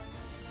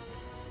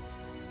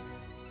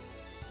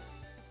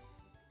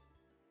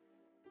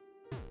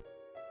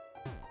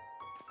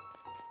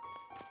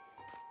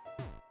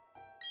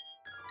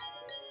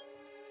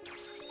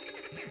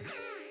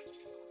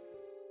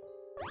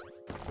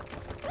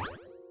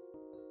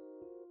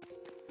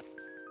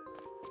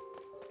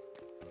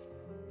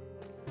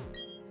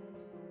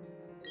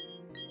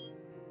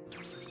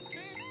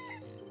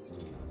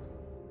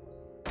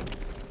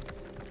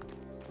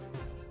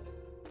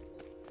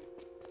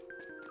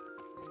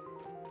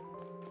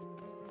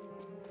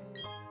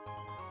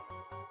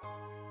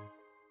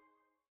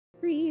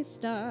 Free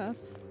stuff.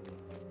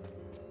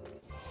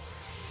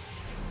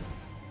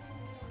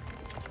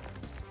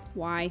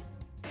 Why?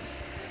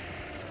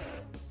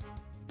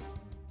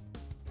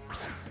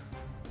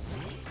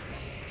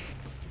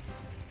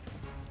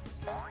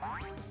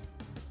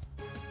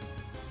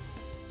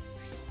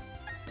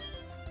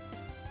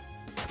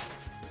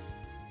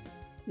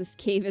 This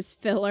cave is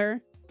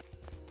filler.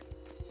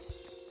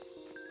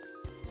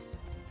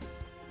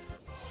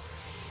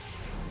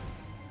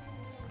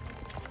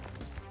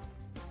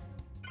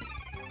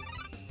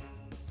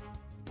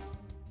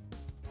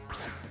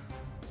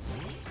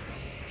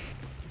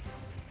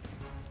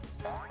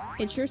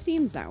 It sure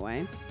seems that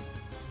way.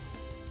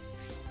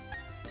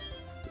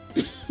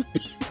 Let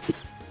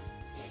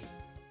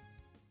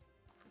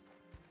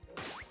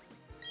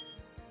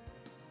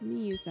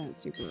me use that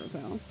super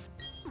repel.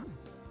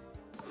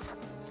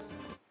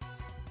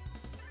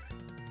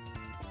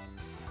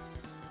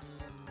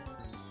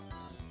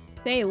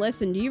 Hey,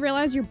 listen, do you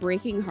realize you're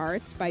breaking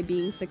hearts by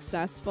being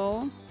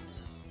successful?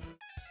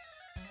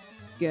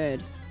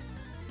 Good.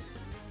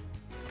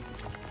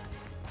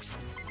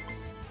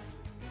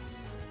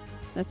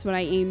 That's what I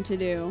aim to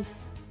do.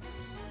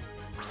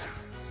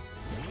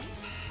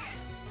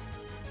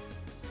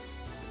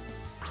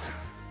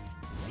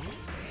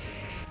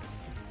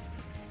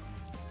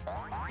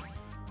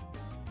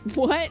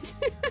 What?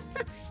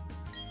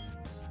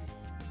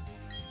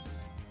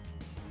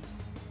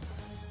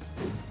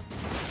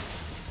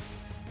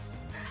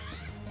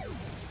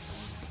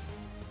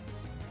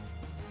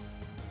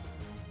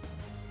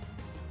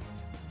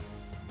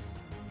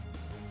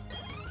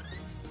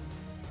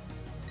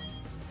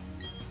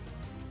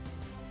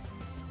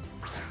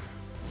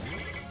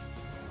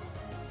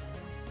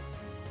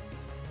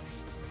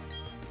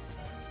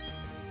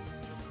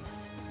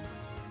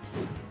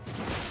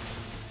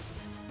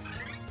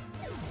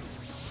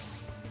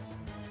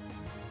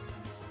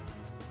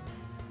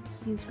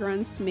 These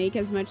grunts make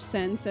as much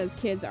sense as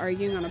kids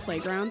arguing on a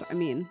playground. I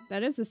mean,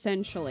 that is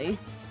essentially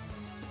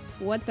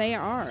what they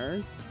are.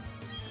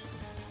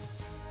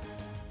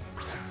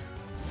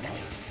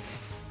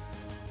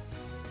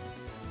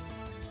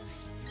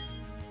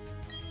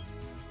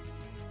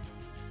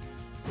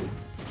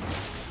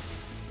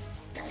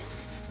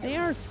 They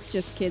are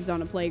just kids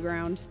on a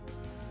playground.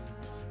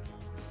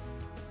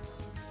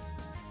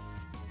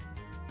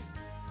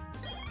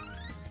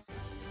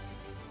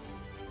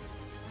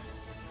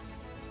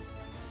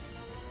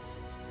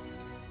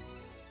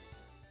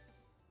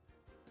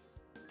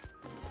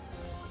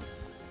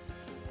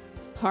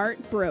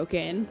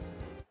 Heartbroken.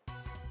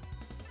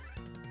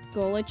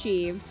 Goal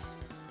achieved.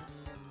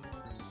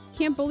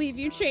 Can't believe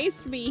you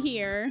chased me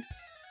here.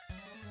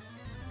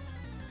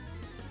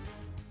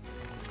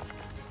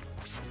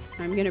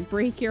 I'm gonna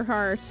break your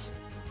heart.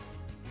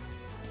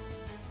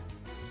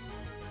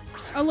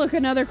 Oh look,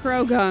 another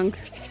crow gunk.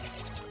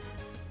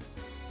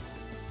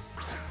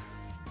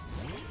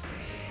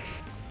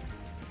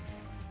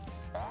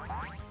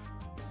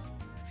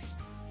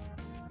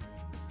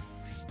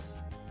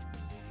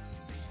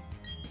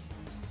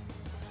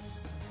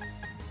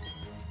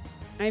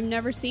 I've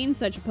never seen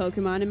such a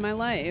Pokemon in my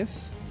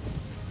life.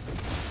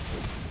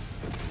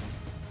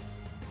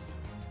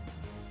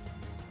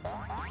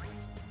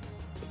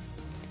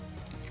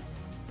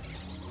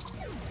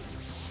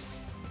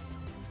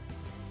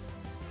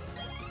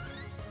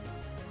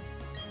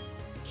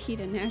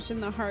 Kita, Nash,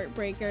 and the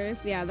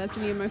Heartbreakers. Yeah, that's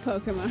me and my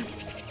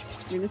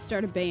Pokemon. We're gonna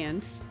start a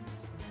band.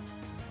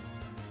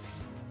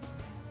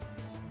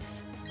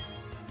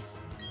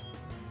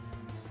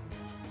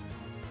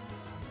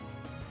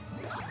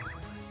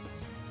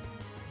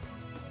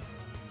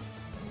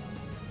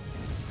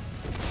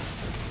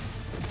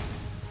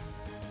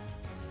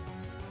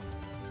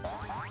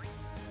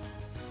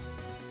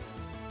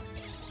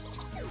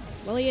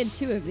 Well, he had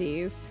 2 of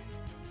these.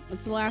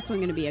 What's the last one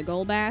gonna be? A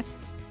Golbat?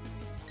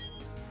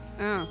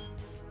 Oh.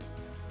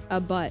 A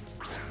butt.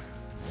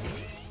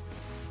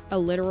 A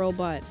literal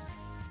butt.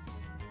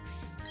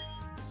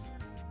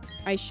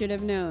 I should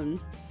have known.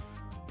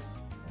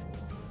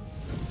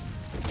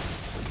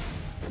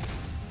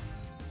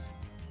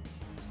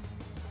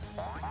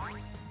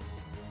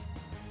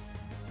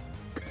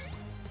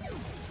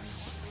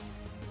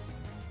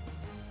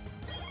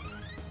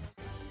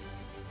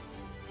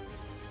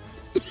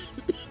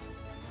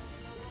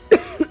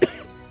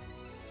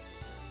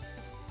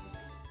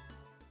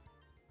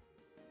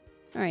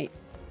 Alright.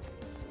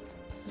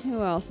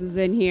 Who else is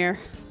in here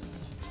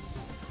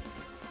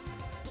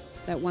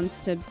that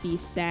wants to be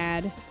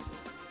sad?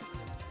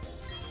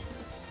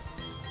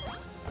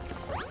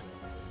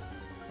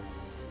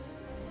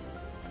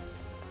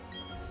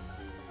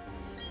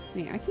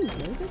 Wait, I can go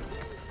this way?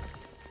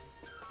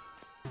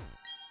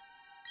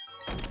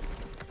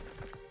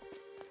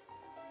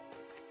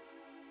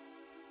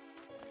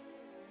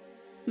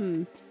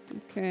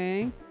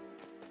 Okay.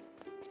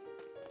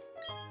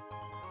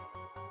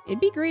 It'd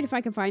be great if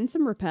I could find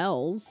some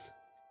repels.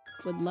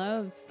 Would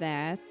love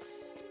that.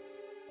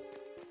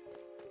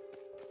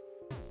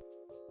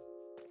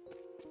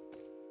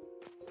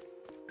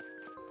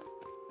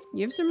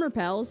 You have some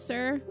repels,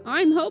 sir?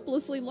 I'm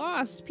hopelessly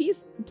lost.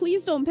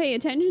 Please don't pay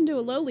attention to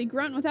a lowly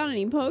grunt without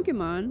any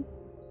Pokemon.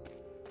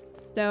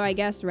 So I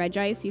guess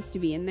Regice used to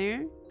be in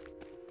there.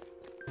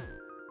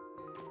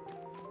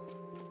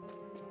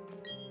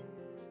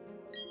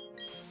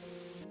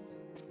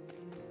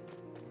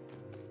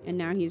 And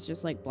now he's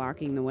just like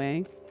blocking the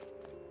way.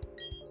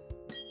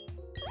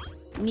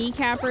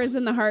 Kneecappers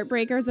and the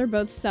Heartbreakers are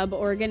both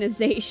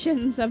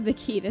sub-organizations of the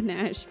Key to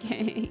Nash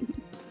gang.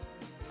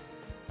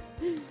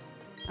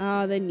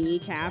 Oh, the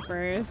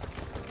Kneecappers.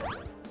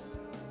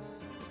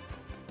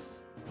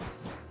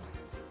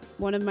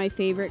 One of my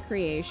favorite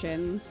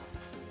creations.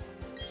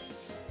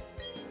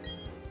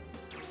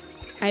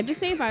 I have to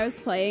say, if I was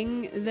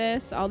playing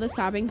this, all the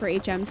stopping for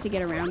HMs to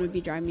get around would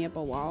be driving me up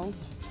a wall.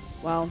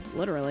 Well,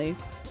 literally.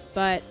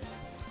 But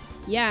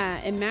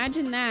yeah,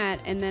 imagine that,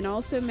 and then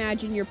also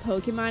imagine your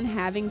Pokemon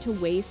having to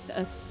waste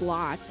a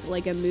slot,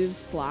 like a move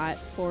slot,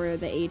 for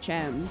the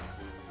HM.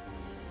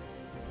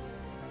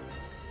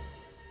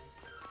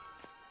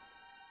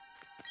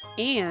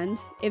 And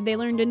if they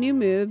learned a new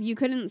move, you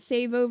couldn't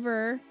save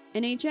over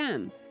an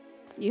HM.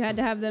 You had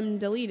to have them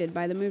deleted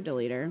by the move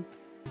deleter.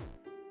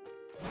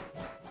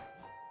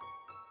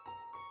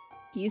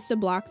 He used to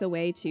block the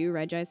way too.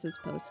 Regice was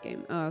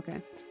post-game. Oh,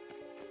 okay.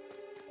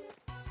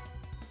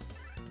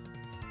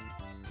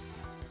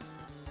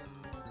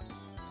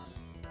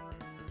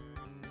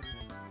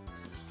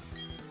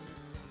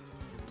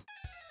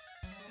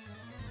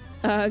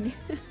 Ugh.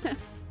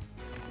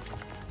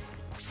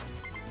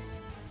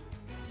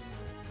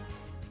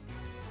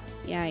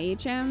 Yeah,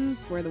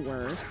 HMs were the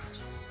worst.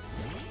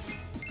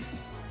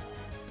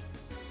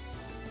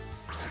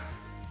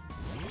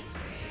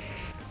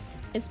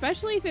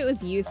 Especially if it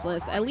was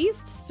useless. At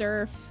least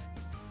Surf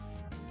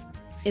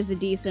is a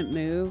decent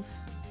move.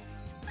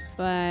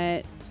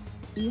 But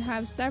you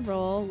have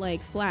several,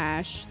 like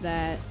Flash,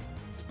 that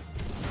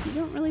you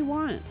don't really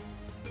want.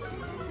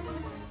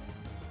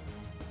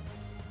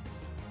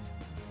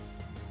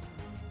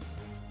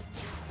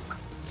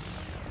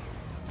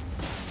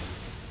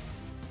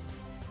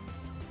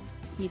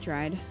 He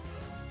tried.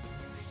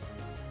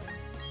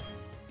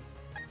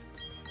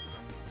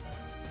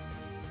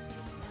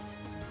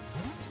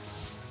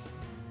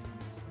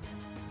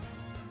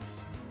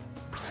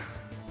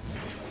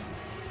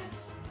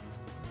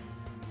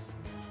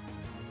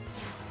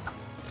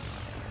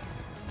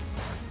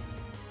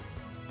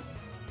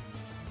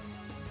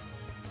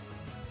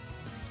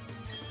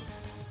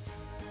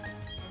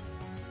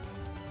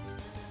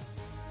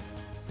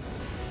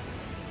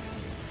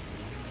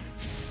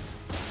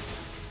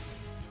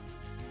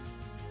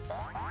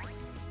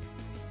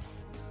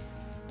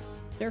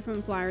 Surf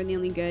and Fly are the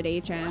only good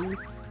HMs.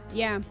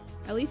 Yeah,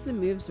 at least the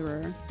moves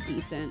were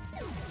decent.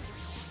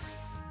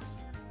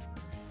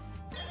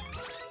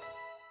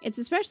 It's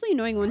especially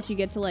annoying once you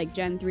get to like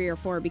Gen 3 or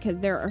 4 because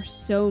there are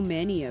so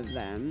many of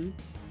them.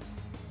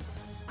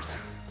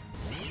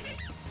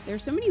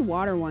 There's so many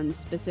water ones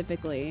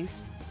specifically.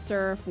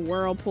 Surf,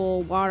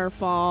 Whirlpool,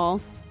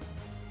 Waterfall.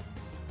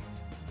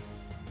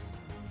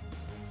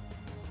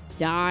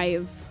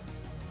 Dive.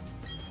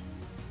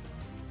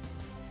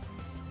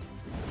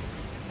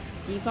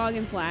 Defog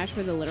and Flash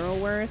were the literal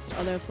worst,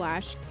 although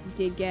Flash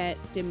did get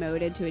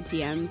demoted to a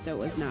TM, so it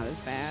was not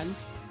as bad.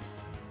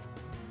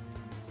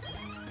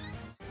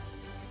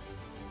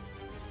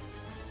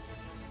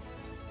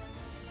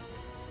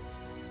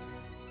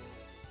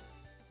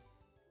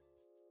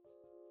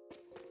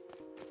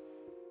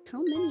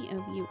 How many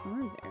of you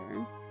are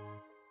there?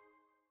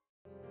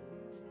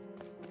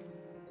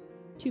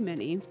 Too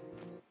many.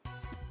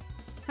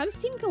 How does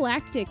Team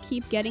Galactic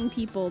keep getting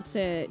people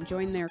to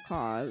join their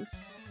cause?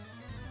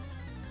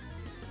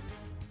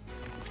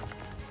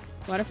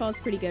 Waterfall's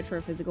pretty good for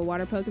a physical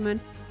water Pokemon.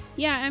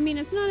 Yeah, I mean,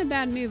 it's not a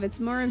bad move. It's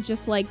more of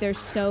just like there's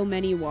so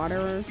many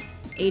water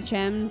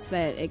HMs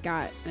that it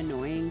got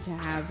annoying to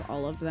have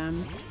all of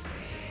them.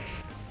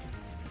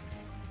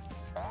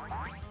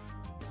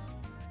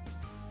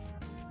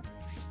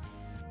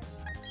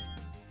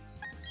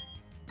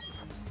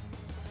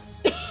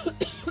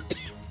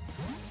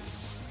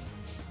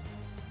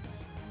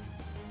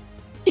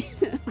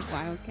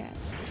 Wildcat.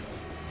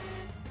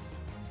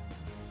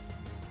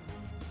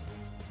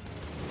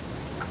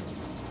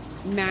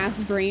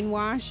 Mass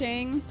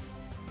brainwashing.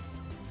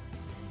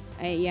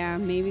 Yeah,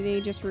 maybe they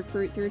just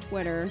recruit through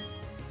Twitter.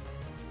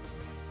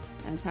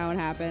 That's how it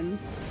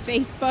happens.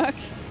 Facebook.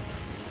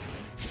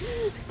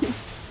 Can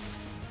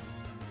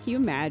you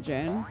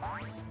imagine?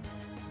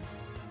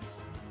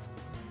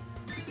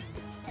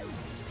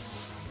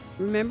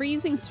 Remember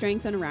using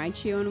strength on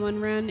Raichu in one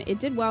run? It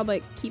did well,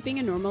 but keeping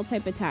a normal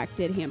type attack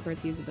did hamper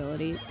its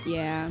usability.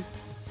 Yeah.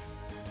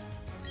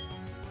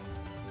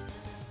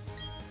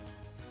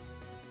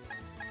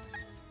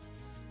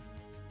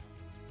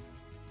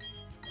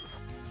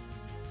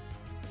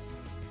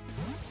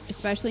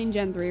 Especially in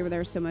Gen 3 where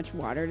there's so much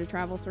water to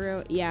travel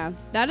through. Yeah,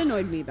 that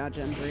annoyed me about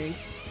Gen 3.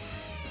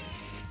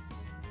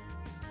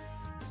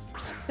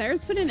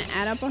 Claire's put an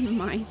ad up on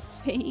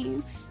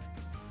MySpace.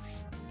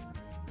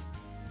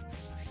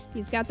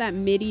 He's got that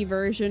MIDI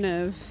version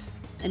of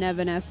an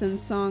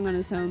Evanescence song on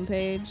his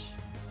homepage.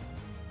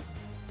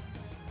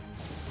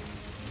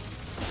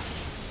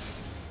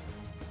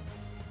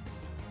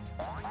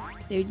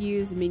 They would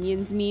use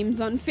Minions memes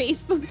on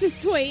Facebook to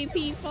sway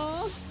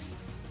people.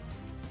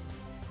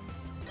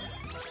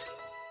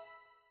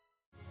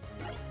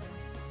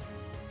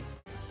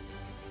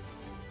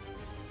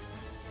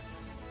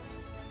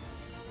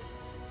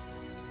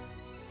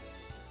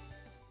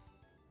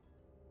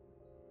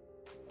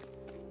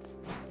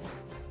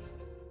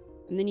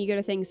 And then you go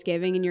to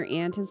Thanksgiving and your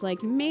aunt is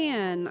like,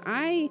 man,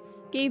 I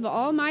gave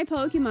all my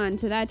Pokemon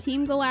to that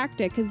Team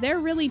Galactic because they're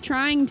really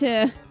trying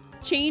to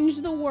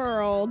change the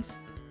world.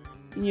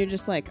 And you're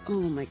just like, oh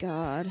my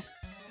god.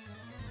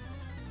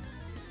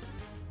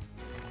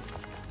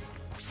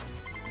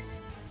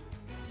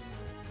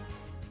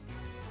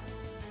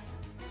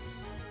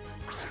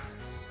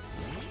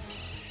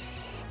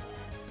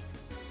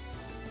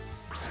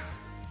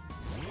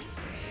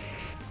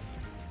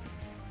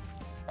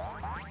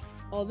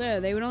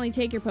 Although, they would only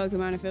take your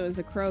Pokemon if it was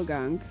a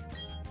Krogunk.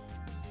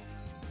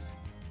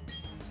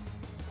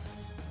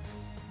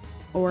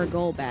 Or a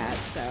Golbat,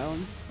 so...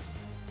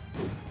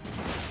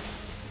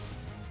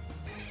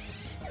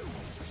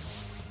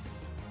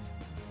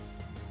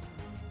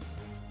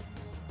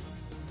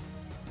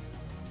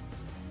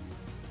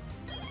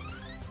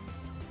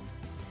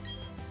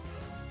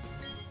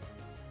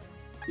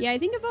 Yeah, I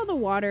think of all the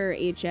water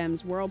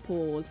HMs,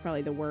 Whirlpool was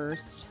probably the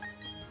worst.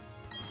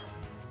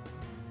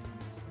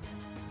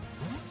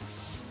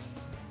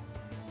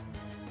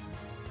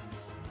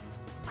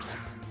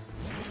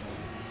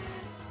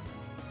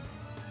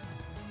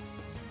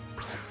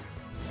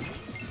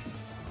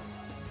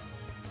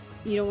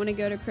 You don't want to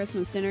go to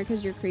Christmas dinner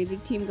because your crazy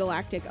Team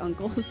Galactic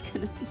uncle is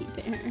going to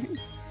be there.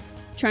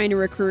 Trying to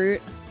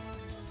recruit.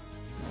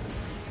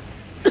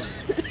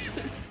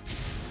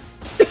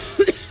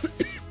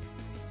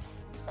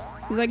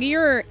 He's like,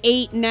 you're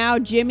 8 now,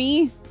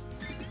 Jimmy.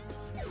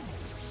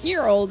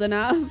 You're old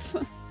enough.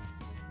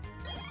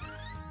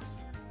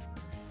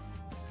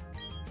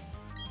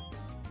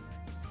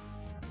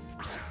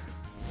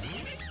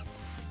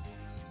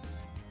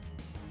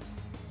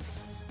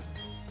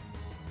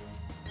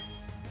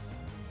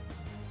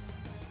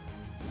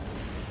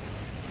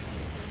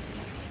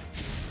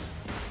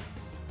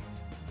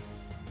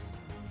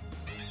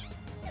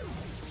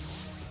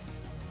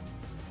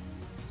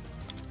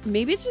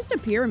 Maybe it's just a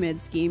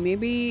pyramid scheme.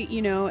 Maybe,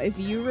 you know, if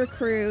you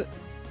recruit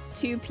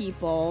 2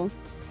 people,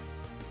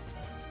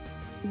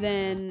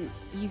 then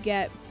you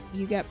get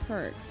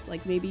perks.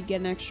 Like maybe you get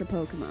an extra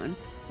Pokemon.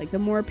 Like the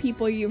more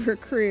people you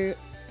recruit,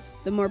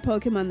 the more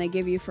Pokemon they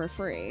give you for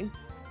free.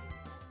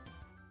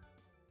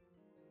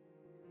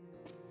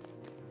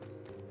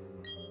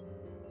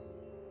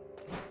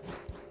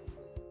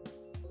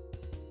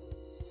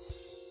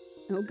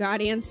 Oh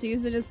god, Aunt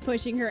Susan is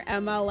pushing her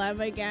MLM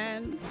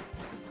again.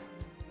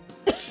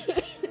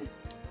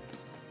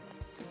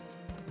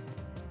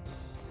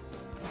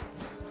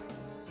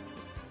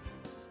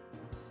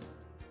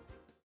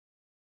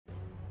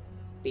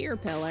 Spear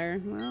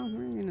Pillar. Well,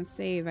 we're gonna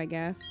save, I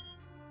guess.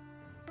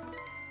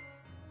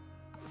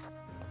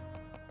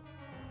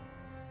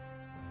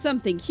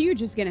 Something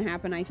huge is gonna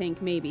happen, I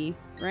think, maybe.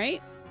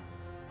 Right?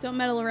 Don't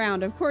meddle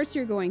around. Of course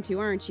you're going to,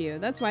 aren't you?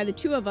 That's why the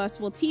 2 of us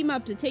will team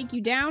up to take you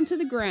down to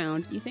the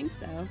ground. You think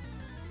so?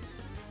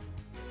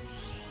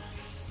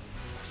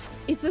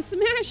 It's a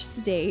Smash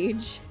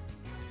stage.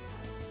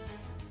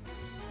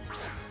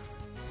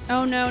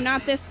 Oh no,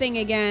 not this thing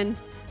again.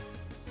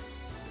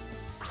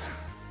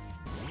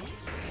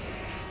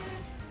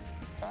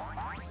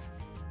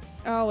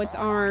 Oh, it's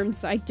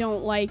arms. I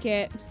don't like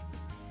it.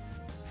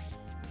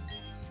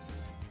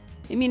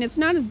 I mean, it's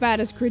not as bad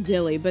as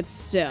Credilli, but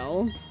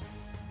still.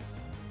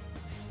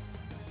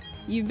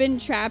 You've been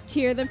trapped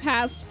here the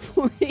past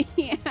 40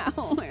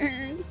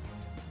 hours.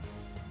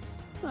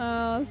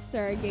 Oh,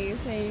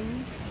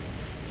 stargazing.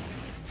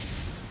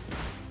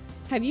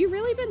 Have you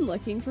really been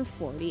looking for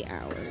 40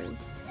 hours?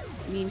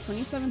 I mean,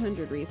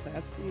 2,700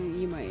 resets.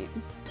 You might.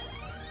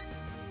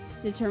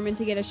 Determined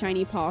to get a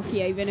shiny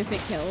Palkia even if it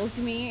kills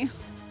me.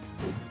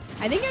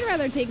 I think I'd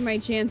rather take my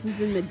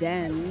chances in the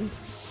den.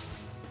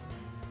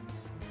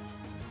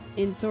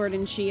 In Sword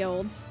and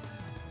Shield.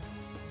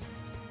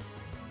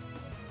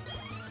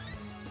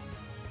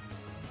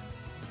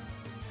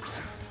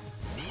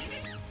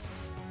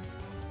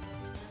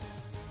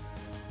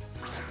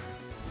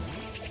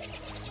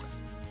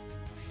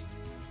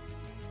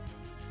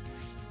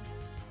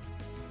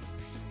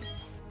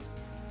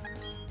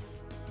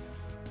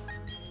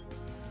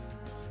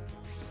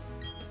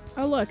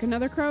 Oh look,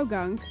 another crow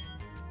gunk.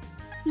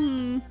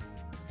 I'm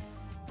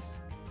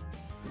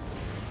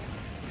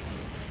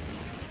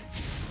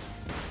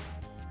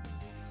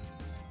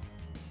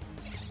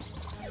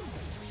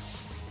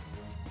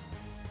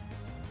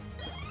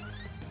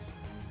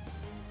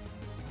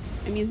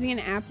using an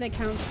app that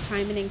counts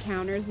time in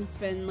encounters. It's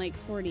been like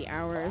 40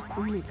 hours.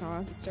 Oh my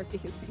god, start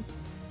using.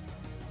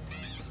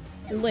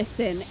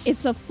 Listen,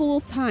 it's a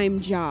full-time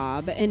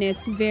job and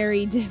it's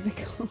very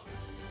difficult.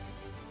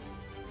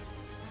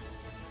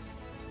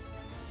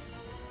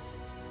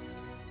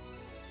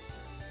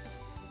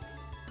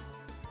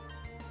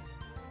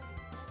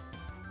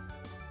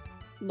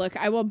 Look,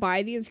 I will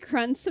buy these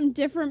grunts some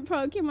different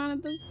Pokemon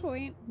at this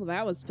point. Well,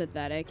 that was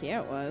pathetic.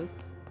 Yeah, it was.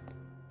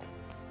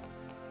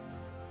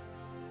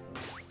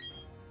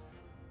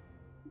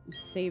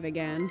 Save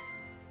again.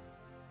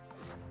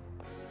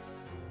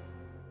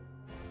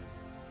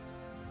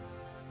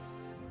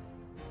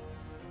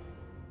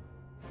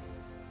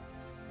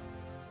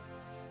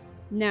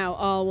 Now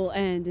all will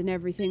end and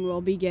everything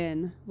will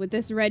begin. With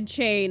this red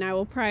chain, I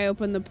will pry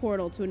open the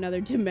portal to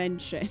another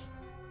dimension.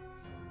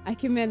 I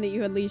command that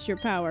you unleash your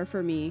power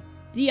for me.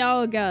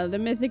 Dialga, the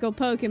mythical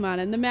Pokemon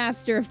and the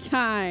master of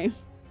time.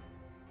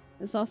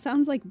 This all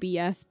sounds like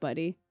BS,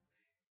 buddy.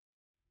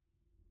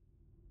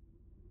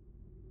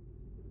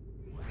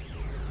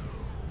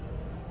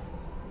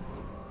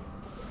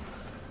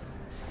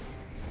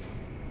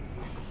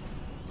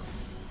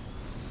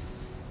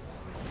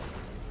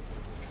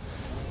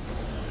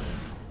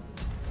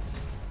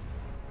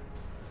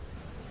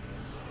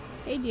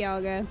 Hey,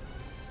 Dialga.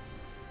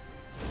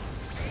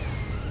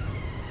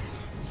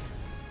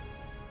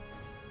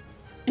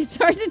 It's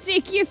hard to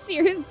take you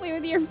seriously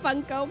with your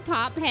Funko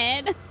Pop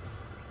head.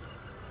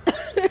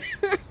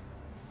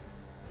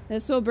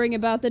 This will bring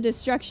about the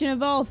destruction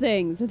of all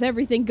things. With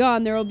everything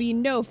gone, there will be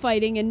no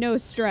fighting and no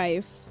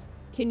strife.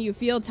 Can you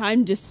feel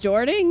time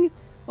distorting?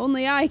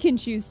 Only I can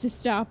choose to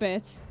stop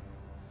it.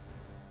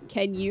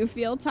 Can you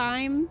feel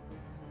time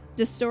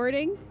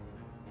distorting?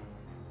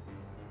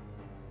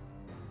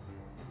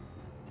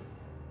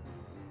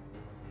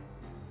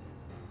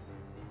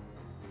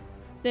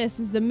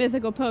 This is the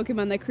mythical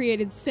Pokemon that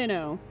created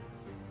Sinnoh.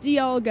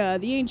 Dialga,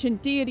 the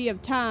ancient deity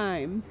of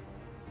time.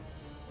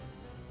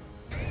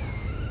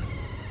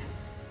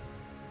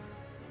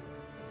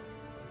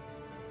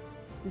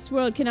 This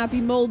world cannot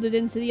be molded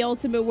into the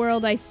ultimate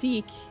world I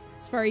seek.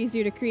 It's far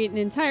easier to create an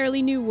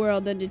entirely new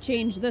world than to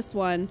change this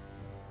one.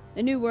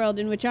 A new world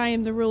in which I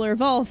am the ruler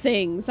of all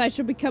things. I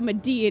shall become a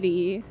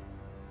deity.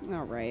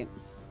 Alright.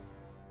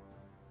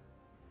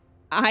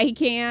 I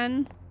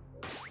can.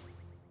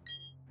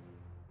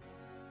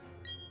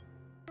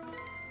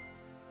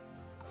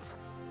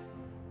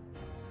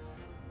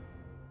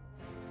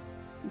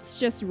 It's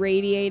just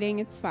radiating.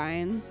 It's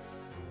fine.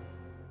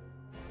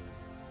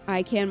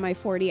 I can. My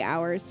 40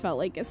 hours felt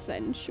like a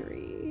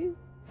century.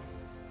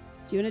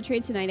 Do you want to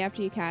trade tonight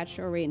after you catch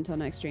or wait until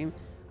next stream?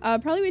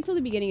 Probably wait till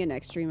the beginning of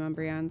next stream,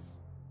 Umbreons.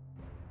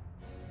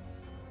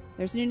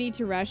 There's no need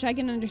to rush. I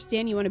can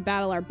understand you want to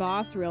battle our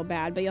boss real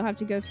bad, but you'll have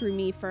to go through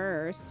me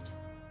first.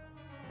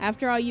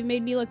 After all, you've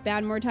made me look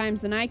bad more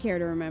times than I care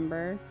to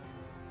remember.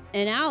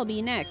 And I'll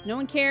be next. No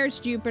one cares,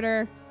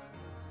 Jupiter.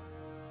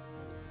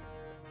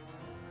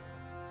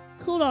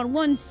 Hold on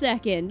 1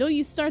 second. Don't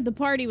you start the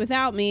party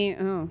without me.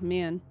 Oh,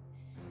 man.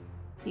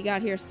 He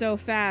got here so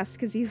fast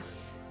because he...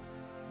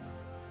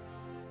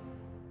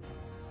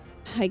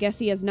 I guess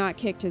he has not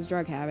kicked his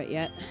drug habit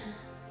yet.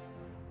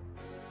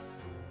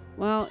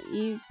 Well,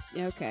 you...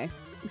 Okay.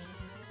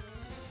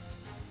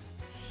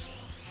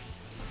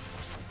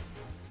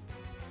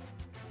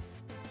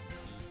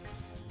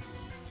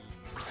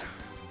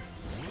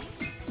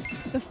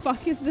 The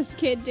fuck is this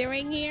kid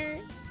doing here?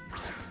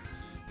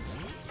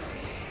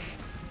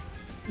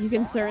 You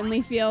can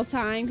certainly feel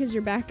time because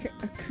your back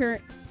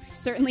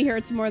certainly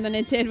hurts more than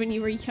it did when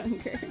you were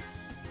younger.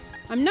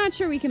 I'm not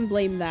sure we can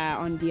blame that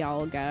on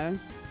Dialga.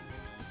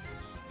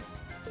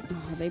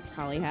 Oh, they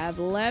probably have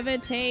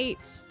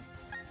Levitate.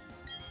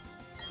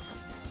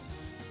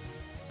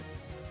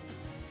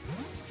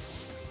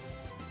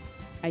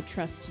 I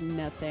trust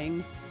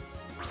nothing.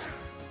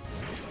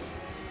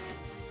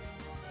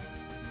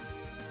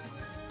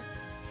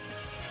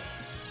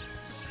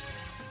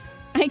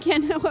 I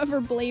can,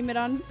 however, blame it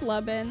on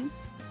Flubbin.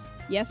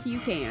 Yes, you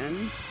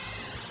can.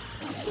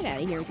 Get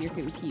out of here if you're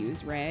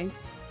confused, Ray.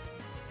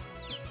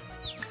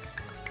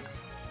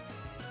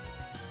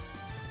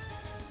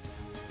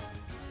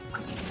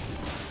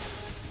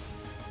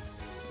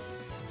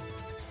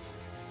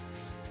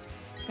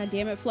 God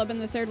damn it, Flubbin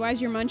the Third. Why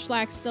is your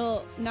Munchlax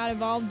still not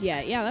evolved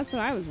yet? Yeah, that's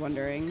what I was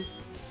wondering.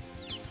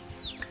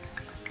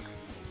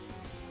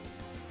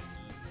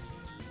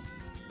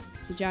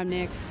 Good job,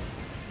 Nyx.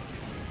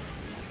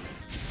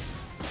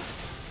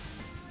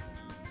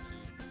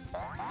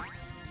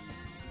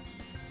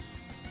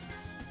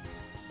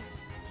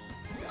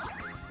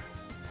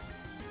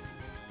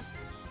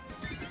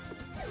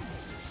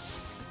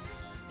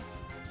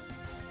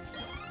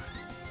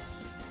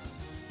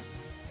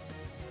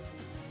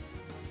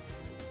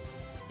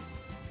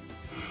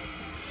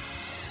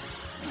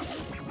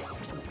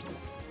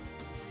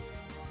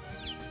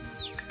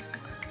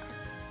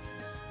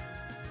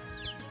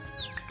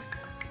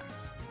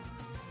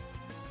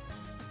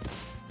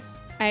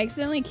 I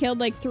accidentally killed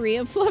like 3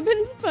 of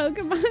Flubbin's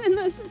Pokemon in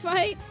this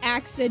fight.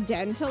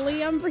 Accidentally,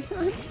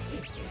 Umbreon.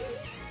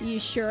 You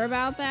sure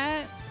about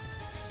that?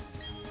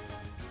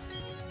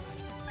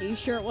 Are you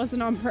sure it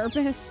wasn't on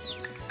purpose?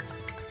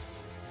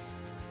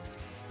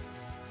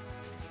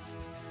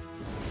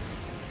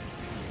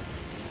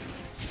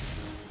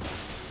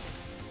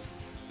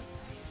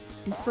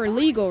 For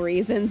legal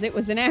reasons, it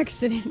was an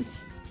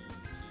accident.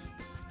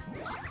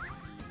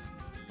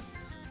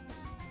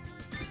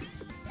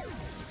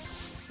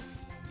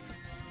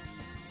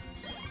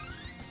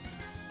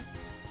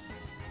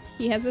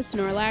 He has a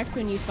Snorlax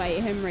when you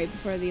fight him right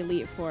before the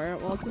Elite Four.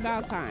 Well, it's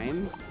about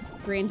time.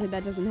 Granted,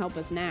 that doesn't help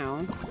us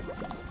now.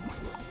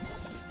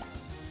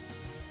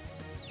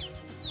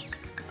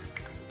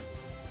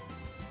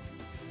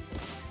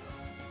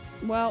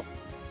 Well,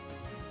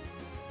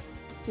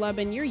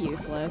 Flubbin, you're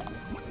useless.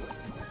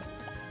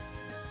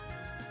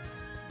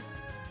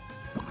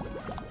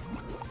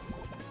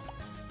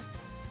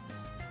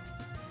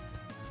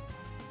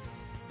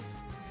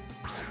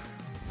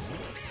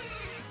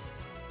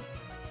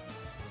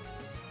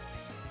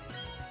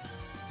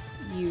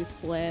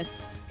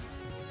 Useless.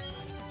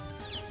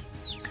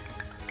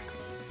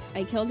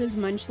 I killed his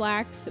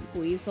Munchlax,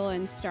 Buizel,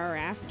 and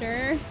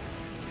Staraptor.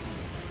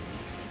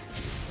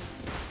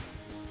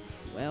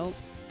 Well.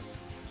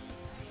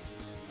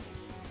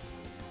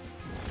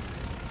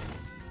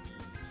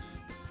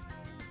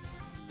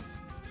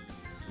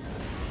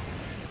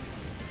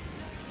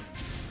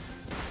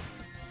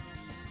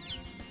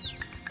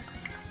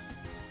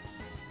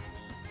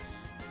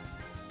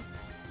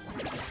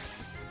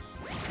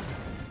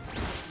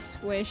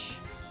 Squish.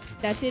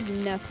 That did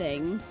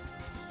nothing.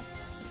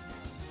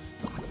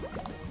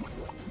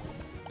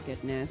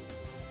 Goodness.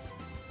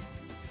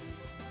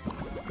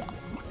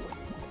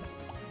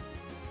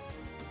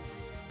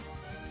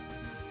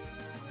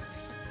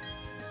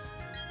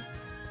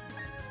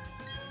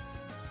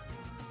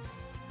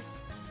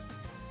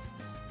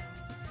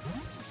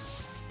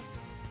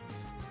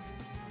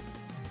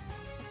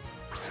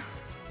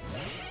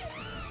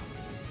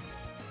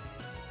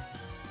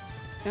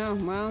 Oh,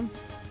 well.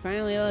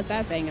 Finally let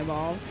that thing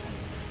evolve.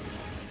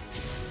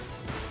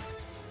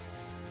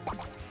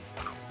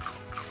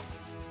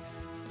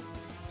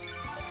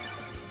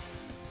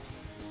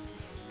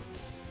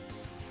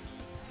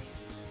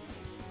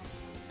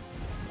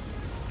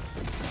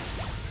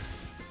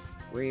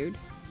 Rude.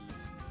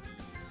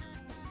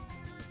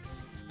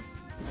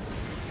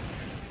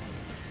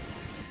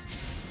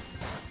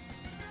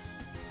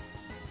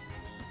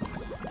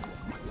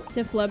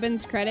 To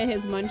Flubbin's credit,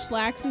 his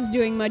Munchlax is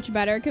doing much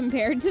better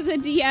compared to the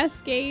DS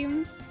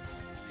games.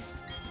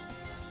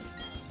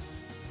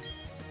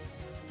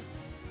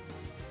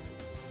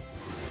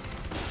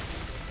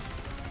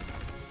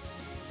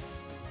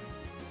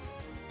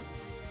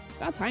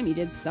 About time he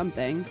did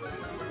something.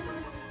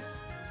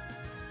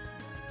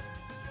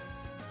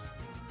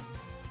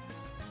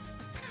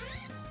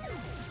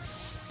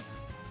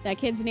 That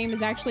kid's name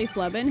is actually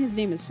Flubbin. His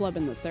name is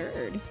Flubbin the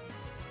Third.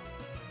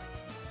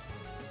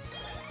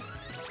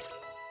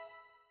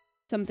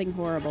 Something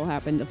horrible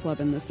happened to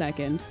Flubbin the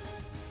Second.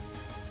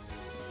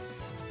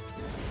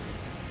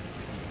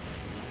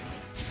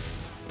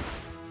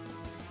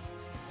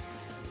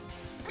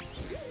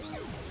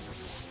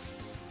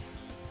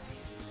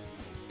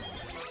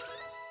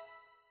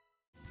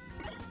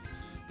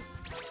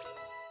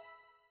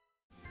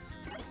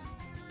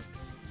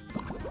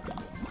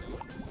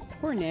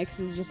 Poor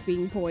Nyx is just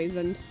being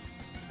poisoned.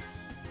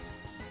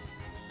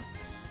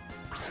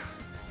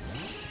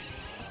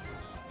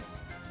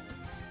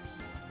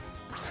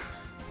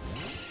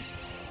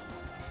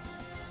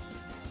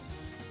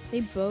 They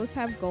both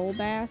have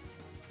Golbat.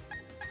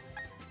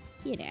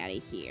 Get out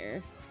of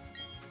here.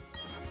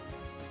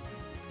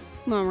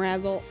 Come on,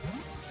 Razzle.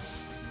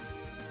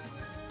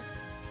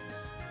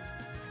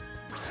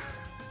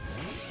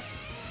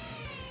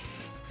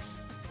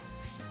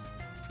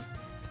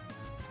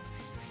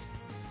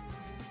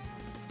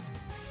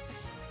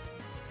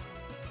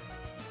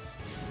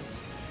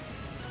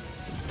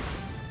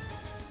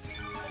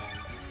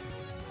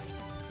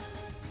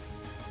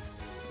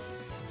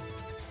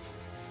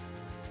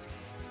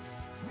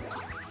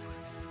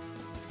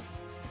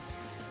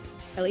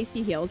 At least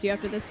he heals you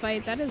after this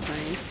fight. That is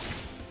nice.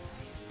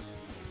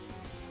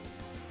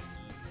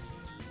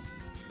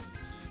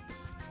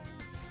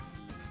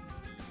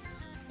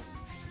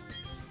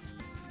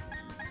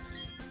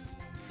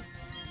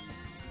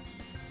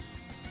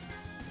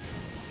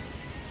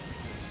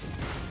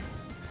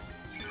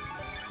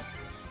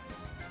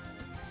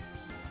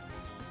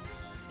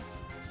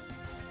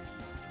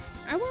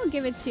 I will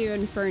give it to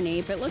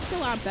Infernape. It looks a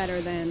lot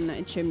better than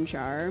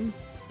Chimchar.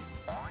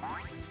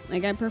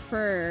 Like, I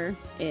prefer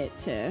it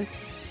to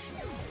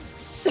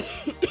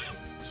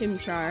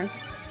Chimchar.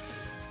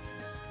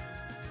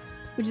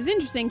 Which is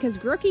interesting, because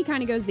Grookey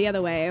kind of goes the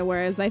other way,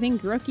 whereas I think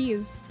Grookey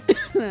is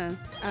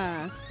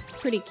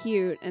pretty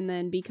cute and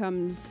then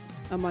becomes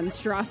a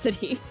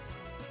monstrosity.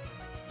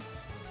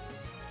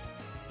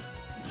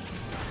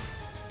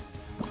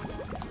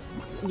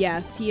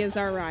 Yes, he is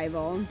our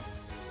rival.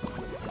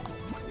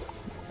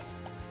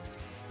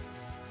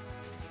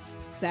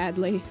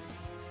 Sadly.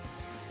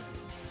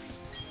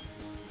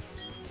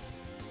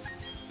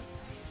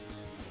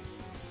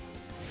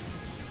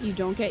 You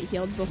don't get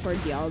healed before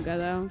Dialga,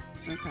 though?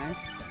 Okay.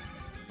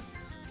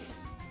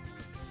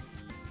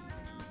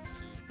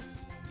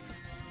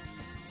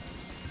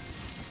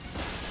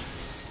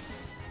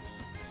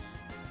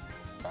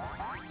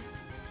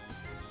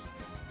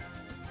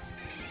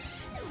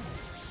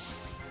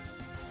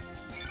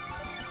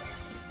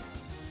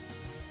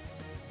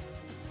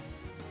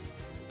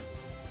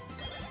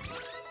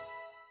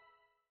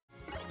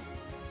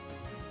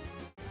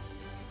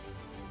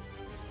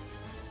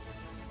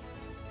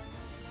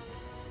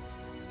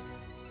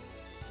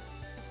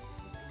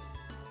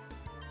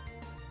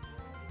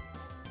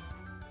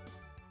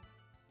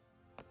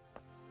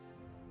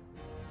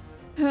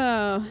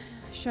 Oh,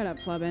 shut up,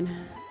 Flubbin.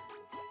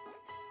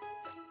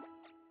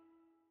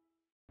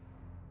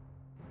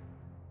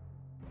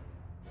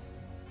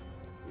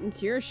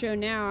 It's your show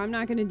now. I'm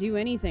not gonna do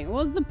anything. What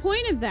was the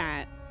point of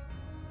that?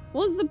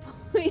 What was the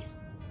point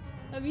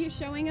of you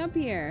showing up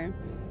here?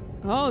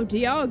 Oh,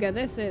 Dialga,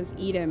 this is.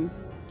 Eat him.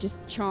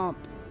 Just chomp.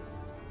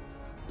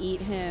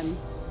 Eat him.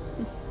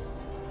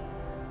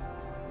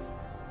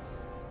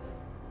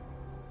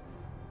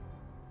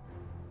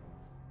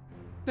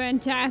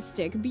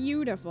 Fantastic.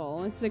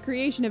 Beautiful. It's the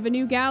creation of a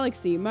new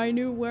galaxy. My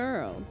new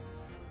world.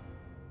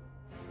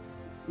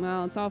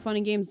 Well, it's all fun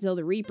and games until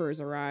the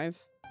Reapers arrive.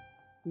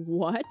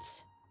 What?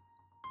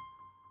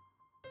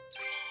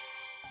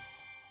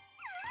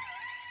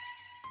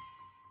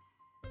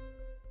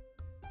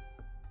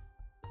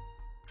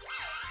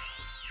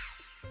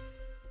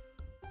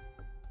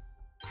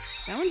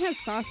 That one has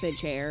sausage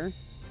hair.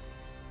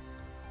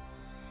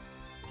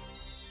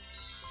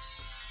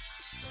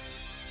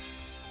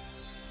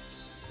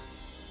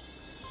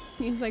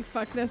 He's like,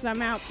 fuck this, I'm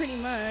out, pretty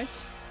much.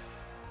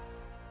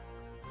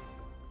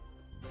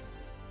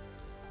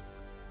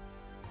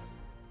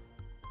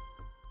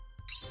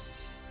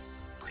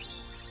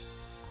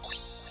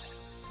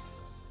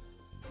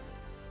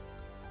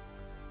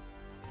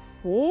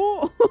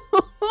 Oh!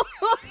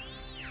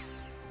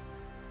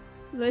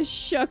 The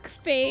shook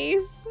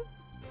face.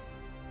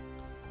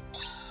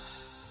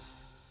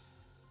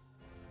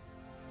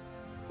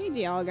 Hey,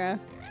 Dialga.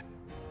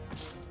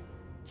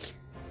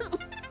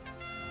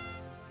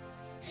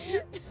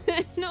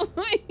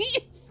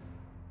 Noise.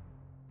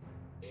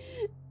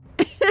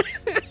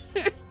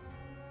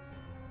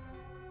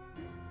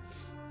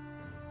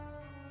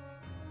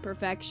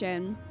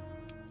 Perfection.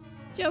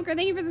 Joker,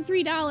 thank you for the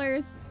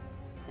 $3.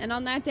 And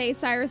on that day,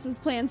 Cyrus's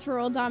plans for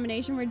world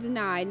domination were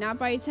denied, not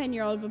by a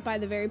 10-year-old, but by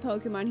the very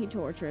Pokemon he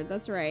tortured.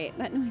 That's right.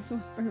 That noise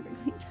was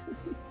perfectly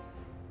timed.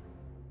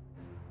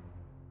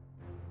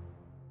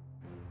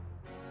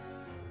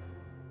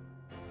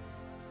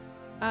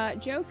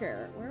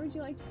 Joker, where would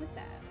you like to put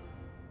that?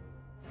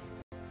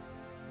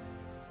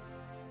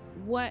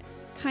 What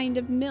kind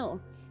of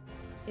milk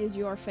is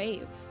your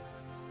fave?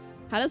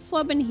 How does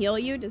Flubbin heal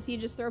you? Does he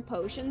just throw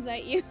potions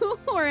at you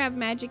or have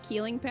magic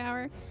healing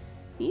power?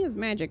 He has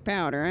magic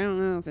powder. I don't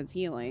know if it's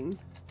healing.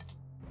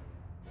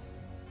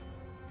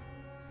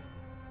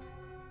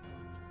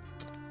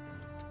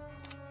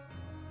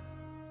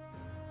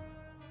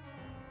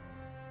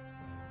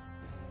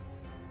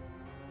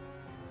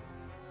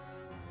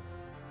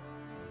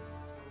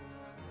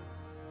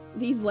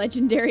 These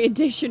legendary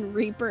edition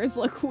Reapers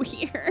look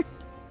weird.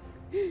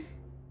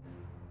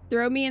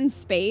 Throw me in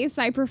space?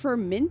 I prefer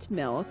mint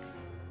milk.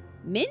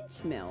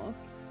 Mint milk?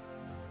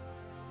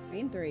 I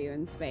can throw you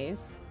in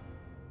space.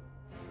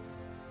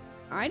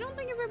 I don't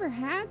think I've ever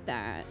had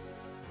that.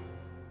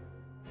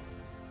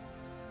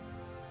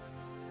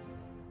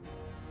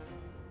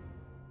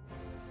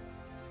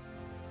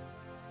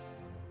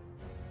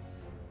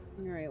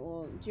 Alright,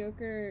 well,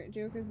 Joker's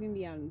gonna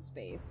be out in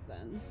space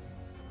then.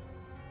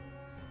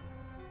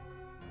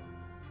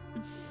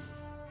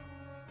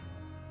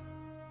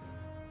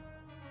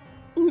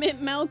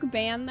 Mint milk,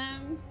 ban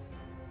them.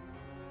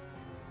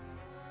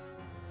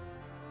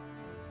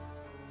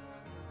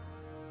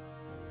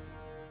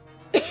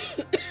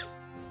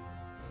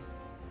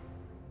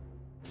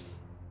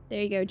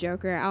 There you go,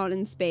 Joker, out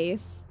in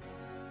space.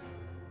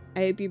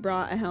 I hope you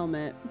brought a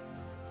helmet.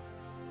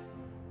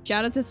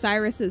 Shout out to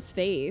Cyrus's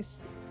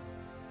face.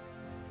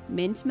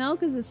 Mint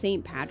milk is a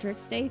St.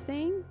 Patrick's Day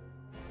thing?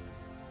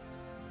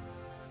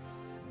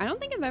 I don't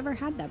think I've ever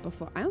had that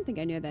before. I don't think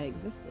I knew that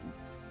existed.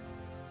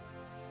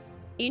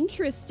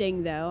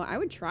 Interesting, though. I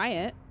would try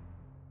it.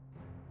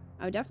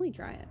 I would definitely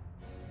try it.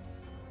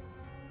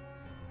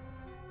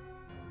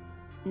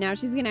 Now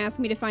she's gonna ask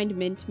me to find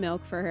mint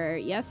milk for her.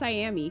 Yes, I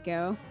am,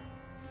 Eco.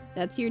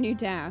 That's your new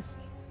task.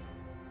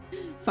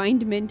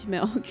 Find mint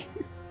milk.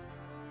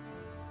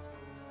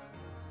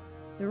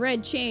 The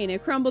red chain,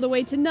 it crumbled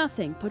away to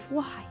nothing. But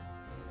why?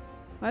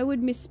 Why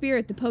would Miss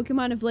Spirit, the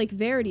Pokemon of Lake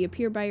Verity,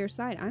 appear by your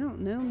side? I don't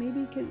know.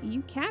 Maybe because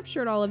you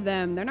captured all of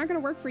them. They're not gonna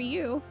work for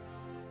you.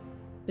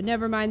 But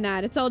never mind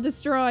that. It's all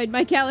destroyed.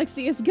 My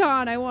galaxy is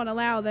gone. I won't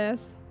allow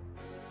this.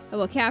 I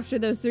will capture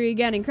those 3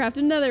 again and craft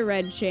another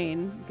red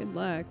chain. Good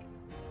luck.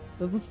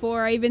 But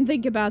before I even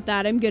think about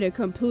that, I'm gonna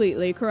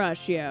completely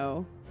crush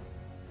you.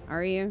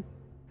 Are you?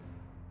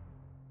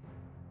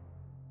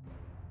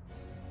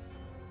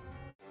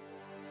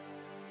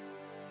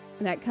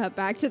 That cut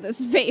back to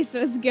this face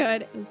was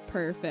good. It was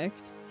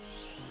perfect.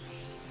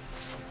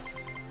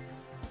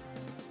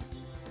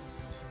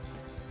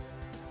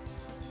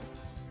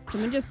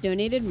 Someone just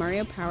donated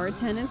Mario Power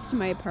Tennis to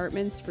my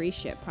apartment's free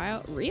ship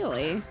pile.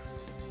 Really?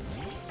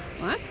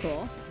 Well, that's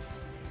cool.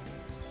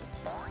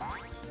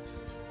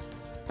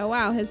 Oh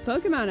wow, his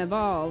Pokemon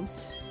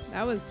evolved.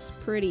 That was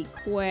pretty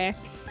quick.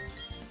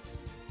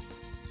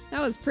 That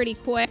was pretty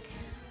quick.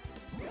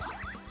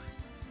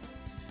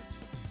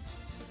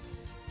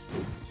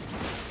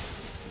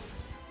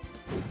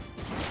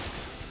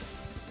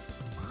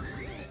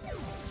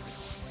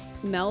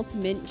 Melt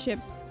mint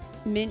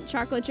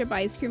chocolate chip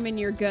ice cream and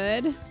you're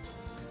good?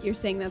 You're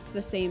saying that's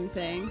the same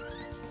thing.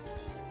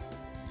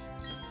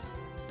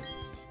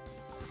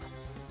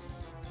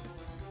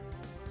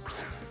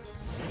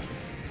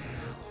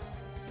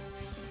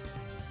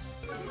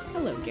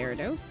 Hello,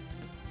 Gyarados.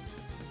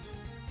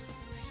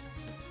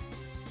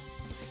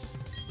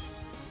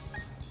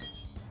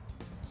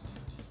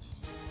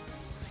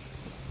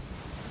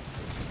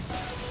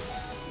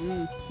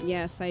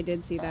 Yes, I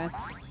did see that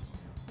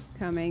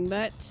coming,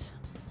 but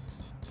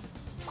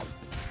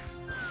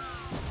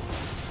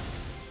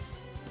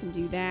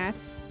do that.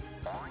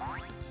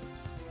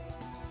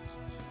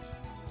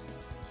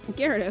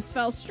 Gyarados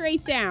fell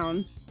straight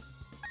down.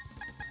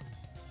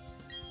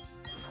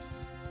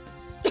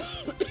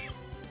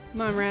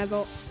 Come on,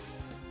 Razzle.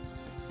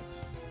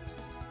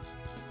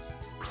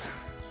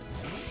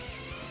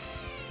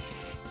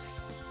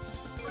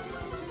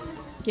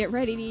 Get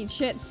ready to eat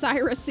shit,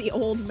 Cyrus the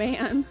old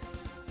man.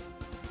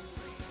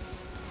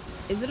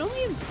 Is it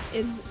only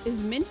is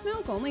mint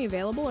milk only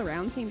available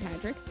around St.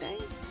 Patrick's Day?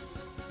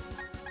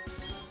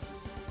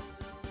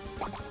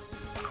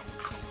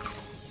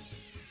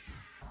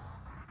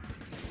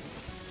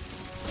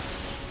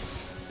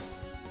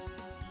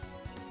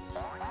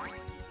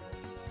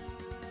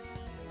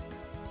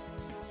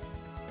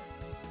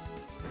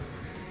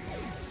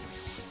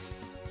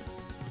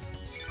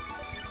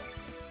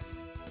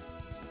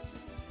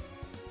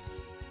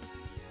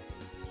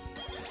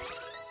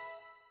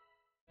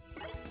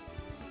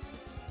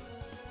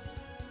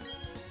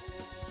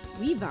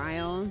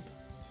 Weavile.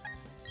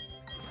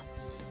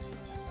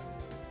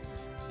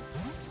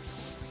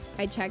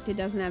 I checked, it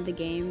doesn't have the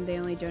game. They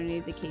only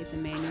donated the case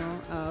and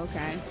manual. Oh,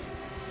 okay.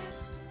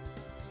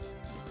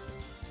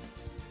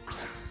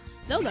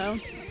 Still though,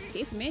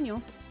 case and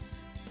manual.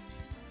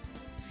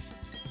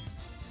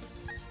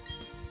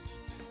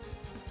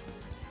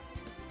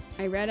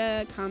 I read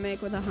a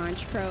comic with a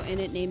haunch crow in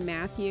it named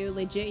Matthew.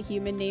 Legit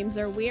human names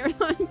are weird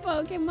on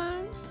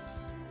Pokemon.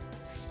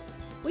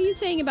 What are you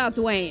saying about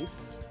Dwayne?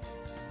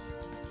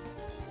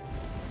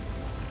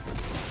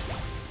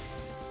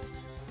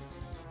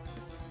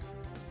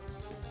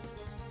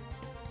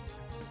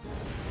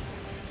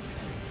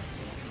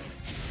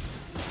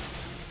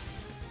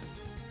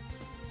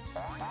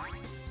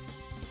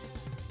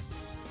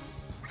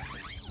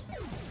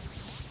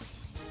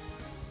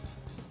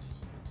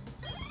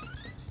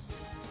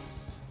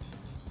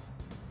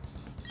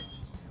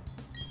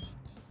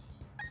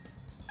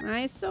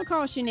 I still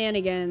call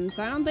shenanigans.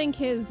 I don't think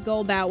his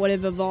Golbat would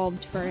have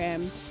evolved for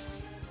him.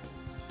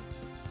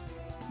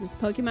 This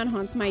Pokemon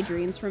haunts my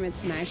dreams from its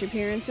Smash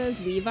appearances.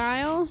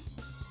 Weavile?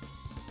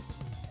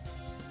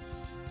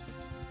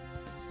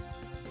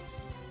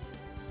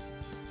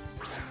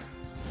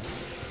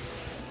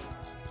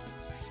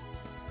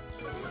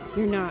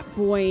 You're not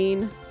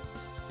Dwayne.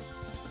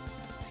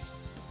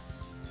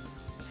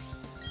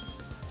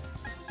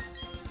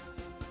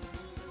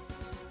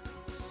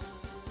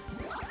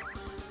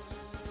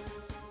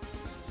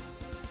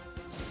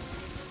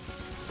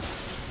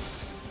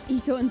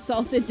 Eco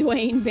insulted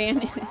Dwayne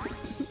Bannon.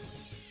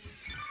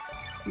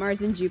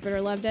 Mars and Jupiter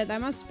loved it.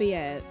 That must be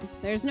it.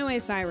 There's no way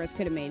Cyrus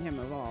could have made him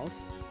evolve.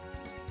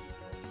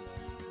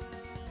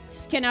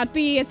 This cannot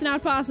be. It's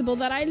not possible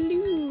that I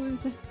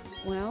lose.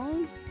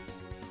 Well.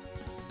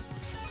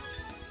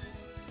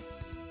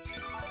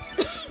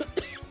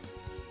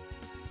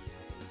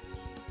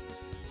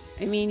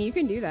 I mean, you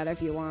can do that if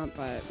you want,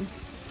 but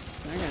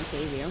it's not gonna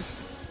save you.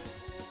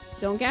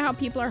 Don't get how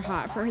people are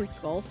hot for his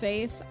skull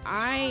face.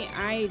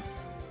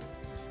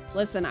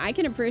 Listen, I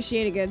can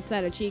appreciate a good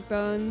set of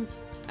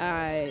cheekbones.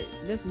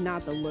 This is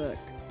not the look.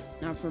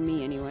 Not for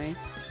me, anyway.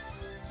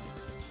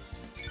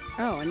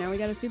 Oh, and now we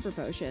got a super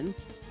potion.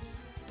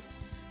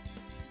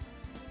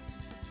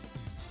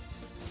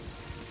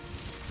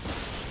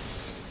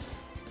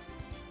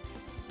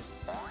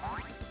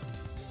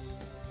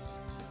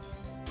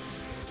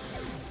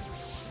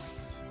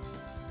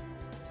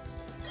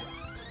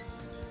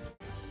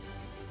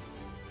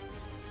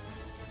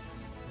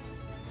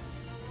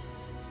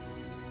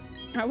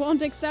 I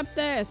won't accept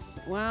this.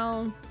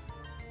 Well...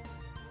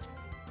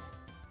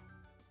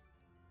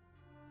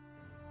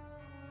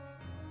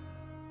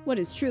 What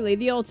is truly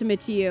the ultimate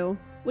to you?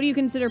 What do you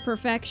consider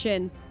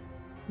perfection?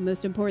 The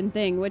most important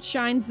thing, what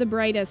shines the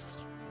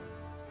brightest?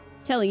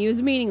 Telling you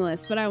is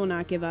meaningless, but I will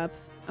not give up.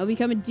 I'll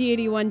become a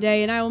deity one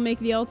day, and I will make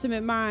the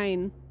ultimate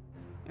mine.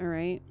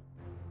 Alright.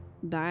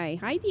 Bye.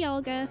 Hi,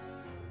 Dialga.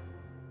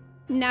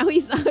 Now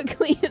he's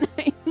ugly and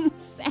I'm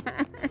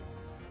sad.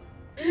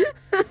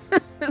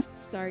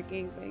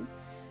 Stargazing.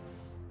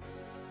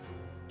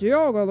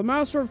 Dialga, the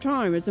master of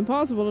time. It's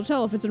impossible to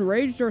tell if it's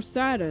enraged or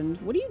saddened.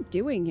 What are you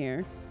doing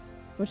here?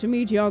 But to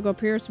me, Dialga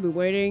appears to be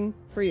waiting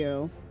for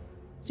you.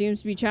 Seems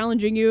to be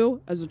challenging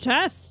you as a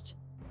test.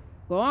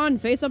 Go on,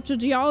 face up to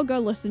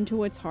Dialga, listen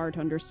to its heart,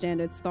 understand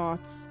its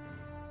thoughts.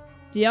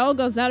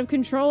 Dialga's out of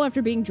control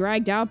after being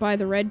dragged out by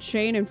the red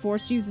chain and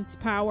forced to use its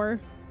power.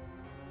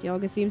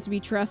 Dialga seems to be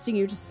trusting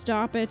you to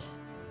stop it.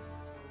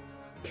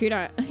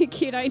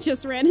 Kudai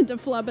just ran into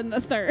Flub in the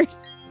third.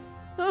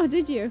 Oh,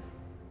 did you?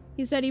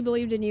 He said he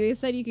believed in you. He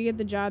said you could get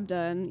the job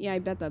done. Yeah, I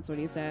bet that's what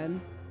he said.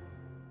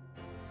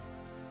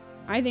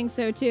 I think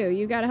so too.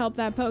 You gotta help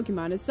that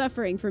Pokemon. It's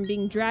suffering from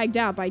being dragged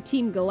out by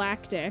Team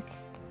Galactic.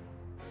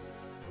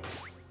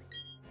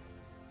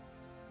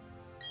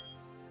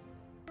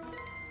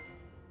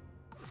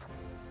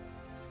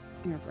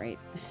 You're right.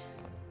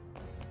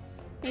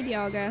 Hey,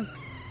 Dialga.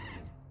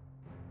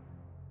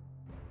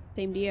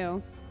 Same to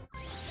you.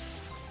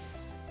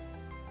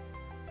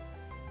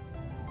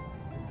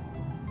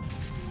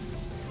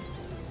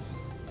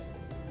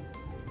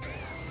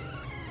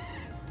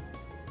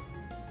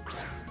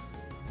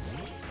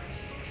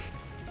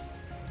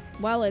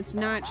 Well, it's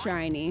not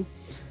shiny.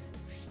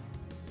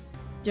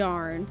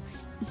 Darn.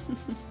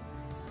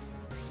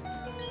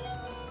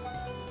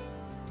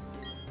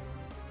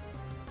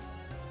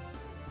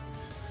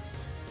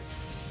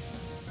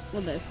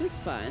 Well, this is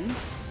fun.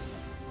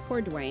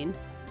 Poor Dwayne.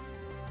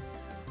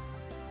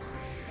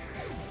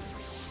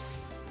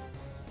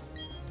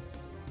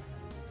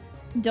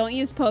 Don't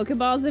use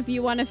Pokeballs if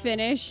you want to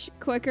finish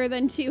quicker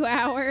than 2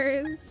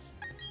 hours.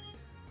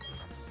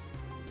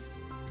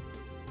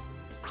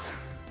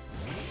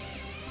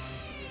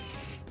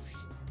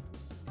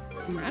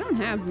 I don't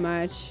have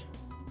much.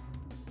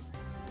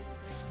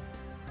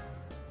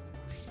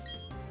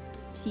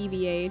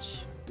 TBH.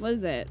 What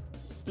is it?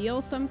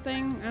 Steal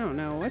something? I don't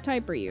know. What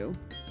type are you?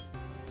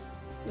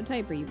 What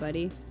type are you,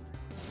 buddy?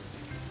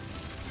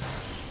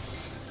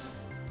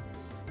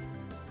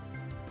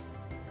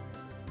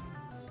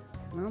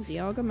 Well,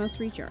 Dialga must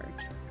recharge.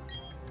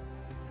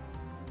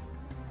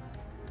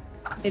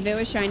 If it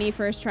was shiny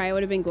first try, it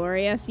would have been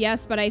glorious.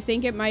 Yes, but I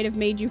think it might have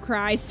made you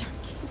cry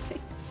stargazing.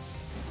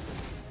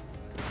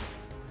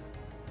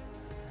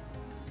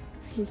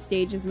 His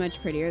stage is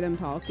much prettier than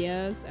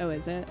Palkia's. Oh,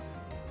 is it?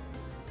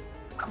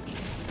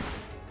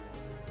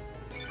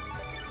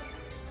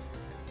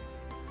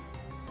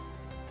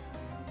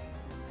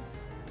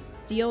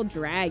 Steel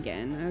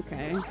Dragon.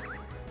 Okay.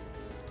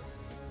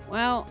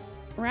 Well,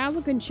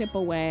 Razzle can chip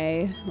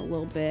away a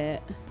little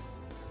bit.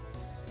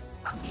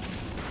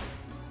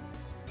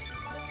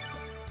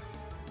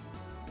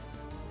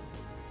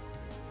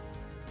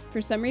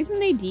 For some reason,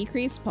 they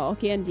decreased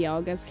Palkia and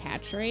Dialga's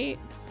catch rate.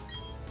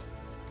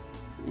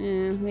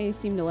 They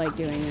seem to like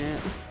doing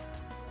that.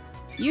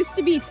 Used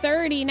to be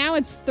 30, now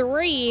it's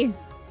 3.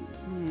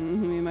 We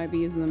might be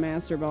using the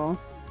Master Ball.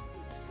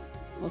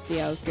 We'll see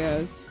how this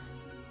goes.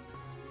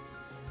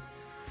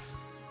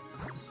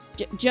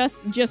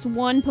 Just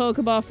one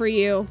Pokeball for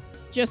you.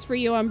 Just for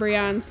you,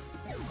 Umbreons.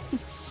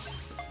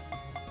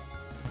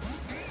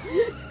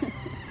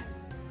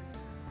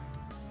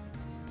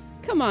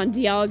 Come on,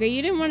 Dialga.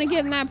 You didn't want to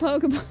get in that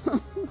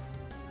Pokeball.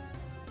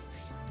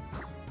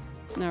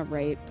 Not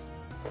right.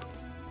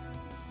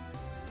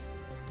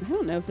 I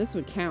don't know if this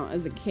would count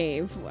as a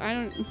cave. I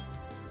don't...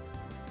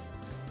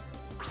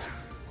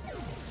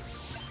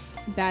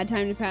 Bad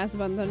time to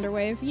passive on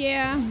Thunderwave?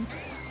 Yeah.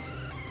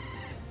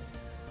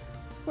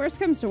 Worst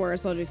comes to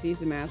worst, I'll just use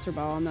the Master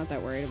Ball. I'm not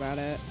that worried about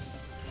it.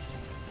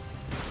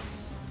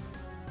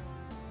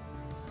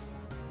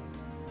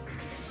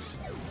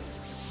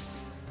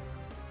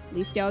 At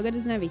least Dialga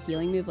doesn't have a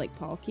healing move like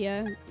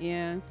Palkia.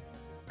 Yeah.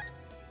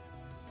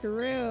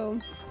 True.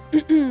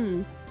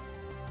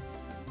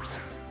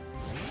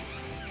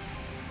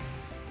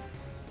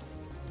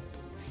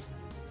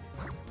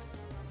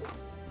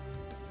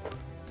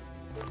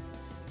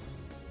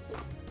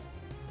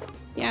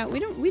 Yeah,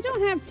 we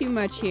don't have too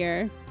much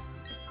here.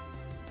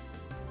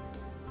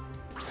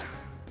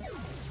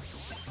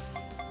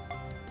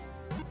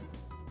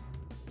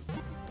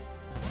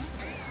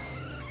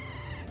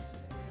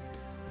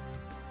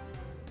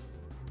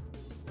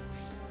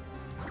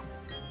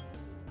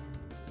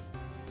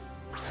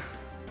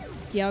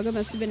 Dialga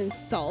must have been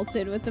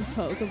insulted with the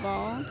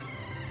Pokeball.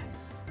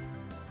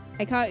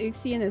 I caught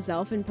Uxie and a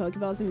Zelfin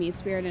Pokeballs, a Mii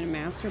Spirit, and a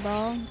Master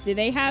Ball. Do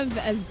they have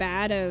as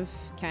bad of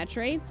catch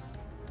rates?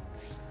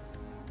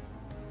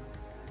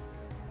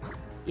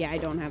 Yeah, I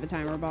don't have a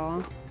Timer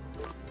Ball.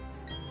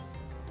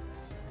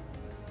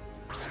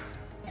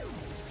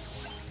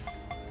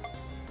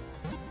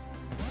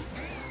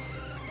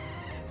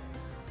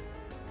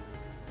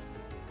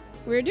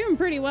 We were doing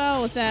pretty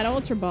well with that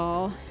Ultra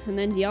Ball, and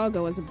then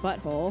Dialga was a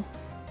butthole.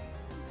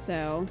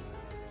 So...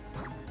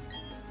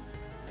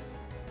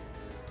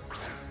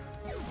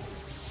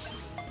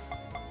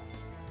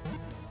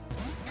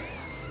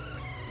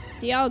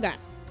 Dialga.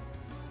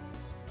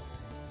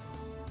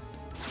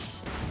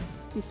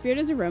 The Spirit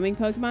is a roaming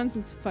Pokemon, so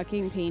it's a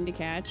fucking pain to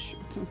catch.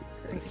 Oh,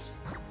 great.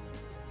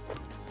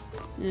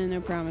 No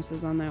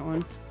promises on that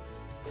one.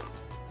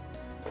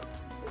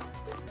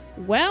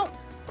 Well.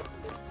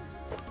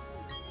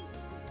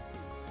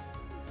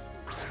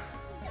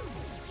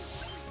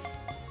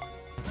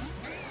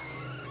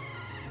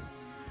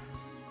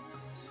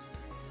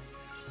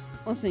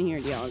 Listen here,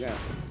 Dialga.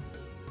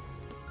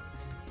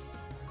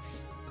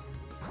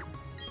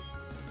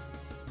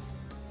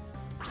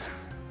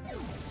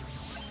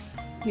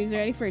 Who's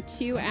ready for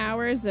 2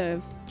 hours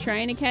of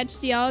trying to catch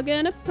Dialga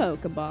in a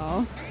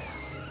Pokeball?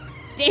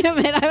 Damn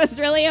it, I was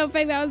really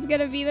hoping that was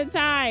gonna be the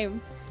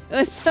time. It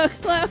was so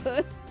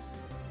close.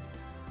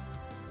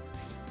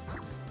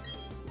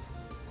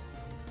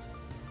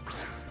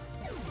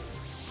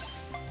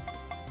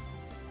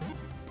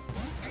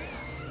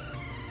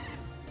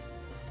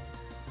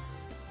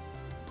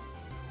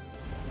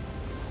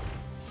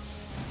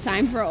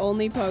 Time for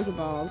only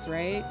Pokeballs,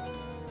 right?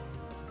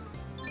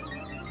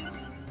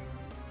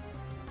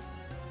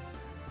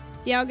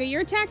 Dialga,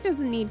 your attack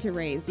doesn't need to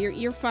raise.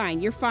 You're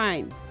fine. You're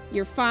fine.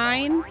 You're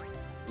fine.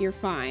 You're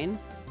fine.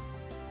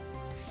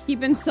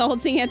 Keep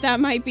insulting it.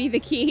 That might be the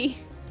key.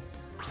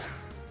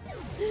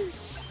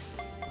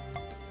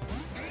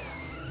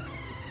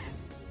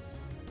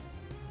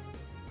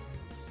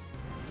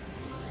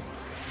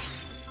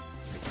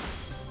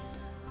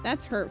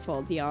 That's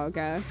hurtful,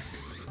 Dialga.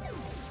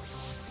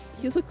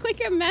 You look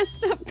like a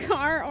messed up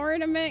car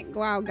ornament.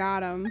 Wow,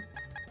 got him.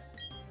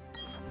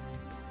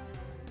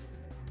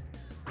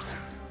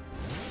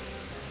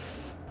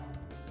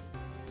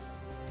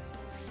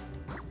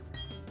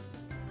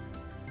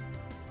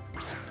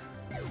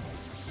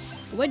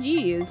 What'd you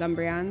use,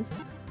 Umbreons?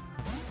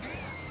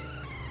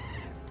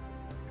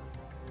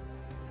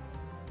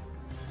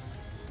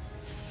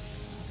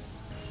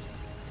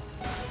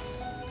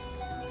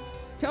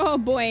 Oh,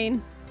 boy.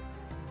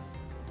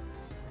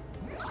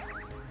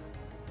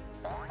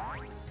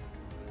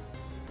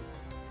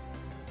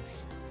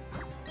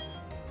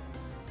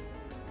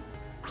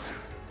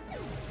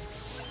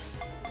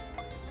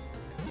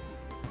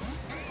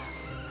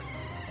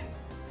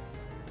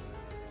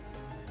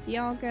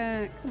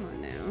 Dialga, come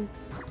on now.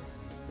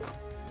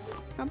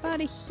 How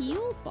about a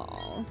heal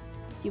ball?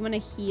 Do you want a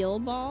heal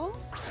ball?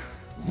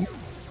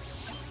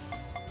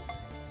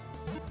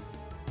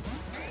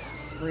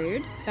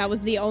 Rude. That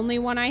was the only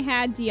one I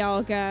had,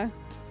 Dialga.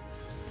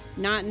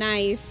 Not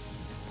nice.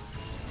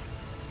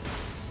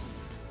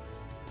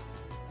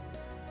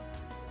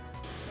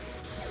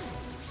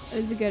 It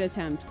was a good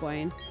attempt,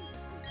 Boyne.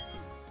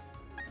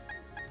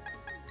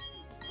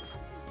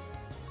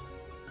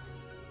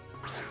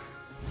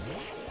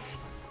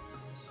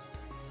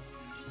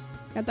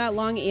 Got that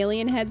long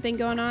alien head thing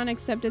going on,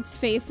 except its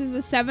face is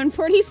a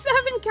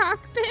 747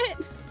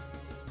 cockpit.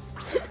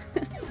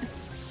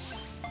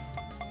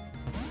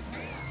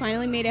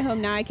 Finally made it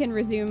home. Now I can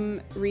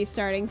resume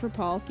restarting for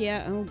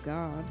Palkia. Oh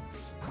god.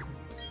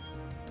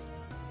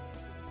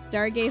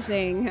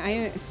 Stargazing.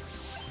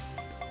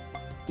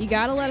 You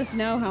gotta let us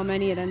know how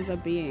many it ends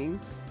up being.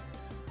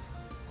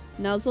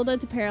 Nuzzled it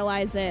to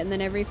paralyze it, and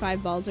then every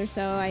 5 balls or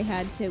so I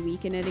had to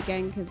weaken it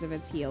again because of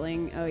its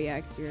healing. Oh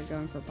yeah, because you were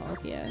going for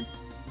Palkia.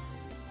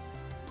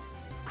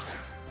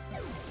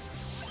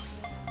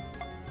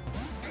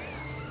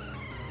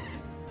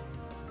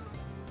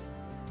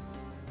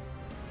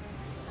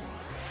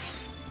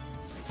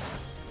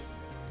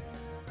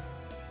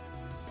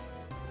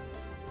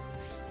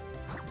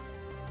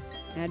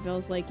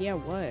 Advil's like, yeah,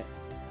 what?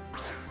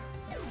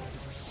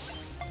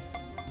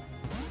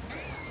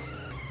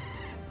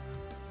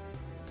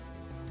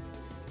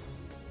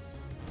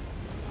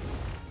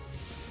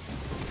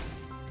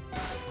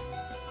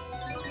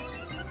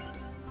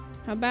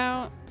 How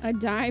about a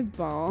dive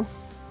ball?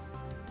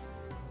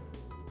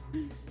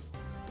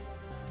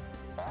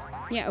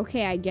 Yeah,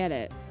 okay, I get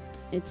it.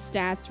 Its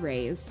stats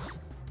raised.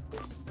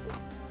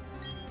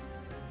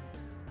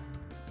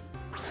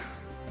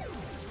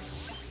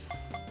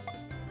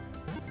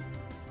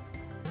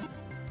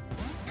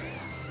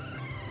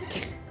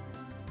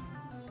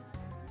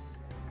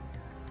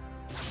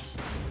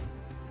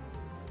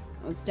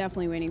 I was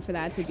definitely waiting for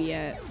that to be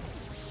it.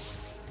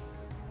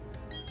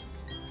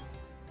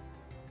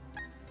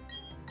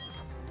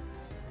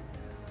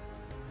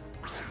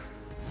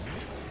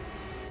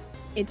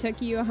 It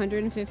took you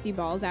 150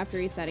 balls after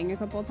resetting a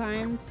couple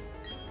times.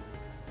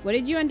 What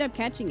did you end up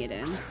catching it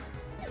in?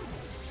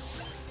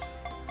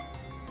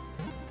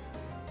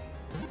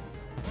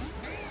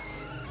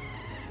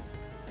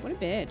 What a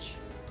bitch.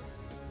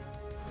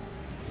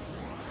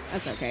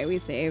 That's okay, we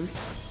saved.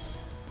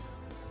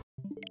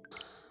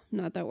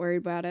 Not that worried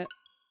about it.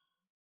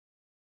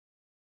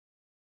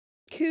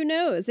 Who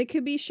knows? It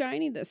could be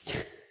shiny this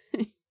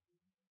time.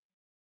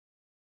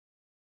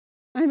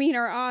 I mean,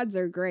 our odds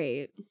are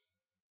great.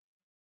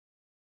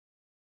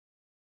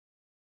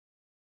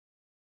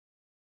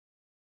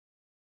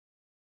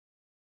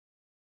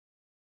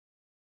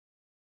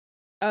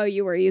 Oh,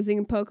 you were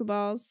using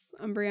Pokeballs,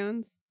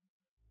 Umbreons?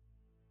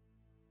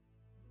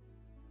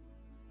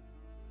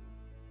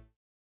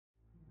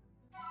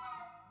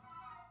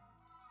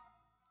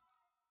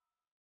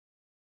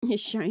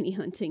 Shiny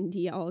hunting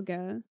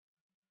Dialga.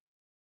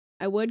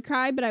 I would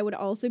cry, but I would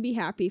also be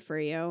happy for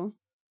you.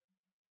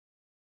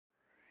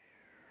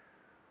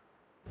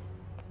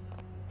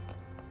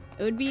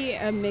 It would be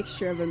a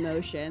mixture of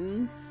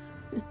emotions.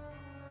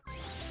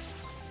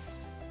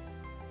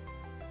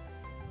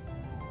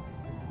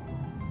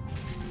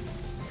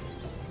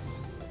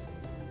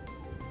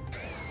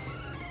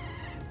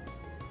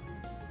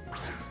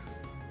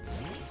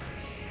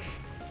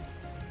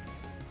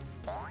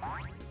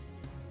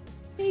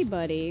 Hey,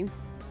 buddy.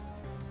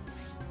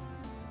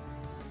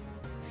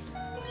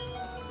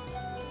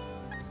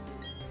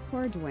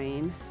 Poor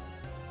Dwayne.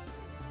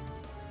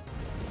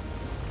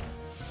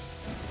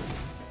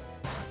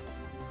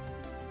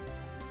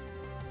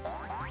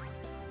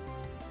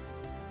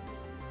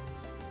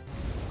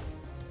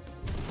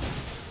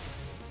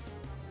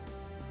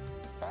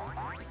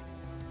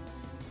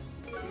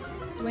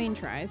 Dwayne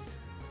tries.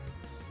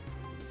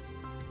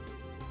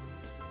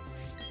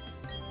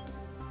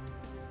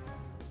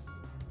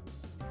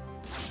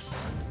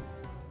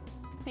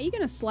 How you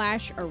gonna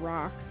slash a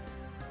rock?